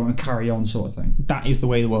are now and carry on, sort of thing. That is the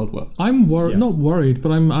way the world works. I'm not worried, but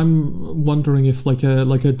I'm wondering if like a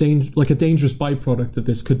dangerous byproduct of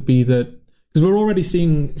this could be that, because we're already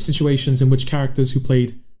seeing situations in which characters who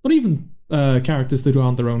played not even characters that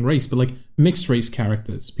aren't their own race, but like mixed race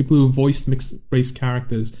characters, people who have voiced mixed race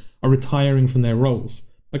characters, are retiring from their roles.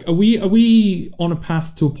 Like, are we on a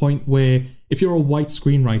path to a point where if you're a white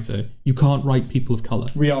screenwriter, you can't write people of color?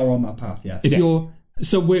 We are on that path, yes.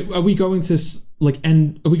 Are we going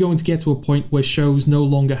to get to a point where shows no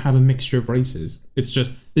longer have a mixture of races? It's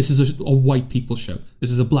just, this is a white people show.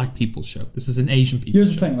 This is a black people show. This is an Asian people show.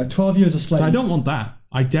 Here's the thing, like 12 Years a Slave. So I don't want that.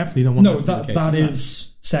 I definitely don't want that to be the case. That is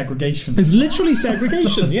segregation. It's literally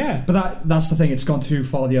segregation, yeah. But that's the thing, it's gone too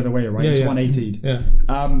far the other way, right? It's 180'd. Yeah.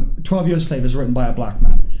 12 Years a Slave is written by a black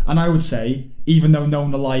man. And I would say, even though no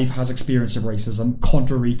one alive has experience of racism,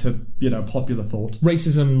 contrary to, popular thought.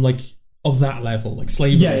 Racism, like, of that level, like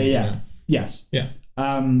slavery. Yeah. Yes. Yeah.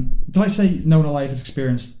 Did I say no one alive has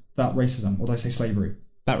experienced that racism? Or did I say slavery?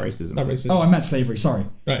 That racism. Oh, I meant slavery, sorry.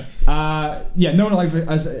 Right. No one alive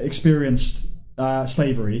has experienced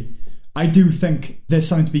slavery. I do think there's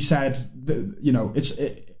something to be said that,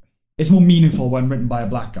 it's more meaningful when written by a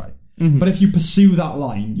black guy. But if you pursue that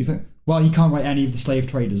line, you think, well, he can't write any of the slave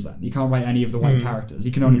traders then. He can't write any of the white characters.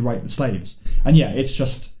 He can only write the slaves. And it's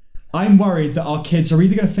just, I'm worried that our kids are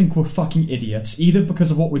either going to think we're fucking idiots, either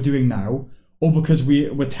because of what we're doing now, or because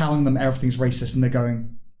we're telling them everything's racist and they're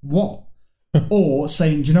going, what? Or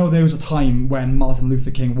saying, do you know there was a time when Martin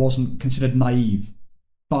Luther King wasn't considered naive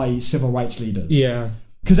by civil rights leaders? Yeah.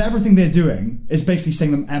 Because everything they're doing is basically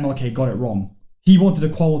saying that MLK got it wrong. He wanted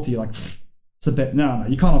equality, like, it's a bit, no,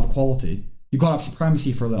 you can't have equality. You've got to have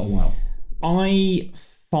supremacy for a little while. I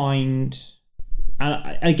find,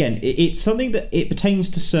 and again, it's something that it pertains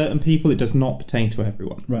to certain people, it does not pertain to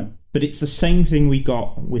everyone. Right. But it's the same thing we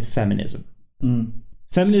got with feminism.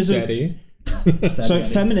 Feminism. Steady. So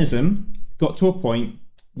feminism got to a point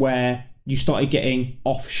where you started getting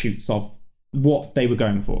offshoots of what they were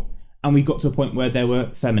going for. And we got to a point where there were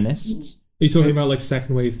feminists. Are you talking about like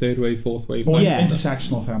second wave, third wave, fourth wave? Or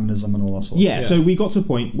intersectional feminism and all that sort of stuff. So we got to a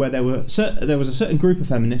point where there was a certain group of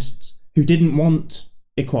feminists who didn't want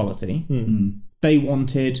equality. They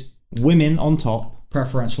wanted women on top.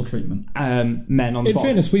 Preferential treatment. Men on the bottom. In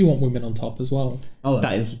fairness, we want women on top as well. Oh,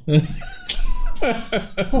 that is...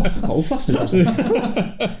 all flustered.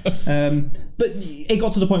 But it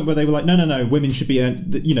got to the point where they were like, no, women should be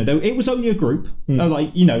it was only a group,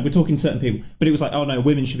 we're talking certain people, but it was like, oh no,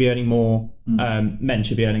 women should be earning more, men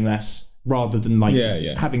should be earning less, rather than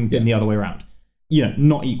having been the other way around,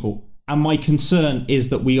 not equal. And my concern is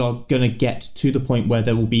that we are going to get to the point where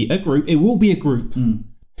there will be a group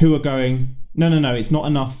who are going, no, it's not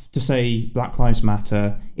enough to say Black Lives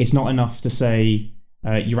Matter, it's not enough to say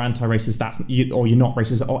you're anti-racist, or you're not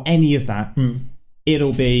racist, or any of that.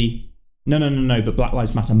 It'll be no, but Black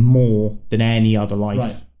Lives Matter more than any other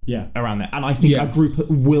life around there. And I think a group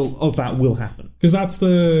will happen. Because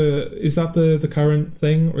is that the current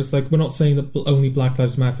thing? Or it's like, we're not saying that only Black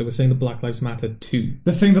Lives Matter, we're saying that Black Lives Matter too.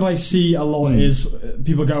 The thing that I see a lot is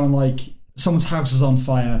people going like, someone's house is on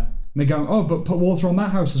fire, and they're going, oh, but put water on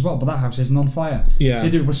that house as well, but that house isn't on fire. Yeah.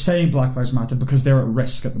 We're saying Black Lives Matter because they're at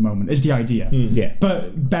risk at the moment, is the idea.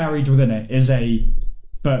 But buried within it is it'll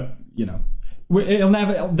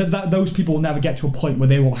never, those people will never get to a point where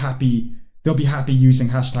they'll be happy using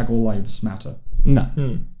hashtag All Lives Matter.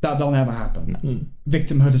 No. That'll never happen. No.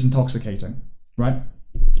 Victimhood is intoxicating, right?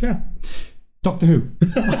 Yeah. Doctor Who.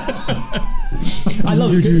 I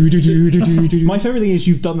love it. My favourite thing is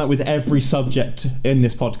you've done that with every subject in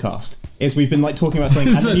this podcast. Is we've been like talking about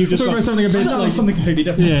something, and then you just talking about something a bit like something completely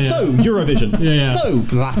different. Yeah. So Eurovision. Yeah. So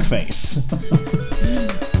blackface.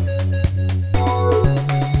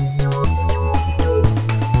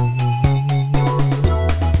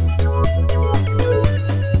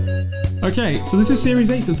 Okay, so this is series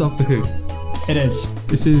 8 of Doctor Who. It is.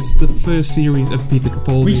 This is the first series of Peter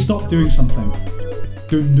Capaldi. We stopped doing something.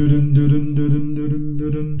 Dun, dun, dun, dun, dun, dun, dun, dun,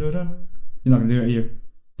 dun, dun, dun. You're not going to do it, are you?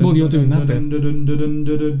 Well, you're doing that bit.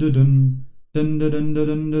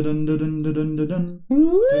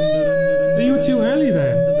 You were too early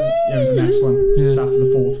there. Yeah, it was the next one. Yeah. It was after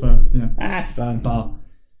the fourth That's fun. bar.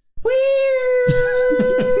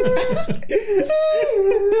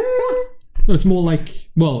 No, it's more like,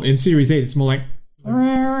 well, in series 8, it's more like...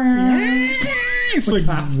 It's like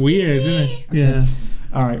weird, isn't it? Yeah.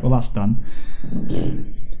 Alright, well, that's done.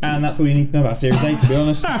 And that's all you need to know about Series 8, to be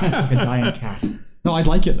honest. It's like a dying cat. No, I'd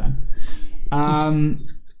like it then.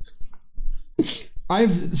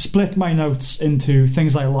 I've split my notes into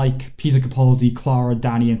things I like, Peter Capaldi, Clara,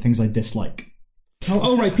 Danny, and things I dislike.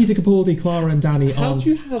 Oh, right, Peter Capaldi, Clara, and Danny aren't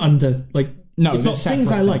under, like... No, it's not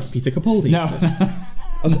things I like, Peter Capaldi. No.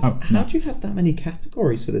 How do you have that many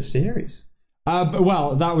categories for this series?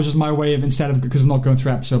 Well, that was just my way of, instead of, because I'm not going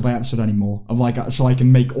through episode by episode anymore, of like, so I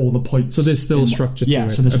can make all the points. So there's still structure to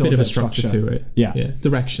it. So there's a still bit of a structure to it. Yeah.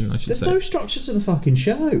 Direction, I should say. There's no structure to the fucking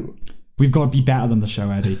show. We've got to be better than the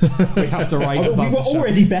show, Eddie. We have to rise above We were the show.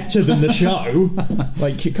 already better than the show.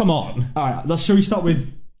 Like, come on. Alright, shall we start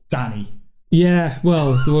with Danny? Yeah,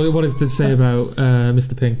 well, what does it say about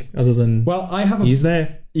Mr. Pink, other than Well, I have a... he's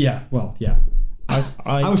there? Yeah, well, yeah.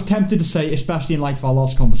 I was tempted to say, especially in light of our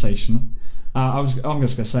last conversation, I'm just going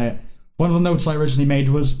to say it. One of the notes I originally made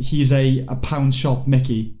was he's a pound shop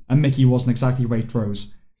Mickey, and Mickey wasn't exactly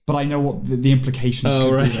Waitrose. But I know what the implications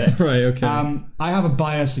could be there. Right, okay. I have a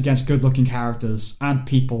bias against good-looking characters and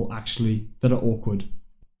people, actually, that are awkward.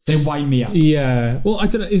 They wind me up. Yeah. Well, I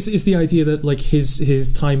don't know. Is the idea that like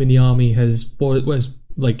his time in the army was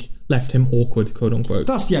like left him awkward, quote unquote?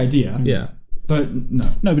 That's the idea. Yeah. But no.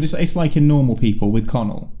 No, but it's like in Normal People with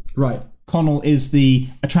Connell. Right. Connell is the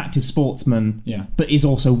attractive sportsman, but is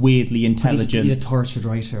also weirdly intelligent. He's a tortured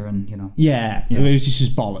writer, and you know. Yeah. It was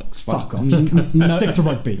just bollocks. Fuck off. Stick to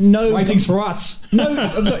rugby. No, writing's for us.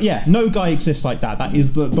 No guy exists like that. That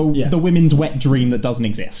is the women's wet dream that doesn't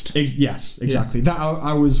exist. Yes, exactly. Yes.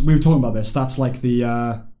 That we were talking about this. That's like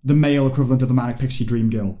the male equivalent of the Manic Pixie Dream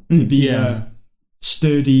Girl. The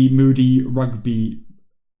sturdy, moody rugby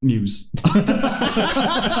muse.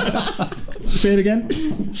 Say it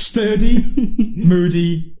again. Sturdy,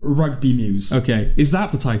 moody rugby muse. Okay, is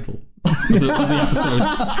that the title of the episode?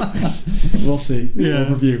 We'll see. Yeah.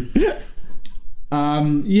 We'll review.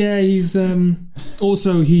 He's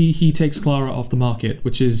also he takes Clara off the market,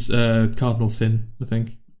 which is cardinal sin, I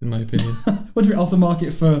think, in my opinion. What do we off the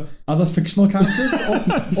market for other fictional characters,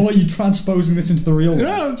 or are you transposing this into the real world?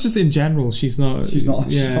 No, just in general, she's not on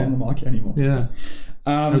the market anymore. Yeah.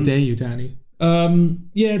 How dare you, Danny?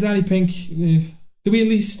 Danny Pink. Do we at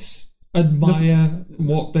least admire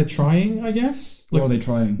what they're trying, I guess? What are they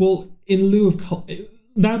trying? Well, in lieu of...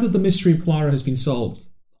 now that the mystery of Clara has been solved,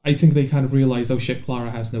 I think they kind of realised, oh shit,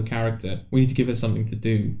 Clara has no character. We need to give her something to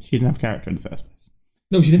do. She didn't have character in the first place.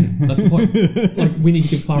 No, she didn't. That's the point. Like, we need to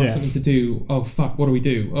give Clara something to do. Oh, fuck, what do we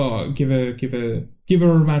do? Oh, give her a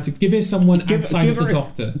romantic... Give her someone outside of the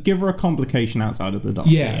Doctor. Give her a complication outside of the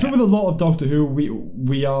Doctor. Yeah. I think with a lot of Doctor Who,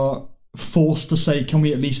 we are forced to say, can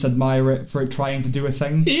we at least admire it for it trying to do a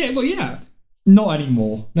thing? Yeah, well, yeah. Not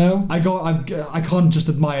anymore. No? I can't just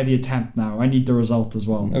admire the attempt now. I need the result as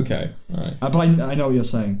well. Okay, alright. But I know what you're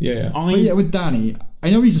saying. Yeah. But yeah, with Danny, I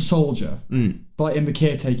know he's a soldier, but in the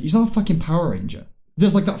caretaker, he's not a fucking Power Ranger.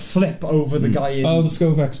 There's like that flip over the guy in... Oh, the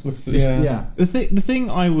Skovax. Yeah. The thing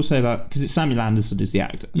I will say about... Because it's Samuel Anderson is the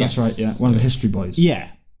actor. That's right, yeah. One of the History Boys. Yeah.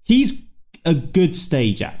 He's a good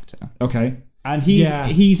stage actor. Okay. And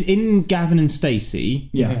he's in Gavin and Stacey.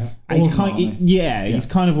 Yeah. And he's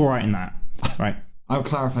kind of alright in that. Right. I'll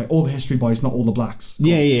clarify, all the History Boys, not all the blacks.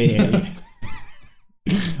 Yeah.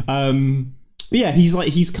 But yeah,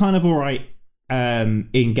 he's kind of alright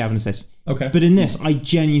in Gavin and Stacey. Okay. But in this, I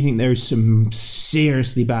genuinely think there is some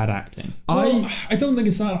seriously bad acting. Well, I don't think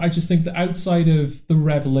it's that. I just think that outside of the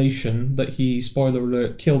revelation that he, spoiler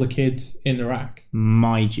alert, killed a kid in Iraq.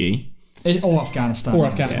 My G. Or Afghanistan.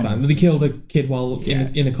 That he killed a kid while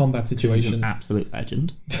in a combat situation. He's an absolute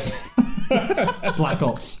legend. Black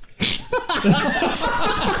Ops.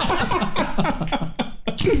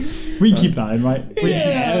 We keep that in, right?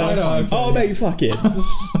 okay. Oh, mate, fuck it.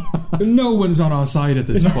 No one's on our side at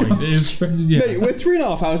this point. Mate, we're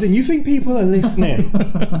 3.5 hours in. You think people are listening?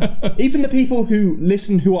 Even the people who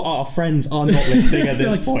listen who are our friends are not listening at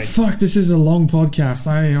this point. Fuck, this is a long podcast.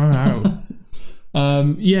 I'm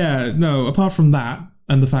out. Yeah, no, apart from that,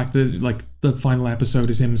 and the fact that like the final episode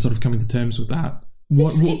is him sort of coming to terms with that.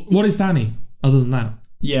 What is Danny other than that?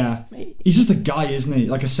 Yeah. He's just a guy, isn't he?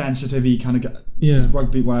 Like a sensitive kind of guy. Yeah.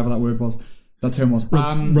 Rugby, whatever that word was. That term was.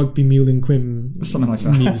 Rugby Mewling Quim. Something like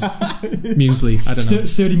that. Muesli. I don't know.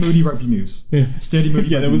 Sturdy Moody Rugby Muse. Yeah. Sturdy Moody.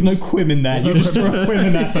 Yeah, there was no Quim in there. You just threw a Quim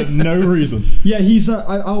in there for no reason. Yeah, he's.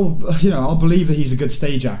 I'll believe that he's a good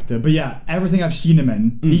stage actor. But yeah, everything I've seen him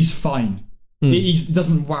in, he's fine. He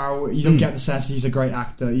doesn't wow. You don't get the sense that he's a great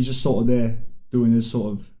actor. He's just sort of there doing his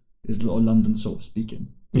little London sort of speaking.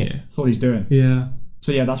 Yeah. That's all he's doing. Yeah.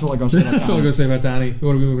 So yeah, that's all I got to say about That's all I got to say about Danny.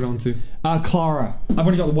 What are we moving on to? Clara. I've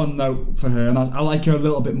only got the one note for her, and I like her a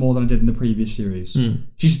little bit more than I did in the previous series.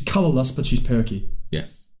 She's colourless, but she's perky.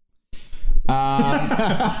 Yes.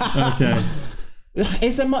 Okay.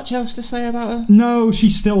 Is there much else to say about her? No,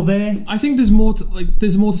 she's still there. I think there's more to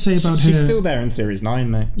say about her. She's still there in series 9,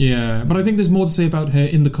 mate. Yeah, but I think there's more to say about her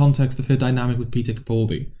in the context of her dynamic with Peter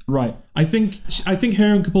Capaldi. Right. I think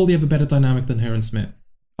her and Capaldi have a better dynamic than her and Smith.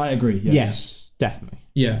 I agree. Yeah. Yes, definitely.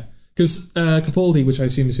 Yeah, because Capaldi, which I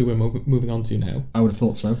assume is who we're moving on to now. I would have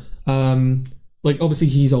thought so. Obviously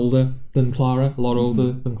he's older than Clara, a lot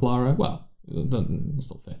older than Clara. Well,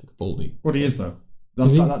 it's not fair to Capaldi. What he is though.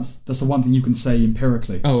 That's the one thing you can say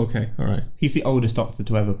empirically. Oh, okay, all right. He's the oldest Doctor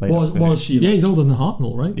to ever play. What was she? Like? Yeah, he's older than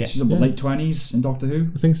Hartnell, right? Yeah. She's about late 20s in Doctor Who.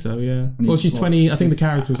 I think so. Yeah. Well, she's 20. I think the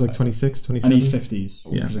character was like 26, 27. And he's 50s.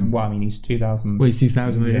 Yeah. Well, I mean, he's 2000. Well, he's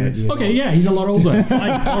 2000. Yeah. Okay, yeah, he's a lot older. Like,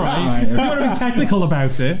 all right. You want to be technical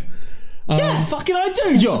about it. Yeah, fucking I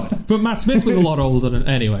do, John. But Matt Smith was a lot older than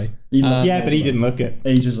anyway. Yeah, but he didn't look it.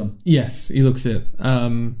 Ageism. Yes, he looks it.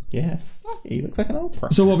 Yeah, he looks like an old pro.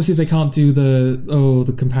 So obviously they can't do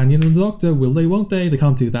the companion of the Doctor. Will they? Won't they? They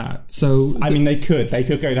can't do that. So I mean, they could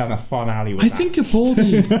go down a fun alley with that. I think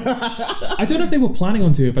Capaldi. I don't know if they were planning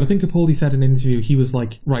on doing it, but I think Capaldi said in an interview he was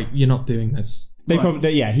like, "Right, you're not doing this." He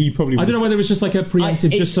probably. I don't know whether it was just like a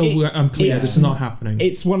preemptive, just so I'm clear, this is not happening.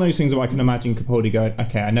 It's one of those things where I can imagine Capaldi going,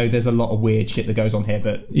 "Okay, I know there's a lot of weird shit that goes on here,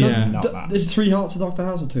 but not that." There's 3 hearts of Doctor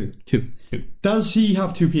House or 2? 2. Does he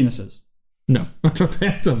have 2 penises? No, I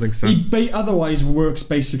don't think so. He otherwise works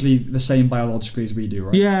basically the same biologically as we do,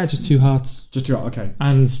 right? Yeah, just 2 hearts. Just 2 hearts, okay.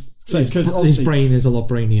 And his brain is a lot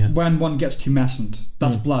brainier. When one gets tumescent,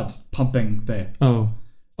 that's blood pumping there. Oh.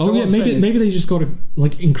 So yeah, maybe they just got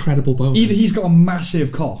incredible bones. Either he's got a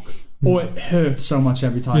massive cock, or it hurts so much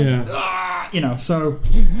every time. Yeah. So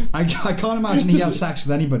I can't imagine he has sex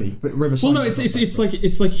with anybody. But Riverside. Well, no,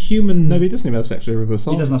 it's like human. No, but he doesn't even have sex with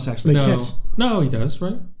Riverside. He doesn't have sex with no. kiss. No, he does,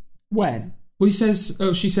 right? When? Well, he says.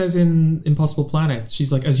 Oh, she says in Impossible Planet.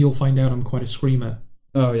 She's like, as you'll find out, I'm quite a screamer.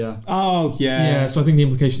 Oh yeah. Oh yeah. Yeah. So I think the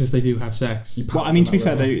implication is they do have sex. Well, I mean, to be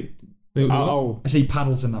fair, I see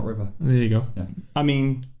paddles in that river. There you go. Yeah. I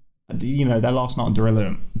mean, their last night on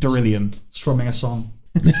Deryllium. Strumming a song.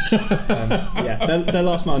 Their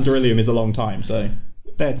last night on Deryllium is a long time, so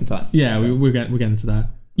they had some time. Yeah, we're getting to that.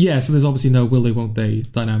 Yeah, so there's obviously no will they won't they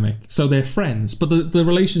dynamic. So they're friends, but the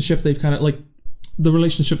relationship they've kind of the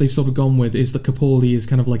relationship they've sort of gone with is that Capaldi is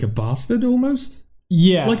kind of like a bastard almost.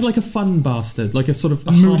 Yeah, like a fun bastard, like a sort of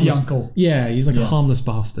a moody uncle. Yeah, he's like a harmless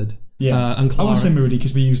bastard. Yeah, and Clara, I won't say moody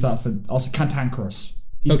because we use that for also cantankerous.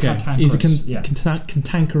 He's he's a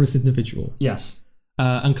cantankerous individual. Yes.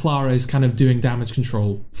 And Clara is kind of doing damage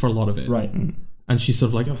control for a lot of it. Right. And she's sort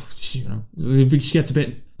of like, she gets a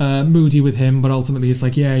bit moody with him, but ultimately it's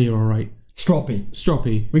like, yeah, you're all right.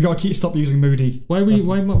 Stroppy. We got to stop using moody. Why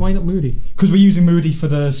not moody? Because we're using moody for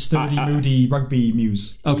the sturdy, moody rugby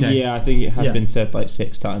muse. Okay. Yeah, I think it has been said like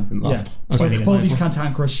 6 times in the last. Yeah. So Capaldi's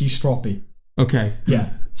cantankerous, she's stroppy. Okay. Yeah.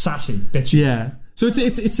 Sassy, bitchy. Yeah. So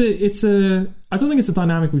it's a I don't think it's a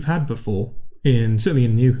dynamic we've had before certainly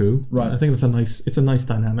in New Who. Right. I think it's a nice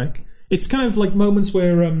dynamic. It's kind of like moments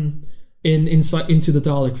where in Into the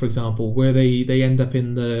Dalek, for example, where they end up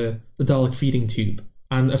in the Dalek feeding tube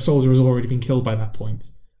and a soldier has already been killed by that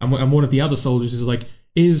point. And one of the other soldiers is like,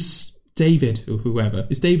 is David or whoever,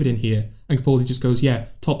 is David in here? And Capaldi just goes, yeah,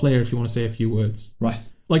 top layer if you want to say a few words. Right.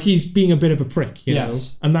 Like he's being a bit of a prick, you know?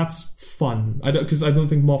 And that's fun. Because I don't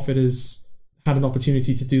think Moffat has had an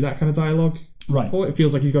opportunity to do that kind of dialogue. Right. It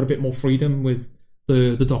feels like he's got a bit more freedom with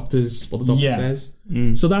the Doctor's, what the Doctor says.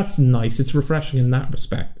 So that's nice. It's refreshing in that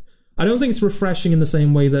respect. I don't think it's refreshing in the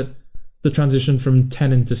same way that the transition from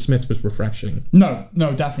Tennant to Smith was refreshing. No,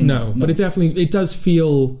 definitely no. But it does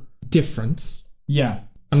feel different. Yeah.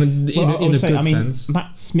 And in a good sense.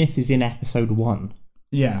 Matt Smith is in episode 1.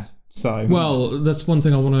 Yeah. So well, that's one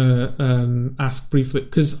thing I want to ask briefly,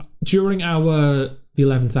 because during the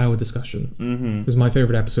 11th Hour discussion, it was my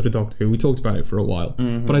favourite episode of Doctor Who. We talked about it for a while,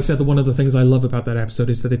 but I said that one of the things I love about that episode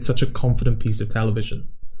is that it's such a confident piece of television.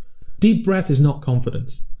 Deep Breath is not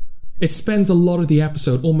confident. It spends a lot of the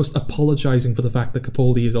episode almost apologising for the fact that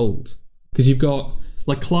Capaldi is old, because you've got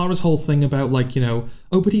like Clara's whole thing about like, you know,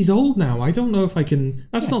 oh, but he's old now. I don't know if I can.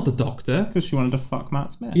 That's not the Doctor. Because she wanted to fuck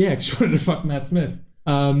Matt Smith. Yeah, because she wanted to fuck Matt Smith.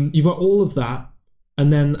 You've got all of that,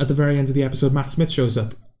 and then at the very end of the episode, Matt Smith shows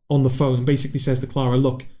up on the phone and basically says to Clara,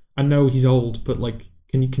 "Look, I know he's old, but like,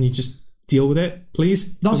 can you just deal with it,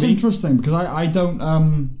 please?" That's interesting, because I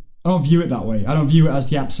don't view it that way. I don't view it as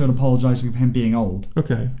the episode apologising for him being old.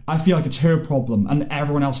 Okay. I feel like it's her problem, and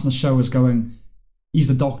everyone else in the show is going, "He's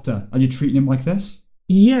the Doctor. Are you treating him like this?"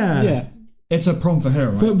 Yeah. Yeah. It's a problem for her,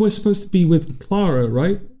 right? But we're supposed to be with Clara,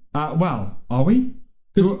 right? Well, are we?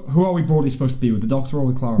 Who are we broadly supposed to be with, the Doctor or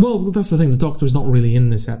with Clara? Well, that's the thing. The Doctor is not really in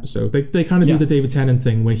this episode. They kind of do the David Tennant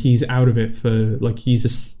thing where he's out of it for, like, he's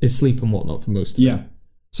asleep and whatnot for most of it.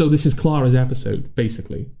 So this is Clara's episode,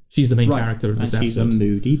 basically. She's the main character of this episode. She's a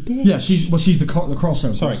moody bitch. Yeah, she's the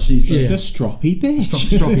crossover. Sorry, she's a stroppy bitch.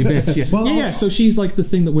 Stroppy bitch, yeah. Well, so she's like the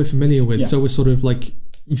thing that we're familiar with. So we're sort of like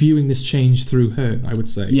viewing this change through her, I would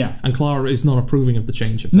say. Yeah. And Clara is not approving of the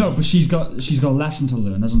change at first. No, but she's got a lesson to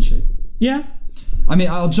learn, hasn't she? Yeah. I mean,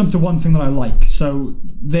 I'll jump to one thing that I like. So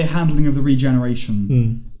their handling of the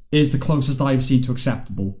regeneration is the closest I've seen to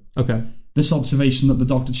acceptable. Okay. This observation that the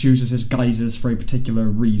Doctor chooses his guises for a particular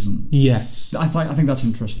reason. Yes. I think that's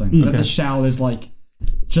interesting. That the shell is like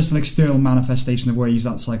just an external manifestation of where he's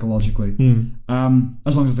at psychologically.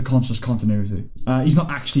 As long as the conscious continuity. He's not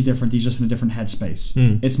actually different, he's just in a different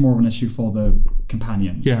headspace. It's more of an issue for the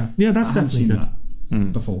companions. Yeah, that's definitely good.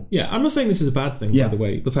 Before. Yeah, I'm not saying this is a bad thing, by the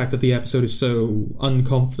way, the fact that the episode is so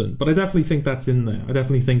unconfident, but I definitely think that's in there. I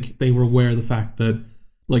definitely think they were aware of the fact that,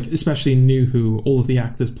 like, especially in New Who, all of the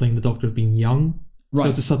actors playing the Doctor have been young. Right.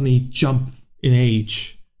 So to suddenly jump in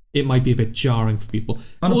age, it might be a bit jarring for people.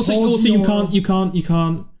 And also you can't.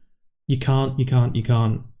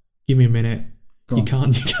 Give me a minute. You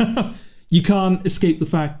can't escape the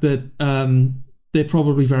fact that they're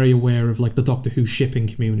probably very aware of like the Doctor Who shipping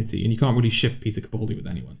community, and you can't really ship Peter Capaldi with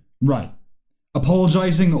anyone. Right.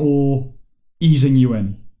 Apologising or easing you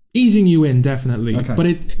in? Easing you in, definitely.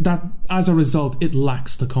 Okay. But as a result, it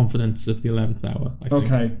lacks the confidence of the 11th Hour, I think.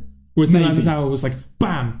 Okay. Whereas the 11th Hour was like,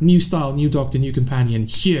 bam, new style, new Doctor, new companion.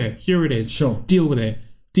 Here it is. Sure. Deal with it.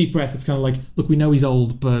 Deep Breath, it's kind of like, look, we know he's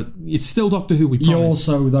old, but it's still Doctor Who, we promise. You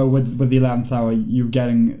also, though, with the 11th Hour, you're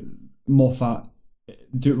getting Moffat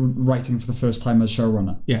writing for the first time as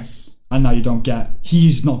showrunner. Yes. And now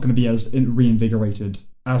he's not going to be as reinvigorated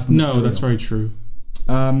as the material. No, that's very true.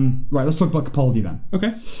 Right, let's talk about Capaldi then.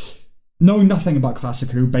 Okay. Knowing nothing about Classic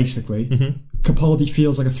Who, basically, Capaldi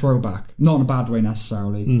feels like a throwback. Not in a bad way,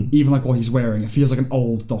 necessarily. Even like what he's wearing. It feels like an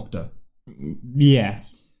old Doctor. Yeah.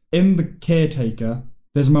 In The Caretaker,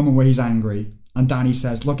 there's a moment where he's angry, and Danny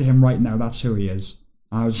says, look at him right now, that's who he is.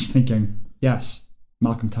 I was just thinking, yes,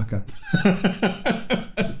 Malcolm Tucker.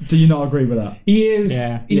 Do you not agree with that? He is.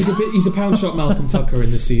 Yeah. He's a pound shot Malcolm Tucker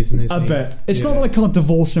in this season, isn't he? A bit. It's not that I can't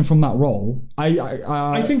divorce him from that role.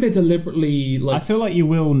 I think they deliberately I feel like you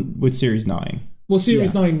will with Series 9. Well,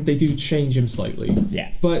 Series 9, they do change him slightly.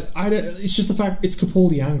 Yeah. But it's just the fact it's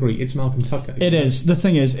Capaldi angry, it's Malcolm Tucker. It is. The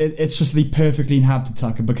thing is, it's just the perfectly inhabited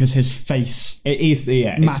Tucker because his face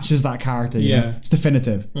matches that character. Yeah. It's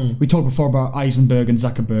definitive. We talked before about Eisenberg and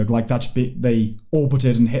Zuckerberg, like they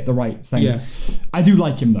orbited and hit the right thing. Yes. I do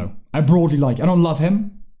like him, though. I broadly like him. I don't love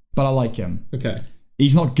him, but I like him. Okay.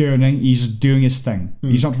 He's not gurning, he's just doing his thing.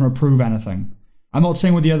 He's not trying to prove anything. I'm not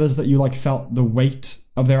saying with the others that you like felt the weight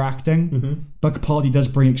of their acting, but Capaldi does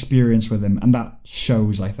bring experience with him, and that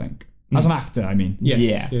shows, I think. As an actor, I mean.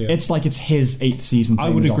 Yes. Yeah. It's like it's his 8th season. I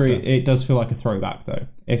would agree. It does feel like a throwback, though.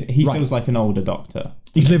 If he feels like an older Doctor.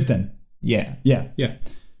 He's lived in. Yeah.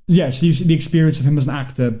 Yeah, so you see the experience of him as an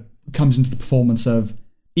actor comes into the performance of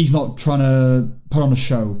he's not trying to put on a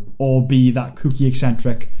show or be that kooky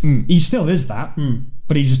eccentric. He still is that,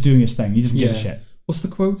 but he's just doing his thing. He doesn't give a shit. What's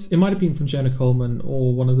the quote? It might have been from Jenna Coleman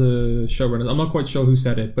or one of the showrunners. I'm not quite sure who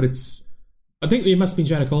said it, but I think it must have been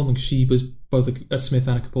Jenna Coleman because she was both a Smith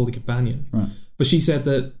and a Capaldi companion. Right. But she said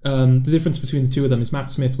that the difference between the two of them is Matt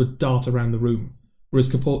Smith would dart around the room,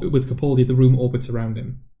 whereas with Capaldi, the room orbits around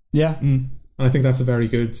him. Yeah. And I think that's a very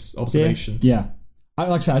good observation. Yeah. Like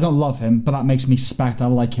I said, I don't love him, but that makes me suspect I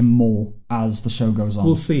like him more as the show goes on.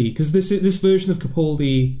 We'll see, because this version of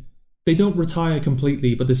Capaldi, they don't retire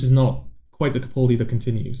completely, but this is not quite the Capaldi that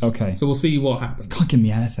continues. Okay. So we'll see what happens. Can't give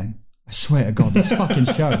me anything. I swear to God, this fucking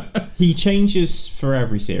show. He changes for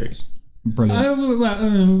every series.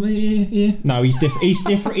 Brilliant. Yeah. No, he's different. He's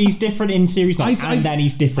different in series 9, and then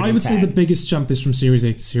he's different. I would in say 10. the biggest jump is from series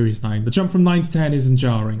 8 to series 9. The jump from 9 to 10 isn't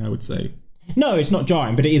jarring, I would say. No, it's not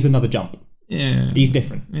jarring, but it is another jump. Yeah. He's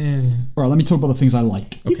different. Yeah. All right, let me talk about the things I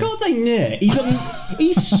like. You can't say nah.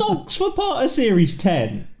 He sulks for part of series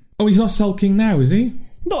 10. Oh, he's not sulking now, is he?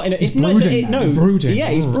 Not in it. He's brooding now. No, Brooding. Yeah,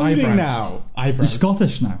 he's brooding Eyebrows. now. He's Eyebrows.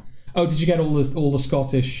 Scottish now. Oh, did you get all the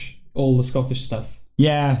Scottish stuff?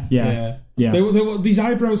 Yeah. These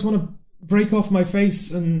eyebrows want to break off my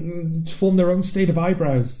face and form their own state of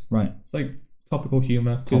eyebrows. Right. It's like topical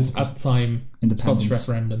humour, because at the time, Independence. Scottish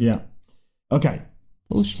referendum. Yeah. Okay.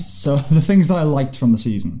 So the things that I liked from the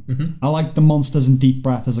season. I liked the monsters and deep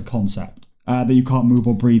breath as a concept. That you can't move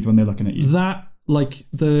or breathe when they're looking at you. That, like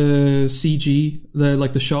the CG,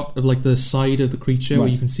 the shot of like the side of the creature where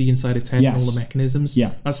you can see inside its head and all the mechanisms.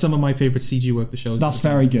 Yeah. That's some of my favourite CG work the show. That's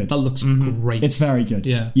very good. That looks great. It's very good.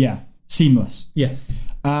 Yeah. Yeah. Seamless. Yeah.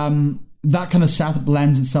 That kind of setup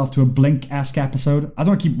lends itself to a Blink-esque episode. I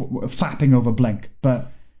don't want to keep fapping over Blink, but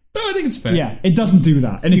No, I think it's fair. yeah, it doesn't do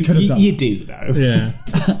that, and it could have done. You do though. Yeah.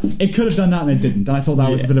 It could have done that, and it didn't. And I thought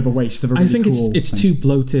that was a bit of a waste of a really I think cool it's thing. too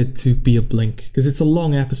bloated to be a Blink, because it's a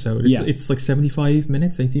long episode. Yeah. It's like 75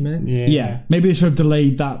 minutes, 80 minutes. Yeah, maybe they should have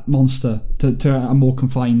delayed that monster to a more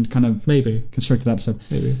confined kind of Maybe. constricted episode.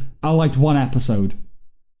 Maybe. I liked one episode.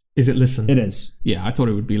 Is it Listen? It is. Yeah, I thought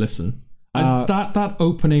it would be Listen. That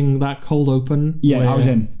opening, that cold open. Yeah, where, I was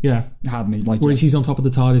in. Yeah. Had me like. Where he's on top of the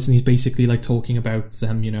TARDIS and he's basically like talking about,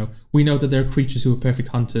 we know that there are creatures who are perfect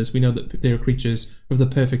hunters. We know that there are creatures with the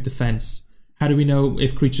perfect defense. How do we know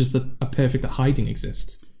if creatures that are perfect at hiding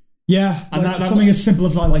exist? Yeah, And like that something as simple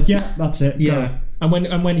as that's it. Yeah. Go.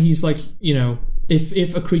 And when he's like,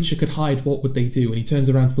 if a creature could hide, what would they do? And he turns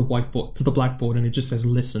around to the whiteboard, to the blackboard, and it just says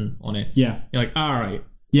 "listen" on it. Yeah. You're like, all right.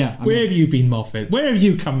 Yeah. Where have you been, Moffat? Where have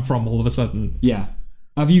you come from all of a sudden? Yeah.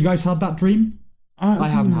 Have you guys had that dream? I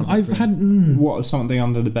haven't had that I've dream. had. What, something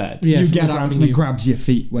under the bed? Yeah, You something get out and grabbing something you. grabs your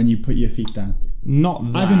feet when you put your feet down.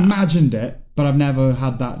 Not that. I've imagined it, but I've never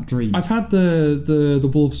had that dream. I've had the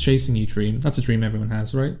wolves chasing you dream. That's a dream everyone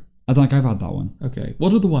has, right? I don't think I've had that one. Okay.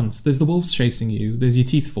 What are the ones? There's the wolves chasing you. There's your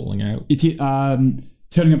teeth falling out.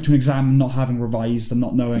 Turning up to an exam and not having revised and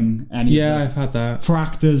not knowing anything. Yeah, I've had that. For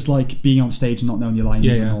actors, like being on stage and not knowing your lines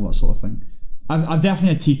and all that sort of thing. I've definitely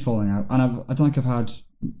had teeth falling out, and I don't think I've had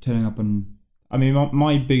turning up and... I mean,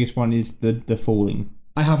 my biggest one is the falling.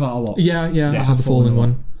 I have that a lot. Yeah, I have the falling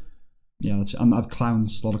one. Yeah, that's, I have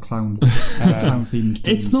clowns, a lot of clown themed dreams.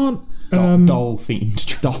 It's not... Doll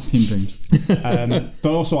themed. Doll themed dreams.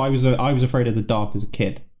 But also, I was afraid of the dark as a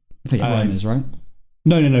kid. I think Ryan is, right?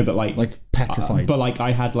 No, but like petrified. But like I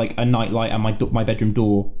had like a night light, and my bedroom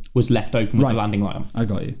door was left open with the landing light on. I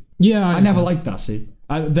got you. Yeah, I never liked that, see.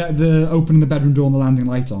 The opening the bedroom door and the landing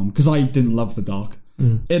light on, because I didn't love the dark.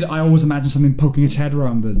 I always imagined something poking its head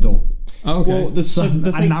around the door. Okay. Well, the thing,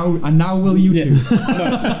 and now will you too?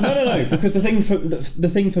 no. Because the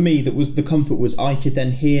thing for me that was the comfort was I could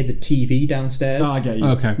then hear the TV downstairs. Oh, I get you.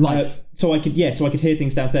 Okay. Life. So I could hear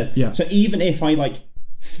things downstairs. Yeah. So even if I like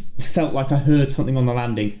felt like I heard something on the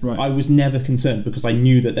landing, Right. I was never concerned because I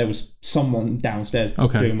knew that there was someone downstairs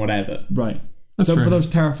doing whatever. Right. That's But fair those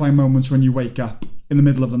terrifying moments when you wake up in the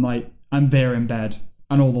middle of the night and they're in bed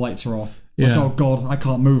and all the lights are off. Like, Yeah. oh God, I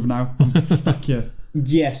can't move now. I'm stuck here.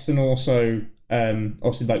 Yes, and also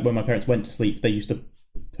obviously like when my parents went to sleep, they used to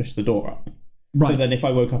push the door up. Right. So then if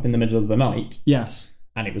I woke up in the middle of the night Yes.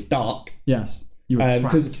 and it was dark, Yes. You were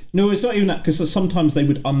trapped. no, it's not even that, because sometimes they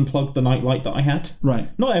would unplug the night light that I had. Right.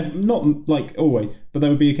 Not like always, but there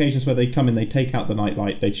would be occasions where they'd come in, they'd take out the night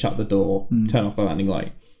light, they'd shut the door, turn off the landing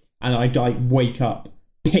light, and I'd like wake up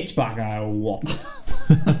pitch black. And I go, what?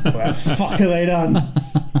 What the fuck are they done?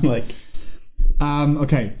 Like,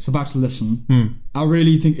 okay, so back to Listen. I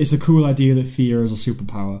really think it's a cool idea that fear is a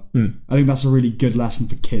superpower. I think that's a really good lesson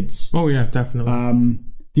for kids. Oh, yeah, definitely.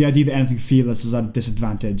 The idea that anything fearless is at a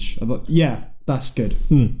disadvantage. I thought, yeah, that's good.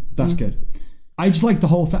 That's good. I just like the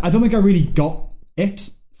whole thing. I don't think I really got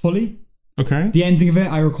it fully. Okay. The ending of it,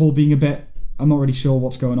 I recall being a bit... I'm not really sure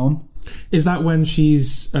what's going on. Is that when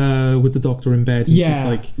she's with the doctor in bed? And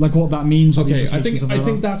Yeah, she's like what that means. what the okay, I implications think of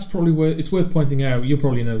that are. that's probably it's worth pointing out. You'll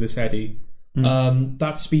probably know this, Eddie.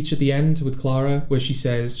 That speech at the end with Clara, where she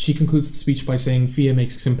concludes the speech by saying, "Fear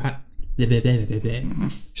makes She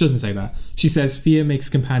doesn't say that. She says, "Fear makes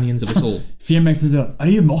companions of us all." Fear makes the... Are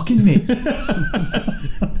you mocking me?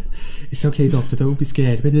 It's okay, Doctor. Don't be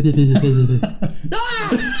scared.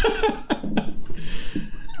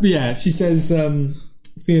 Yeah, she says,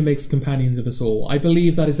 fear makes companions of us all. I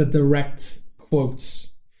believe that is a direct quote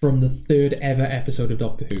from the 3rd ever episode of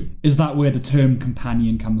Doctor Who. Is that where the term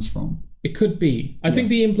companion comes from? It could be. I think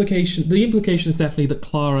the implication is definitely that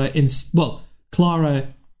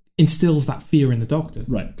Clara instills that fear in the Doctor.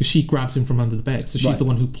 Right. Because she grabs him from under the bed. So she's the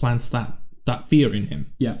one who plants that fear in him.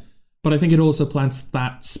 Yeah. But I think it also plants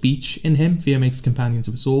that speech in him. Fear makes companions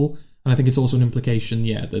of us all. And I think it's also an implication,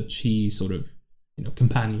 that she sort of,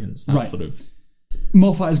 companions. That sort of...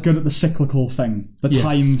 Moffat is good at the cyclical thing. The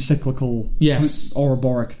time cyclical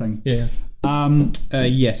Ouroboros thing. Yeah.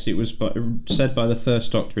 Yes, it was said by the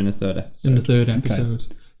first Doctor in the 3rd episode. In the 3rd episode.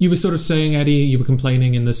 Okay. You were sort of saying, Eddie, you were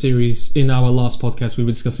complaining in our last podcast, we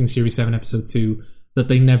were discussing Series 7, Episode 2, that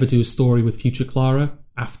they never do a story with future Clara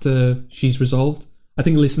after she's resolved. I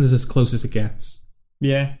think Listeners as close as it gets.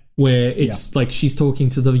 Yeah. Where it's like she's talking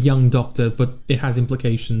to the young Doctor, but it has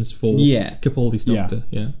implications for Capaldi's Doctor.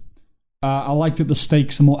 Yeah. I like that the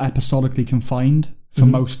stakes are more episodically confined for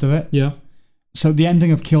most of it. Yeah. So the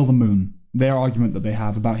ending of Kill the Moon, their argument that they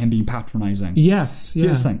have about him being patronising. Yes, yeah.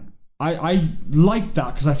 Here's the thing. I liked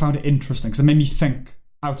that because I found it interesting, because it made me think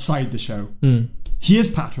outside the show. He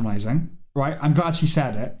is patronising, right? I'm glad she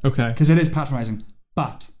said it. Okay. Because it is patronising.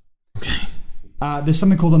 But there's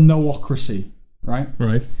something called a noocracy, right?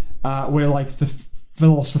 Right. Where like the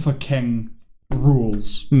philosopher king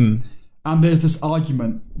rules. And there's this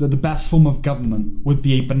argument that the best form of government would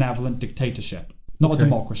be a benevolent dictatorship, not a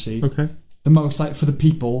democracy. Okay. The most like for the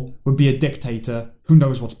people would be a dictator who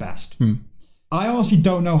knows what's best. I honestly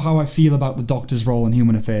don't know how I feel about the Doctor's role in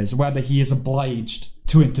human affairs, whether he is obliged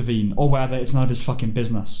to intervene or whether it's none of his fucking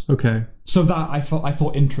business. Okay. So that I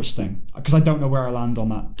thought interesting, because I don't know where I land on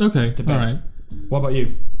that. Okay, debate. All right. What about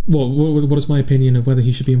you? Well, what is my opinion of whether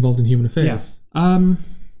he should be involved in human affairs? Yeah.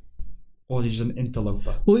 Or is he just an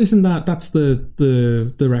interloper? Well, that's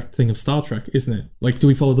the direct thing of Star Trek, isn't it? Like, do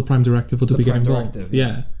we follow the Prime Directive or do we get involved?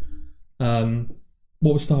 Yeah.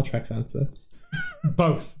 What was Star Trek's answer?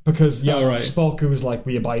 Both, because Spock, who was like,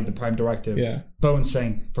 we abide the Prime Directive. Yeah. Bowen's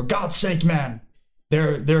saying, for God's sake, man,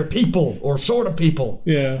 they're people, or sort of people.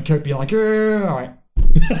 Yeah. And Kirk being like, all right.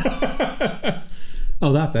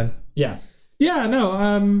 Oh, that then. Yeah. Yeah,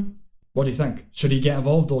 no, What do you think? Should he get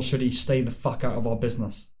involved, or should he stay the fuck out of our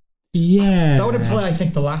business? Yeah. That would imply, I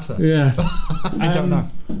think, the latter. Yeah. I don't know.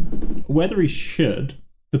 Whether he should,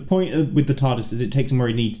 the point with the TARDIS is it takes him where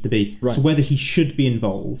he needs to be. Right. So whether he should be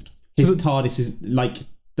involved, his TARDIS is like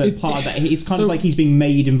part of that. It's kind of like he's being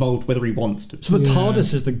made involved whether he wants to. So the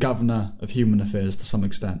TARDIS is the governor of human affairs to some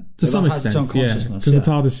extent. To some extent, consciousness.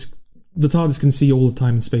 Because the TARDIS can see all of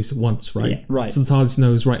time and space at once, right? Yeah, right. So the TARDIS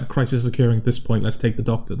knows, right, a crisis is occurring at this point, let's take the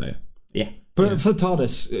Doctor there. Yeah. But for the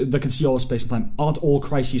TARDIS, that can see all of space and time, aren't all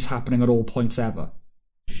crises happening at all points ever?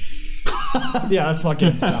 Yeah, let's not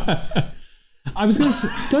get into that. I was going to say,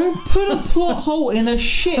 don't put a plot hole in a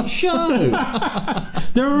shit show.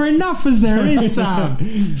 There are enough as there is, Sam.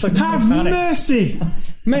 It's like have mercy.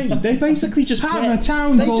 Mate, they basically just have a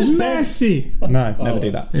town called Mercy. No, never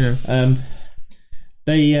do that. Yeah.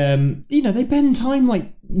 They bend time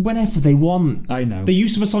like whenever they want. I know. The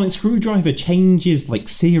use of a sonic screwdriver changes like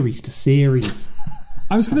series to series.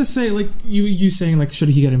 I was going to say, like, you saying, like, should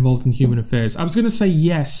he get involved in human affairs? I was going to say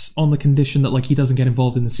yes on the condition that, like, he doesn't get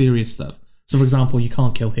involved in the serious stuff. So, for example, you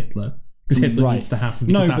can't kill Hitler because Hitler needs to happen.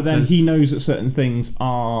 No, but then he knows that certain things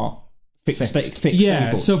are fixed yeah,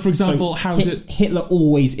 stable. So, for example, Hitler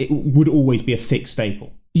would always be a fixed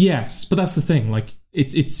staple. Yes, but that's the thing. Like,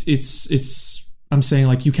 it's. I'm saying,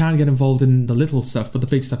 like, you can get involved in the little stuff, but the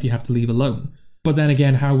big stuff you have to leave alone. But then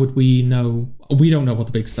again, how would we know? We don't know what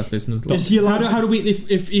the big stuff is. How do we?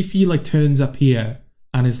 If he like turns up here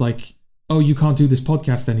and is like, oh, you can't do this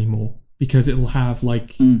podcast anymore because it'll have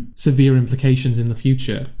like severe implications in the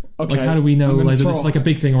future. Okay. Like, how do we know whether it's like a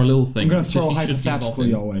big thing or a little thing? I'm going to throw a hypothetical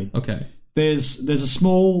your way. Okay. There's a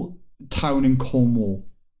small town in Cornwall.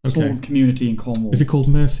 Small community in Cornwall. Is it called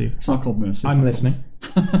Mercy? It's not called Mercy. I'm listening.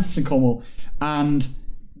 It's in Cornwall. And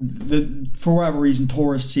for whatever reason,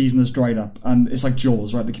 tourist season has dried up. And it's like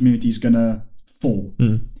Jaws, right? The community's going to fall.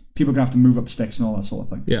 People are going to have to move up sticks and all that sort of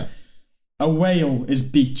thing. Yeah. A whale is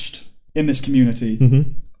beached in this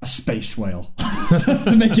community. A space whale.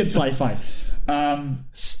 To make it sci-fi.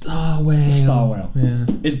 Star whale. Yeah.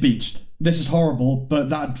 Is beached. This is horrible, but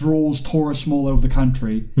that draws tourists from all over the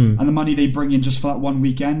country, and the money they bring in just for that one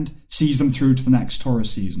weekend sees them through to the next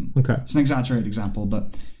tourist season. Okay. It's an exaggerated example,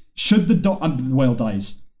 but should the whale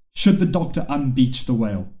dies, should the Doctor unbeach the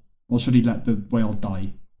whale, or should he let the whale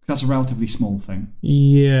die? That's a relatively small thing.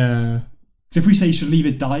 Yeah. So if we say he should leave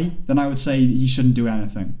it die, then I would say he shouldn't do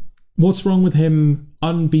anything. What's wrong with him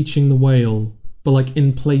unbeaching the whale but like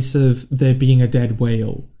in place of there being a dead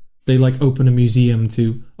whale, they like open a museum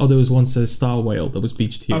to, there was once a star whale that was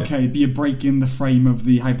beached here. Okay, but you're breaking the frame of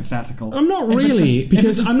the hypothetical. I'm not really,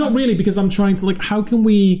 because I'm trying to, like, how can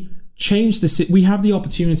we change this? We have the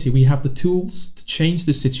opportunity, we have the tools to change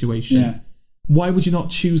this situation. Yeah. Why would you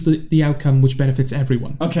not choose the outcome which benefits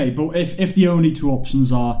everyone? Okay, but if the only two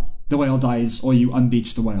options are the whale dies or you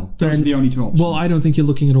unbeach the whale, those are the only two options. Well, I don't think you're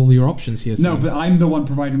looking at all your options here. No, but I'm the one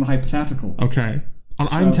providing the hypothetical. Okay. And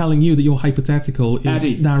I'm telling you that your hypothetical is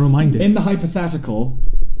Eddie, narrow-minded. In the hypothetical,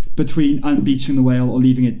 between unbeaching the whale or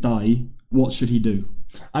leaving it die, what should he do?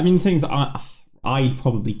 I mean, I'd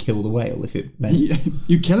probably kill the whale if it meant...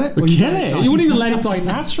 You kill it? Or kill it? You wouldn't even let it die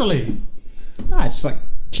naturally. Just like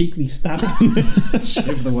cheekily stab it.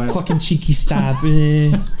 Shiv the whale. Fucking cheeky stab.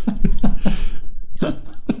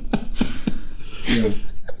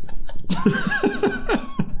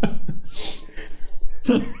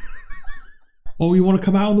 Oh, you want to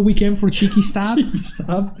come out on the weekend for a cheeky stab? Cheeky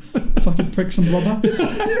stab? Fucking prick some blubber?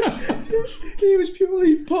 He was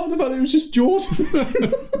purely part of the fact that it was just Jordan.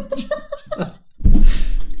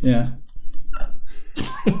 Yeah.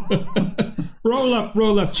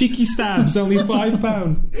 Roll up. Cheeky stabs, only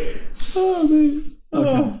 £5. Oh, man.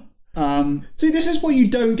 Okay. See, this is what you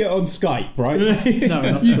don't get on Skype, right? No,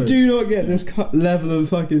 that's you true. do not get this level of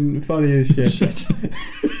fucking funny as shit.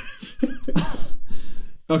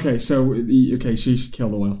 Okay, so you should kill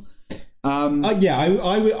the whale.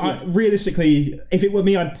 I realistically, if it were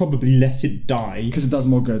me, I'd probably let it die Because it does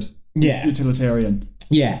more good. Yeah. Utilitarian.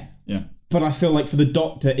 Yeah. Yeah. But I feel like for the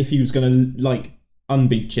Doctor, if he was going to like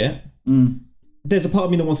unbeach it, there's a part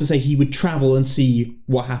of me that wants to say he would travel and see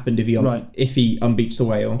what happened if he unbeached the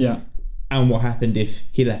whale. Yeah. And what happened if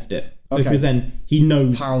he left it. Okay. Because then he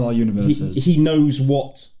knows parallel universes. He knows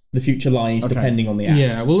what the future lies depending on the act.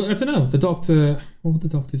 Yeah, well, I don't know. The Doctor... What would the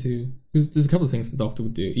Doctor do? There's a couple of things the Doctor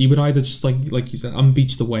would do. He would either just, like you said,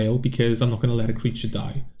 unbeach the whale because I'm not going to let a creature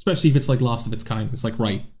die. Especially if it's, like, last of its kind. It's like,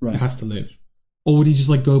 right, it has to live. Or would he just,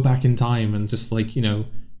 like, go back in time and just, like, you know,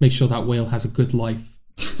 make sure that whale has a good life?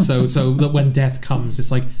 So that when death comes,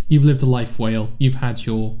 it's like, you've lived a life, whale. You've had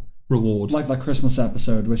your reward. Like that Christmas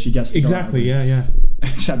episode where she gets to exactly, yeah.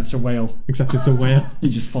 Except it's a whale. He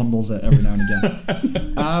just fondles it every now and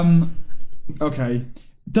again. Okay.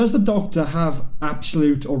 Does the Doctor have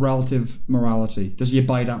absolute or relative morality? Does he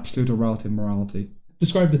abide absolute or relative morality?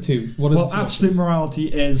 Describe the two. What are the two absolute options? morality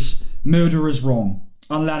is murder is wrong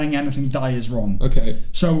and letting anything die is wrong. Okay.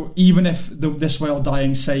 So even if this whale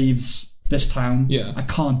dying saves this town, Yeah. I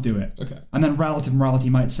can't do it. Okay. And then relative morality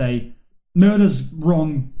might say murder's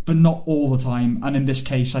wrong, but not all the time, and in this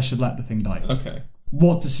case, I should let the thing die. Okay.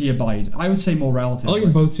 What does he abide? I would say more relative. I like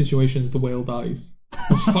in both situations the whale dies.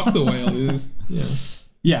 Fuck the whale is... Yeah.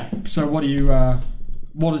 Yeah, so what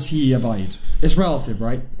does he abide? It's relative,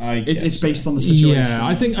 right? It's based on the situation. Yeah,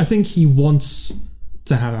 I think he wants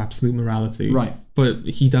to have absolute morality. Right. But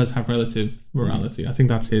he does have relative morality. I think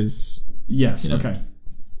that's his... Yes, okay.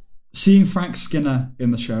 Seeing Frank Skinner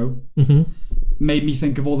in the show made me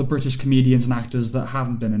think of all the British comedians and actors that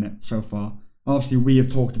haven't been in it so far. Obviously, we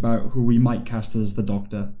have talked about who we might cast as the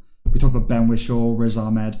Doctor. We talked about Ben Whishaw, Riz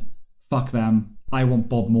Ahmed. Fuck them. I want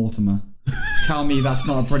Bob Mortimer. Tell me that's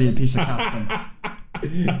not a brilliant piece of casting.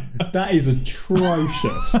 That is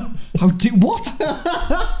atrocious. What?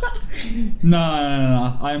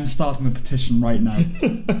 No. I am starting a petition right now.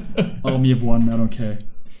 Army of one, I don't care.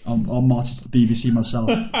 I'll march to the BBC myself.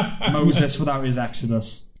 Moses without his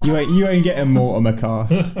Exodus. You ain't getting Mortimer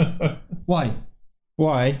cast. Why?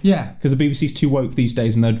 Why? Yeah. Because the BBC's too woke these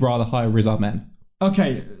days and they'd rather hire Riz Ahmed.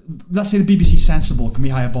 Okay, let's say the BBC's sensible. Can we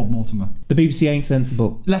hire Bob Mortimer? The BBC ain't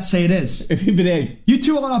sensible. Let's say it is. But You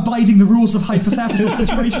two aren't abiding the rules of hypothetical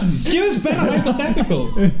situations. Give us better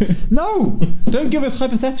hypotheticals. No! don't give us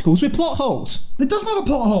hypotheticals, we're plot holes. It doesn't have a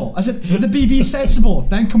plot hole. I said the BBC is sensible.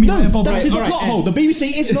 Then can we hire Bob That is a Mortimer? plot hole. The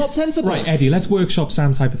BBC is not sensible. Right, Eddie, let's workshop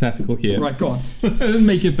Sam's hypothetical here. Right, go on. And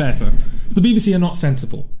make it better. So the BBC are not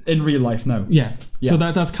sensible. In real life, no. Yeah. So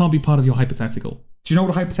that can't be part of your hypothetical. Do you know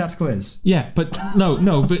what a hypothetical is? Yeah, but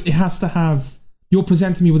no, but it has to have... You're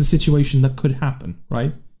presenting me with a situation that could happen,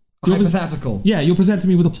 right? Hypothetical. Yeah, you're presenting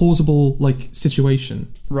me with a plausible,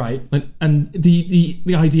 situation. Right. And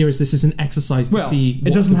the idea is this is an exercise to see...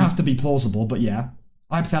 it doesn't have to be plausible, but yeah.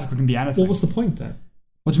 Hypothetical can be anything. What was the point then?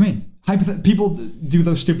 What do you mean? People do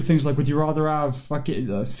those stupid things like, would you rather have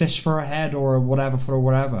fucking fish for a head or whatever for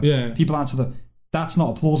whatever? Yeah. People answer that's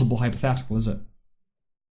not a plausible hypothetical, is it?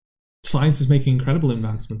 Science is making incredible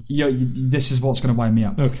advancements. This is what's going to wind me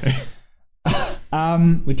up. Okay.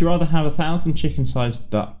 Would you rather have 1,000 chicken-sized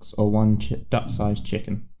ducks or one duck-sized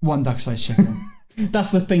chicken? One duck-sized chicken.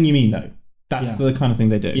 That's the thing you mean, though. That's the kind of thing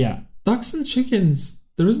they do. Yeah. Ducks and chickens,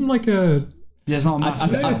 there isn't like a... There's not a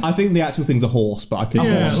massive... I think the actual thing's a horse, but I could...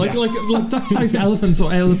 like duck-sized elephants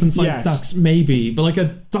or elephant-sized Yes. ducks, maybe. But like a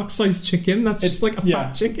duck-sized chicken, that's just like a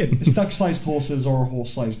fat chicken. It's duck-sized horses or a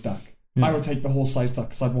horse-sized duck. Yeah. I would take the horse-sized duck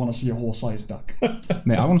because I'd want to see a horse-sized duck.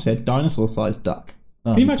 Mate, I want to see a dinosaur-sized duck.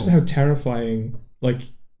 Can you imagine how terrifying like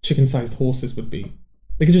chicken-sized horses would be?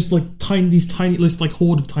 They could just like like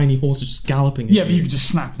horde of tiny horses just galloping. Yeah, but you could just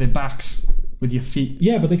snap their backs with your feet.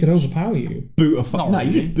 Yeah, but they could overpower you. You just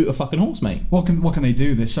boot a fucking horse, mate. What can they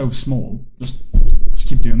do? They're so small. Just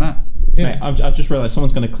keep doing that. Yeah. Mate, I've just realised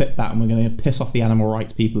someone's going to clip that and we're going to piss off the animal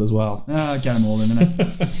rights people as well. Get them all in,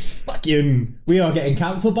 innit? Fucking, we are getting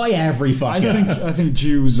cancelled by every fucker. I think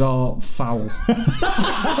Jews are foul.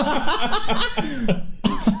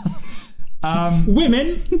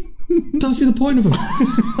 Women don't see the point of them.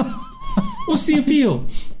 What's the appeal?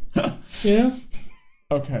 Yeah.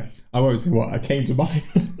 Okay. I won't say what I came to mind.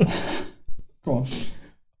 Go on.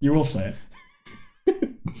 You will say it.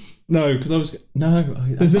 No, because I was... No.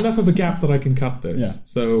 There's enough of a gap that I can cut this. Yeah.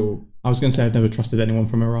 So... I was going to say I've never trusted anyone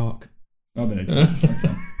from Iraq. Oh, there you go.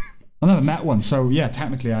 Okay. I never met one, so yeah,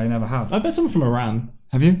 technically I never have. I bet someone from Iran.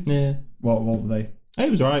 Have you? Yeah. What were they? He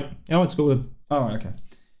was alright. I went to school with him. Oh, right, okay.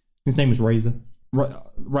 His name was Razor.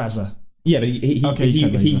 Razor. Yeah, but he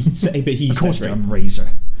Of course I'm Razor.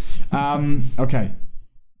 Okay.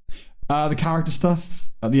 The character stuff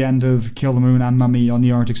at the end of Kill the Moon and Mummy on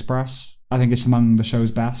the Orient Express, I think it's among the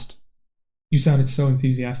show's best. You sounded so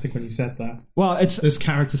enthusiastic when you said that. Well, it's this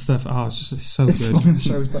character stuff. Oh, it's so it's good. among the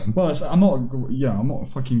show's best. Well, I'm not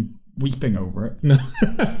fucking weeping over it. No.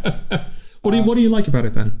 What do you like about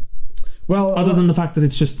it then? Well, other than the fact that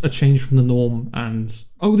it's just a change from the norm and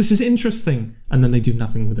this is interesting, and then they do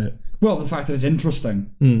nothing with it. Well, the fact that it's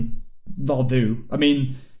interesting, they'll do. I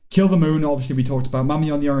mean, Kill the Moon, obviously we talked about.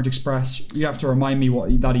 Mummy on the Orient Express, you have to remind me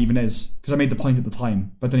what that even is, because I made the point at the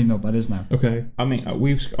time, but I don't even know what that is now. Okay. I mean,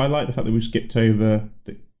 I like the fact that we've skipped over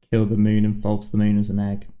the Kill the Moon and False the Moon as an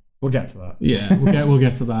egg. We'll get to that. Yeah, we'll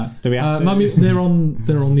get to that. Do we have to? Mummy, they're on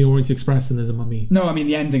the Orient Express and there's a mummy. No, I mean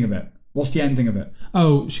the ending of it. What's the ending of it?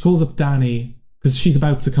 Oh, she calls up Danny because she's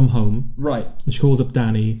about to come home. Right. And she calls up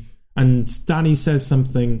Danny, and Danny says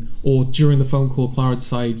something, or during the phone call, Clara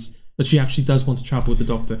decides that she actually does want to travel with the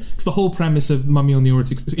Doctor. Because the whole premise of Mummy on the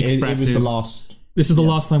Orient Express is this is the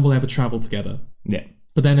last time we'll ever travel together. Yeah.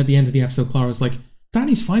 But then at the end of the episode, Clara's like,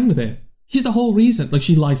 Danny's fine with it. He's the whole reason. Like,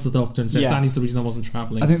 she lies to the Doctor and says, Danny's the reason I wasn't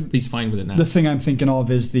traveling. I think he's fine with it now. The thing I'm thinking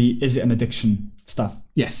of is is it an addiction stuff?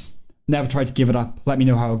 Yes. Never tried to give it up. Let me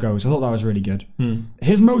know how it goes. I thought that was really good.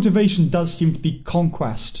 His motivation does seem to be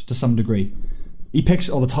conquest to some degree. The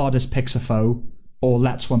TARDIS picks a foe, or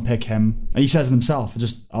lets one pick him, and he says it himself,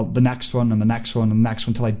 just the next one and the next one and the next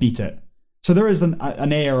one until I beat it. So there is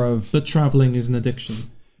an air of... That travelling is an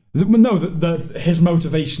addiction. No, his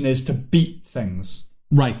motivation is to beat things.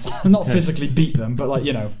 Right. Not physically beat them, but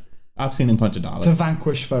I've seen him punch a Dalek. To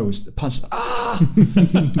vanquish foes. Punch...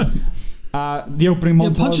 the opening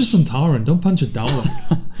montage... punch a Centauran, don't punch a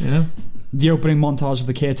Dalek. Yeah. The opening montage of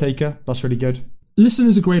The Caretaker, that's really good. Listen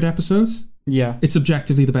is a great episode. Yeah. It's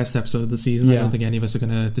objectively the best episode of the season. Yeah. I don't think any of us are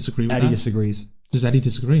going to disagree with Eddie that. disagrees. Does Eddie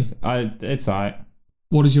disagree? It's alright.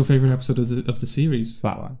 What is your favourite episode of the series?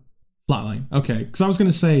 Flatline. Okay. Because I was going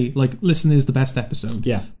to say, Listen is the best episode.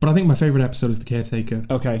 Yeah. But I think my favourite episode is The Caretaker.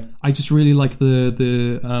 Okay. I just really like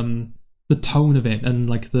the tone of it and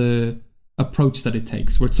the approach that it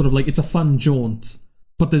takes, where it's sort of it's a fun jaunt,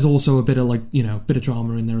 but there's also a bit of bit of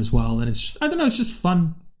drama in there as well, and it's just, I don't know, it's just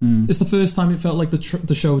fun. It's the first time it felt like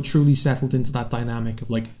the show truly settled into that dynamic of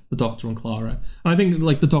the Doctor and Clara, and I think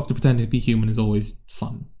the Doctor pretending to be human is always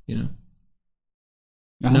fun,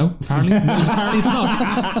 No, apparently it's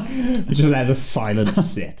not. Just let the silence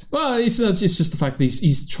sit. Well, it's just the fact that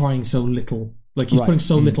he's trying so little. He's putting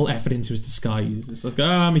so little effort into his disguise. It's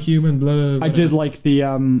I'm a human, blah. I did like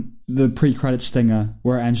the pre-credit stinger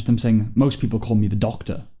where it ends with them saying, most people call me the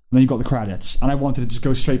Doctor. And then you got the credits. And I wanted to just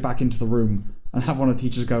go straight back into the room and have one of the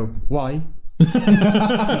teachers go, why?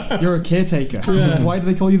 You're a caretaker. Yeah. Why do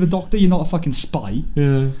they call you the Doctor? You're not a fucking spy.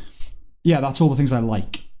 Yeah. Yeah, that's all the things I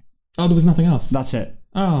like. Oh, there was nothing else? That's it.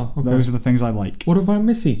 Oh, okay. Those are the things I like. What about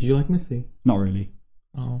Missy? Do you like Missy? Not really.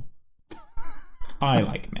 Oh. I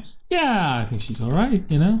like Miss. Yeah, I think she's alright,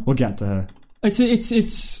 We'll get to her.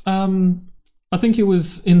 It's I think it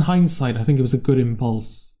was, in hindsight, I think it was a good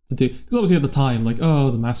impulse to do. Because obviously at the time,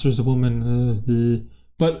 the Master is a woman.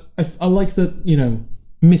 But I like that,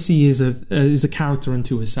 Missy is a character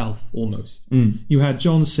unto herself, almost. You had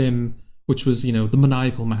John Sim, which was, the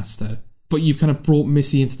maniacal master. But you've kind of brought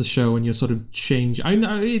Missy into the show and you're sort of changed. I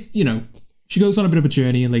know, She goes on a bit of a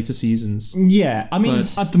journey in later seasons. Yeah, I mean,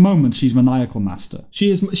 At the moment, she's maniacal master.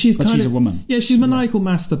 She's But she's a woman. Yeah, she's maniacal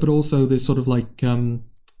master, but also there's sort of like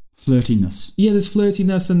Flirtiness. yeah, there's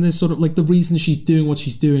flirtiness, and there's sort of like the reason she's doing what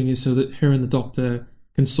she's doing is so that her and the Doctor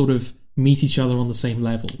can sort of meet each other on the same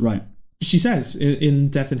level. Right. She says in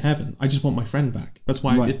Death in Heaven, "I just want my friend back. That's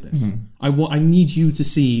why I Right. did this. I need you to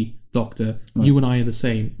see, Doctor, you and I are the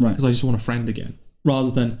same, Right. because I just want a friend again,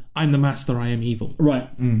 rather than I'm the master, I am evil." Right.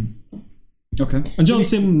 Okay. And John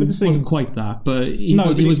Sim but the thing- wasn't quite that, but he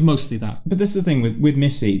was mostly that. but this is the thing with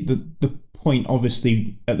Missy. The point,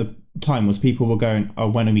 obviously, at the time was people were going, "Oh,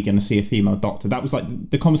 when are we going to see a female Doctor?" That was like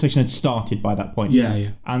the conversation had started by that point. Yeah.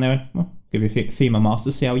 And they went, "Well, give you a female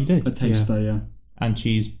master, see how you do." A taster, yeah. And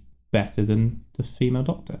she's better than the female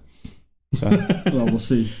Doctor. So Well, we'll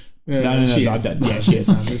see. no, she I is. don't- yeah, she is.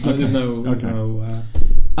 There's no.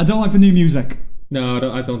 I don't like the new music. No,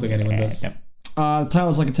 I don't think anyone does. Yeah. The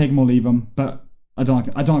title's like a take 'em or leave 'em, but I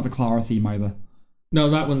don't like the Clara theme either. No,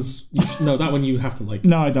 that one you have to like.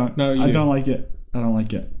 No, I don't. No, you I do. don't like it. I don't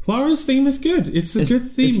like it. Clara's theme is good. It's a good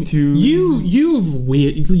theme. It's too... You're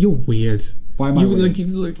weird. Why am I weird?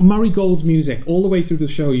 Like Murray Gold's music all the way through the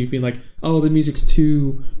show. You've been like, oh, the music's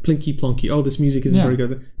too plinky plonky. Oh, this music isn't very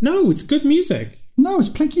good. No, it's good music. No, it's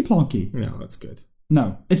plinky plonky. No, it's good.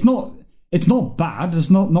 No, it's not. It's not bad. It's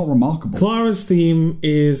not remarkable. Clara's theme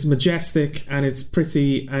is majestic and it's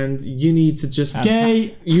pretty, and you need to just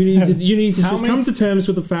Gay. You need to just many- come to terms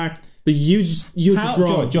with the fact that you're just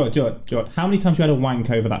wrong. George, how many times you had a wank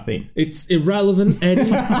over that theme? It's irrelevant, Eddie,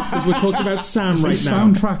 because we're talking about Sam It's right the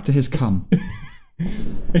now. soundtrack to his cum.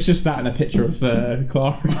 It's just that and a picture of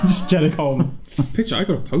Clara, just Jenna Coleman. Picture, I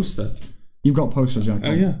got a poster. You've got posters, Jack.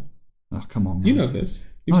 Oh yeah, Oh, come on. Man. you know this.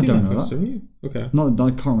 You've I seen don't that know poster, haven't you? Okay. Not that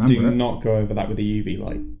I can't remember Do it. not go over that with a UV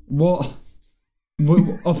light. What?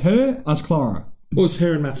 Of her as Clara? Well, it's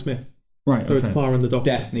her and Matt Smith. Right. So okay. it's Clara and the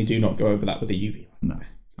Doctor. Definitely do not go over that with a UV light.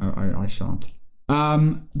 No, I shan't.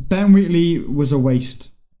 Ben Wheatley was a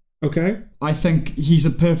waste. Okay. I think he's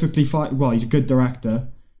a perfectly fine. Well, he's a good director,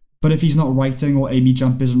 but if he's not writing or Amy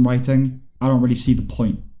Jump isn't writing, I don't really see the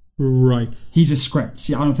point. Right. He's a script.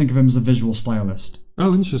 See, I don't think of him as a visual stylist.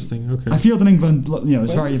 Oh, interesting. Okay. I feel that England,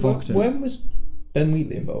 it's very evocative. When was Ben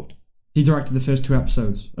Wheatley involved? He directed the first 2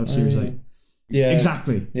 episodes of Series 8. Yeah.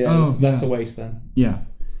 Exactly. Yeah, that's yeah. a waste then. Yeah.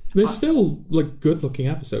 They're still like good-looking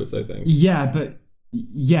episodes, I think. Yeah, but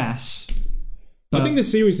yes. I think the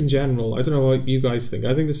series in general. I don't know what you guys think.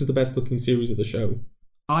 I think this is the best-looking series of the show.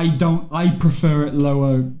 I prefer it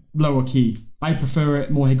lower key. I prefer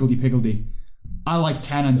it more higgledy-piggledy. I like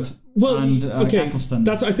Tennant and Eccleston.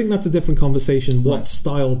 I think that's a different conversation. What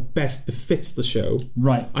style best befits the show?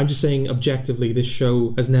 Right. I'm just saying objectively, this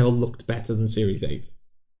show has never looked better than Series 8.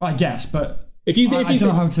 I guess, but I don't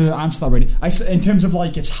know how to answer that really. In terms of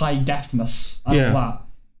like its high defness and all that,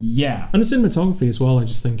 yeah. And the cinematography as well, I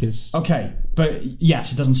just think is... Okay, but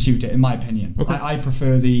yes, it doesn't suit it in my opinion. Okay. I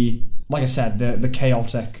prefer like I said, the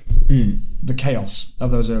chaotic, the chaos of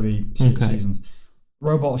those early seasons.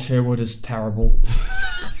 Robot Sherwood is terrible.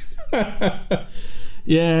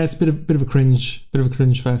 Yeah, it's a bit of a cringe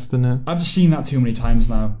fest, isn't it? I've just seen that too many times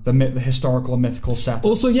now. The historical and mythical setup.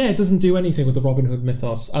 Also, yeah, it doesn't do anything with the Robin Hood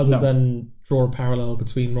mythos other than draw a parallel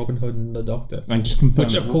between Robin Hood and the Doctor. And just confirm,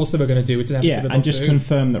 which of course they were going to do. It's an episode of and just Doctor Who.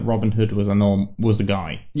 confirm that Robin Hood was a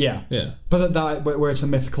guy. Yeah. But that where it's a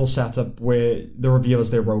mythical setup where the reveal is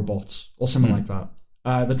they're robots or something like that.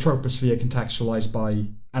 The troposphere contextualized by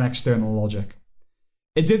an external logic.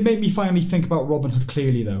 It did make me finally think about Robin Hood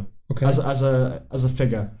clearly, though, as a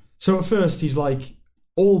figure. So at first he's like,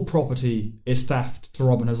 all property is theft to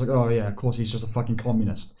Robin Hood. It's like, oh yeah, of course he's just a fucking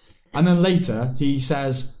communist. And then later he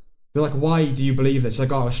says, they're like, why do you believe this? He's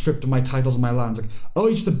like, oh, I was stripped of my titles and my lands. Like, oh,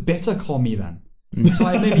 he's just a bitter commie then. So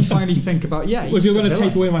it made me finally think about, well, if you're going to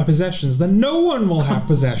take away my possessions, then no one will have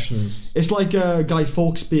possessions. It's like Guy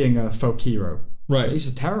Fawkes being a folk hero. Right.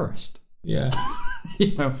 He's a terrorist. Yeah.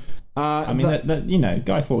 You know. I mean,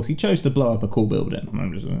 Guy Fawkes, he chose to blow up a cool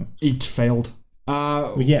building. He failed.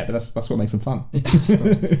 Well, yeah, but that's what makes him fun.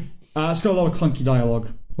 It's got a lot of clunky dialogue.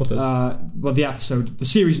 What does? The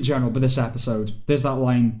series in general, but this episode, there's that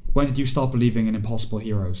line, when did you start believing in impossible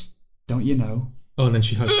heroes? Don't you know? Oh, and then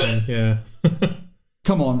she hugs him, yeah.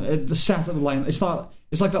 Come on, the set of the line, it's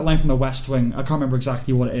like that line from The West Wing, I can't remember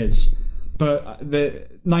exactly what it is, but the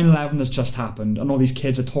 9/11 has just happened, and all these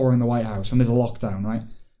kids are touring the White House, and there's a lockdown, right?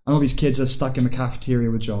 And all these kids are stuck in the cafeteria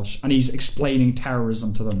with Josh, and he's explaining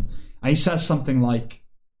terrorism to them. And he says something like,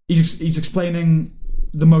 he's explaining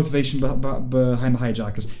the motivation behind the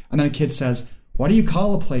hijackers. And then a kid says, why do you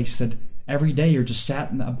call a place that every day you're just sat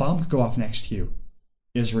and a bomb could go off next to you?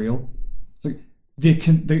 Israel. It's like, the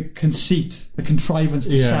conceit, the contrivance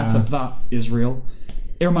to set up that is real.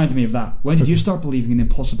 It reminded me of that. When did you start believing in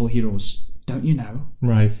impossible heroes? Don't you know?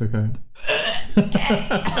 Right, okay.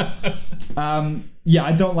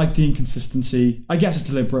 I don't like the inconsistency. I guess it's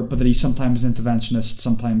deliberate, but that he's sometimes an interventionist,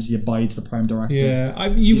 sometimes he abides the prime directive. Yeah,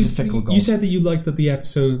 he's a fickle god. You said that you liked that the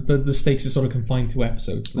episode, the stakes are sort of confined to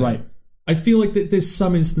episodes. Then. Right. I feel like there's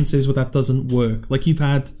some instances where that doesn't work. Like you've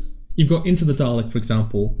got Into the Dalek, for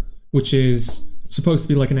example, which is supposed to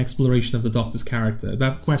be like an exploration of the Doctor's character.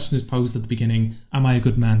 That question is posed at the beginning, am I a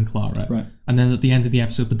good man, Clara? Right. And then at the end of the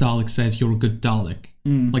episode, the Dalek says, you're a good Dalek.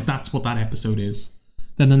 Like, that's what that episode is.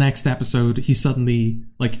 Then the next episode, he suddenly,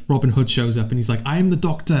 like, Robin Hood shows up and he's like, I am the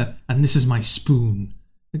Doctor, and this is my spoon.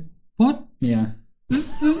 Like, what? Yeah.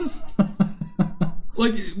 This is...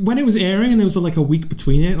 like, when it was airing and there was, like, a week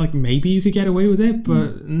between it, like, maybe you could get away with it,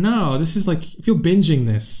 but no, this is, like, if you're binging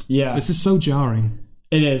this, this is so jarring.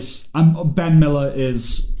 It is. Ben Miller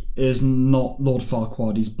is not Lord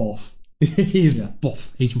Farquaad. He's Boff. He's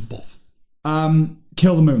Boff. Agent Boff.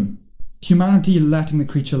 Kill the Moon. Humanity letting the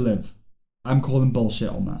creature live. I'm calling bullshit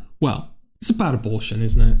on that. Well, it's about abortion,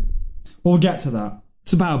 isn't it? We'll get to that.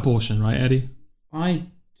 It's about abortion, right, Eddie? I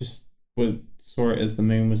just saw it as the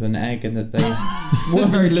moon was an egg and that they were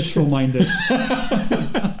very literal-minded.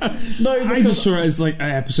 No, I just saw it as like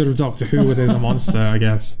an episode of Doctor Who where there's a monster, I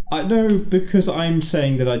guess. No, because I'm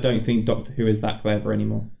saying that I don't think Doctor Who is that clever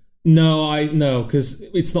anymore. No, because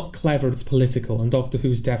it's not clever, it's political, and Doctor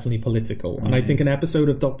Who's definitely political. And I think an episode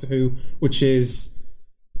of Doctor Who, which is...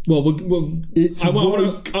 Well, I want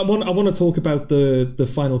to talk about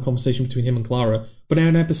the final conversation between him and Clara, but in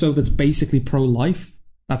an episode that's basically pro-life,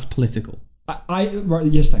 that's political.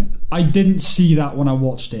 Here's the thing. I didn't see that when I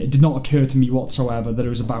watched it. It did not occur to me whatsoever that it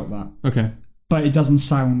was about that. Okay. But it doesn't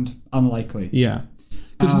sound unlikely. Yeah.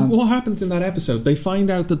 Because what happens in that episode, they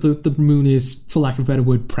find out that the moon is, for lack of a better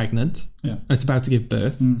word, pregnant. Yeah. And it's about to give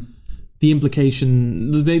birth. The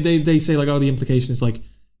implication... They say, like, the implication is, like,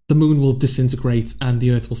 the moon will disintegrate and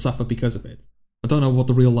the Earth will suffer because of it. I don't know what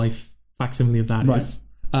the real life facsimile of that is.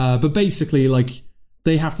 But basically, like,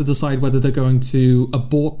 they have to decide whether they're going to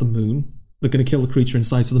abort the moon, they're going to kill the creature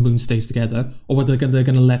inside so the moon stays together, or whether they're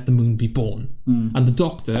going to let the moon be born. And the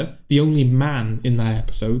Doctor, the only man in that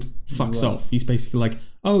episode, fucks off. He's basically like,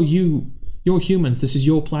 oh, you're humans, this is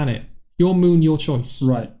your planet. Your moon, your choice.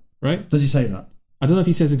 Right? Right? Does he say that? I don't know if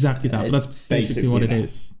he says exactly that, but that's basically what it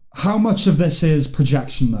is. How much of this is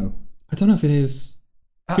projection, though? I don't know if it is.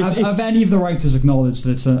 Have any of the writers acknowledged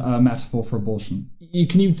that it's a metaphor for abortion?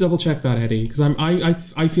 Can you double check that, Eddie? Because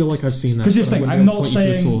I feel like I've seen that. Because here's the thing, I'm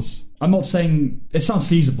not saying it sounds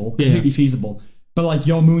feasible, completely feasible, but like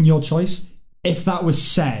your moon, your choice. If that was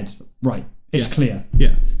said, right, it's clear.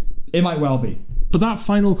 Yeah, it might well be. But that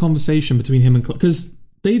final conversation between him and because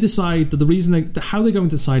they decide that the reason how they're going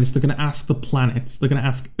to decide is they're going to ask the planet, they're going to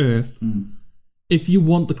ask Earth, if you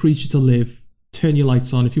want the creature to live, turn your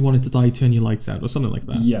lights on. If you want it to die, turn your lights out, or something like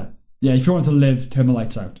that. Yeah. If you want it to live, turn the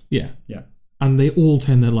lights out. Yeah. Yeah. And they all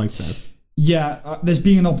turn their lights out. Yeah, there's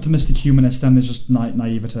being an optimistic humanist and there's just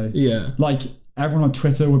naivety. Yeah. Like, everyone on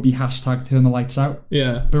Twitter would be hashtag turn the lights out.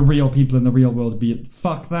 Yeah. But real people in the real world would be,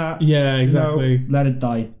 fuck that. Yeah, exactly. No, let it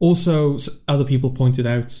die. Also, other people pointed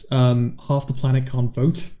out, half the planet can't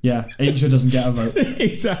vote. Yeah, Asia doesn't get a vote.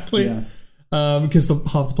 Exactly. Yeah. Because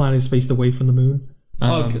half the planet is spaced away from the moon.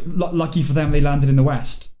 Lucky for them, they landed in the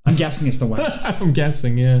West. I'm guessing it's the West. I'm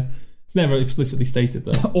guessing, yeah. It's never explicitly stated,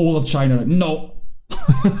 though. All of China, like, no.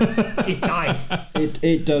 It died.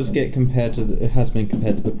 It does get compared to it has been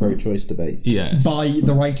compared to the pro-choice debate. Yes. By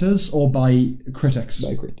the writers or by critics?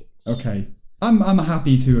 By critics. Okay. I'm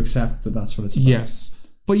happy to accept that that's what it's about. Yes.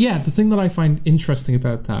 But yeah, the thing that I find interesting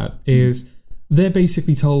about that is they're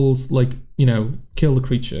basically told, like, kill the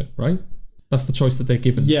creature, right? That's the choice that they're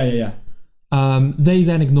given. Yeah. They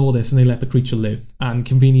then ignore this and they let the creature live. And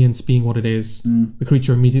convenience being what it is, the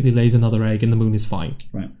creature immediately lays another egg and the moon is fine.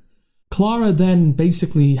 Right. Clara then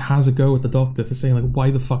basically has a go at the Doctor for saying, like,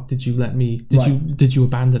 why the fuck did you let me... Did you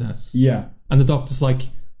abandon us? Yeah. And the Doctor's like,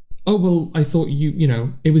 oh, well, I thought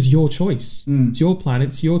it was your choice. It's your planet,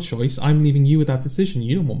 it's your choice. I'm leaving you with that decision.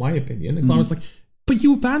 You don't want my opinion. And Clara's like, but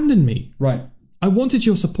you abandoned me. Right. I wanted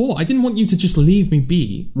your support. I didn't want you to just leave me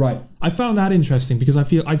be. Right. I found that interesting because I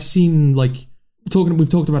feel I've seen, like, we've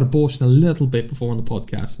talked about abortion a little bit before on the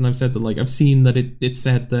podcast, and I've said that, like, I've seen that it's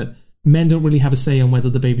said that men don't really have a say on whether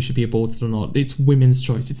the baby should be aborted or not. It's women's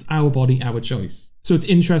choice. It's our body, our choice. So it's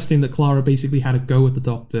interesting that Clara basically had a go at the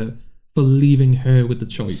Doctor for leaving her with the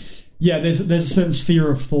choice. Yeah, there's a certain sphere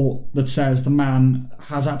of thought that says the man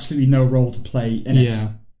has absolutely no role to play in it.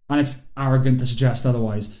 and it's arrogant to suggest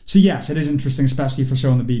otherwise. So yes, it is interesting, especially for a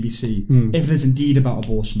show on the BBC, if it is indeed about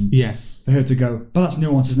abortion. Yes. For her to go, but that's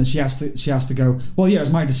nuance, isn't it? She has to go, well, yeah, it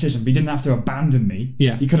was my decision, but you didn't have to abandon me.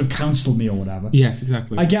 Yeah. You could have counselled me or whatever. Yes,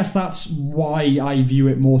 exactly. I guess that's why I view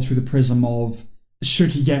it more through the prism of,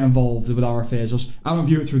 should he get involved with our affairs? I don't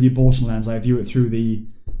view it through the abortion lens, I view it through the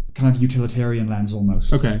kind of utilitarian lens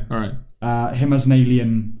almost. Okay, alright. Him as an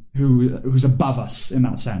alien who's above us in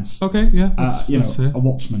that sense. Okay, yeah. That's fair. A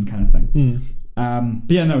watchman kind of thing.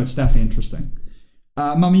 But yeah, no, it's definitely interesting.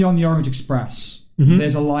 Mummy on the Orient Express,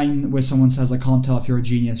 there's a line where someone says, I can't tell if you're a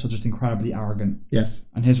genius or just incredibly arrogant. Yes.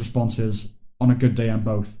 And his response is, on a good day I'm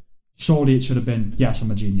both. Surely it should have been, yes,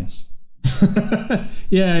 I'm a genius.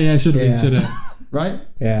 yeah, should have been, should have. Right?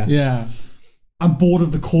 Yeah. I'm bored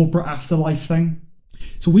of the corporate afterlife thing.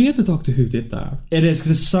 It's weird that Doctor Who did that. It is,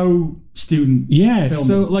 because it's so student Yeah, filming.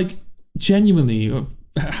 so, like, genuinely,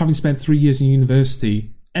 having spent 3 years in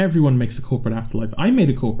university, everyone makes a corporate afterlife. I made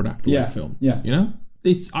a corporate afterlife film. Yeah. You know?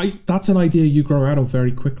 That's an idea you grow out of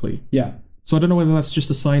very quickly. Yeah. So I don't know whether that's just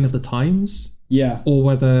a sign of the times. Yeah. Or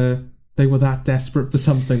whether they were that desperate for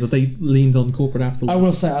something that they leaned on corporate afterlife. I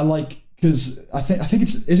will say, I like, because I think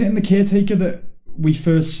is it in The Caretaker that we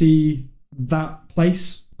first see that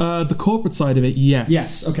place? The corporate side of it, yes.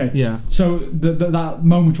 Yes, okay. Yeah. So that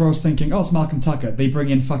moment where I was thinking, oh, it's Malcolm Tucker, they bring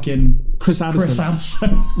in fucking Chris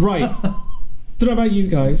Addison. Right. Don't know about you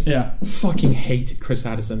guys. Yeah. I fucking hated Chris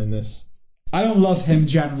Addison in this. I don't love him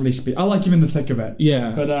generally speaking. I like him in the thick of it.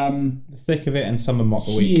 Yeah. But The thick of it and Summer Mock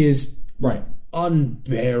the Week. He is right.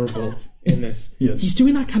 unbearable in this. Yes. He's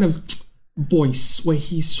doing that kind of voice where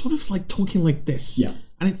he's sort of like talking like this. Yeah.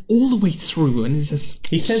 And then all the way through, and he's just...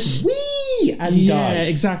 He says, wee, as he dies. Yeah,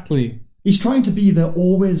 exactly. He's trying to be the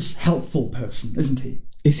always helpful person, isn't he?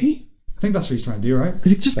 Is he? I think that's what he's trying to do, right?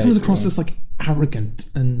 Because it just comes across as like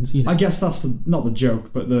arrogant and, you know... I guess that's not the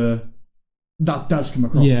joke, but that does come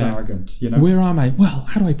across as arrogant, you know? Where am I? Well,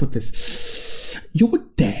 how do I put this? You're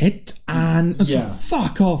dead, and so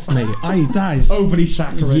fuck off, mate. That is overly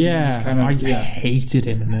saccharine. Yeah, kind of, I hated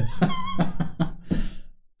him in this.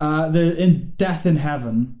 In Death in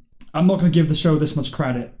Heaven, I'm not going to give the show this much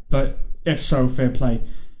credit, but if so, fair play.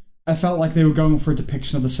 I felt like they were going for a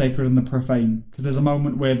depiction of the sacred and the profane, because there's a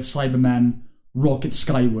moment where the Cybermen rocket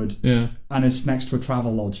skyward, and it's next to a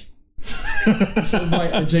travel lodge. Sort of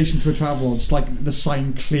right adjacent to a travel lodge, like the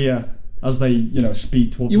sign clear as they,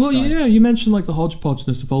 speed towards the sky. Yeah, you mentioned like the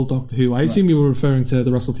hodgepodgeness of old Doctor Who. I assume you were referring to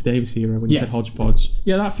the Russell T Davies era when you said hodgepodge.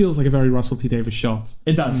 Yeah, that feels like a very Russell T Davies shot.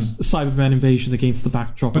 It does. Cybermen invasion against the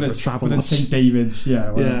backdrop of a travel lodge. But it's St. David's,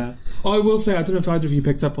 Yeah. Oh, I will say, I don't know if either of you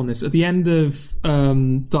picked up on this. At the end of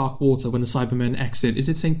Dark Water, when the Cybermen exit, is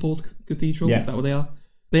it St. Paul's Cathedral? Yeah. Is that where they are?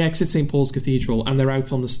 They exit St. Paul's Cathedral and they're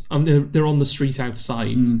out on they're on the street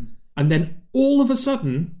outside. And then all of a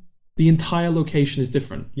sudden, the entire location is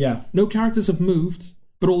different. Yeah. No characters have moved,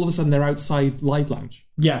 but all of a sudden they're outside Live Lounge.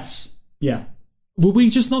 Yes. Yeah. Were we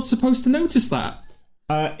just not supposed to notice that?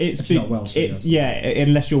 If you're not Welsh.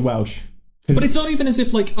 Unless you're Welsh. But it's not even as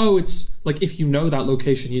if it's like if you know that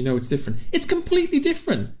location, you know it's different. It's completely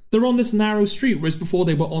different. They're on this narrow street, whereas before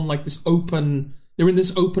they were on like this open. They're in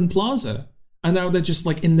this open plaza, and now they're just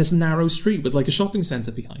like in this narrow street with like a shopping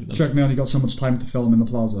centre behind them. Check me, only got so much time to film in the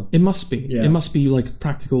plaza. It must be. Yeah. It must be like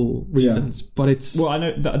practical reasons, but it's. Well, I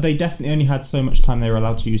know they definitely only had so much time they were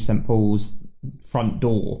allowed to use St. Paul's front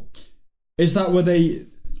door. Is that where they?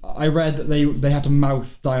 I read that they had to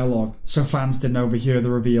mouth dialogue so fans didn't overhear the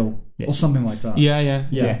reveal or something like that. Yeah.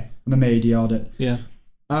 And then they ADR'd it. Yeah.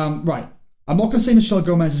 Right. I'm not going to say Michelle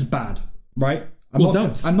Gomez is bad, right? I'm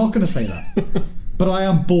not going to say that. But I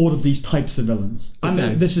am bored of these types of villains. And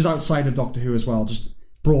this is outside of Doctor Who as well, just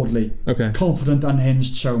broadly. Okay. Confident,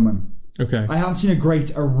 unhinged showman. Okay. I haven't seen a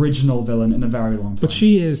great original villain in a very long time. But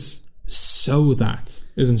she is so that,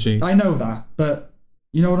 isn't she? I know that, but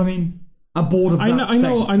you know what I mean? I'm bored of that. I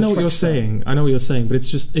know what you're saying. I know what you're saying, but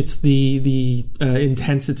it's the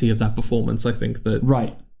intensity of that performance, I think, that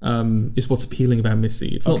is what's appealing about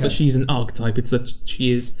Missy. It's not that she's an archetype, it's that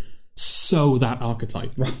she is so that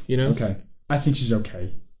archetype. Right. You know? Okay. I think she's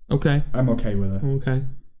okay. Okay. I'm okay with her. Okay.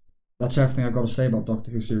 That's everything I've got to say about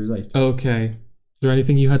Doctor Who Series 8. Okay. Is there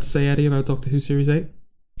anything you had to say, Eddie, about Doctor Who Series 8?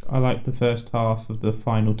 I liked the first half of the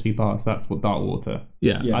final 2 parts. That's what Dark Water.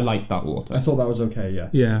 Yeah. I liked Dark Water. I thought that was okay, yeah.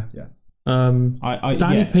 Yeah.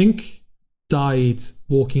 Danny Pink died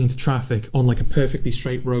walking into traffic on like a perfectly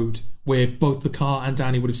straight road where both the car and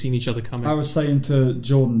Danny would have seen each other coming. I was saying to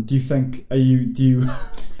Jordan, do you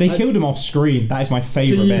they killed him off screen. That is my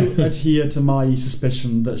favourite bit. Do you adhere to my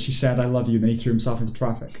suspicion that she said I love you and then he threw himself into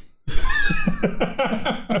traffic? If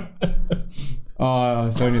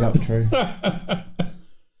only that were true.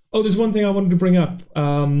 Oh, there's one thing I wanted to bring up.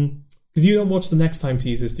 Because you don't watch the Next Time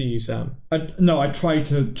teasers, do you, Sam? No, I tried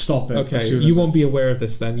to stop it. Okay, you won't be aware of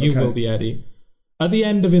this then. You will be, Eddie. At the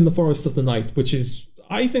end of In the Forest of the Night, which is...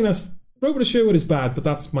 I think that's... Robert Sherwood is bad, but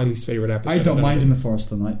that's my least favourite episode. I don't mind In the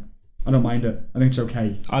Forest of the Night. I don't mind it. I think it's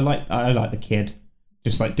okay. I like the kid.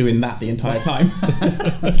 Just like doing that the entire time.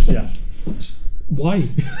 Yeah. Why?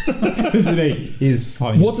 Because he is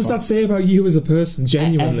funny. What does that say about you as a person,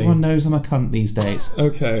 genuinely? Everyone knows I'm a cunt these days.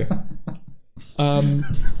 Okay.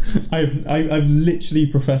 I've literally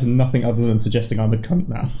professed nothing other than suggesting I'm a cunt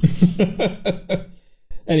now.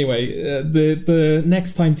 Anyway, the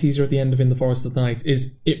Next Time teaser at the end of In the Forest of the Night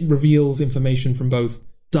is it reveals information from both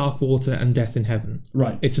Darkwater and Death in Heaven.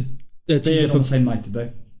 Right. It's a they teaser aired on the same night, did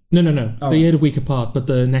they? No. Oh, they aired a week apart, but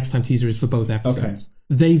the Next Time teaser is for both episodes. Okay.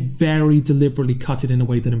 They very deliberately cut it in a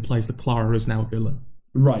way that implies that Clara is now a villain.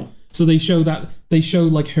 Right. So they show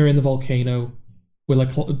like her in the volcano, where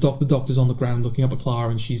like the doctor's on the ground looking up at Clara,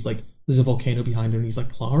 and she's like, there's a volcano behind her, and he's like,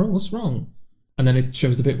 Clara, what's wrong? And then it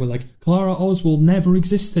shows the bit where like Clara Oswald never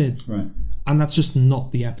existed. Right. And that's just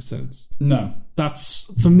not the episodes. No.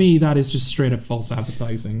 That's, for me, that is just straight up false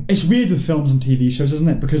advertising. It's weird with films and TV shows, isn't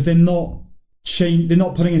it? Because they're not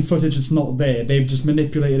putting in footage that's not there. They've just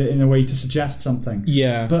manipulated it in a way to suggest something.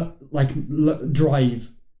 Yeah. But like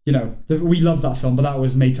Drive, you know, we love that film, but that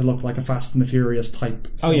was made to look like a Fast and the Furious type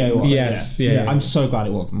film. Oh yeah, it was. Yes, yeah. I'm so glad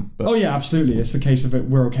it wasn't. But. Oh yeah, absolutely. It's the case of it.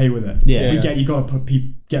 We're okay with it. Yeah. You got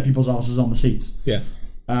to get people's asses on the seats. Yeah.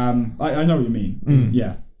 I know what you mean.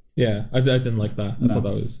 Yeah. Yeah, I didn't like that. I thought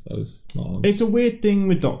that was not on. It's a weird thing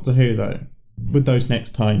with Doctor Who though, with those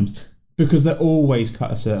Next Times, because they're always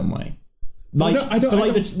cut a certain way. Like,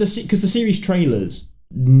 because the series trailers,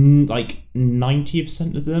 like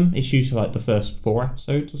 90% of them, it's usually like the first 4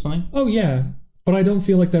 episodes or something. Oh yeah, but I don't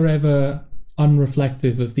feel like they're ever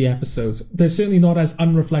unreflective of the episodes. They're certainly not as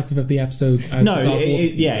unreflective of the episodes as the Dark Water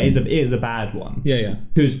season. It is a bad one. Yeah.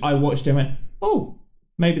 Because I watched it and went, oh,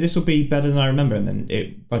 maybe this will be better than I remember, and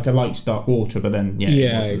then I liked Dark Water, but then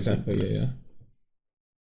exactly. Yeah.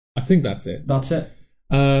 I think that's it. That's it.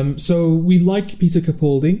 So we like Peter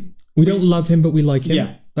Capaldi. We don't love him, but we like him.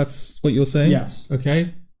 Yeah. That's what you're saying? Yes.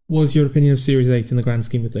 Okay. What was your opinion of Series 8 in the grand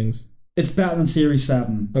scheme of things? It's better than Series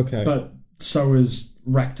 7. Okay. But so is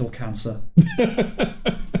rectal cancer.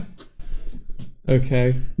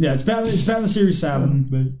 Okay. Yeah, it's better than Series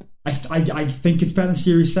 7. I think it's better than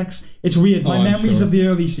Series 6. It's weird. My memories of the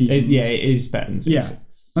early seasons... it is better than Series 6.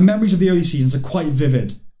 My memories of the early seasons are quite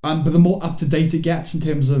vivid. But the more up-to-date it gets in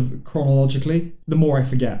terms of chronologically, the more I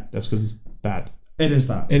forget. That's because it's bad. It is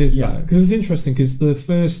that. It is bad. Because it's interesting, because the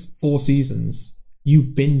first 4 seasons, you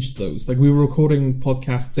binged those. Like, we were recording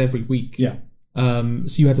podcasts every week. Yeah.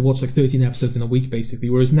 So you had to watch like 13 episodes in a week,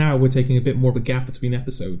 basically. Whereas now we're taking a bit more of a gap between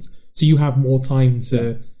episodes. So you have more time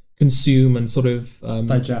to consume and sort of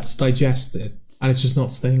digest it. And it's just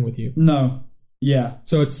not staying with you. No. Yeah.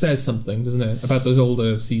 So it says something, doesn't it, about those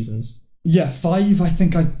older seasons. Yeah, 5 I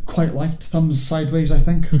think I quite liked. Thumbs Sideways, I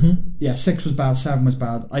think. Mm-hmm. Yeah, 6 was bad, 7 was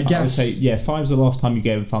bad. I guess... I would say, 5's the last time you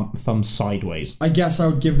gave a thumb sideways. I guess I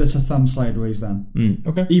would give this a thumb sideways then.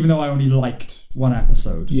 Okay. Even though I only liked 1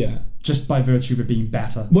 episode. Yeah. Just by virtue of it being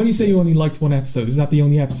better. When you say you only liked 1 episode, is that the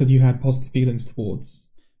only episode you had positive feelings towards?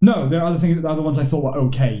 No, there are other ones I thought were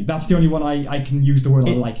okay. That's the only one I can use the word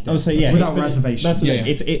I liked. I would say, without reservation. That's the thing.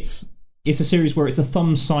 It's a series where it's a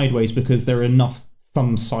thumb sideways because there are enough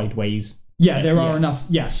thumb sideways. Yeah, there are enough.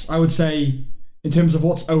 Yes, I would say in terms of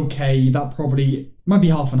what's okay, that probably might be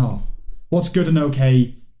half and half. What's good and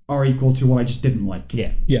okay are equal to what I just didn't like.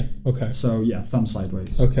 Yeah. Yeah, okay. So, yeah, thumb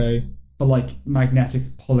sideways. Okay. But like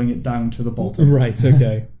magnetic pulling it down to the bottom. Right,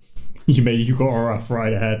 okay. You got a rough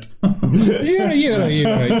ride ahead.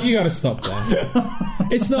 You gotta stop that.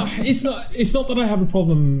 It's not that I have a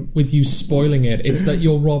problem with you spoiling it. It's that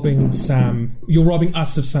you're robbing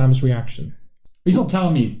us of Sam's reaction. He's not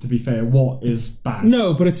telling me, to be fair, what is bad.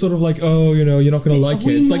 No, but it's sort of like, you're not going to like it.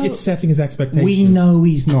 It's like it's setting his expectations. We know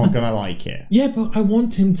he's not going to like it. Yeah, but I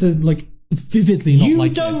want him to, like, vividly not like it.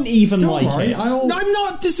 You don't even like it. I'm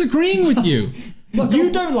not disagreeing with you. Look,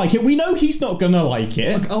 you don't like it. We know he's not going to like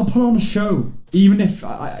it. Look, I'll put on a show, even if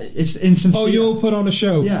it's insincere. Oh, you'll put on a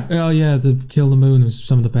show? Yeah. Oh, yeah, the Kill the Moon is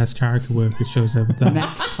some of the best character work the show's ever done.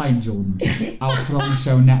 Next time, Jordan. I'll put on a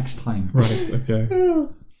show next time. Right, okay.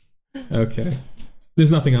 Okay.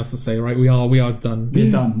 There's nothing else to say, right? We are done. We're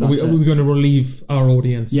done. Are we going to relieve our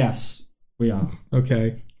audience? Yes, we are.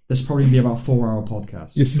 Okay. This will probably be about a 4-hour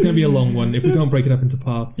podcast. This is going to be a long one. If we don't break it up into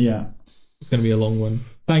parts. Yeah. It's going to be a long one.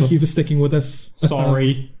 Thank you for sticking with us.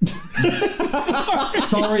 Sorry.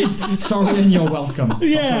 Sorry and you're welcome.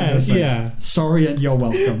 Yeah. Sorry and you're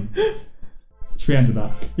welcome. Should we end with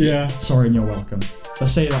that? Yeah. Sorry and you're welcome.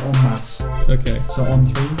 Let's say that en masse. Okay. So on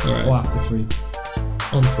 3 All right. or after 3?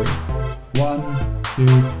 On 3. 1,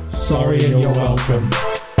 2. Sorry and you're welcome.